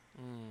Attached,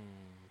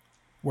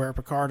 where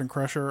Picard and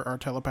Crusher are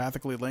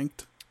telepathically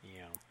linked.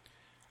 Yeah.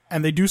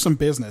 And they do some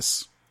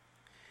business.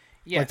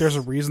 Yes. Like there's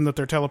a reason that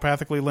they're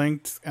telepathically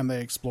linked, and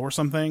they explore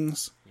some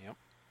things. Yep.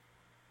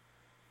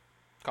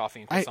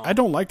 Coffee and croissant. I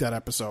don't like that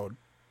episode,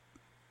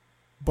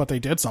 but they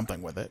did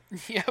something with it.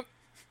 Yep.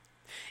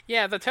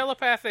 Yeah, the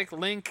telepathic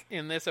link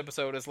in this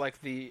episode is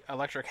like the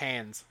electric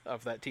hands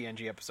of that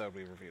TNG episode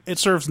we reviewed. It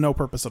serves no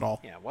purpose at all.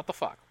 Yeah, what the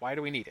fuck? Why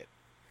do we need it?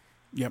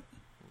 Yep.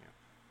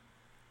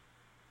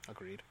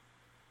 Agreed.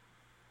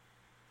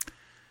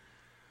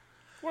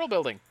 World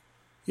building.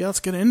 Yeah, let's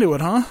get into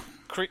it, huh?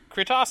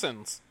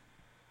 Cretaceans.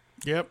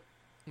 Yep.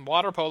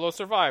 Water polo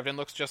survived and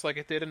looks just like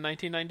it did in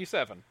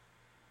 1997.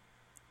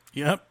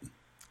 Yep.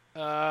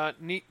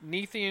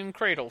 Nethian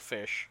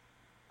cradlefish.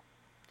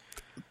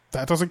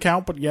 That doesn't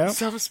count, but yeah.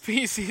 Some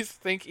species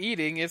think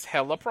eating is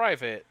hella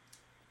private.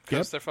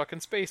 Because they're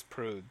fucking space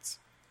prudes.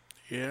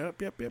 Yep.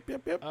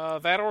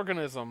 That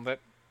organism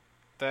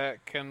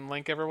that can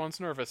link everyone's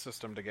nervous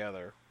system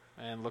together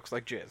and looks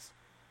like jizz.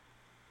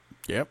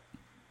 Yep.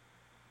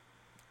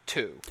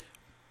 2.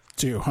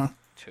 2, huh?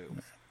 2.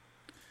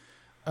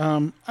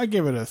 I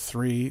give it a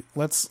 3.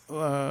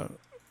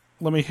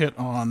 Let me hit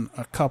on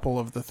a couple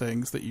of the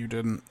things that you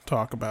didn't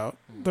talk about.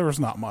 There was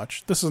not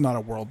much. This is not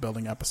a world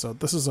building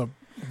episode. This is a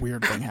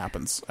weird thing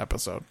happens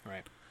episode.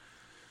 Right.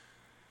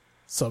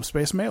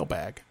 Subspace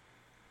mailbag.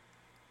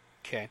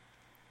 Okay.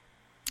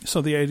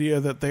 So the idea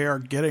that they are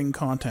getting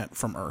content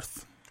from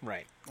Earth.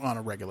 Right. On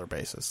a regular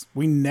basis.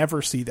 We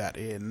never see that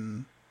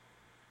in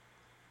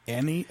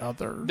any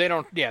other... They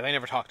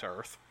never talk to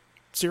Earth.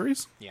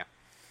 Series? Yeah.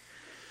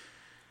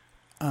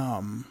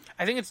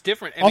 I think it's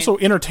different. I also,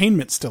 mean,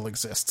 entertainment still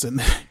exists in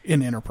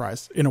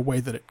Enterprise in a way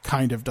that it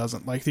kind of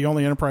doesn't. Like the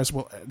only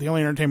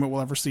entertainment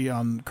we'll ever see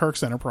on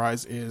Kirk's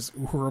Enterprise is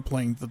Uhura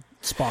playing the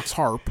Spock's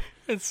harp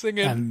and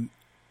singing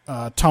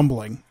and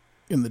tumbling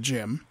in the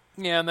gym.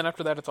 Yeah, and then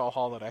after that, it's all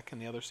holodeck in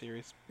the other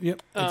series.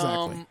 Yep,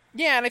 exactly.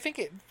 Yeah, and I think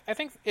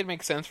it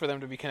makes sense for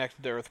them to be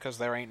connected to Earth because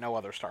there ain't no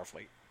other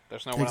Starfleet.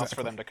 There's no one else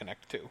for them to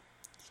connect to.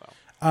 So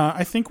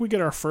I think we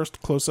get our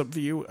first close-up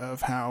view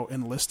of how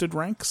enlisted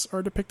ranks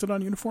are depicted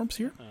on uniforms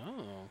here.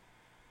 Oh,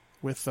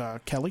 With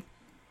Kelly.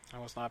 I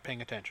was not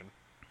paying attention.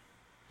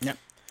 Yep.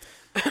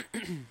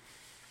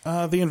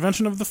 The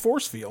invention of the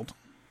force field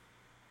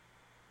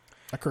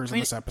occurs in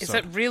this episode. Is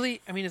that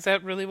really? I mean, is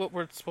that really what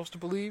we're supposed to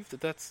believe?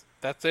 That's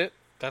it?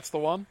 That's the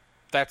one?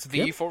 That's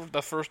the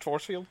the first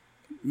force field?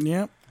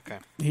 Yep. Okay.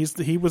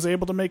 He was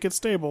able to make it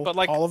stable. But,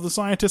 like, all of the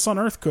scientists on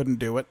Earth couldn't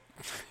do it.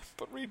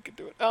 But Reed could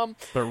do it.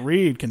 But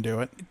Reed can do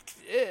it.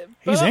 But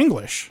He's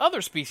English.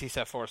 Other species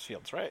have force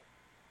fields, right?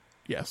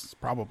 Yes,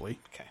 probably.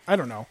 Okay. I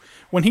don't know.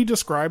 When he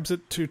describes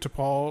it to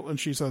T'Pol and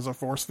she says a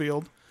force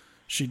field,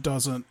 she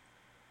doesn't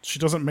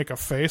make a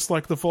face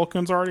like the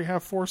Vulcans already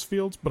have force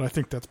fields, but I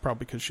think that's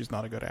probably because she's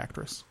not a good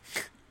actress.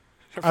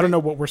 I don't know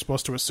what we're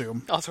supposed to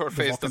assume. Also, her the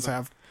face Vulcans doesn't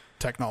have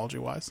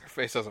technology-wise. her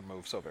face doesn't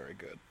move so very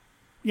good.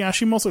 Yeah,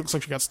 she mostly looks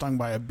like she got stung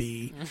by a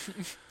bee.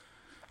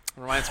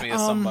 Reminds me of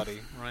somebody.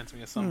 Reminds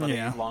me of somebody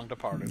yeah. long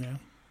departed. Yeah.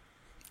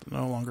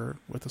 No longer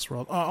with this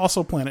world.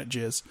 Also, Planet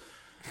Jizz.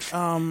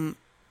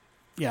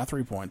 Yeah,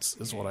 3 points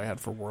is what I had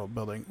for world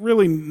building.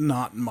 Really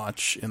not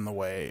much in the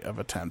way of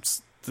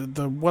attempts.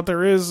 What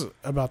there is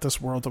about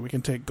this world that we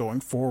can take going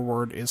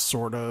forward is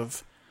sort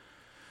of...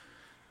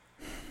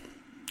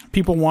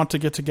 People want to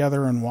get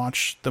together and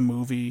watch the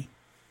movie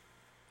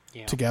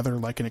together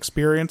like an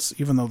experience,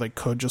 even though they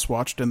could just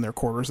watch it in their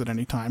quarters at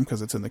any time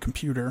because it's in the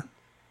computer.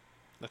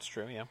 That's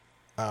true, yeah.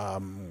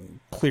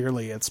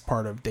 Clearly, it's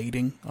part of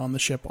dating on the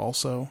ship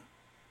also.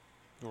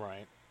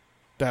 Right.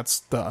 That's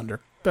the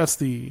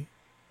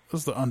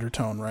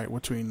undertone, right,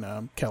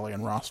 between Kelly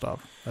and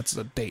Rostov. That's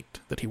the date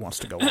that he wants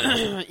to go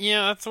on.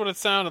 Yeah, that's what it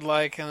sounded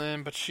like.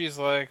 But she's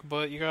like,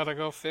 but you gotta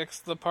go fix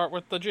the part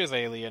with the jizz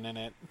alien in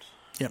it.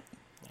 Yep.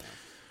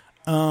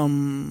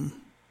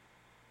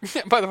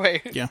 By the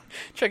way, Yeah.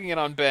 checking in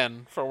on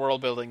Ben for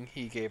world building,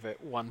 he gave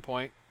it 1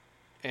 point.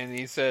 And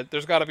he said,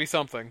 there's gotta be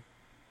something.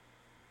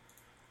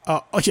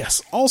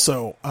 Yes.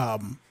 Also,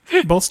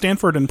 both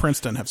Stanford and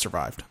Princeton have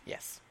survived.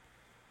 Yes.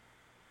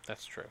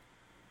 That's true.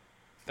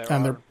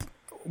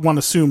 One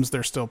assumes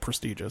they're still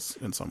prestigious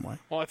in some way.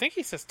 Well, I think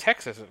he says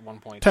Texas at 1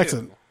 point,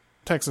 Texas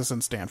too.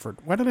 and Stanford.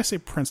 Why did I say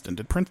Princeton?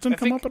 Did Princeton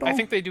come up at all? I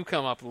think they do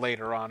come up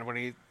later on when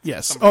he...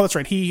 Yes. Oh, that's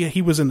right.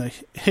 He was in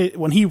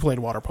when he played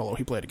water polo,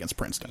 he played against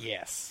Princeton.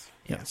 Yes.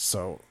 Yes.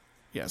 So,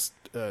 yes.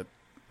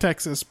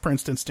 Texas,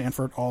 Princeton,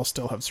 Stanford all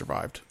still have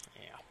survived.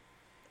 Yeah.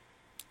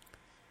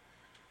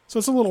 So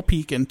it's a little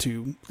peek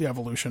into the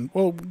evolution.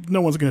 Well,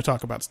 no one's going to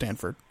talk about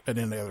Stanford in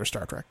any other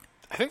Star Trek.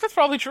 I think that's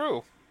probably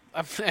true.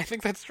 I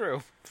think that's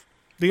true.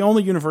 The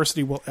only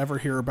university we'll ever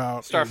hear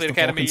about Starfleet is the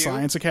Academy Vulcan U?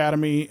 Science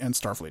Academy and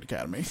Starfleet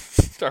Academy.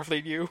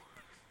 Starfleet U.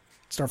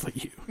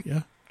 Starfleet U,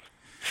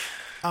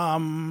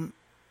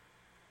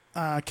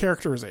 yeah.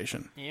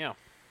 Characterization. Yeah.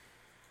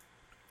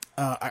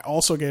 I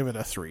also gave it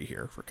a 3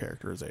 here for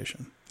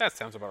characterization. That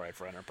sounds about right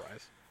for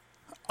Enterprise.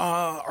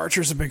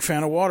 Archer's a big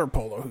fan of water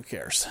polo. Who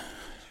cares?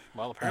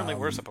 Well, apparently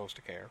we're supposed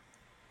to care.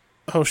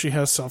 Hoshi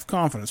has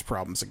self-confidence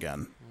problems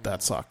again.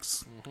 That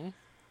sucks. Mm-hmm.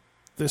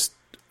 This...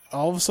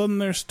 All of a sudden,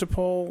 there's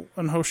T'Pol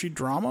and Hoshi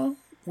drama,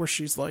 where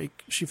she feels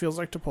like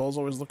T'Pol's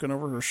always looking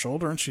over her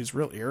shoulder, and she's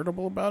real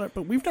irritable about it,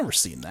 but we've never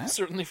seen that.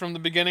 Certainly from the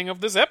beginning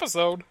of this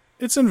episode.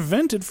 It's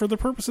invented for the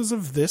purposes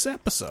of this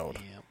episode.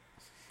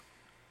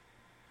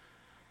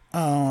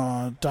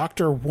 Yeah.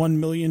 Dr. 1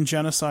 Million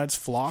Genocides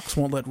Phlox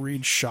won't let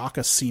Reed shock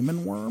a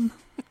semen worm.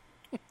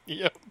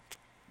 Yep.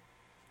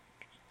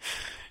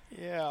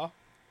 Yeah.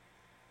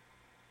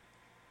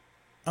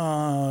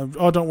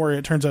 Don't worry.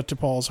 It turns out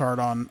T'Pol's hard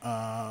on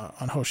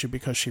Hoshi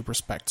because she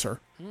respects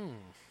her. Then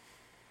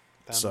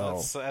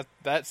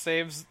that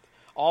saves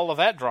all of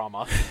that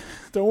drama.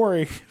 Don't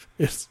worry.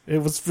 It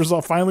was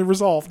finally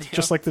resolved,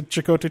 just like the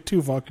Chakotay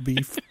Tuvok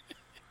beef.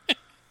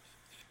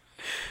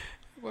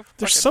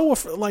 They're so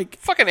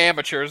fucking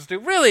amateurs,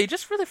 dude. Really,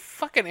 just really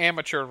fucking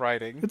amateur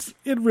writing.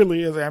 It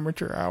really is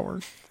amateur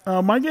hour.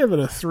 I gave it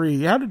a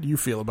 3. How did you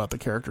feel about the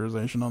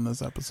characterization on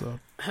this episode?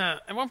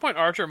 At one point,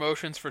 Archer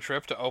motions for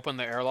Trip to open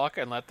the airlock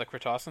and let the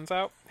Kratossans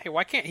out. Hey,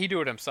 why can't he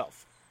do it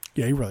himself?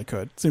 Yeah, he really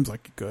could. Seems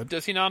like he could.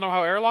 Does he not know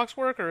how airlocks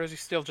work, or is he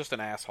still just an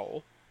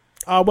asshole?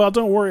 Well,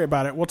 don't worry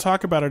about it. We'll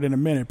talk about it in a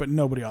minute, but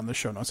nobody on this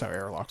show knows how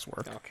airlocks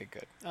work. Okay,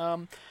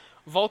 good.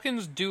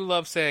 Vulcans do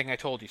love saying, I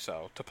told you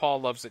so.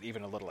 T'Pol loves it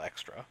even a little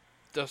extra.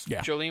 Does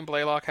Jolene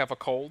Blaylock have a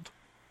cold?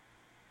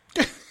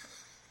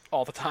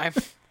 All the time?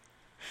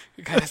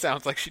 It kind of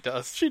sounds like she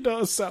does. She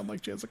does sound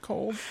like she has a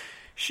cold.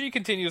 She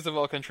continues the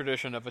Vulcan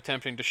tradition of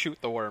attempting to shoot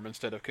the worm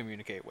instead of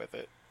communicate with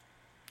it.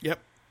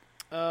 Yep.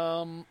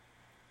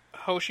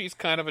 Hoshi's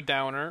kind of a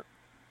downer.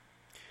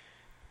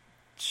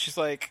 She's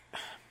like...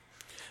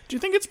 Do you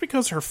think it's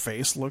because her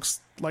face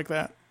looks like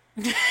that?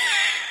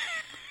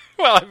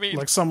 Well, I mean...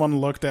 Like someone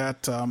looked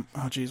at...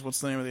 what's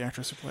the name of the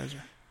actress who plays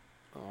her?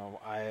 Well,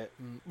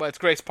 it's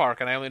Grace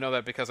Park, and I only know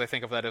that because I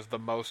think of that as the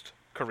most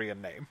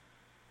Korean name.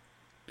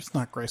 It's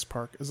not Grace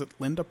Park. Is it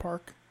Linda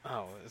Park?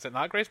 Oh, is it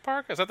not Grace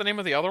Park? Is that the name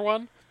of the other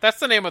one? That's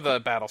the name of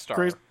the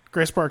Battlestar.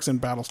 Grace Park's in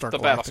Battlestar the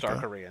Galactica.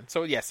 Battlestar Korean.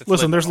 So yes, it's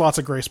Listen, Linda there's Park. lots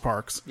of Grace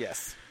Parks.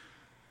 Yes.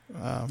 So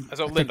I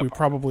Linda think we Park.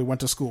 probably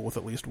went to school with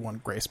at least one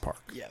Grace Park.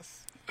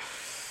 Yes.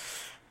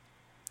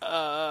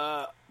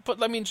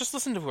 But I mean, just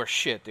listen to her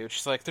shit, dude.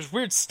 She's like, "There's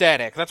weird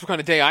static. That's what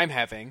kind of day I'm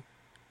having."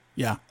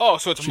 Yeah. Oh,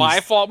 so it's my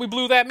fault we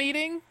blew that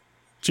meeting?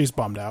 She's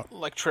bummed out.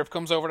 Like, Trip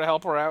comes over to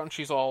help her out, and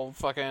she's all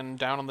fucking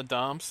down in the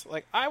dumps.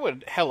 Like, I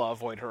would hella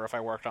avoid her if I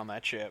worked on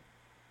that ship.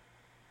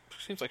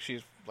 Seems like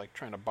she's, like,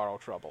 trying to borrow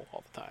trouble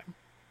all the time.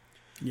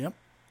 Yep.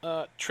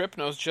 Trip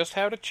knows just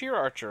how to cheer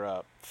Archer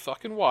up.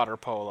 Fucking water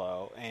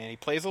polo. And he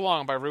plays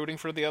along by rooting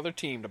for the other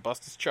team to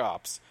bust his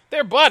chops.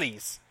 They're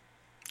buddies!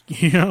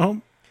 Yep.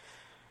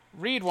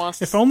 Reed wants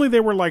to... If only they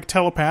were, like,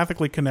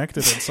 telepathically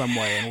connected in some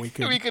way and we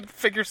could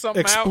figure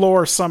something out.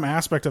 explore some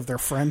aspect of their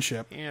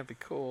friendship. Yeah, it'd be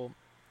cool.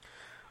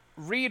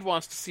 Reed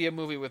wants to see a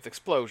movie with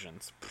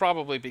explosions.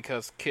 Probably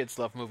because kids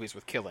love movies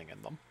with killing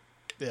in them.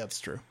 Yeah, that's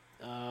true.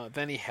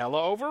 Then he hella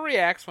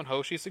overreacts when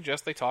Hoshi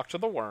suggests they talk to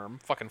the worm.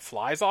 Fucking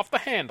flies off the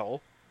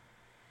handle.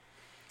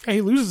 Hey,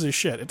 he loses his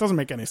shit. It doesn't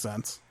make any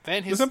sense.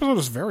 Then This episode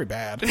is very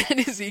bad. Then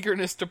his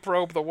eagerness to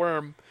probe the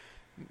worm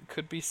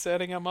could be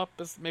setting him up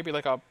as maybe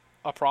like a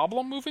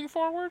problem moving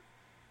forward?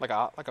 Like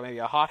maybe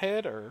a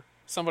hothead or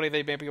somebody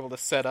they may be able to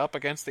set up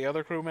against the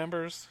other crew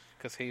members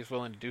because he's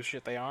willing to do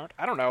shit they aren't.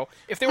 I don't know.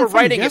 If they were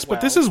writing it well...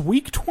 but this is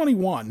week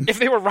 21. If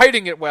they were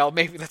writing it well,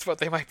 maybe that's what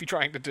they might be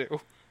trying to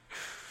do.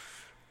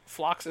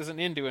 Phlox isn't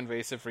into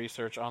invasive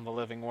research on the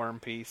living worm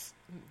piece,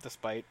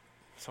 despite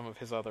some of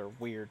his other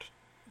weird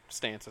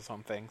stances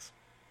on things.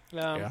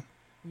 Yeah.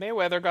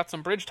 Mayweather got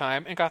some bridge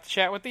time and got to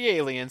chat with the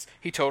aliens.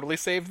 He totally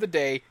saved the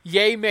day.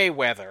 Yay,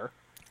 Mayweather.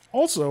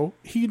 Also,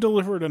 he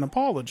delivered an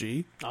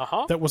apology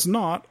Uh-huh. that was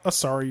not a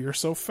sorry you're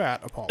so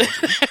fat apology.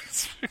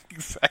 That's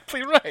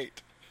exactly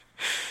right.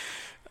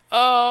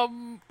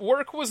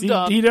 Work was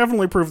done. He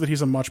definitely proved that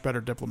he's a much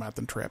better diplomat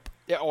than Trip.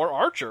 Yeah, or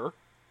Archer.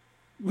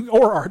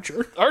 Or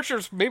Archer.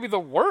 Archer's maybe the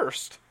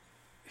worst.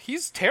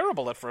 He's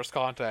terrible at first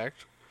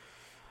contact.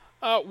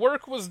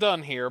 Work was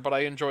done here, but I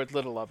enjoyed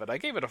little of it. I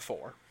gave it a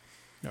 4.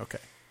 Okay.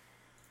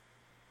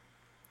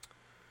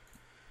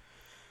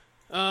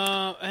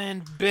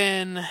 And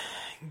Ben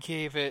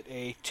gave it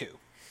a 2.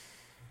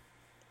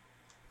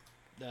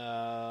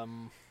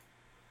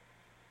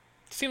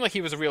 Seemed like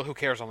he was a real who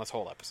cares on this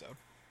whole episode.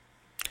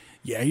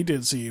 Yeah, he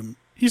did seem...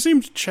 He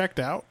seemed checked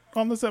out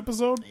on this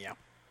episode. Yeah.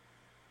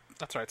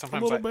 That's right.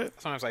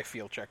 Sometimes I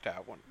feel checked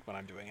out when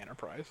I'm doing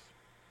Enterprise.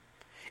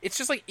 It's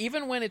just like,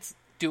 even when it's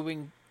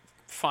doing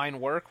fine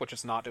work, which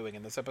it's not doing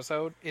in this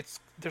episode,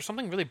 there's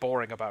something really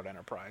boring about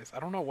Enterprise. I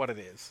don't know what it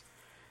is.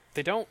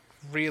 They're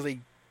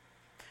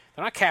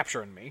not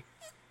capturing me.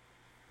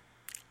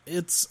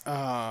 It's,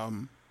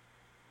 well,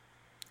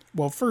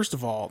 first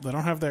of all, they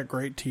don't have that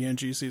great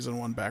TNG Season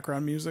 1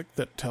 background music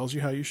that tells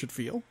you how you should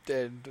feel.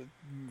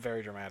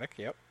 Very dramatic,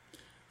 yep.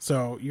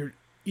 So,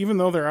 even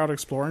though they're out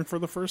exploring for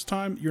the first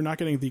time, you're not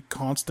getting the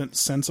constant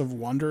sense of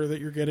wonder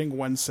that you're getting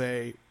when,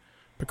 say,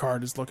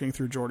 Picard is looking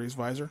through Geordi's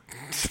visor.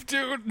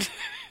 Dude,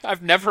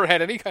 I've never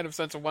had any kind of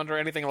sense of wonder or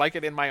anything like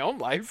it in my own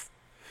life.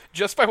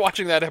 Just by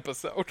watching that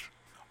episode.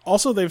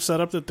 Also, they've set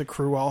up that the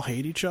crew all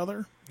hate each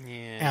other.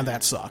 Yeah. And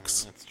that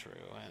sucks. That's true.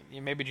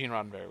 And maybe Gene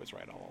Roddenberry was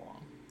right all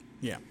along.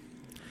 Yeah.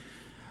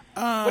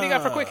 What do you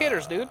got for quick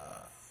hitters, dude?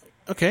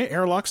 Okay,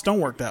 airlocks don't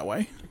work that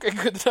way. Okay,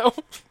 good to know.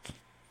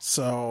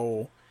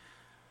 So,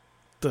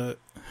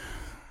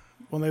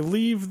 when they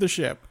leave the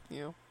ship,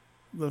 Yeah.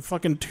 the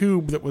fucking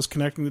tube that was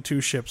connecting the two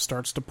ships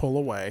starts to pull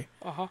away.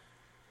 Uh-huh.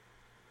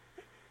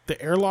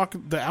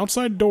 The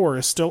outside door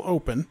is still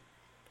open.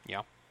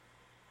 Yeah.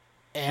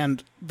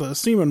 And the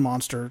semen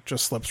monster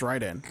just slips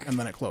right in, and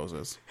then it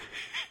closes.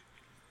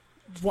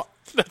 What?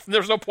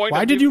 There's no point.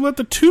 Why did you let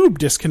the tube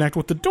disconnect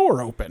with the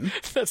door open?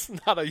 That's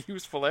not a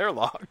useful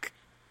airlock.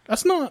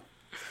 That's not...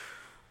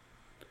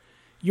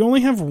 You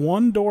only have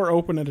one door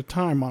open at a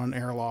time on an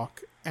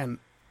airlock, and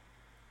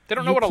They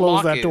don't you know what a close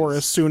lock that is. door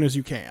as soon as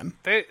you can.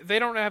 They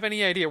don't have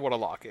any idea what a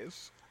lock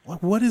is.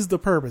 What is the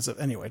purpose of...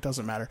 Anyway, it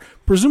doesn't matter.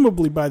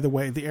 Presumably, by the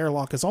way, the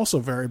airlock is also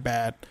very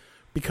bad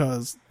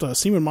because the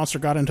semen monster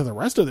got into the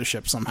rest of the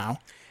ship somehow.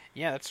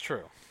 Yeah, that's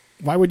true.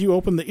 Why would you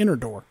open the inner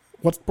door?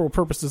 What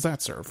purpose does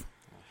that serve?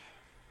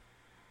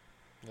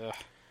 Ugh.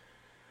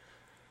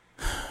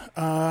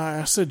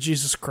 I said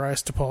Jesus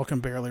Christ to Paul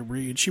can barely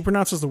read. She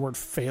pronounces the word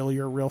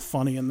failure real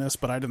funny in this,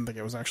 but I didn't think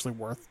it was actually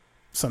worth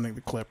sending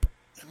the clip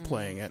and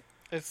playing it.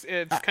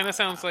 It kind of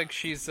sounds like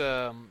she's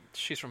from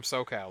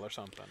SoCal or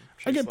something.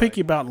 I get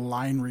picky about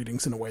line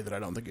readings in a way that I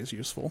don't think is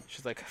useful.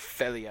 She's like,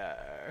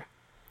 failure.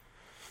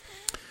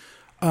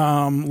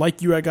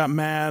 Like you, I got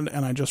mad,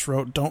 and I just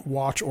wrote, don't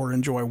watch or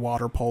enjoy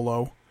water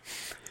polo.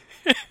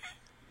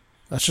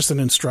 That's just an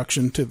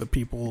instruction to the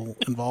people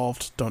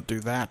involved. Don't do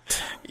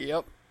that.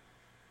 Yep.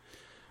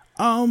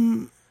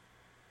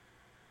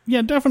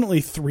 Yeah,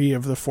 definitely 3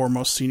 of the 4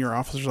 most senior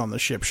officers on the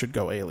ship should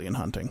go alien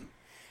hunting.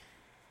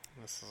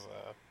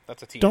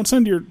 That's a team.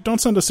 Don't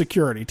send a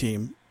security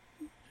team.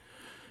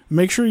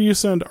 Make sure you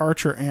send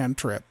Archer and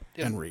Trip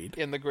and Reed.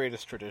 In the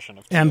greatest tradition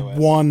of And TOS.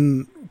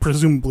 one,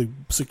 presumably,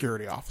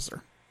 security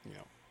officer.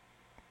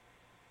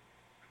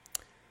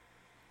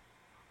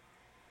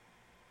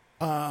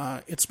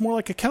 It's more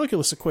like a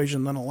calculus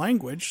equation than a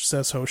language,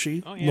 says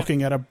Hoshi,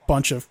 looking at a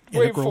bunch of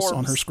integrals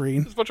on her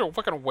screen. There's a bunch of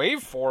fucking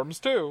waveforms,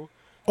 too.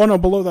 Oh, no,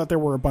 below that there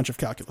were a bunch of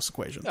calculus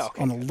equations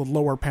Okay, on a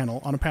lower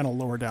panel, on a panel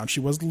lower down.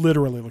 She was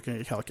literally looking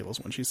at calculus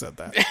when she said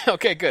that.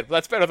 Okay, good.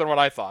 That's better than what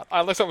I thought.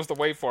 At least that was the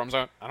waveforms.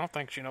 I don't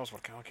think she knows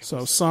what calculus So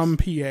is. some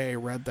PA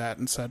read that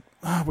and said,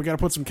 we got to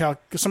put some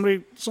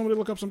somebody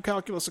look up some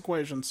calculus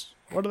equations.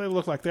 What do they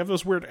look like? They have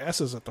those weird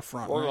S's at the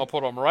front. We're right? going to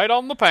put them right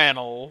on the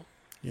panel.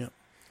 Yeah.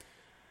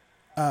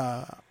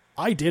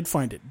 I did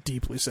find it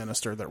deeply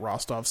sinister that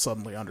Rostov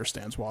suddenly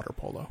understands water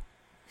polo.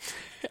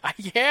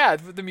 Yeah,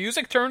 the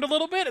music turned a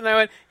little bit, and I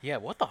went, yeah,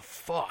 what the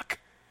fuck?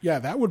 Yeah,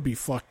 that would be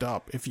fucked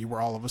up if you were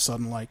all of a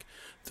sudden like,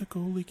 the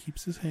goalie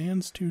keeps his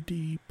hands too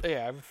deep.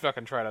 Yeah, I would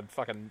fucking try to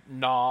fucking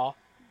gnaw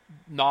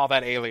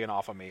that alien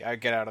off of me. I'd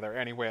get out of there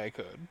any way I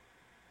could.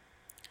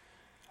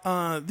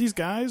 These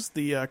guys,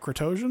 the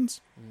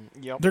Kratosians,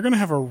 Yep. they're going to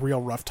have a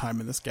real rough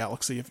time in this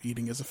galaxy if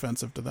eating is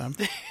offensive to them.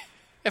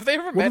 Have they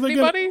ever What met are they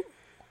anybody?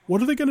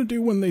 What are they going to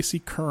do when they see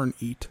Kern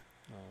eat?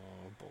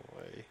 Oh,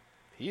 boy.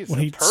 He's When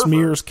a he pervert.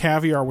 smears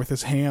caviar with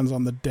his hands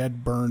on the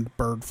dead, burned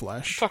bird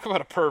flesh. Talk about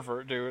a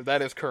pervert, dude.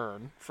 That is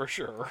Kern, for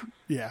sure.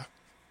 Yeah.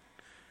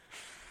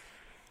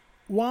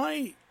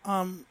 Why,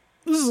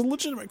 this is a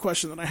legitimate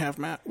question that I have,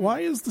 Matt.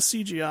 Why is the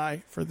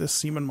CGI for this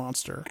semen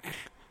monster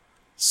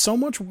so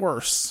much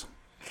worse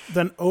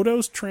than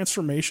Odo's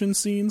transformation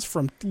scenes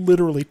from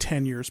literally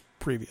 10 years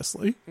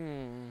previously?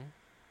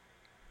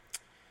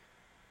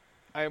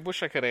 I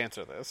wish I could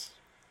answer this.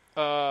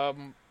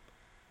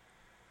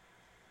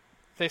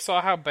 They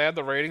saw how bad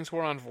the ratings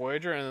were on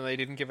Voyager, and then they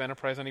didn't give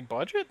Enterprise any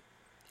budget?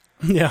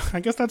 Yeah, I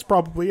guess that's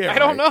probably it. I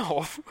don't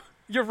know.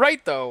 You're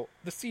right, though.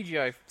 The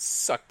CGI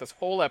sucked this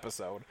whole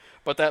episode.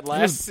 But that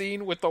last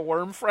scene with the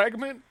worm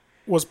fragment,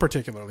 Was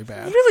particularly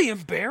bad. really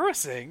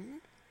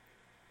embarrassing.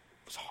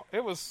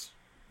 It was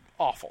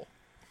awful.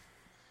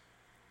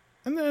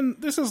 And then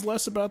this is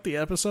less about the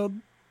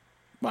episode.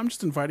 I'm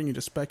just inviting you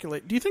to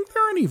speculate. Do you think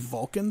there are any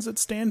Vulcans at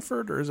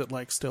Stanford, or is it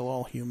like still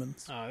all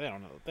humans? They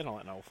don't know. They don't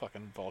let no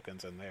fucking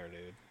Vulcans in there,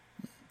 dude.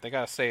 They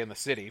gotta stay in the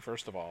city,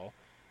 first of all.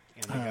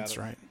 And they That's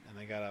right. And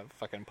they gotta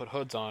fucking put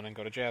hoods on and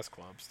go to jazz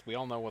clubs. We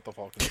all know what the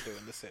Vulcans do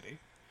in the city.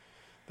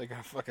 They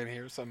gotta fucking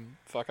hear some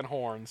fucking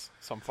horns.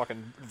 Some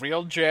fucking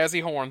real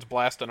jazzy horns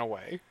blasting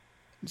away.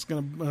 It's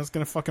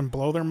gonna fucking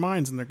blow their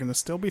minds, and they're gonna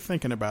still be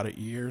thinking about it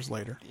years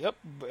later. Yep.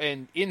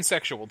 And in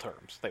sexual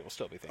terms, they will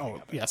still be thinking Oh,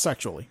 of it. yeah,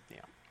 sexually. Yeah.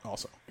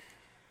 Also.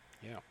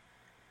 Yeah.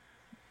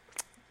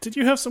 Did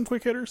you have some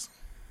quick hitters?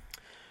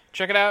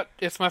 Check it out.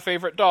 It's my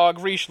favorite dog,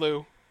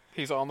 Richelieu.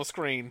 He's on the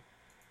screen.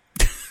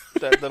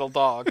 That little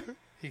dog.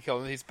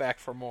 He's back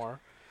for more.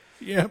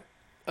 Yep.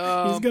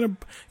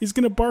 He's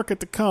gonna bark at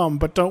the cum,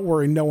 but don't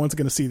worry, no one's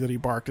gonna see that he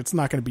barked. It's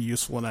not gonna be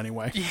useful in any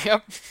way.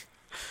 Yep.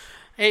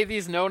 Hey,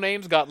 these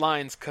no-names got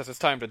lines because it's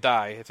time to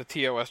die. It's a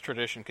TOS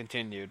tradition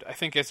continued. I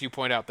think, as you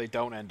point out, they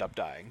don't end up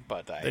dying,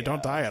 but They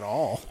don't die at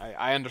all.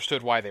 I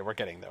understood why they were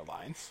getting their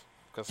lines,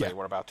 because Yeah. they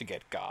were about to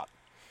get got.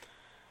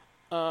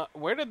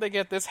 Where did they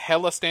get this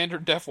hella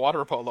standard def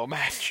water polo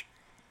match?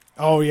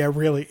 Oh yeah,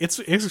 really. It's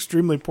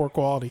extremely poor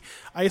quality.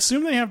 I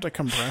assume they have to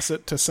compress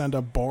it to send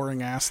a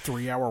boring ass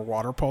 3-hour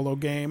water polo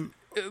game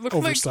It looked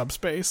over like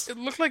subspace. it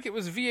looked like it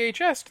was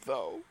VHS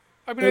though.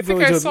 I mean, It I think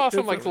really I did. saw It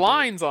some like really did.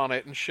 lines on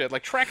it and shit,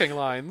 like tracking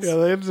lines. Yeah,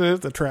 they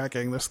did the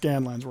tracking. The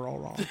scan lines were all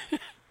wrong.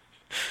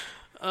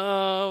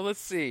 Let's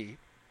see.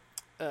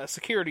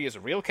 Security is a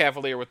real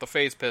cavalier with the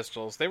phase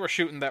pistols. They were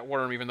shooting that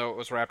worm even though it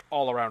was wrapped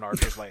all around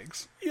Archer's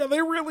legs. Yeah, they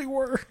really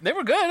were. They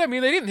were good. I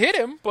mean, they didn't hit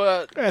him,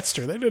 but That's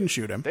true. They didn't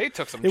shoot him. they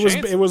took some It was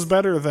chances. it was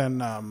better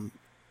than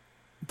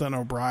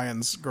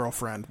O'Brien's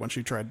girlfriend when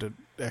she tried to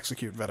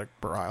execute Vedic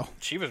Barile.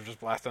 She was just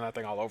blasting that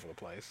thing all over the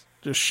place.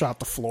 Just shot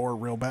the floor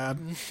real bad.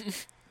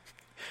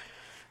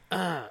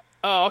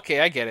 Oh, okay,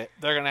 I get it.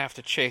 They're gonna have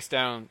to chase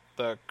down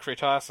the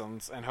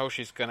Kratosans, and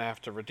Hoshi's gonna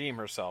have to redeem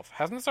herself.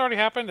 Hasn't this already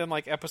happened in,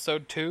 like,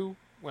 episode 2,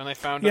 when they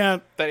found Yeah.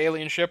 that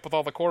alien ship with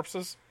all the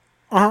corpses?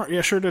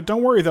 Yeah, sure did.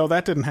 Don't worry though,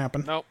 that didn't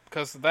happen. Nope,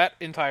 because that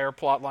entire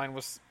plot line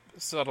was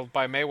settled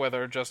by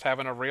Mayweather just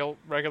having a real,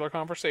 regular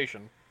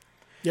conversation.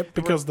 Yep,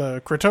 because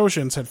the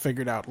Kratosians had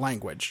figured out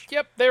language.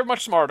 Yep, they're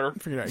much smarter.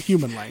 Figured out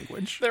human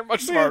language. They're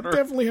much They smarter.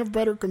 definitely have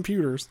better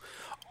computers.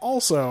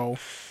 Also,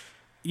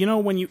 you know,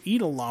 when you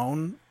eat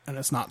alone and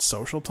it's not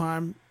social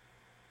time,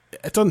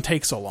 it doesn't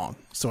take so long.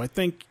 So I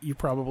think you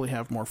probably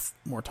have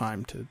more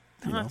time to,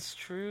 That's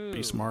true.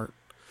 be smart.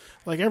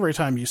 Like every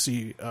time you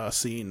see a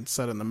scene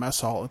set in the mess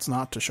hall, it's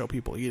not to show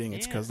people eating.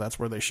 It's Yeah. because that's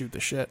where they shoot the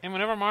shit. And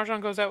whenever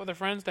Marjan goes out with her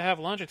friends to have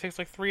lunch, it takes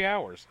like 3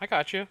 hours. I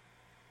got you.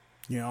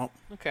 You know,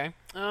 Okay.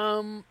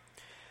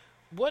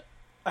 What?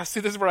 I see.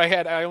 This is where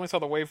I only saw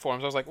the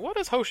waveforms. I was like, what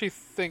does Hoshi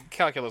think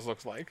calculus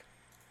looks like?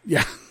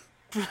 yeah.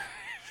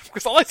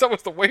 Because all I saw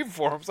was the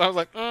waveforms. I was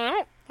like,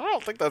 I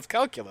don't think that's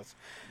calculus.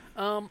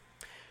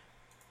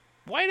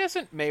 Why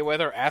doesn't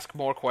Mayweather ask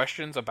more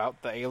questions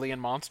about the alien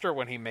monster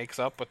when he makes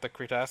up with the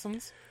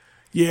Cretaceans?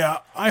 Yeah,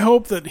 I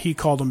hope that he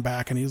called him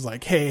back and he's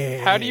like, hey,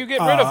 How do you get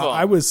rid of him?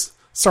 I was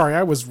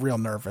real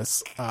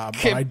nervous,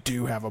 but I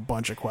do have a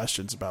bunch of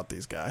questions about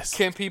these guys.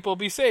 Can people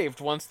be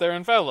saved once they're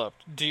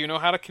enveloped? Do you know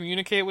how to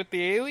communicate with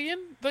the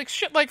alien? Like,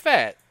 shit like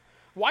that.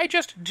 Why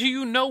just, do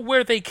you know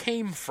where they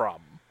came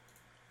from?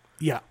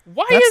 Yeah.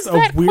 Why is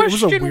that It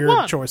was a question weird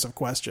one? choice of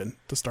question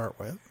to start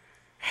with.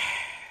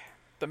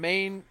 The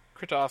main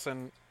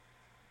Cretacean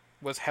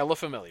was hella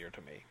familiar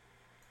to me.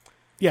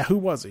 Yeah, who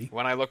was he?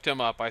 When I looked him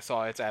up, I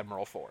saw it's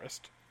Admiral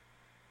Forrest.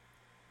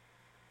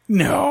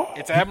 No.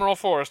 It's Admiral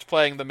Forrest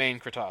playing the main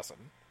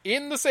Cretacean.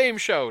 In the same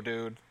show,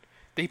 dude.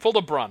 He pulled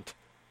a brunt.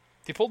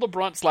 He pulled a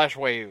brunt /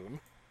 Wayoon.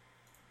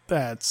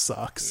 That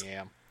sucks.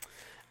 Yeah.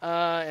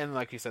 And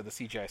like you said, the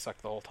CGI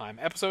sucked the whole time.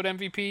 Episode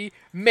MVP,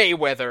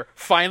 Mayweather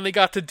finally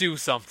got to do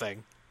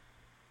something.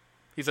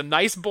 He's a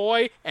nice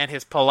boy, and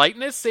his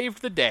politeness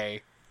saved the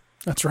day.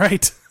 That's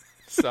right.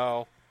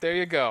 So, there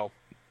you go.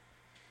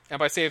 And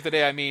by save the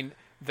day, I mean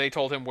they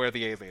told him where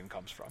the alien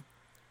comes from.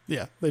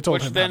 Yeah, they told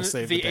Which him how then to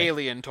save the day.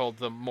 alien told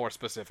them more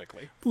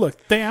specifically.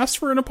 Look, they asked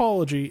for an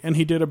apology, and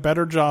he did a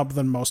better job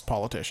than most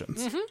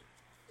politicians. Mm-hmm.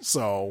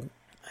 So,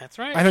 That's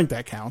right. I think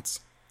that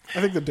counts.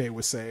 I think the day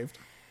was saved.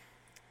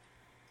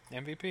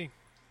 MVP.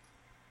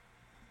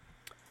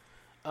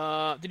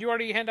 Did you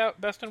already hand out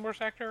best and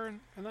worst actor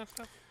and that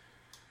stuff?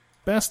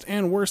 Best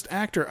and worst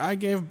actor. I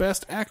gave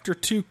best actor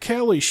to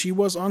Kelly. She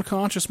was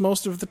unconscious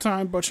most of the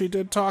time, but she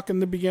did talk in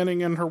the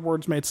beginning, and her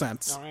words made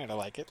sense. All right, I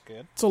like it.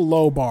 Good. It's a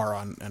low bar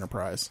on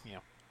Enterprise. Yeah.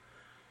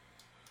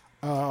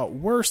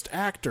 Worst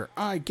actor.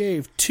 I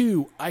gave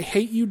to I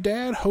Hate You,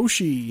 Dad,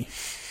 Hoshi.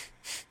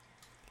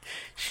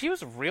 She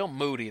was real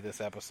moody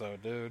this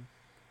episode, dude.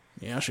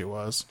 Yeah, she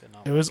was. Did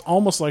not It was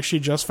almost like she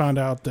just found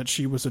out that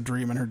she was a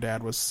dream and her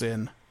dad was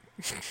Sin.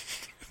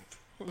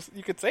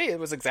 You could say it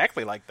was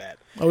exactly like that.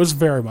 It was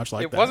very much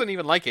like It that. wasn't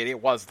even like it.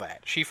 It was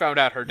that. She found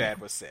out her dad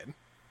was Sid.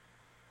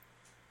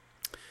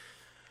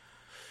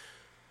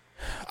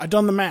 I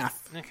done the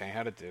math. Okay,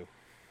 how'd it do?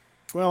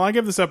 Well, I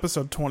give this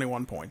episode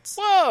 21 points.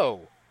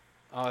 Whoa!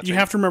 Oh, that's You right.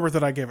 have to remember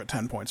that I gave it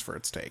 10 points for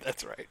its take.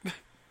 That's right.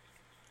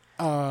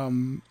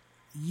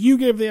 You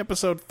gave the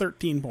episode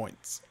 13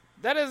 points.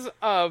 That is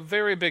a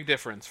very big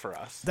difference for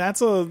us. That's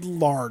a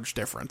large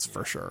difference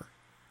for sure.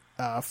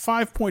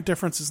 5-point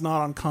difference is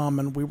not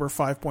uncommon. We were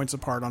 5 points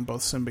apart on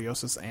both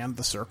Symbiosis and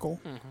The Circle.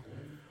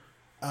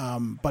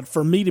 Mm-hmm. But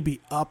for me to be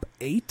up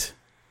 8,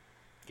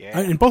 Yeah.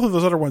 in both of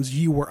those other ones,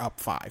 you were up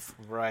 5.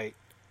 Right.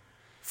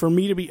 For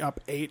me to be up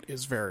 8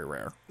 is very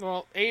rare.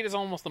 Well, 8 is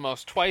almost the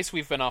most. Twice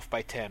we've been off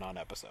by 10 on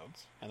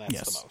episodes, and that's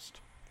Yes. the most.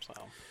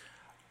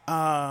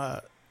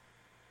 So.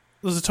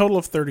 There's a total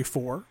of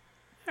 34,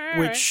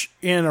 which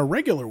in a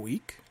regular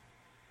week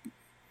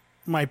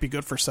might be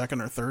good for second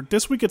or third.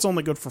 This week it's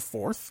only good for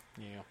fourth.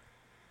 Yeah.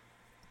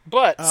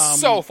 But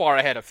so far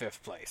ahead of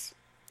 5th place.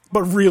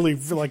 But really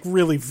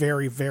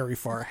very, very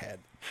far ahead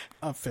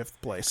of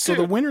 5th place. So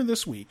the winner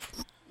this week...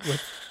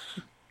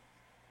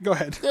 Go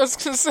ahead. I was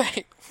going to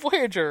say,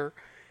 Voyager,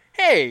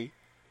 hey,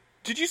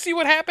 did you see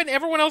what happened?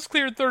 Everyone else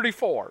cleared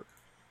 34.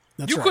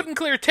 That's You right. couldn't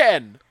clear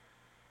 10.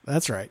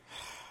 That's right.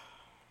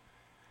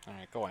 All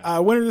right, go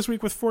on. Winner this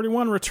week with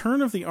 41,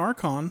 Return of the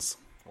Archons.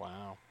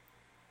 Wow.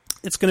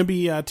 It's going to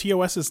be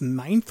TOS's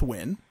 9th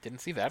win. Didn't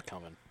see that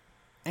coming.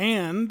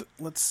 And,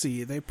 let's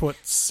see, they put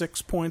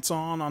 6 points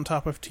on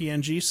top of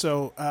TNG,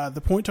 so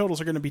the point totals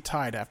are going to be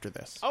tied after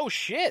this. Oh,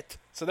 shit.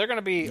 So they're going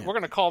to be... We're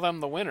going to call them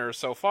the winners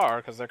so far,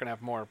 because they're going to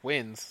have more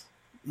wins.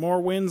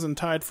 More wins and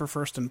tied for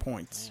first in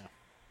points.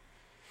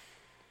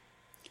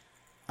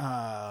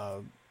 Yeah.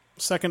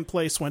 Second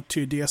place went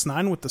to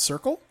DS9 with The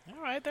Circle.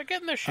 All right, they're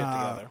getting their shit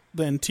together.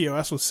 Then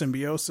TOS with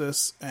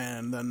Symbiosis,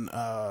 and then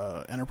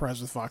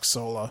Enterprise with Vox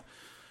Sola.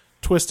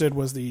 Twisted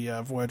was the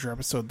Voyager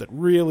episode that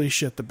really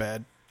shit the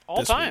bed.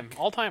 All-time.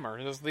 All-timer.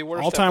 It was the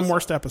worst All-time episode.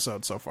 worst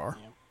episode so far.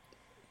 Yeah.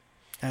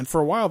 And for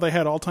a while, they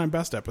had all-time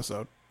best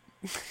episode.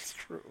 It's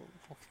true.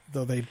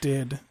 Though they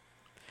did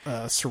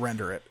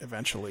surrender it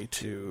eventually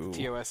to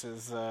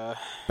TOS's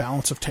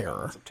Balance of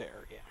Terror. of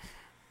Terror,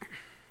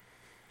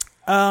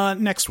 yeah.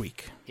 Next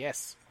week.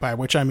 Yes. By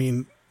which I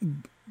mean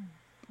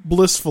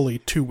blissfully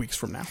 2 weeks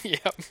from now.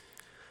 Yep.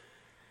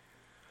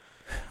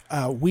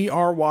 We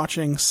are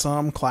watching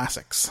some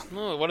classics.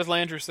 Oh, what does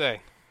Landry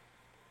say?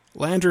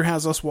 Landry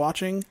has us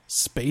watching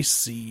Space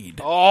Seed.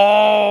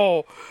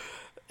 Oh!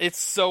 It's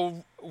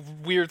so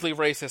weirdly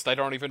racist. I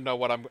don't even know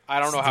I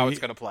don't know how it's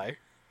going to play.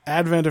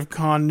 Advent of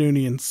Khan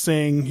Noonien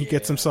Singh. He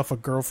gets himself a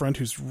girlfriend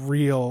who's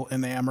real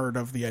enamored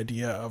of the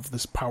idea of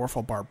this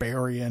powerful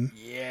barbarian.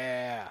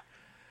 Yeah.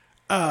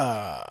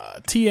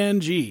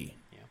 TNG.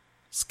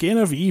 Skin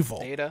of Evil.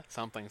 Data,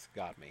 something's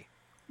got me.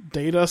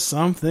 Data,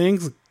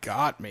 something's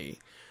got me.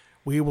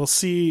 We will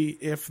see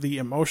if the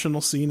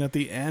emotional scene at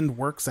the end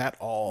works at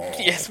all.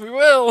 Yes, we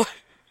will.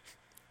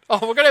 Oh,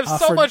 we're going to have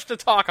so for- much to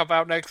talk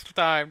about next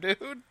time,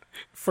 dude.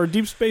 For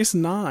Deep Space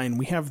Nine,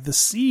 we have The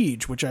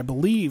Siege, which I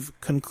believe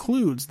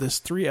concludes this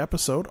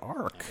 3-episode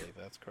arc. I believe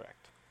that's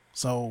correct.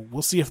 So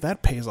we'll see if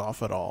that pays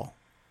off at all.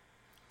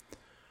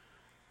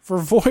 For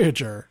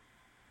Voyager,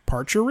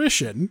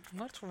 parturition.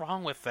 What's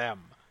wrong with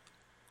them?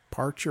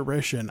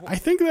 Parturition. I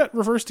think that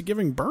refers to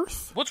giving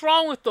birth. What's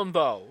wrong with them,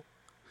 though?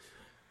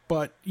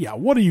 But, yeah,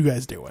 what are you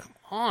guys doing?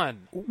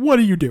 On. What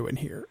are you doing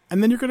here?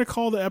 And then you're going to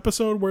call the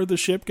episode where the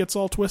ship gets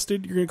all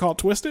twisted, you're going to call it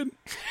Twisted?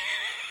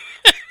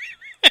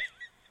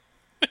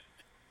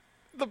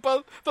 The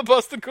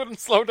bus that couldn't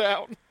slow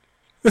down.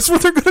 That's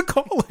what they're going to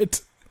call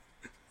it.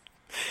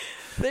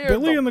 They're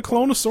Billy and the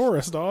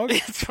Clonosaurus, dog.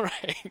 That's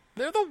right.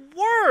 They're the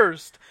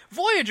worst.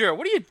 Voyager,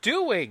 what are you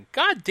doing?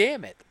 God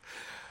damn it.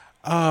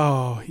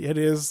 Oh, it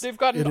is. They've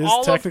gotten it is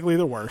all technically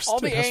the worst. All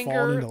the it has fallen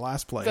anger into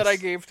last place. that I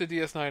gave to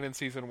DS9 in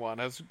Season 1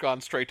 has gone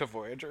straight to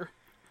Voyager.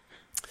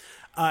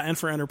 And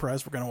for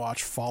Enterprise, we're going to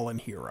watch Fallen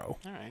Hero.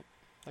 All right.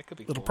 That could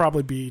be It'll cool.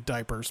 probably be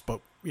diapers,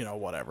 but,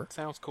 whatever.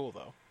 Sounds cool,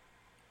 though.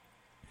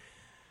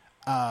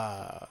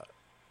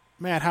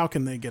 Matt, how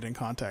can they get in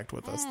contact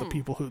with us?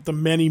 The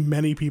many,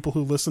 many people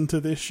who listen to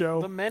this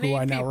show, who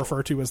I now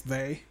refer to as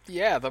they.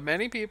 Yeah, the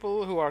many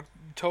people who are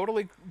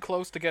totally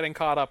close to getting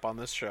caught up on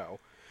this show.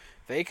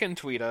 They can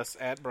tweet us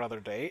at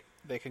BrotherDate.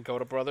 They can go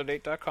to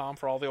brotherdate.com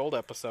for all the old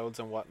episodes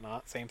and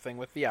whatnot. Same thing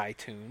with the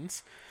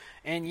iTunes.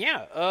 And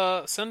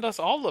yeah, send us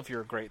all of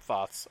your great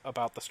thoughts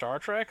about the Star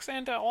Treks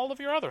and all of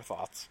your other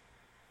thoughts.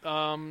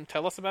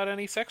 Tell us about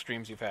any sex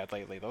dreams you've had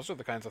lately. Those are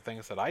the kinds of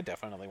things that I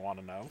definitely want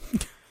to know.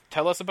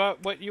 Tell us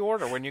about what you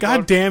order when you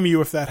God damn you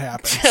if that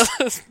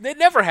happens. It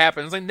never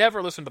happens. They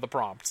never listen to the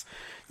prompts.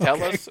 Tell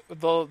Okay. us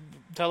the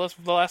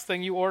last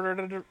thing you ordered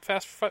at a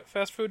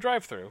fast food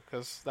drive-thru,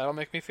 because that'll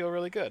make me feel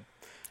really good.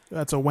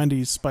 That's a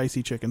Wendy's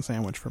spicy chicken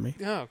sandwich for me.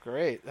 Oh,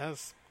 great.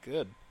 That's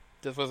good.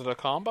 Was it a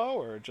combo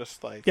or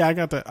just like? Yeah, I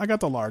got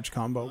the large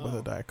combo with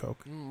a Diet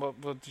Coke.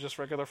 What, just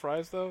regular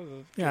fries though?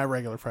 Yeah,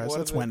 regular fries.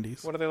 That's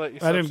Wendy's. What do they let you?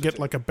 I didn't get substitute?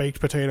 like a baked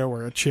potato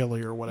or a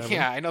chili or whatever.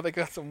 Yeah, I know they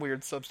got some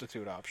weird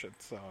substitute options.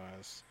 So I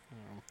was.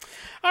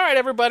 All right,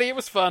 everybody, it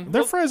was fun.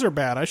 Their fries are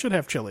bad. I should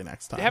have chili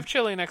next time. Have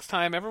chili next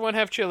time. Everyone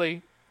have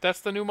chili.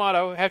 That's the new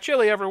motto. Have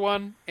chili,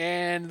 everyone.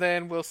 And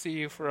then we'll see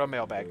you for a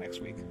mailbag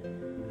next week.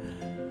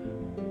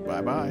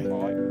 Bye-bye.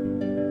 Bye.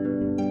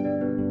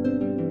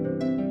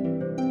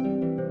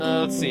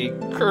 Let's see.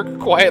 Kirk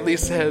quietly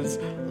says,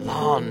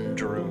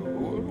 Landru.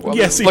 While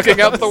Yes, he's he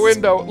looking out does. the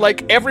window.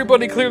 Like,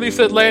 everybody clearly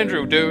said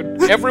Landru,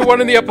 dude. Everyone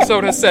in the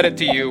episode has said it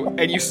to you,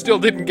 and you still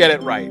didn't get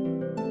it right.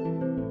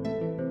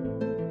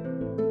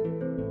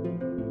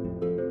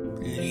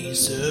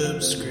 Please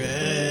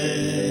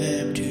subscribe.